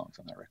lot of the songs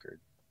on that record.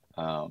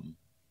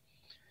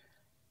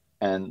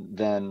 And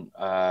then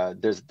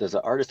there's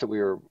an artist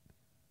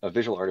a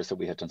visual artist that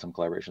we had done some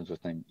collaborations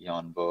with named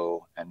Jan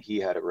Bo, and he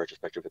had a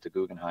retrospective at the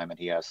Guggenheim, and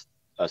he asked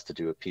us to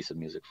do a piece of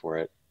music for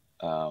it.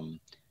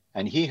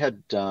 And he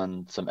had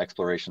done some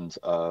explorations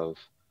of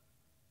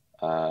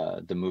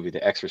the movie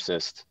The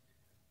Exorcist,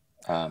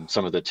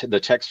 some of the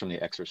text from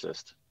The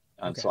Exorcist.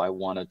 And so I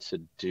wanted to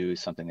do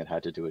something that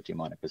had to do with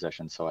demonic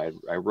possession. So I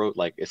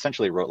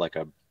essentially wrote like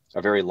a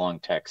very long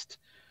text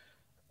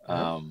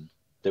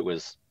that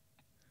was,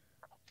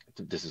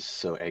 this is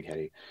so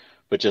eggheady,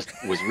 but just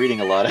was reading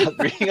a lot of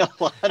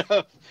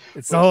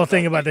it's the whole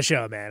thing about the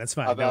show, man. It's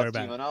fine. About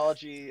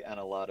demonology, and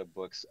a lot of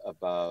books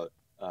about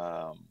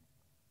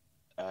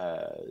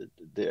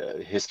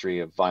the history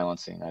of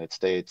violence in the United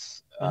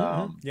States.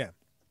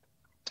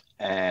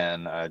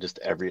 And just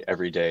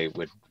every day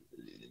would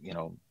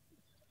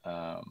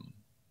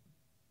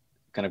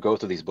kind of go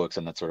through these books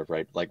and then sort of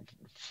write, like,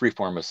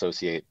 freeform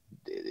associate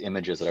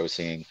images that I was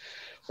seeing,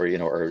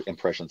 or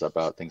impressions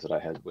about things that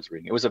I was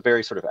reading. It was a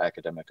very sort of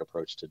academic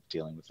approach to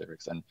dealing with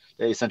lyrics, and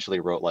they essentially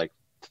wrote like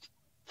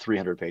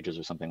 300 pages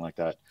or something like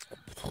that,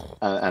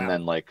 and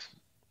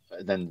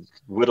then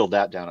whittled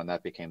that down, and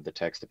that became the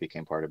text that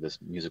became part of this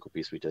musical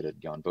piece we did at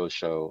Jan Bo's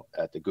show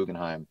at the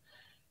Guggenheim,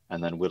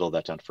 and then whittled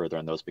that down further,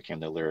 and those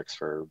became the lyrics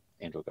for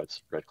Angel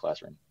Guts Red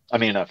Classroom. I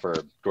mean, for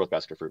Growth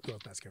Basket Fruit.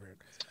 Growth Basket Fruit.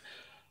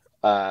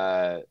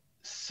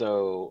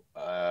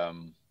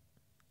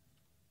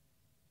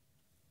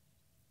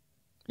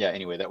 Yeah,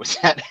 anyway, that was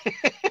that.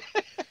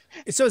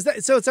 So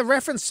it's a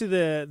reference to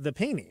the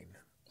painting.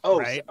 Oh,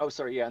 right?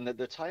 Sorry, yeah. And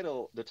the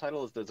title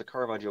is, there's a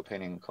Caravaggio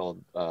painting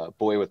called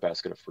 "Boy with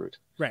Basket of Fruit."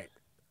 Right.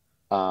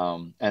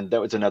 And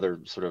that was another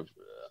sort of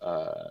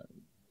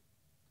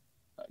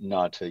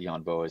nod to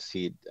Jan Bo, as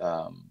he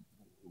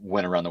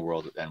went around the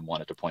world and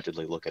wanted to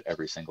pointedly look at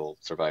every single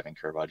surviving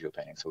Caravaggio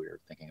painting. So we were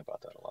thinking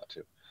about that a lot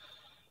too.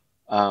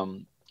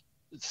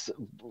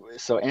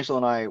 So Angela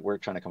and I were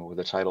trying to come up with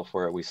a title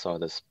for it. We saw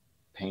this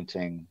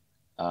painting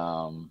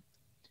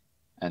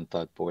and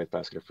thought "Boy with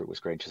Basket of Fruit" was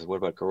great. And she said, "What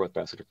about "Girl with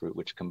Basket of Fruit,"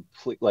 which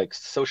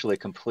socially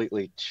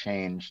completely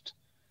changed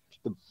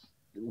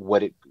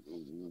what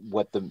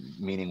the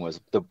meaning was.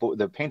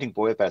 The painting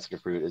 "Boy with Basket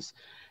of Fruit" is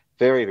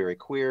very, very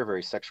queer,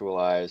 very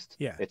sexualized.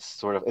 Yeah.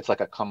 It's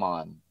like a come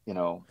on,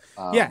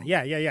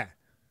 Yeah.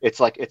 It's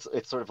like it's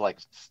sort of like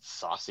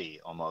saucy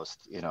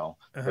almost,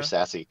 or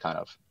sassy kind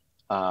of.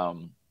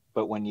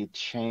 But when you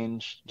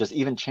just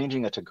even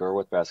changing it to "Girl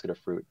with Basket of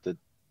Fruit,"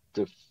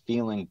 the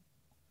feeling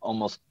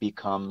almost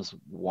becomes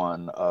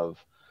one of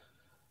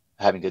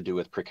having to do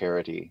with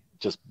precarity.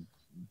 Just,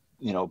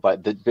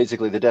 but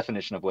basically the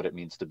definition of what it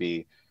means to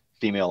be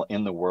female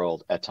in the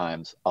world at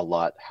times, a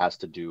lot has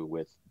to do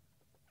with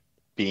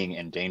being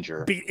in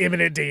danger.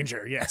 Imminent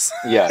danger, yes.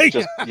 Yeah,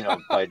 just,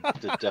 by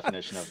the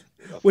definition of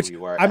which who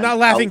you are. I'm not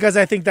laughing because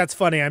I think that's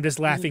funny. I'm just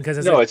laughing because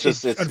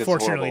it's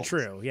unfortunately horrible.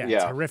 true. Yeah,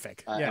 it's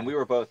horrific. And we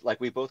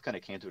both kind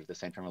of came to it at the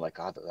same time. We're like,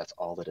 God, that's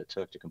all that it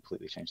took to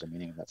completely change the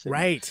meaning of that statement.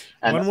 Right.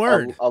 And one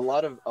word. A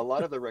lot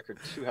of the record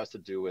too has to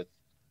do with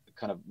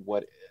kind of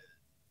what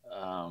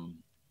I'm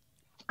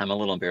a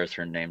little embarrassed,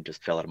 her name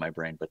just fell out of my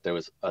brain, but there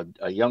was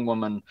a young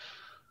woman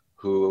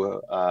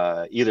who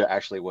either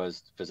actually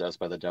was possessed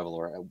by the devil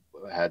or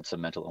had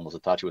some mental illness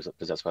and thought she was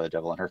possessed by the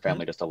devil, and her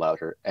family just allowed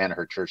her, and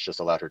her church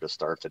just allowed her to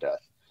starve to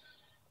death.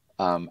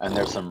 And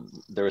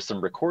there was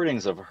some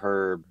recordings of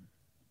her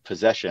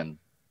possession,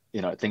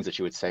 things that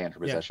she would say in her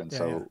possession.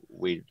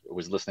 We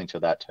was listening to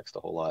that text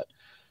a whole lot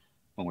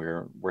when we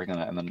were working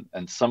on it,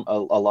 and a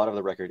lot of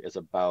the record is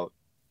about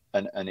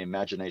an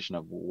imagination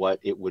of what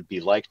it would be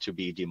like to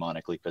be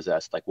demonically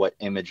possessed. Like, what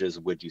images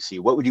would you see?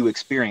 What would you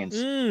experience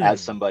as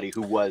somebody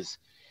who was,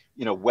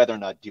 whether or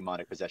not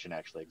demonic possession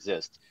actually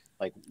exists?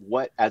 Like,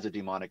 what, as a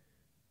demonically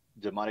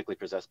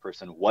possessed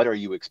person, what are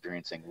you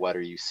experiencing? What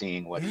are you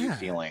seeing? What are you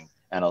feeling?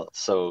 And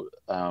so,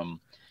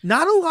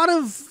 not a lot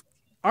of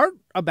art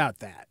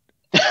about that.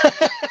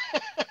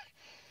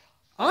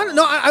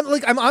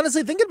 I'm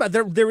honestly thinking about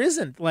it. There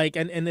isn't,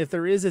 and if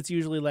there is, it's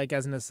usually like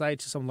as an aside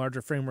to some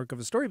larger framework of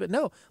a story. But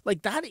no,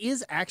 that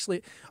is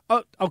actually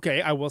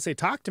okay. I will say,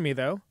 "Talk to Me,"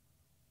 though,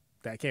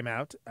 that came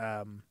out,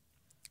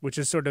 which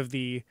is sort of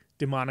the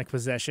demonic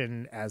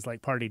possession as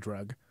party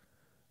drug.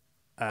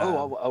 Is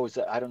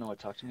that? I don't know what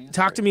 "Talk to Me" is.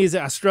 "Talk to Me" is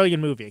an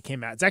Australian movie. It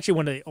came out. It's actually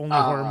one of the only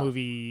horror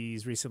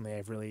movies recently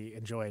I've really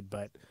enjoyed.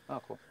 But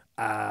cool.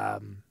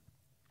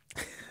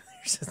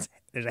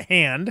 There's a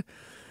hand.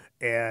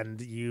 And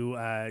you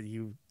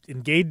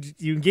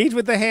engage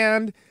with the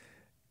hand,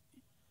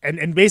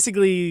 and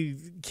basically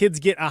kids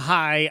get a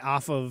high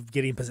off of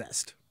getting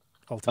possessed.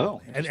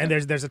 Ultimately, and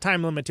there's a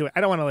time limit to it.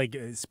 I don't want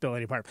to spill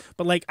any part,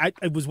 but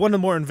it was one of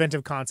the more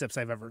inventive concepts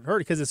I've ever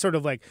heard, because it's sort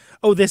of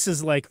this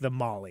is like the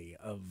Molly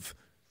of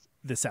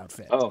this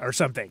outfit or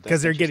something,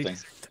 because they're getting,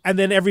 and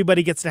then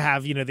everybody gets to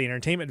have the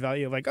entertainment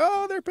value of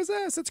they're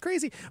possessed. It's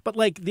crazy, but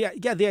the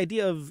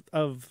idea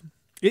of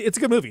it's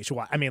a good movie. You should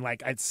watch. I mean,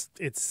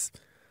 it's.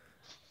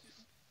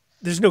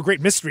 There's no great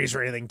mysteries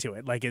or anything to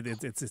it.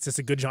 It's just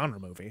a good genre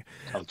movie.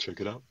 I'll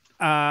check it out.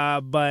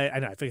 But I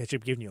know I think I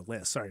should have given you a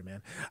list. Sorry,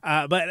 man.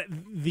 But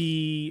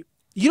you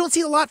don't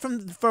see a lot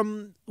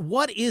from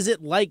what is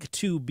it like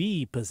to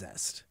be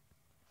possessed.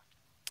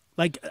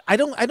 I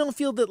don't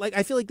feel that.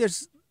 I feel like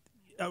there's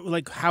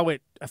how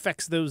it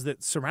affects those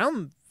that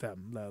surround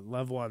them, the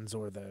loved ones,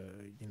 or the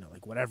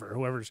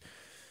whoever's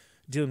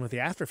dealing with the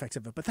after effects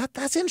of it. But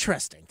that's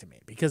interesting to me,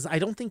 because I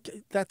don't think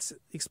that's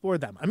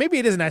explored that much. Maybe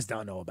it is, and I just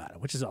don't know about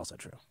it, which is also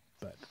true.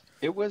 But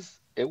it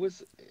was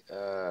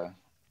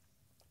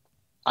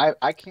I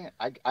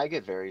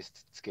get very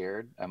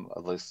scared. I'm a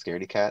little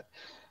scaredy cat.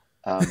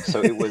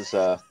 So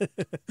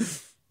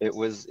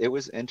it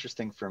was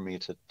interesting for me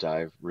to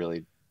dive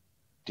really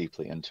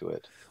deeply into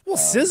it. Well,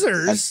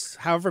 scissors,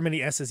 however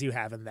many S's you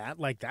have in that,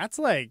 that's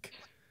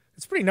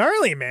it's pretty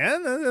gnarly,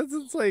 man.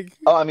 It's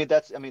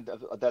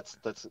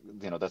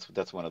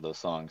that's one of those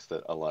songs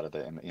that a lot of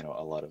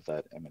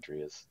that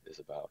imagery is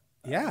about.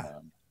 Yeah.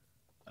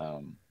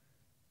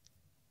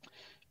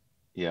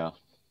 Yeah.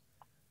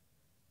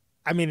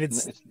 I mean,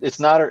 it's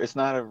not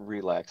a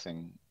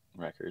relaxing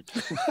record.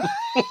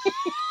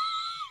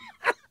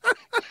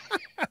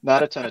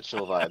 Not a ton of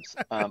chill vibes.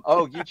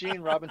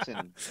 Eugene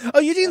Robinson. Oh,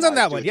 Eugene's on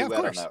that one. Yeah, of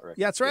course.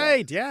 Yeah, that's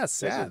right. Yeah.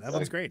 Yes. Yeah, that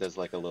one's great. There's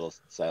a little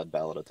sad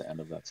ballad at the end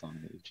of that song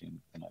that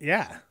Eugene.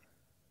 Yeah.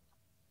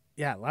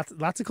 Yeah,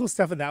 lots of cool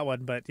stuff in that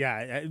one. But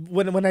yeah,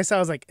 when I saw, I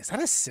was like, is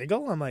that a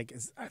sigil? I'm like,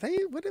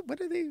 what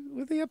are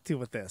they up to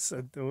with this?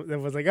 And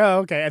it was like, oh,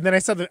 okay. And then I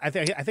saw I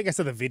think I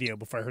saw the video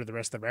before I heard the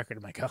rest of the record.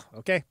 I'm like, oh,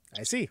 okay,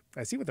 I see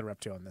what they're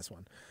up to on this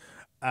one.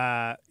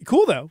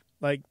 Cool though,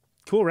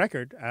 cool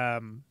record.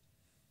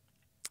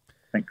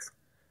 Thanks.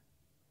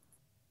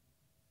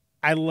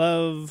 I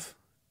love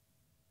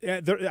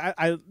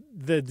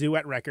the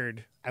duet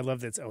record. I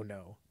love that it's Oh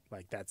No.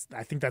 Like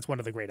I think that's one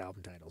of the great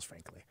album titles,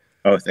 frankly.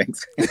 Oh,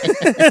 thanks.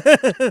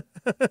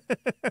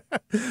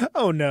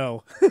 Oh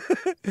no.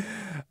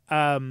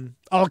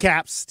 All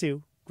caps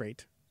too.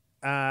 Great.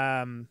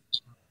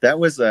 That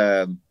was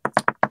the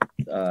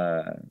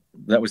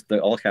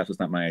all caps was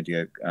not my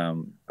idea.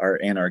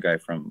 Our guy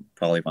from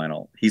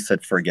Polyvinyl, he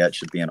said forget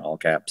should be in all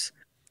caps,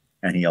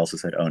 and he also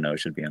said oh no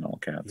should be in all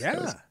caps.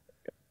 Yeah.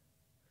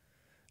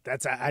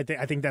 I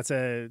think it's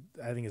a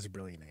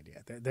brilliant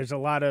idea. There's a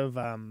lot of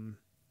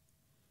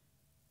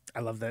I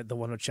love the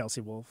one with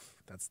Chelsea Wolfe.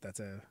 That's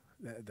the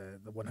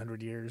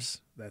 100 years.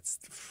 That's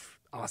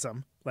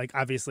awesome. Like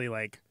obviously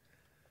like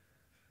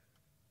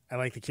I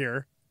like The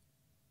Cure.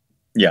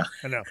 Yeah.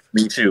 I know.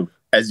 Me too.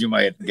 As you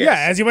might guess.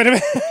 Yeah, as you might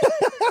have.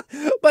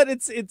 But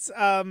it's it's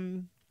a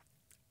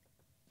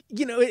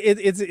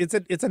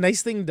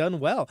nice thing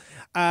done well.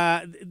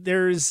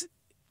 There's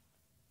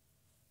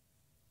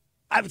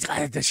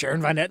the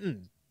Sharon Van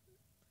Etten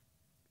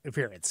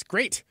appearance.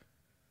 Great.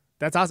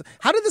 That's awesome.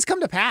 How did this come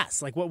to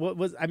pass? Like, what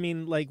was? I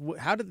mean, like,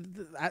 how did?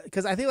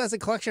 Because I think that's a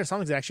collection of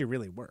songs that actually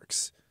really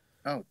works.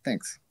 Oh,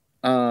 thanks.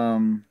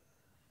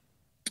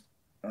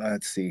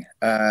 Let's see.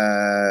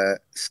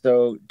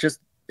 So just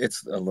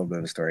it's a little bit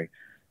of a story.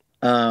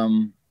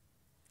 As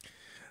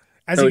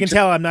you can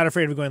tell, I'm not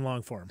afraid of going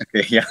long form.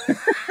 Okay, yeah.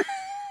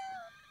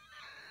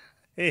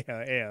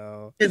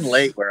 Ayo. It's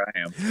late where I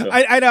am. So.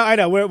 I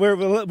know.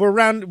 We're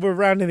round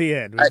to the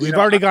end. We've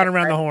already gone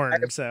around the horn.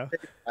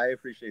 I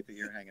appreciate that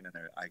you're hanging in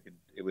there.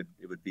 It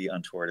would be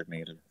untoward of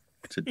me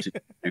to do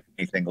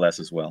anything less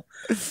as well.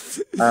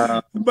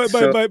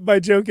 My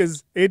joke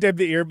is anytime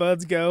the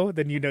earbuds go,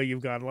 then you know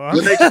you've gone long.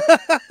 Well, they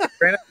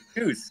ran out of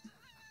juice.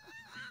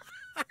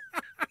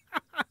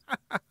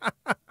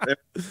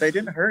 They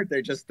didn't hurt.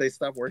 They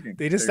stopped working.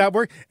 They just stopped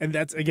working, and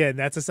that's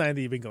a sign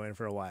that you've been going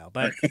for a while.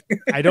 But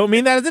I don't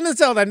mean that as an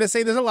insult. I'm just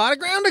saying there's a lot of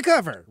ground to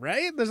cover,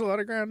 right? There's a lot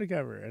of ground to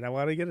cover, and I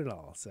want to get it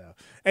all. So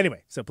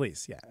anyway, so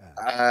please, yeah.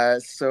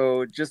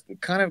 So just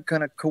kind of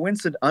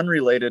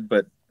unrelated,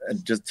 but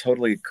just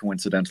totally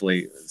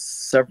coincidentally,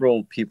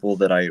 several people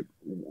that I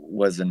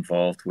was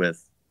involved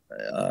with,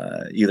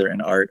 either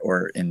in art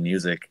or in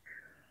music,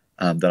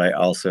 that I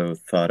also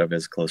thought of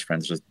as close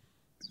friends, just.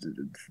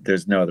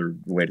 There's no other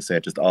way to say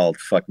it, just all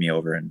fucked me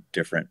over in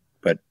different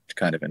but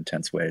kind of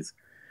intense ways.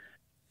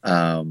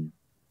 And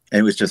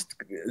it was just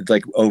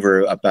like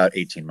over about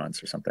 18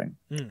 months or something.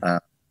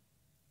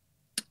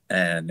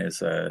 And there's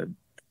 7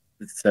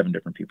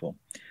 different people.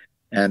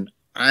 And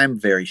I'm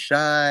very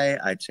shy.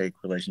 I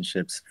take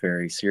relationships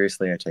very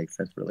seriously. I take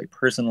things really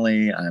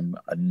personally. I'm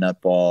a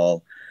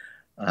nutball.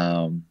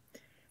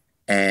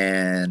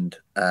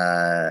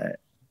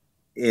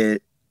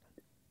 It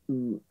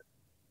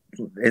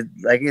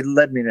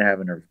led me to have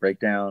a nervous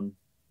breakdown.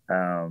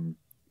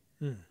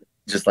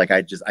 Just like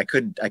I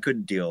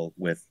couldn't deal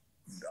with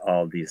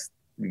all these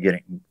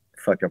getting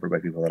fucked over by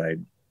people that I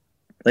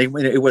like.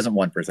 It wasn't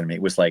one person. I mean,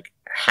 it was like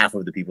half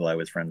of the people I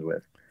was friends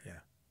with.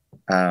 Yeah.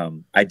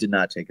 I did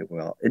not take it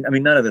well. I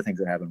mean, none of the things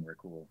that happened were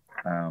cool.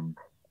 And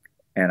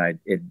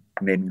it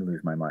made me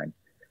lose my mind.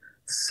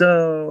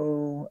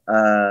 So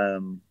I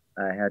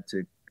had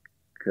to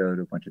go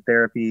to a bunch of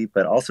therapy,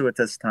 but also at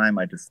this time,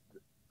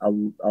 a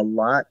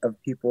lot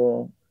of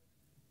people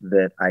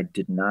that I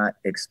did not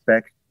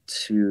expect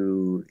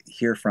to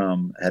hear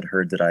from had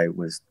heard that I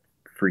was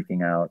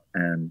freaking out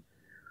and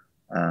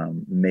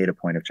made a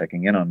point of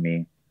checking in on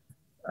me.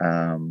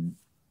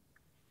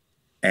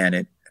 And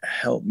it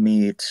helped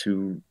me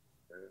to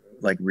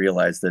like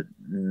realize that,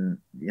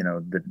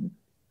 that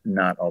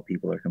not all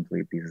people are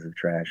complete pieces of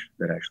trash,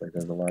 that actually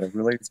there's a lot of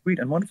really sweet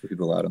and wonderful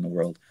people out in the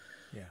world.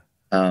 Yeah.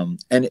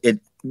 And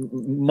it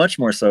much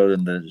more so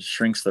than the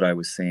shrinks that I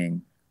was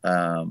seeing.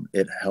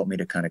 It helped me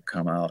to kind of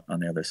come out on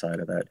the other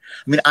side of that.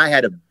 I mean, I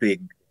had a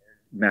big,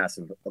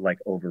 massive, like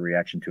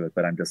overreaction to it,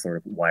 but I'm just sort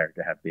of wired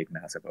to have big,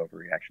 massive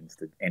overreactions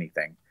to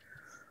anything.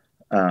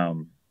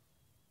 But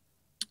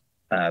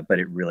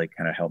it really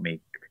kind of helped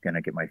me kind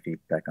of get my feet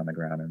back on the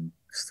ground and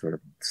sort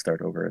of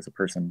start over as a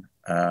person.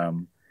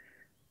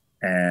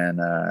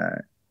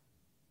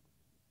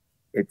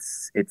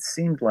 It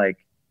seemed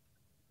like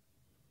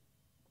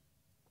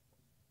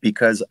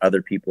because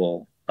other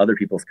people's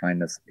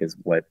kindness is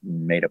what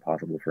made it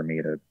possible for me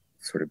to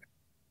sort of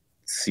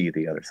see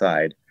the other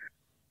side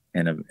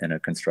in a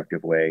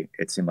constructive way.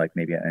 It seemed like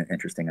maybe an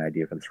interesting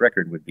idea for this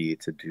record would be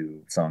to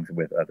do songs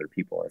with other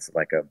people as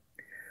like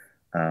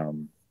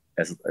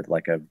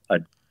a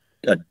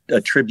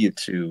tribute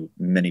to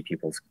many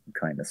people's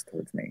kindness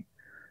towards me.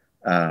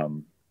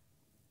 And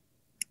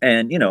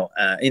now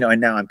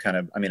I'm kind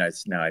of,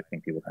 now I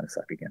think people kind of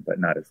suck again, but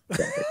not as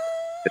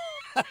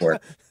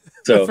before.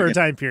 So for a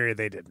time period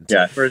they didn't.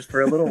 Yeah, for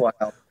a little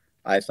while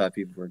I thought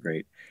people were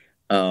great.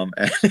 And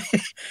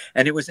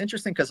it was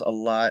interesting because a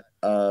lot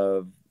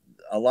of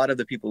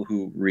the people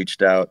who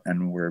reached out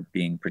and were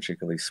being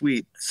particularly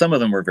sweet, some of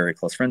them were very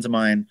close friends of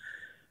mine.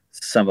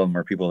 Some of them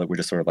are people that were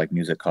just sort of like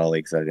music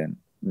colleagues that I didn't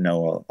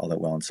know all that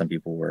well, and some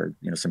people were,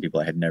 some people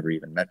I had never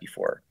even met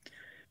before.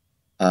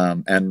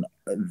 And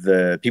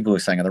the people who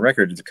sang on the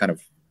record kind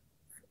of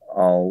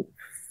all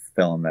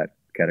fell in that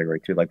category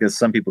too. Like there's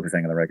some people who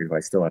sang on the record who I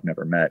still have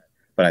never met,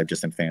 but I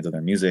just am fans of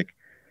their music.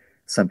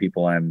 Some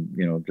people I'm,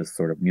 just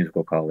sort of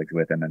musical colleagues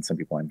with, and then some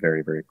people I'm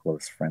very, very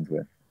close friends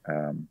with.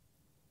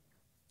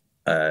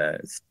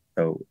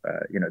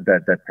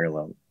 That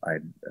parallel,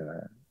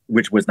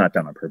 which was not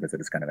done on purpose. It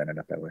just kind of ended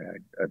up that way.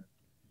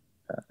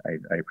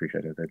 I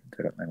appreciated that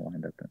it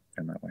lined up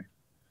in that way.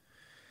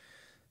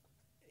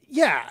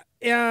 Yeah,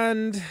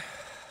 and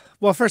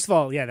well, first of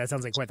all, yeah, that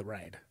sounds like quite the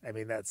ride. I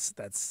mean, that's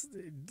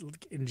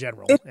in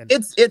general.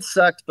 It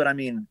sucked, but I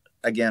mean,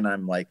 again,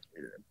 I'm like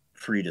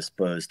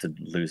predisposed to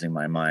losing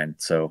my mind.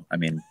 So I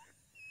mean,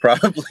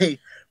 probably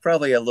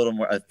a little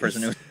more, a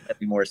person who would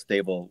be more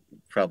stable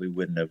probably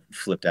wouldn't have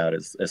flipped out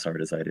as hard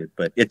as I did,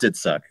 but it did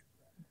suck.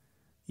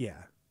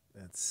 Yeah,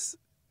 it's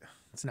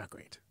not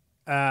great.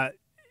 I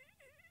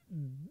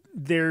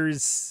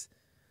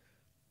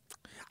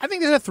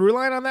think there's a through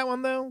line on that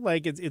one though.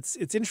 Like it's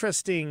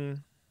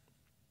interesting.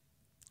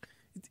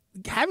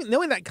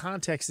 Knowing that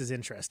context is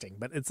interesting,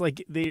 but it's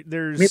like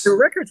there's. I mean, the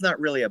record's not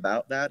really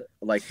about that.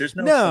 Like, there's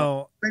no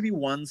song, maybe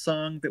one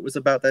song that was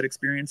about that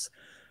experience.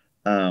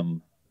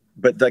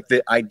 But like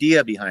the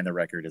idea behind the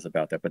record is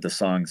about that. But the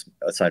songs,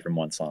 aside from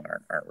one song,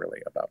 aren't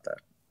really about that.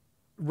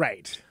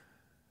 Right.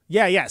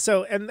 Yeah.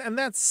 So and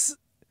that's.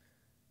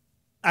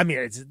 I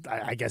mean,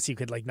 I guess you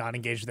could like not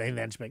engage with anything,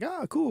 then just be like,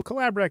 oh, cool,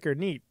 collab record,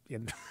 neat,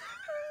 and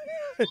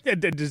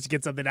just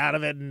get something out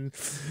of it, and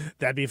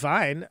that'd be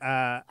fine.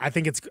 I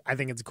think it's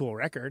a cool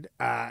record.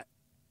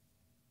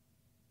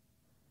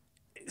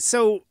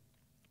 So,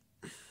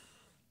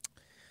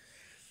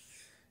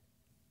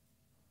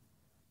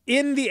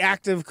 in the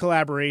act of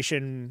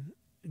collaboration,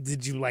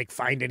 did you like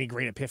find any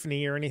great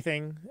epiphany or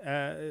anything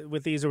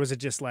with these, or was it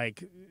just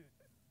like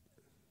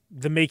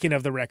the making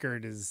of the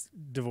record is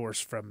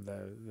divorced from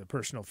the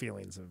personal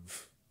feelings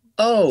of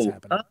what's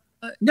happening?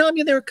 No, I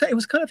mean, it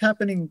was kind of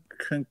happening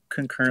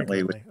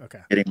concurrently with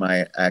getting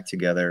my act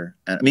together.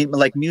 And I mean,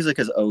 like, music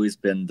has always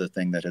been the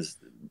thing that has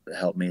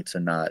helped me to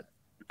not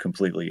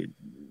completely,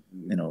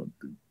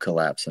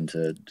 collapse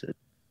into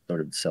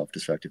sort of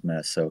self-destructive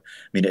mess. So,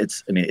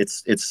 it's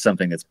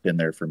something that's been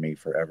there for me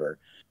forever.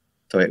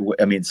 So,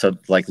 so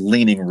like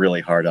leaning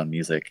really hard on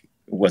music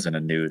wasn't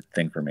a new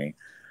thing for me.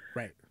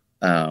 Right.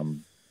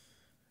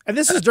 And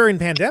this was during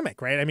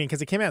pandemic, right? I mean,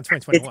 because it came out in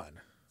 2021.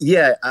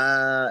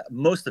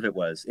 Most of it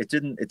was. It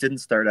didn't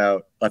start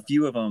out. A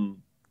few of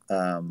them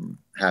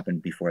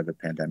happened before the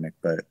pandemic,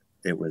 but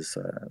it was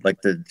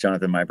like the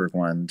Jonathan Myberg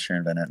one,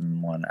 Sharon Van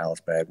Etten one, Alice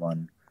Bagg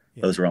one.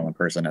 Yeah. Those were all in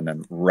person, and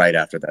then right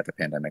after that, the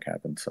pandemic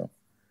happened. So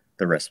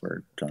the rest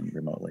were done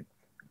remotely.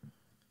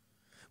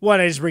 Well,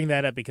 I just bring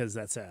that up because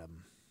that's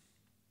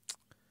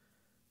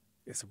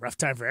it's a rough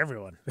time for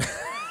everyone.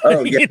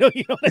 Oh yeah,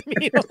 you know what I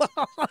mean.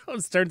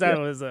 It turns out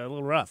it was a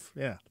little rough.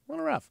 Yeah, a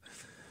little rough.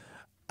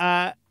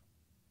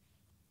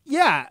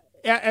 Yeah,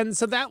 and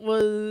so that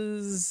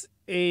was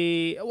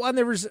and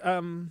there was it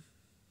kind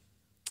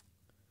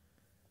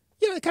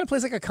of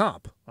plays like a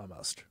comp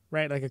almost,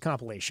 right? Like a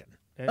compilation.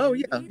 Oh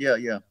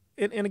yeah.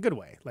 In a good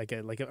way, like a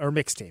or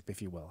mixtape,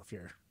 if you will, if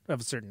you're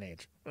of a certain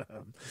age.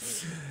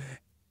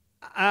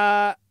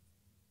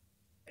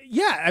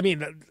 Yeah, I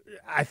mean,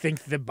 I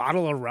think the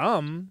bottle of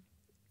rum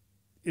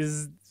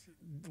is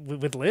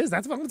with Liz.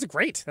 That's a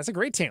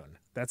great tune.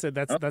 That's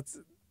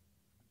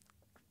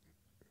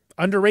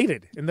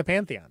underrated in the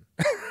pantheon.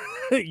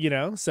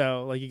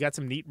 So like you got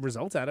some neat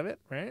results out of it,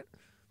 right?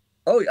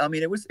 Oh, I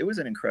mean, it was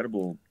an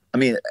incredible. I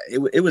mean,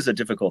 it was a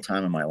difficult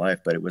time in my life,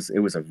 but it was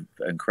an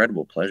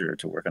incredible pleasure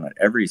to work on it.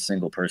 Every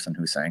single person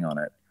who sang on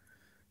it,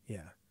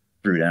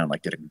 threw down,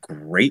 like, did a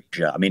great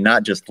job. I mean,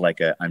 not just like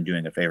I'm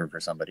doing a favor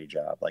for somebody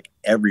job. Like,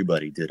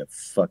 everybody did a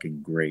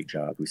fucking great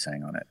job who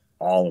sang on it.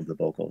 All of the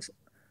vocals,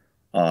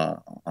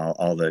 all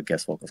the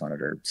guest vocals on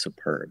it are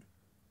superb.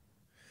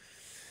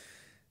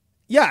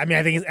 Yeah, I mean,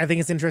 I think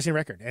it's an interesting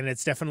record, and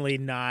it's definitely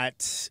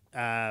not.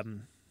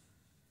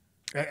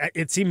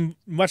 It seemed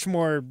much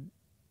more.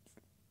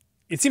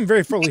 It seemed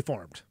very fully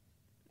formed.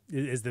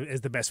 Is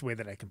the best way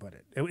that I can put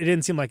it. It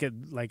didn't seem like it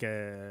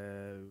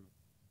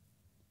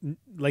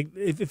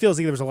feels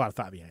like there was a lot of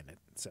thought behind it.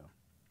 So,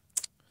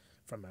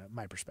 from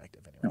my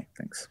perspective, anyway. Oh,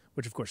 thanks.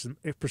 Which, of course, is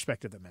a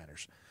perspective that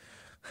matters.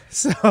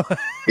 So,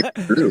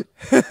 it's true.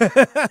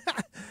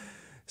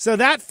 So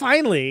that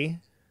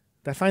finally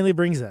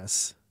brings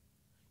us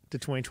to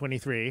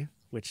 2023,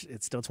 which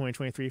it's still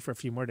 2023 for a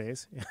few more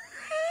days.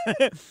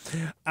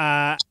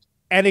 And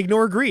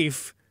Ignore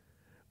Grief,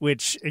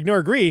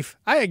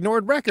 I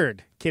ignored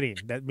record. Kidding.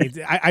 That means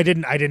I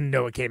didn't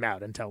know it came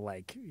out until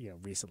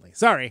recently.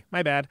 Sorry,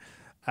 my bad.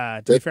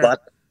 To be fair,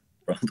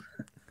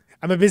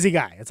 I'm a busy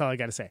guy. That's all I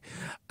got to say.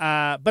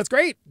 But it's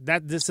great.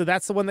 So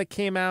that's the one that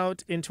came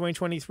out in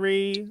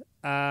 2023.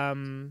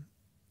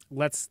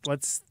 Let's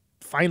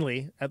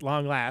finally, at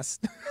long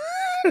last,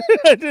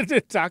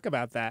 talk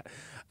about that.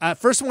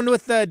 First one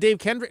with Dave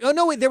Kendrick. Oh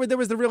no, wait, there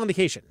was the Real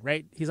Indication,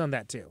 right? He's on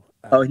that too.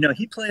 Oh no,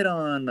 he played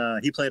on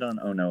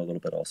Oh No a little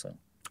bit also.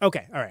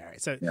 Okay, all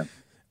right. So yeah.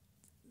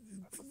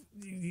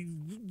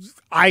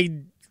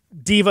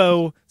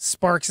 Devo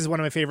Sparks is one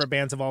of my favorite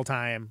bands of all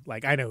time.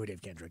 Like I know who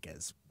Dave Kendrick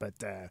is, but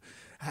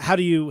how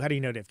do you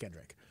know Dave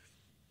Kendrick?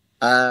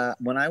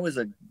 When I was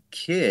a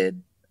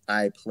kid,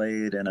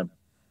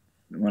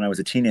 when I was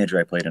a teenager,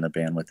 I played in a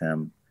band with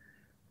him,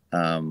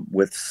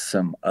 with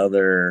some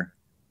other,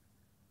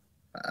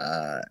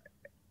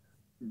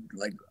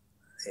 like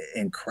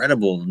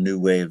incredible new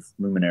wave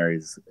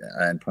luminaries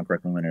and punk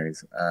rock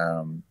luminaries.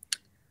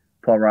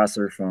 Paul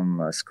Rosser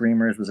from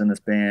Screamers was in this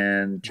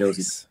band.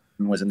 Josie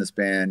was in this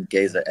band.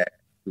 Geza X,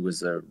 who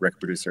was a record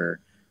producer,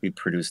 he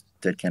produced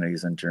Dead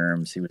Kennedys and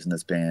Germs. He was in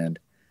this band.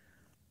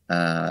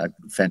 A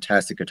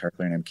fantastic guitar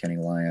player named Kenny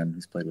Lyon,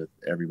 who's played with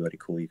everybody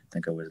cool you could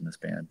think of, was in this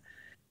band.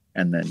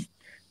 And then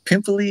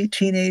pimply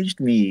teenaged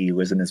me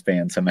was in this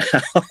band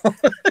somehow.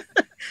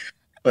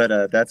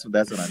 But that's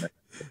what I meant.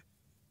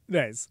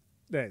 Nice.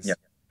 Yeah,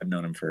 I've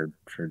known him for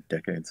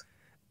decades.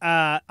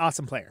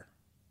 Awesome player.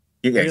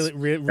 Yeah,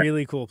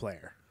 really cool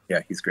player. Yeah,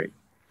 he's great.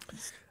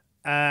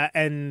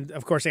 And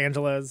of course,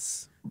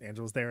 Angela's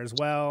there as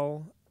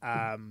well.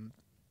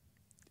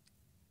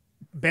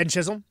 Ben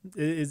Chisholm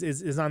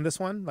is on this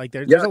one. Like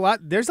there's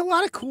a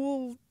lot of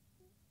cool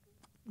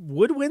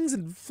woodwinds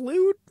and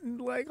flute and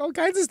like all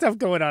kinds of stuff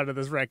going on in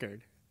this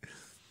record.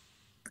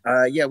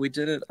 Yeah, we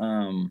did it.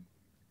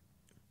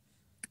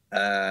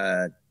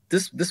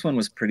 This one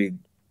was pretty.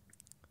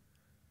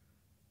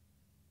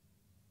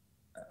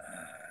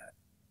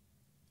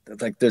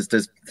 Like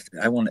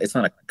it's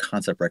not a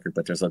concept record,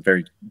 but there's a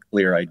very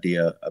clear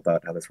idea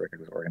about how this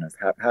record was organized.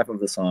 Half of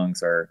the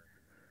songs are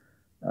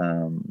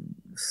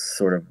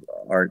sort of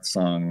art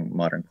song,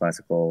 modern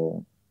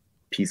classical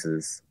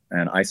pieces,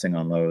 and I sing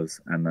on those,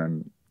 and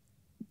then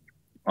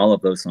all of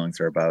those songs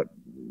are about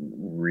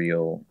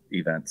real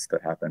events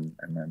that happen,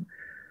 and then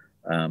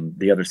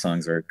the other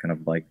songs are kind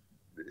of like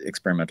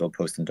experimental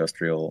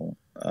post-industrial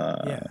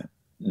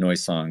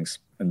noise songs,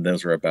 and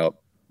those are about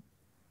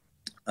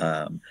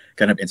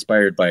kind of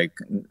inspired by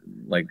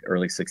like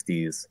early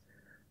 60s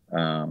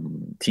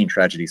teen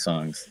tragedy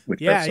songs,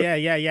 which like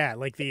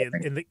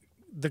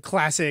the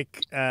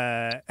classic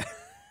that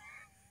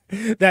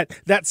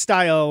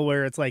style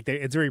where it's like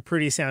it's very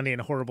pretty sounding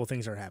and horrible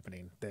things are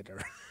happening that are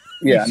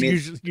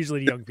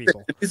usually to young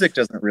people. The music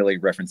doesn't really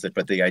reference it,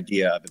 but the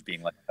idea of it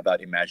being like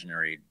about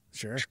imaginary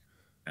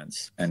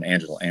events, and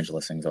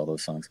Angela sings all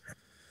those songs.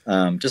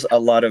 Just a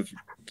lot of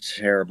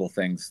terrible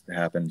things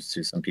happened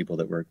to some people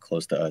that were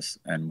close to us,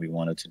 and we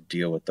wanted to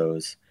deal with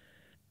those.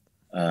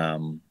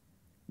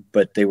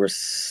 But they were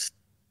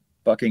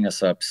fucking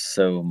us up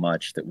so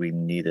much that we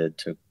needed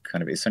to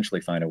kind of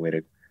essentially find a way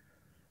to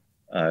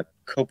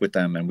cope with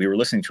them. And we were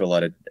listening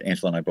to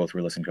Angela and I both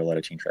were listening to a lot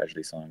of teen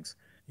tragedy songs.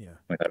 Yeah.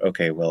 We thought,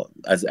 okay, well,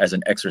 as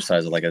an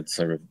exercise, like a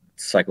sort of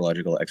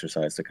psychological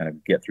exercise to kind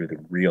of get through the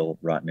real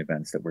rotten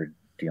events that we're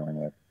dealing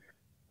with,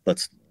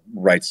 let's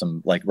write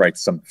some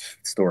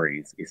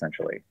stories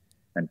essentially,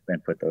 and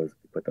put those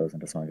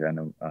into songs,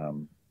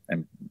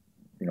 and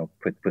you know,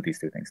 put these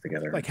two things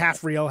together, like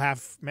half real,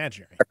 half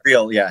imaginary.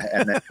 Real, yeah,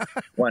 and then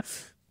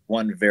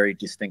one very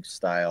distinct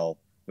style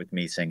with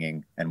me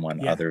singing, and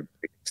one other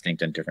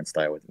distinct and different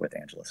style with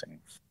Angela singing.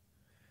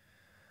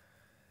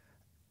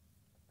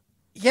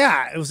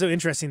 Yeah, it was so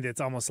interesting that it's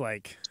almost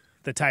like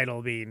the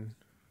title being,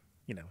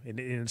 you know, in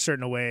a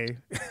certain way,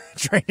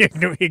 trying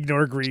to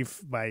ignore grief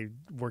by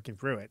working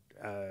through it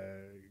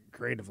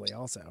creatively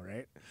also,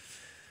 right?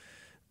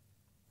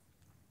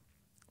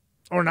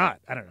 Or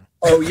not, I don't know.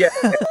 Oh yeah.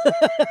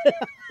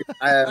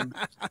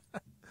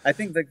 I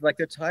think that like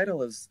the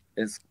title is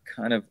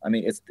kind of, I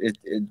mean,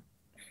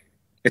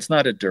 it's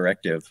not a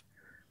directive.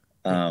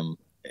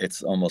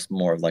 It's almost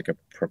more like a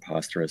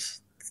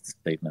preposterous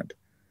statement.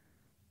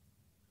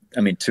 I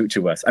mean,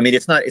 to us. I mean,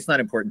 it's not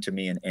important to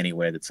me in any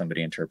way that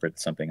somebody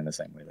interprets something in the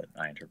same way that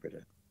I interpret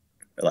it.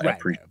 Like, I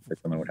appreciate that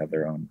someone would have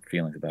their own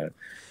feelings about it.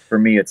 For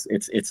me, it's.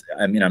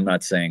 I mean,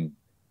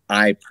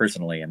 I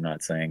personally am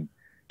not saying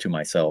to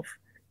myself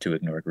to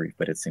ignore grief,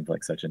 but it seems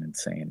like such an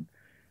insane,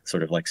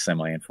 sort of like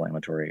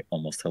semi-inflammatory,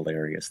 almost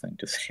hilarious thing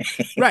to say.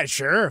 Right.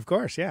 Sure. Of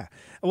course. Yeah.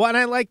 Well, and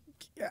I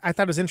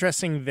thought it was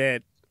interesting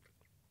that,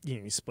 you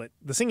know, you split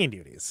the singing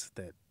duties,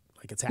 that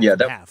like it's half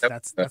and half.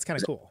 That's kind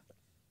of cool.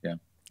 Yeah.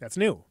 That's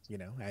new. You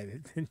know,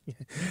 I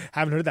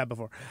haven't heard that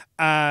before.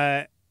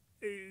 Have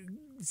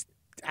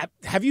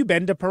you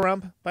been to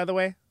Pahrump, by the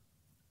way?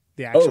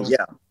 The actual,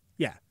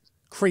 yeah,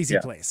 crazy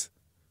place.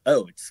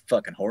 Oh, it's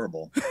fucking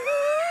horrible.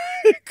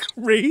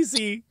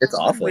 Crazy. It's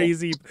awful.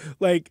 Crazy.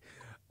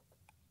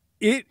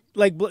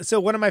 So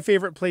one of my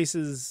favorite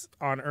places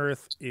on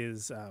earth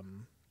is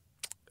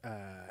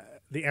the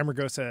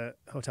Amargosa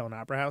Hotel and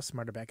Opera House,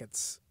 Marta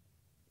Beckett's.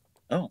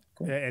 Oh,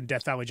 cool. And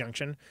Death Valley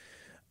Junction.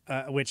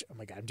 Which, oh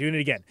my God, I'm doing it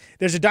again.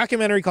 There's a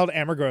documentary called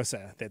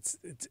Amargosa it's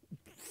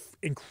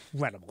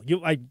incredible.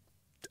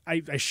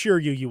 I assure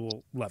you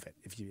will love it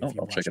if you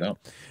I'll check it out.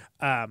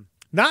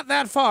 Not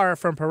that far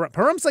from Pahrump.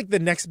 Parump's like the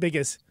next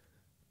biggest,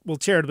 we'll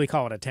charitably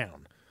call it a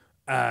town.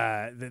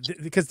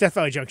 Because Death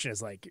Valley Junction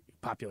is like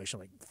population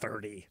like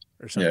 30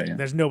 or something. Yeah.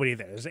 There's nobody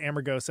there. There's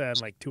Amargosa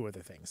and like 2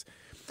 other things.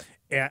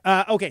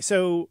 Yeah. Okay,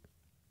 so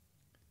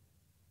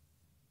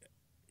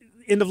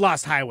End of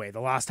Lost Highway, the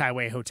Lost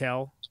Highway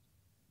Hotel.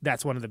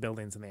 That's one of the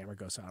buildings in the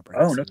Amargosa Opera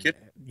House. Oh, no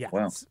kidding. Yeah.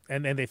 Wow.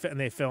 And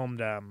they filmed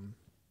the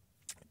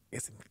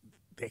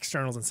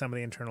externals and some of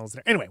the internals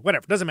there. Anyway,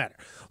 whatever, doesn't matter.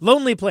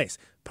 Lonely Place,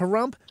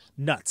 Pahrump,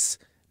 nuts,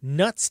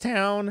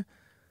 Nutstown,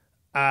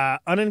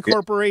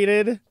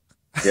 unincorporated.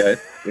 Yeah,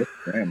 it's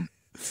grim.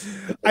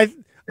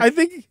 I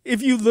think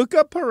if you look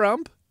up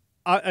Pahrump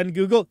on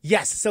Google,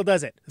 yes, it still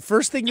does it. The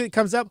first thing that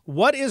comes up: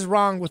 what is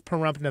wrong with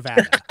Pahrump,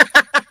 Nevada?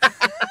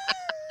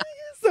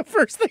 It's the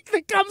first thing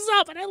that comes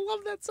up, and I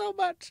love that so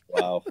much.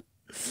 Wow.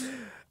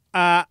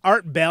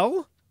 Art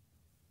Bell.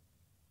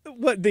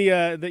 What the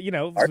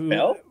Art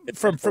Bell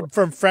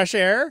from Fresh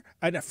Air?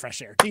 Not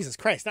Fresh Air. Jesus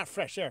Christ, not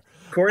Fresh Air.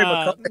 Corey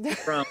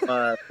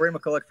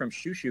McCulloch from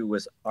Xiu Xiu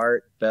was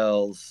Art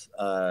Bell's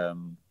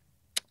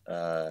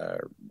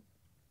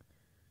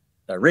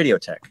radio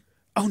tech.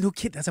 Oh no,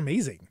 kid, that's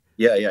amazing.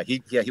 Yeah.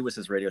 He was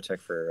his radio tech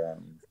for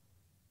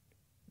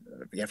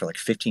like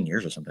 15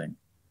 years or something.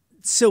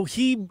 So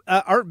he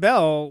Art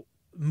Bell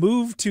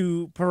moved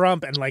to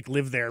Pahrump and like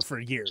lived there for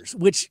years,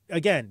 which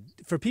again,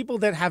 for people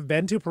that have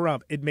been to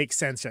Pahrump, it makes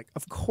sense. Like,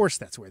 of course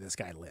that's where this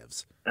guy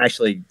lives.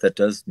 Actually, that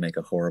does make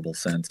a horrible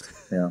sense.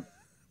 Yeah.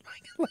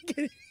 What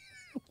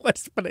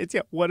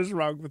is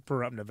wrong with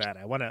Pahrump, Nevada?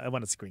 I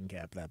want to screen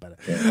cap that, but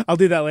I'll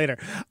do that later.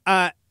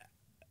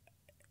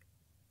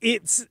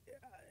 It's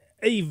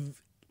a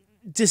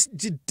just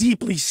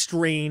deeply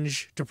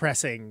strange,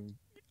 depressing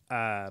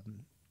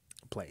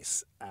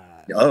place.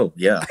 Oh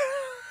yeah.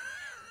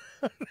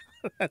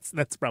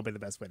 That's probably the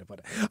best way to put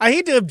it. I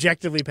hate to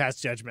objectively pass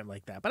judgment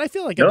like that, but I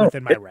feel like I'm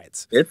within my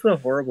rights. It's a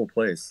horrible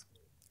place.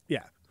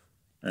 Yeah.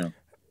 Yeah.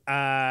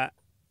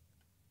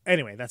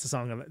 Anyway, that's a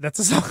song on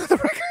the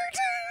record.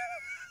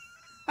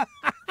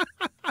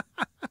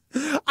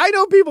 I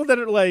know people that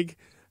are like,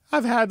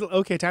 I've had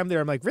okay time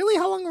there. I'm like, really?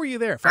 How long were you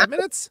there? 5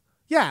 minutes?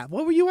 Yeah.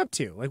 What were you up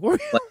to? Like, what were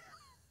you?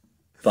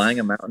 Buying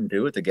a Mountain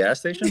Dew at the gas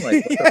station?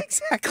 Like, yeah,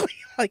 exactly.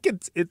 Like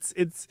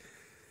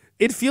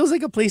it feels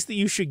like a place that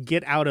you should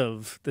get out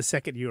of the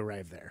second you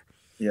arrive there.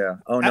 Yeah.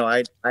 Oh no,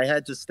 I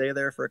had to stay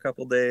there for a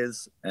couple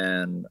days,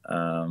 and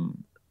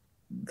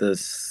the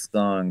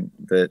song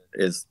that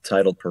is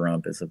titled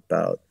Pahrump is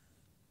about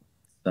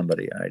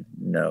somebody I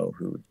know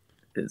who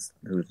lives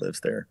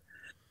there.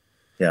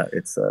 Yeah,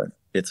 it's a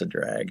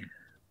drag.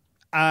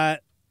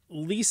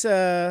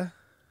 Lisa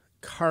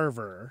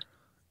Carver,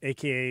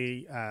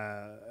 aka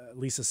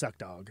Lisa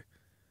Suckdog,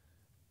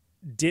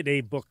 did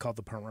a book called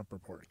The Pahrump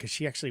Report because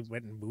she actually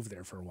went and moved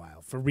there for a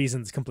while for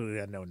reasons completely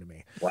unknown to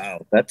me.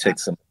 Wow, that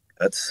takes some.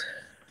 That's.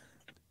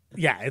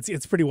 Yeah,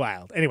 it's pretty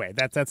wild. Anyway,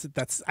 that's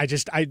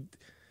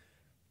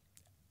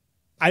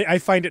I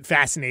find it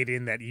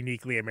fascinating that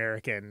uniquely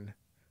American.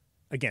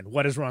 Again,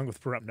 what is wrong with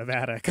Pahrump,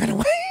 Nevada? Kind of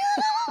way.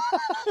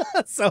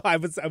 So I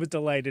was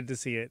delighted to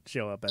see it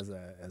show up as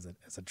a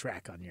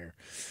track on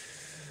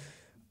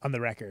the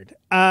record.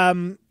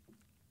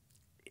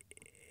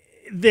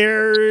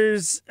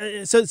 There's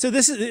so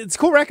this is it's a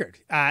cool record.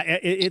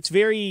 It's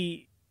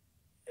very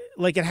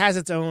like it has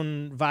its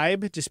own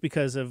vibe just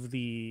because of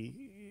the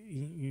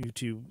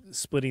YouTube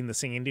splitting the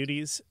singing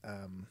duties.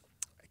 I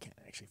can't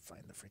actually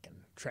find the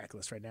freaking track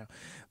list right now,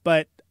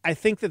 but I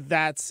think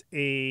that's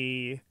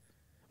a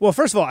well.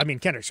 First of all, I mean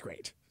Kendrick's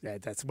great.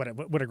 That's what a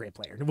great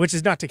player. Which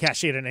is not to cast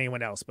shade on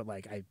anyone else, but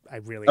like I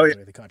really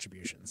enjoy the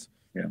contributions.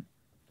 Yeah.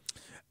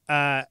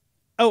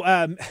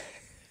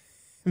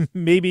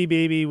 Maybe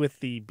Baby with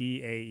the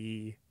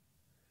BAE,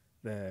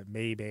 the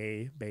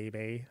Maybe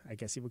Baby, I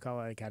guess you would call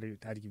it. Like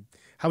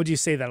how would you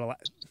say that a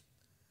lot?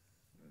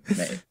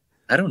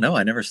 I don't know.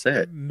 I never say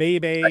it.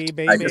 Maybe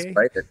Baby. I just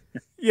write it.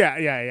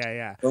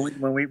 Yeah.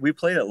 When we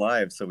played it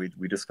live, so we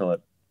just call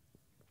it.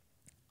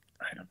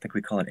 I don't think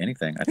we call it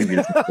anything. I think we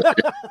just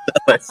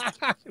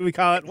we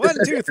call it 1,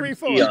 2, 3,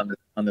 4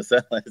 on the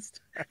set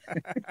list.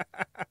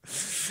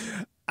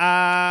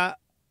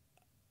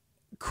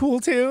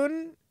 Cool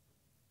tune.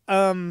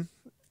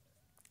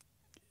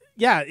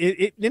 Yeah,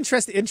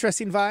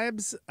 interesting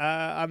vibes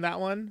on that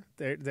one.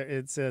 Where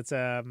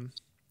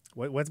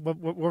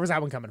was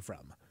that one coming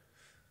from?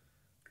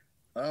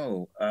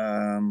 Oh,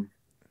 I'm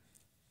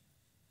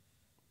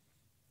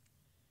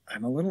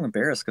a little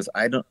embarrassed because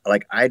I don't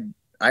like I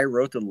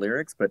wrote the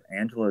lyrics, but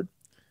Angela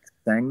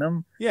sang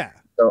them. Yeah.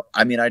 So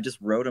I mean, I just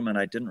wrote them, and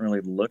I didn't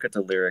really look at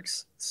the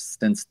lyrics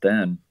since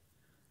then.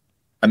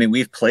 I mean,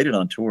 we've played it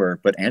on tour,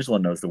 but Angela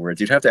knows the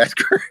words. You'd have to ask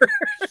her.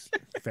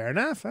 Fair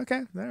enough.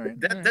 Okay. All right.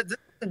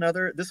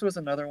 This was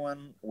another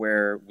one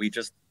where we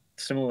just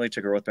similarly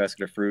to Girl with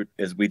Basket of Fruit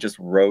is we just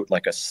wrote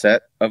like a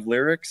set of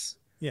lyrics.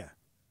 Yeah.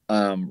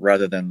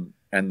 Rather than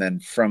and then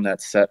from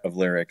that set of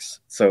lyrics.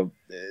 So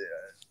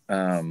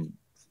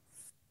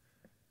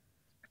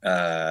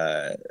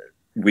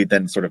we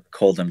then sort of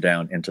culled them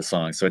down into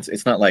songs. So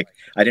it's not like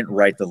I didn't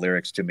write the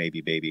lyrics to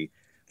Maybe Baby.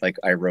 like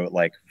I wrote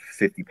like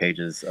 50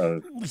 pages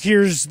of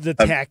here's the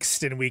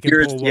text and we can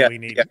pull what we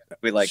need. Yeah,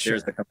 we like Sure.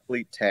 there's the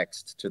complete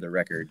text to the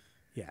record.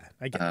 Yeah,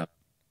 I get it.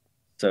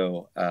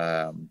 So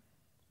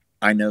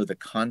I know the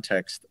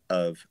context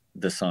of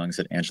the songs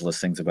that Angela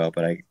sings about,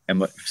 but I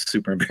am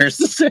super embarrassed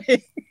to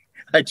say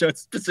I don't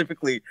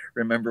specifically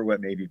remember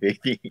what Maybe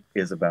Baby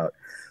is about.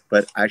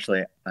 But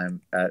actually,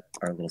 I'm at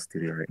our little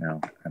studio right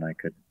now, and I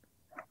could.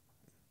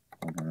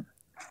 Hold on.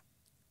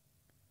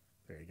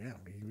 There you go.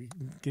 We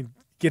can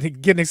get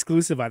an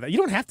exclusive on that. You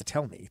don't have to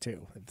tell me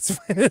too.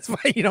 It's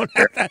fine. You don't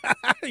have to.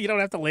 You don't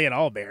have to lay it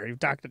all bare. You've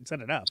talked and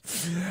said enough.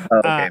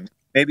 Okay.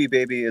 Maybe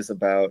Baby is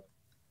about.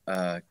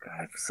 God,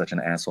 I'm such an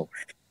asshole.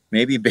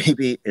 Maybe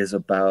Baby is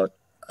about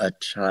a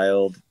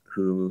child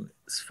whose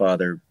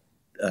father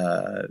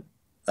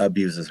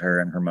abuses her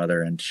and her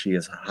mother, and she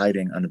is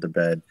hiding under the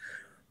bed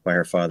while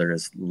her father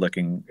is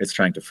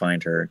trying to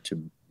find her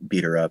to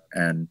beat her up.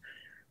 And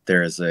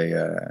there's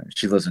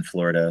she lives in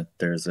Florida.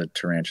 There's a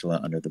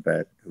tarantula under the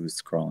bed who's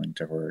crawling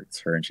towards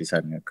her, and she's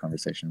having a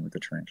conversation with the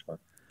tarantula.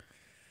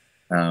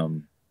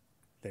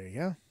 There you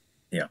go.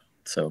 Yeah.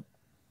 So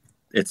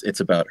it's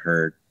about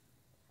her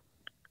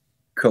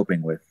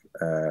coping with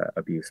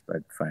abuse by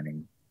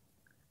finding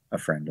a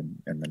friend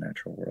in the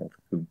natural world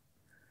who,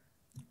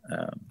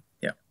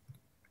 yeah.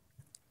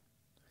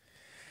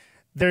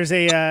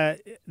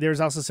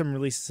 There's also some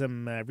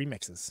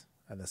remixes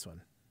on this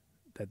one,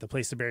 the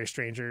Place to Bury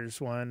Strangers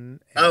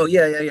one. Oh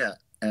yeah.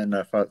 And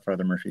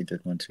Father Murphy did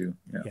one too.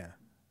 Yeah.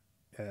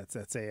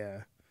 That's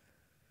a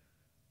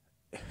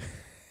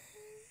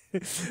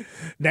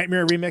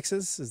Nightmare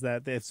remixes. Is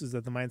that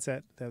the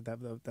mindset?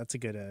 That's a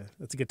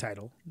good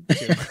title.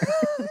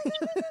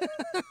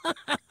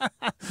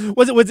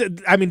 Was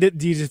it? I mean,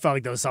 do you just feel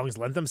like those songs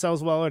lent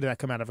themselves well, or did that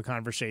come out of a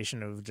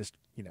conversation of just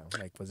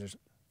like was there?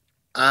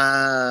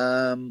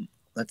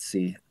 Let's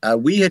see.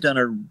 We had done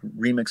a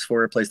remix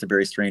for A Place to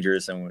Bury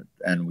Strangers,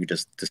 and we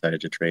just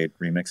decided to trade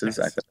remixes.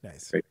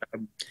 Nice. Great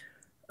job.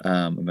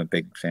 I'm a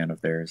big fan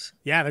of theirs.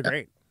 Yeah, they're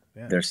great.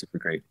 Yeah. They're super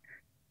great.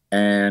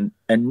 And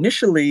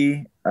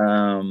initially,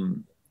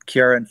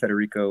 Chiara and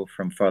Federico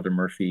from Father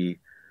Murphy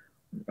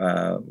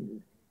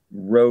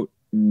wrote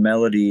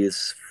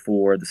melodies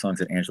for the songs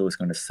that Angela was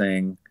going to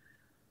sing.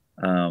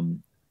 But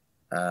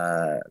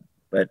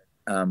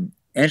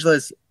Angela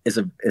is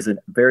a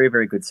very,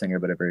 very good singer,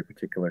 but a very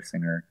particular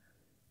singer.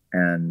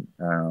 And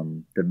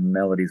the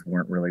melodies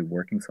weren't really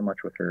working so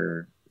much with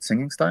her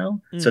singing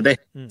style. So they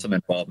had some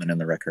involvement in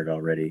the record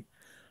already.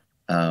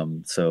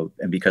 And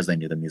because they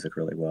knew the music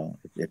really well,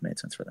 it made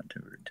sense for them to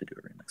do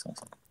a remix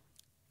also.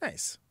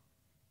 Nice.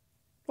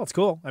 Well, it's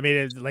cool. I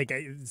mean,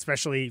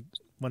 especially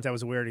once I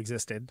was aware it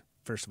existed,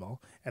 first of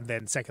all, and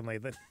then secondly,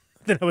 then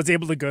I was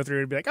able to go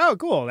through and be like, oh,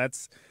 cool.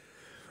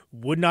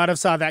 Would not have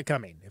saw that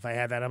coming if I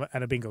had that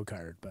on a bingo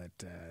card. But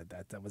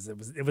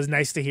it was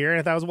nice to hear.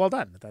 I thought it was well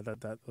done. I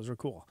thought that those were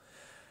cool.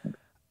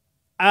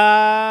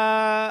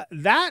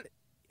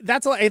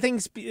 That's all I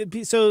think.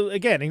 So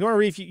again, Ignore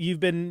Reef, you've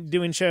been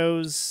doing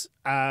shows.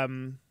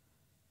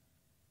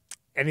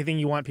 Anything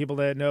you want people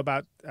to know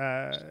about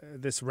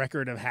this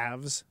record of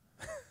Halves?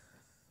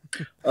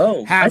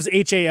 Oh, Halves,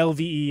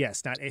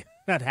 Halves,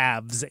 not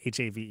Halves,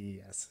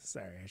 Haves.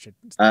 Sorry, I should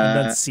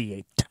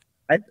enunciate.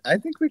 I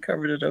think we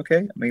covered it okay.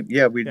 I mean, we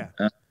have we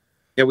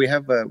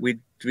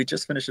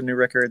just finished a new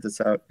record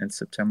that's out in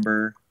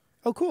September.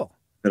 Oh, cool.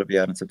 That'll be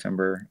out in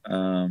September.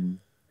 And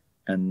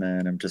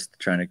then I'm just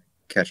trying to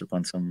catch up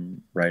on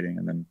some writing,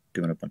 and then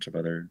doing a bunch of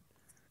other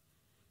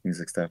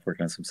music stuff,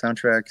 working on some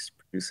soundtracks,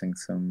 producing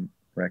some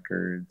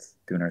records,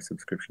 doing our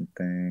subscription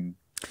thing.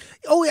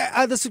 Oh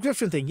yeah, the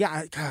subscription thing.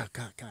 Yeah, God,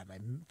 my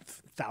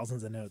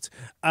thousands of notes.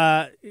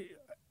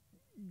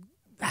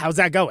 How's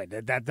that going?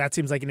 That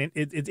seems like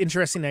it's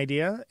interesting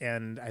idea,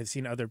 and I've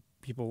seen other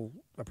people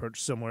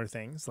approach similar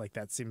things. Like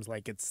that seems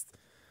like it's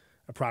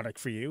a product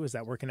for you. Is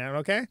that working out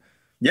okay?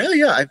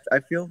 Yeah. I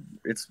feel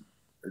it's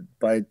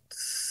by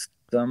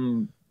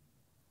some.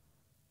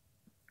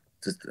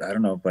 I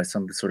don't know, by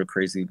some sort of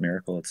crazy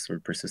miracle, it's sort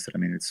of persisted. I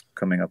mean, it's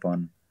coming up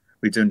on,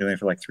 we've been doing it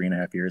for like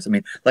 3.5 years. I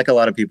mean, like a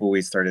lot of people,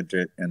 we started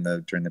during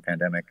the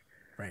pandemic.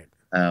 Right.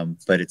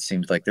 But it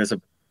seems like there's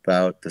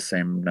about the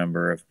same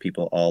number of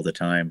people all the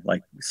time.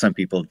 Like some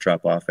people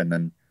drop off, and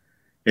then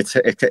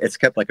it's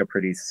kept like a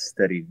pretty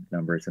steady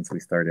number since we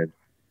started.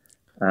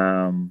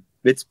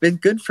 It's been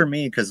good for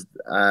me because,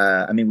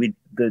 I mean,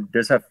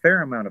 there's a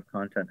fair amount of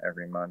content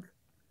every month.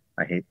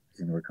 I hate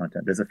using the word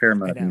content. There's a fair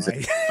amount of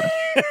music.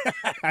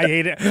 I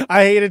hate it.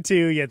 I hate it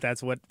too. Yet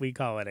that's what we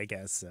call it, I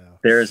guess. So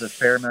there's a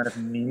fair amount of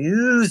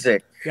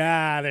music.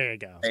 There you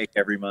go.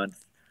 Every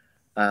month.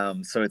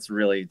 So it's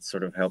really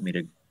sort of helped me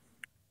to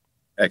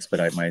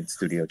expedite my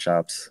studio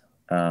chops.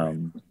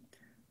 And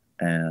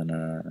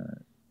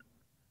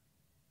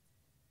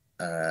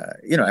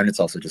it's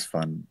also just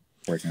fun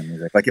working on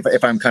music. Like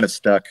if I'm kind of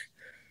stuck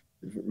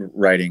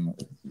writing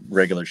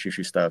regular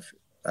SHOO-shoo stuff,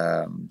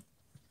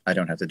 I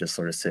don't have to just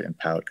sort of sit and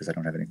pout because I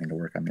don't have anything to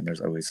work on. I mean,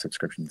 there's always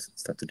subscriptions and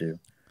stuff to do.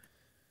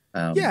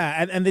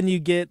 Yeah, and then you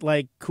get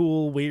like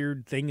cool,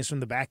 weird things from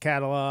the back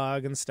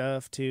catalog and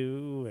stuff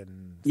too.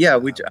 And yeah,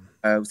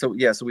 so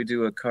we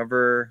do a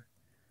cover,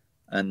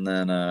 and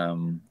then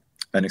an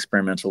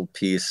experimental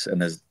piece,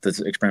 and there's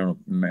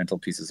experimental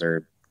pieces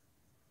they're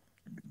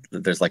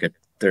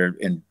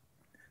in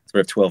sort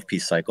of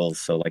 12-piece cycles.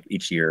 So like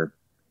each year,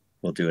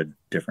 we'll do a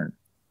different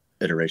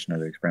iteration of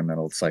the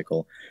experimental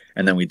cycle,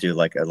 and then we do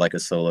like a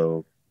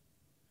solo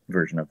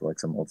version of like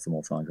some old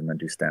songs, and then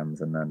do stems,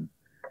 and then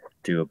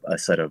do a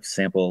set of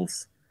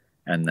samples,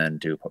 and then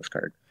do a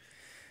postcard.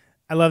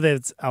 I love that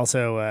it's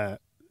also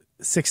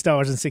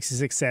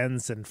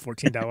 $6.66 and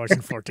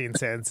 $14.14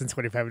 and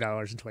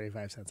 $25.25.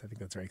 I think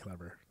that's very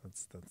clever.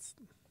 That's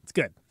it's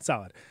good,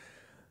 solid.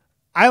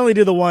 I only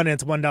do the one, and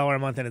it's $1 a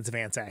month, and it's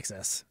advance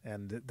access,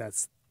 and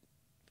that's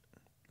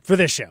for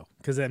this show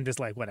because I'm just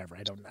like whatever.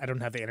 I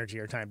don't have the energy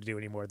or time to do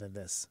any more than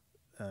this.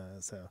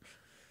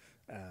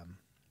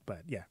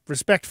 But yeah,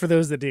 respect for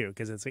those that do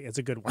because it's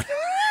a good one.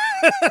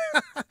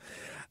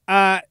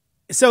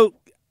 So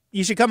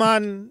you should come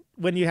on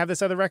when you have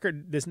this other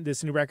record,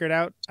 this new record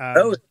out.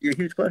 Oh, it's a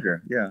huge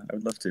pleasure. Yeah, I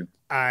would love to.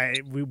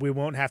 We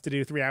won't have to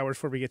do 3 hours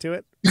before we get to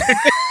it.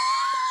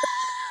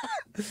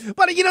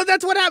 But you know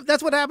that's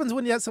what happens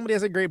when somebody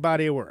has a great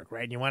body of work,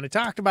 right? And you want to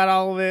talk about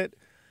all of it.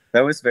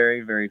 That was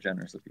very, very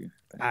generous of you.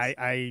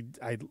 I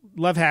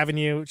love having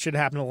you. It should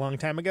have happened a long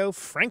time ago.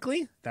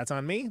 Frankly, that's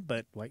on me.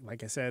 But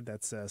like I said,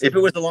 that's if it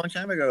was a long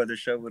time ago, the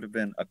show would have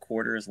been a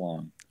quarter as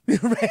long.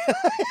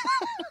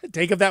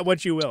 Take of that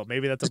what you will.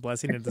 Maybe that's a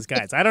blessing in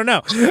disguise. I don't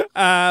know.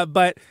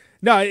 But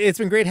no, it's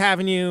been great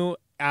having you.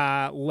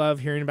 Love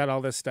hearing about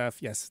all this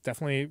stuff. Yes,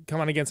 definitely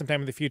come on again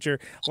sometime in the future.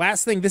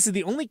 Last thing, this is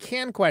the only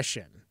can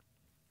question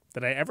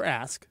that I ever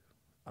ask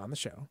on the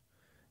show,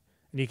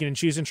 and you can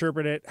choose to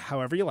interpret it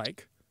however you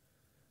like.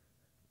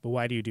 But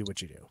why do you do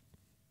what you do?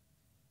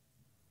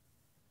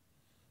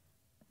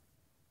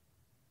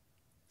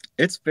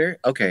 It's very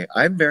okay.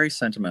 I'm very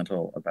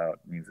sentimental about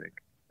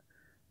music,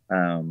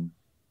 and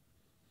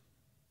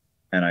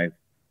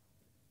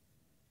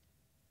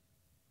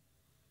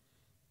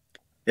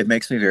it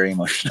makes me very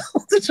emotional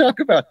to talk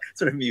about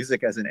sort of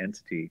music as an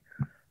entity.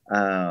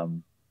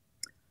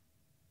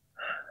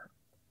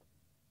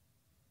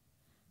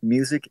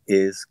 Music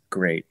is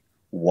great.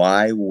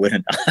 Why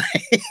wouldn't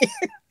I?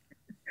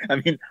 I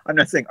mean, I'm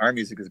not saying our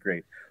music is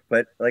great,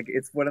 but like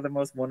it's one of the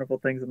most wonderful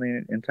things in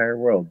the entire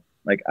world.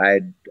 Like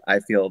I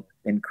feel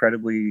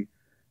incredibly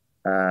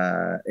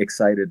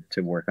excited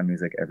to work on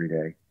music every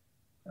day.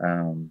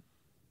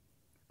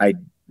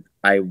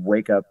 I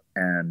wake up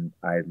and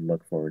I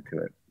look forward to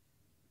it.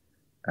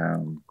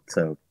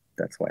 So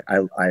that's why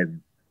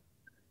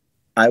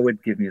I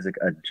would give music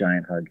a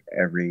giant hug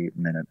every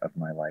minute of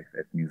my life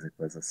if music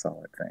was a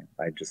solid thing.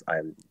 I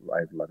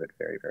love it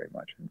very, very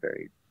much and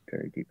very,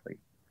 very deeply.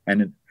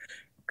 And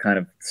kind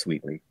of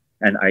sweetly.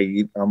 And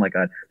oh my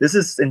God, this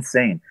is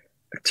insane.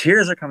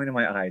 Tears are coming to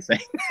my eyes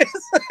saying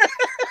this.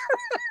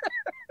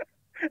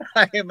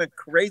 I am a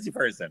crazy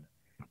person.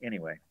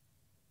 Anyway.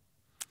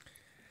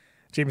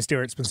 Jamie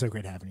Stewart, it's been so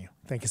great having you.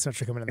 Thank you so much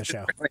for coming on the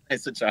show. Really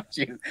nice to talk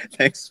to you.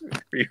 Thanks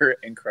for your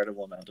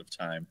incredible amount of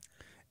time.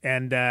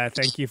 And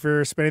thank you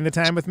for spending the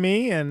time with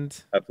me.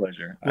 And a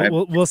pleasure.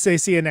 We'll say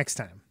see you next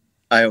time.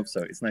 I hope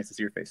so. It's nice to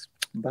see your face.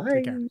 Bye.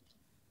 Take care.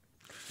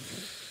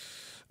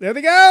 There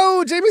they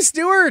go, Jamie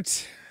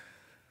Stewart.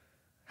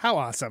 How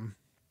awesome.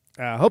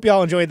 Hope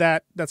y'all enjoyed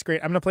that. That's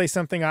great. I'm going to play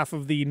something off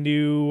of the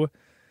new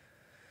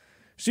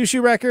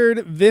SHOO-shoo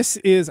record. This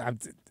is,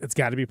 it's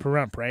got to be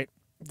Perump, right?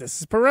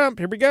 This is Perump.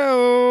 Here we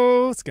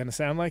go. It's going to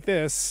sound like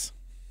this.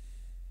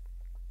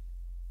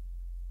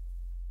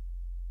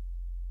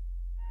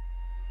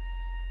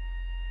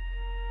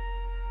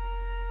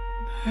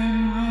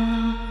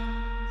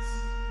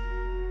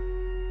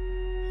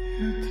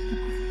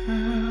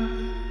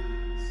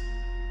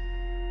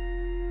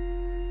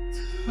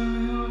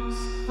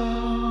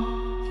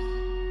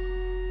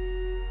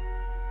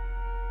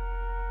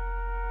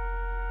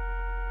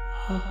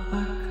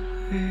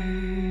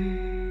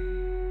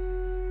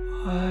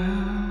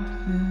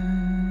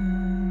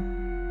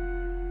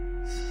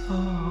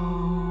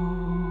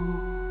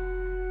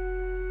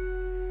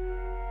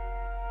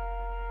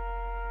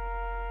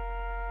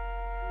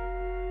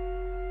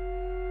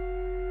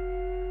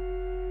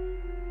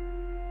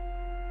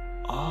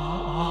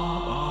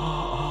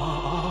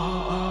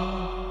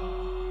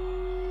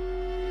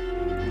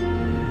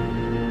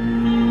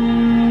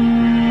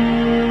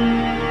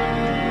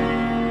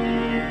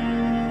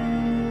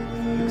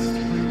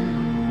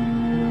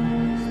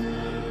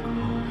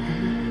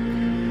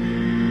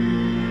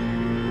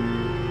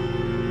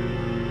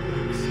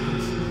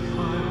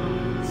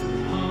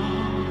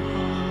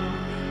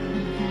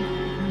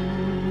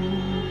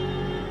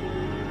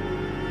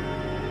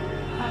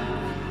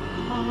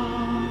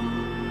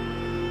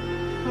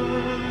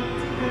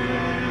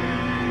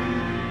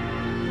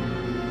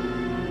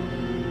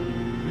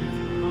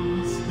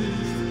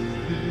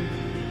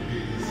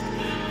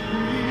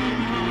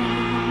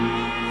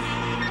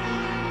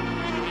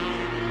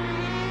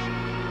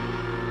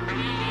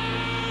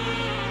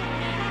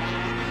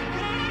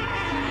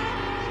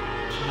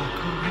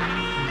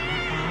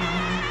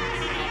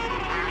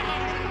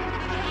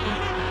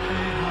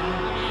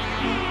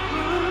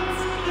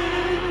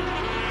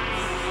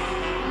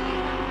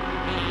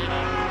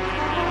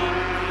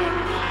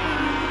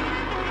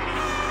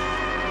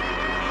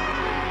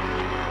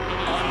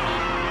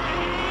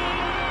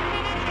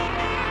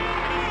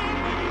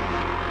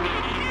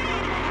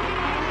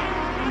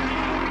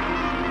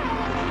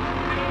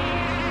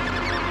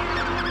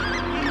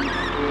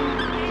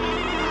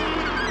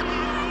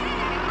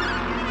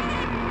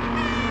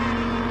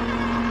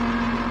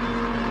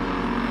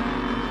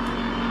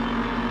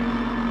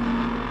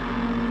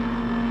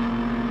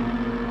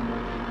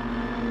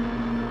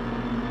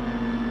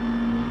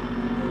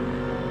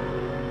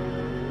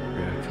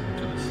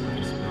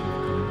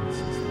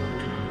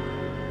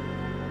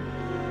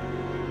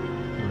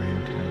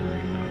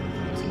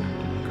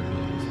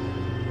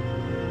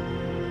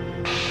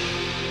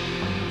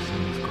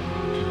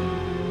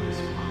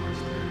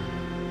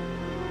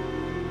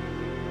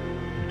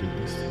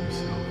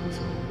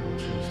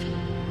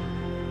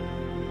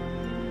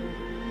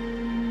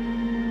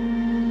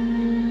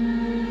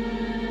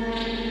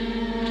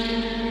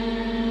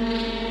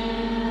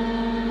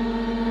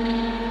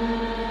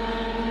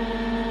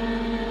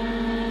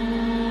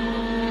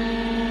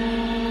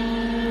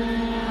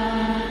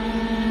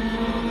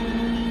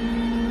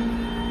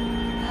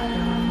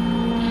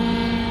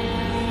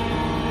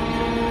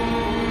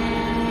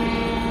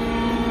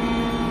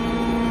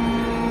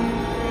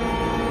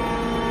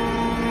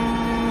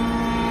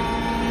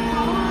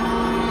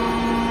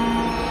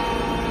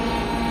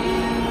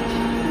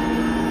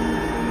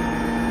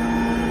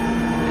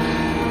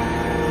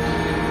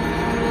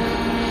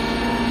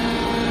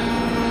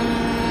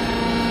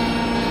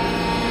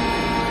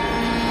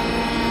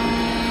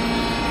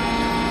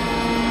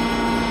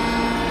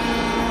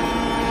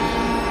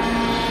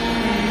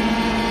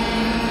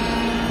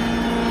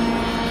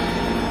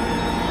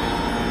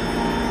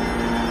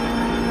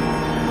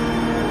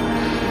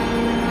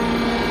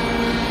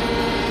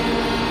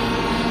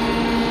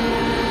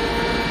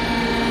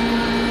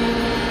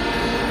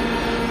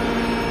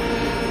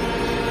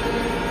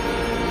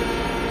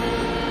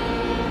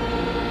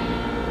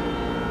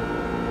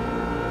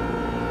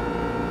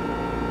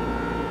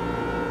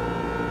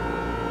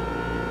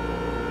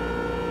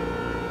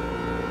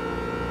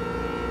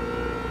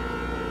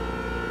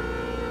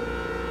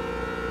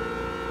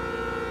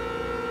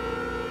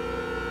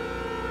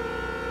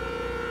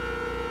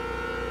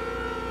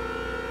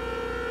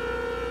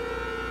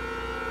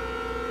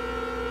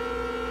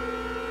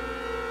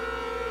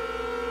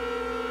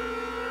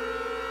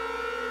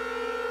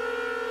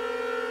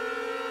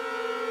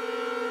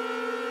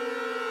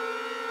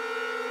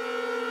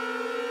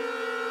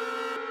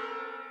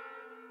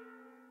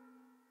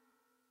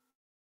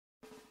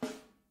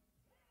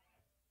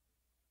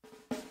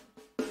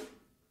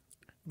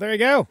 There you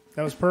go.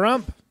 That was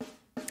Perump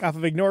off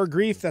of Ignore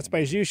Grief. That's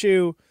by Xiu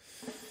Xiu,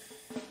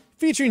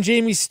 featuring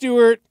Jamie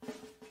Stewart.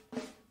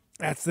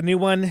 That's the new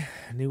one,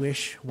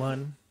 newish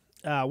one.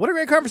 What a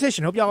great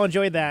conversation. Hope y'all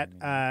enjoyed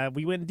that.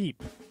 We went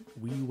deep.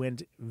 We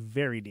went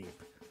very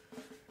deep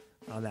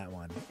on that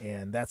one.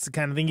 And that's the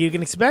kind of thing you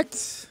can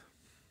expect.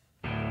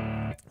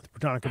 The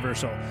Protonic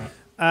Reversal.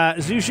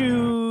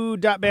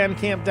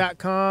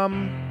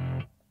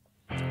 Xiu-Xiu.bandcamp.com.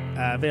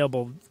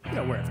 Available,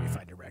 wherever you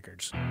find your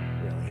records,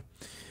 really.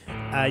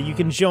 You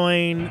can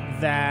join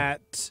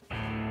that. Is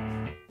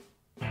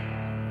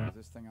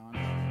this thing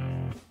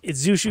on?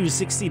 It's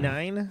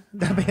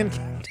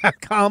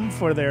Xiu-Xiu69.bandcamp.com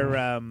for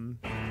their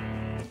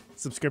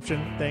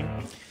subscription thing.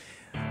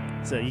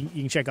 So you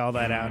can check all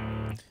that out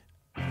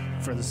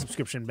for the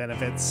subscription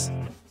benefits.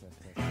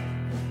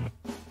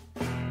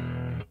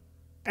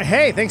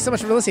 Hey, thanks so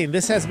much for listening.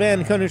 This has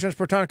been Neutron's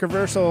Protonic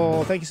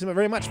Reversal. Thank you so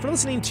very much for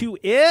listening to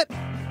it.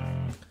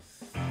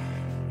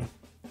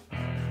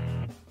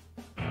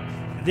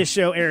 This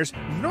show airs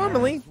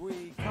normally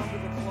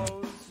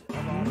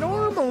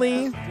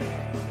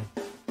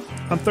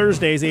on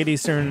Thursdays, 8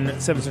 Eastern,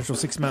 7 Central,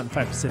 6 Mountain,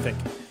 5 Pacific.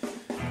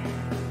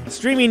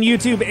 Streaming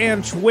YouTube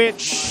and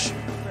Twitch.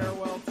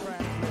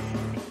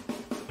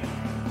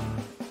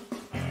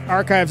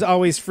 Archives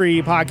always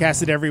free,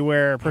 podcasted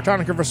everywhere.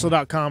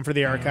 ProtonicReversal.com for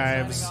the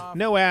archives.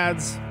 No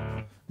ads,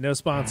 no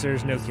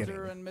sponsors, no kidding.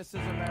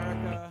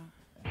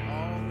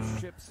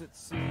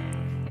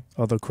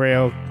 Although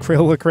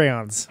Crayola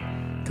crayons,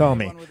 call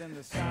me.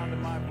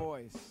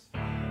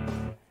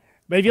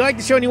 But if you like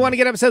the show and you want to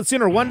get episodes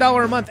sooner,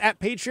 $1 a month at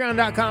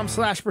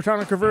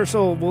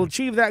patreon.com/ProtonicReversal. We'll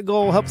achieve that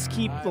goal, helps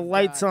keep the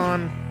lights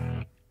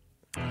on.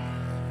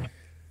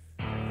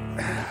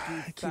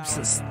 Keeps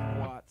this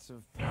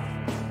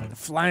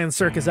flying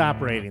circus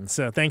operating.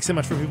 So thanks so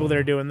much for people that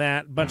are doing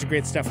that. A bunch of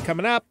great stuff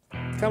coming up.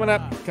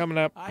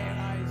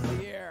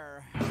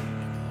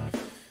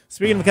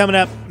 Speaking of coming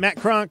up, Matt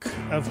Kronk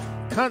of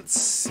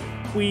Cunts,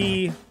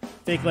 Quee,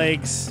 Fake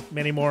Legs,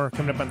 many more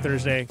coming up on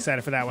Thursday.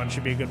 Excited for that one.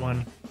 Should be a good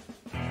one.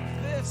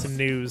 Some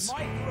news.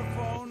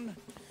 Microphone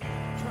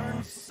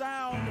turns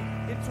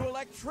sound into to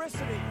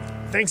electricity.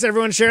 Thanks,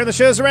 everyone, sharing the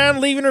shows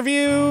around, leaving a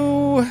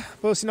review,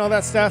 posting all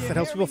that stuff. That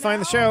helps people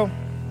find the show.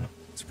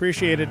 It's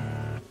appreciated.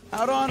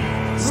 Out on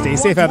Stay Route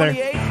safe out there.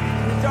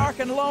 128, you're dark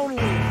and lonely.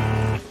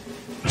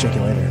 Check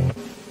you later.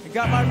 I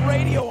got my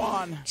radio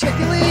on. Check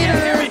you later. Can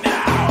you hear me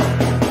now?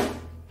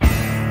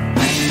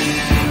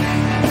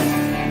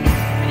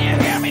 Can you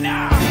hear me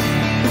now?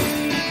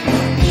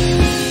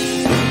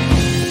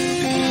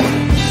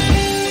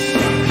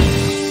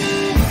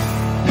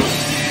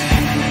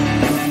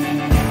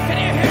 Can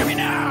you hear me now? Can you hear me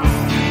now?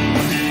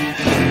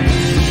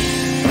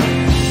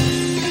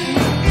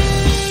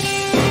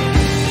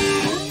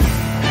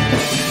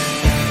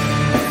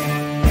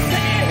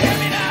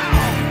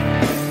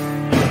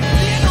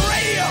 See in the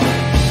radio.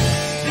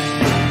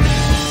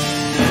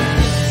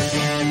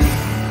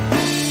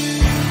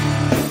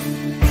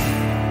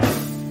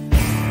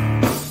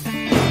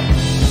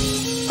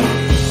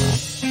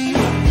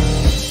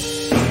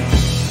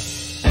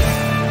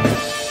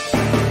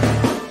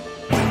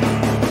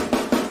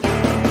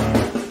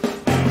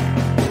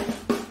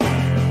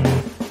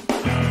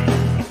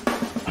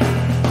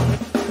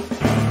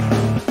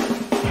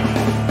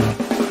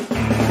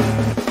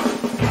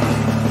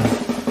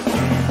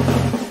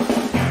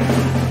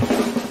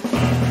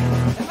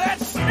 And that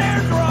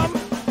snare drum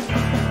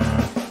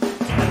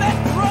and that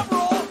drum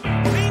roll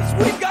means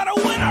we've got a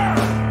winner.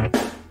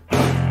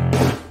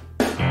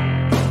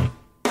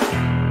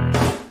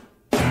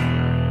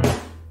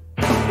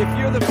 If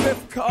you're the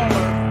fifth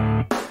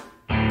caller,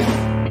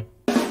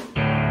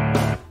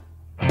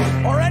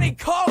 or any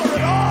caller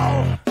at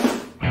all,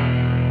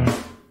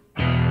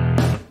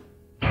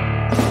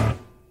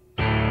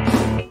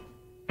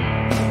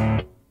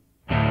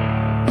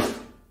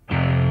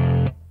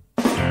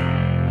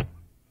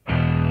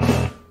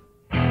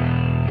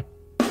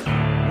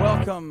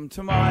 welcome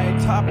to my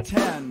top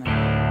 10.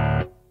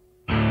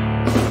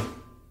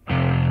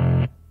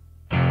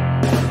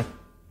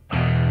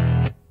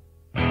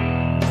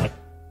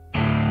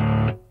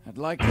 I'd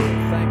like to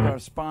thank our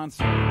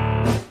sponsor.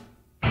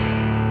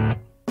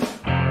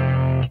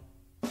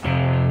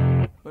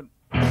 But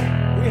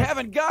we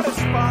haven't got a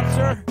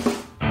sponsor.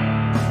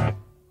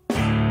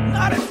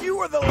 Not if you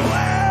were the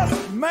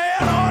last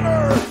man on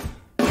earth.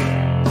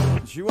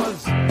 She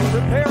was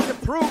prepared to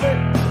prove it.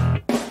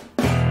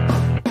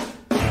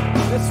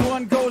 This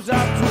one goes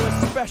out to a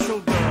special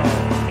girl.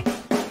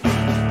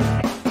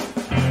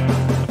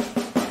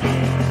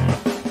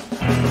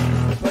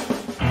 But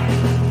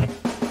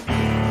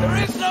there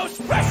is no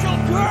special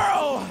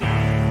girl.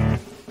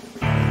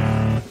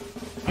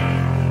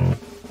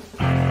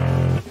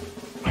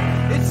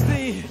 It's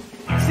the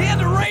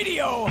end of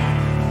radio.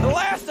 The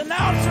last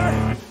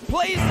announcer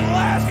plays the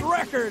last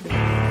record.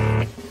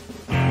 The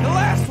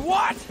last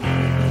what?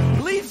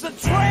 Leaves the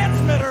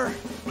transmitter.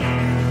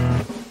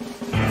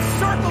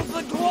 Circles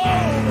the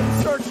globe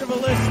in search of a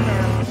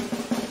listener.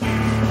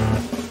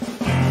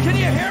 Can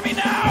you hear me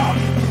now?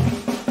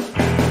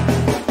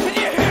 Can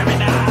you hear me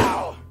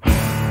now?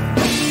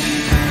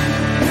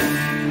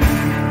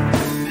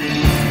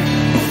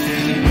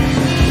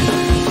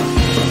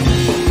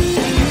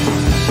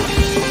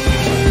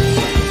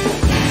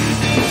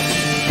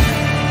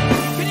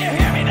 Can you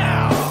hear me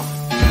now?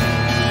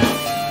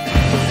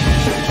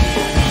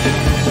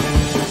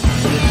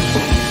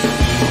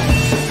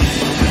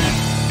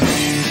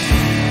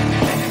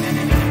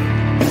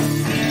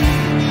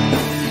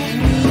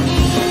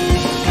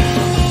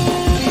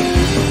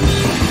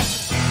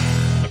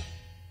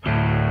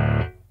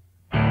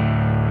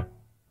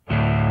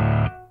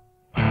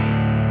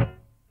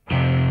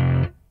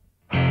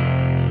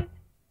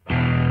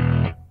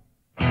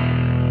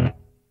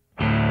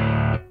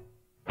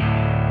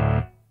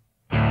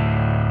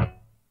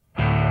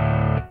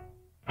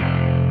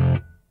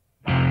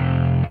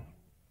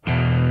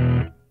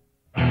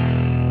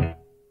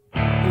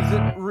 Is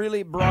it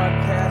really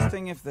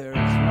broadcasting if there's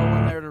no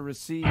one there to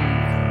receive?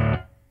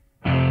 It's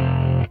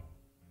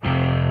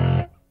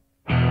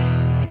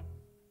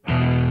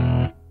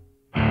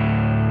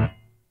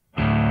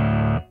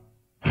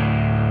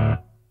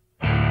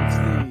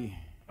the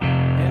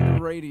end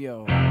of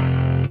radio.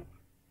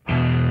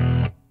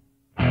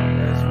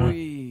 As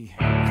we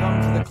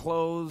come to the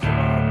close of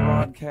our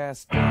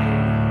broadcast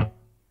day,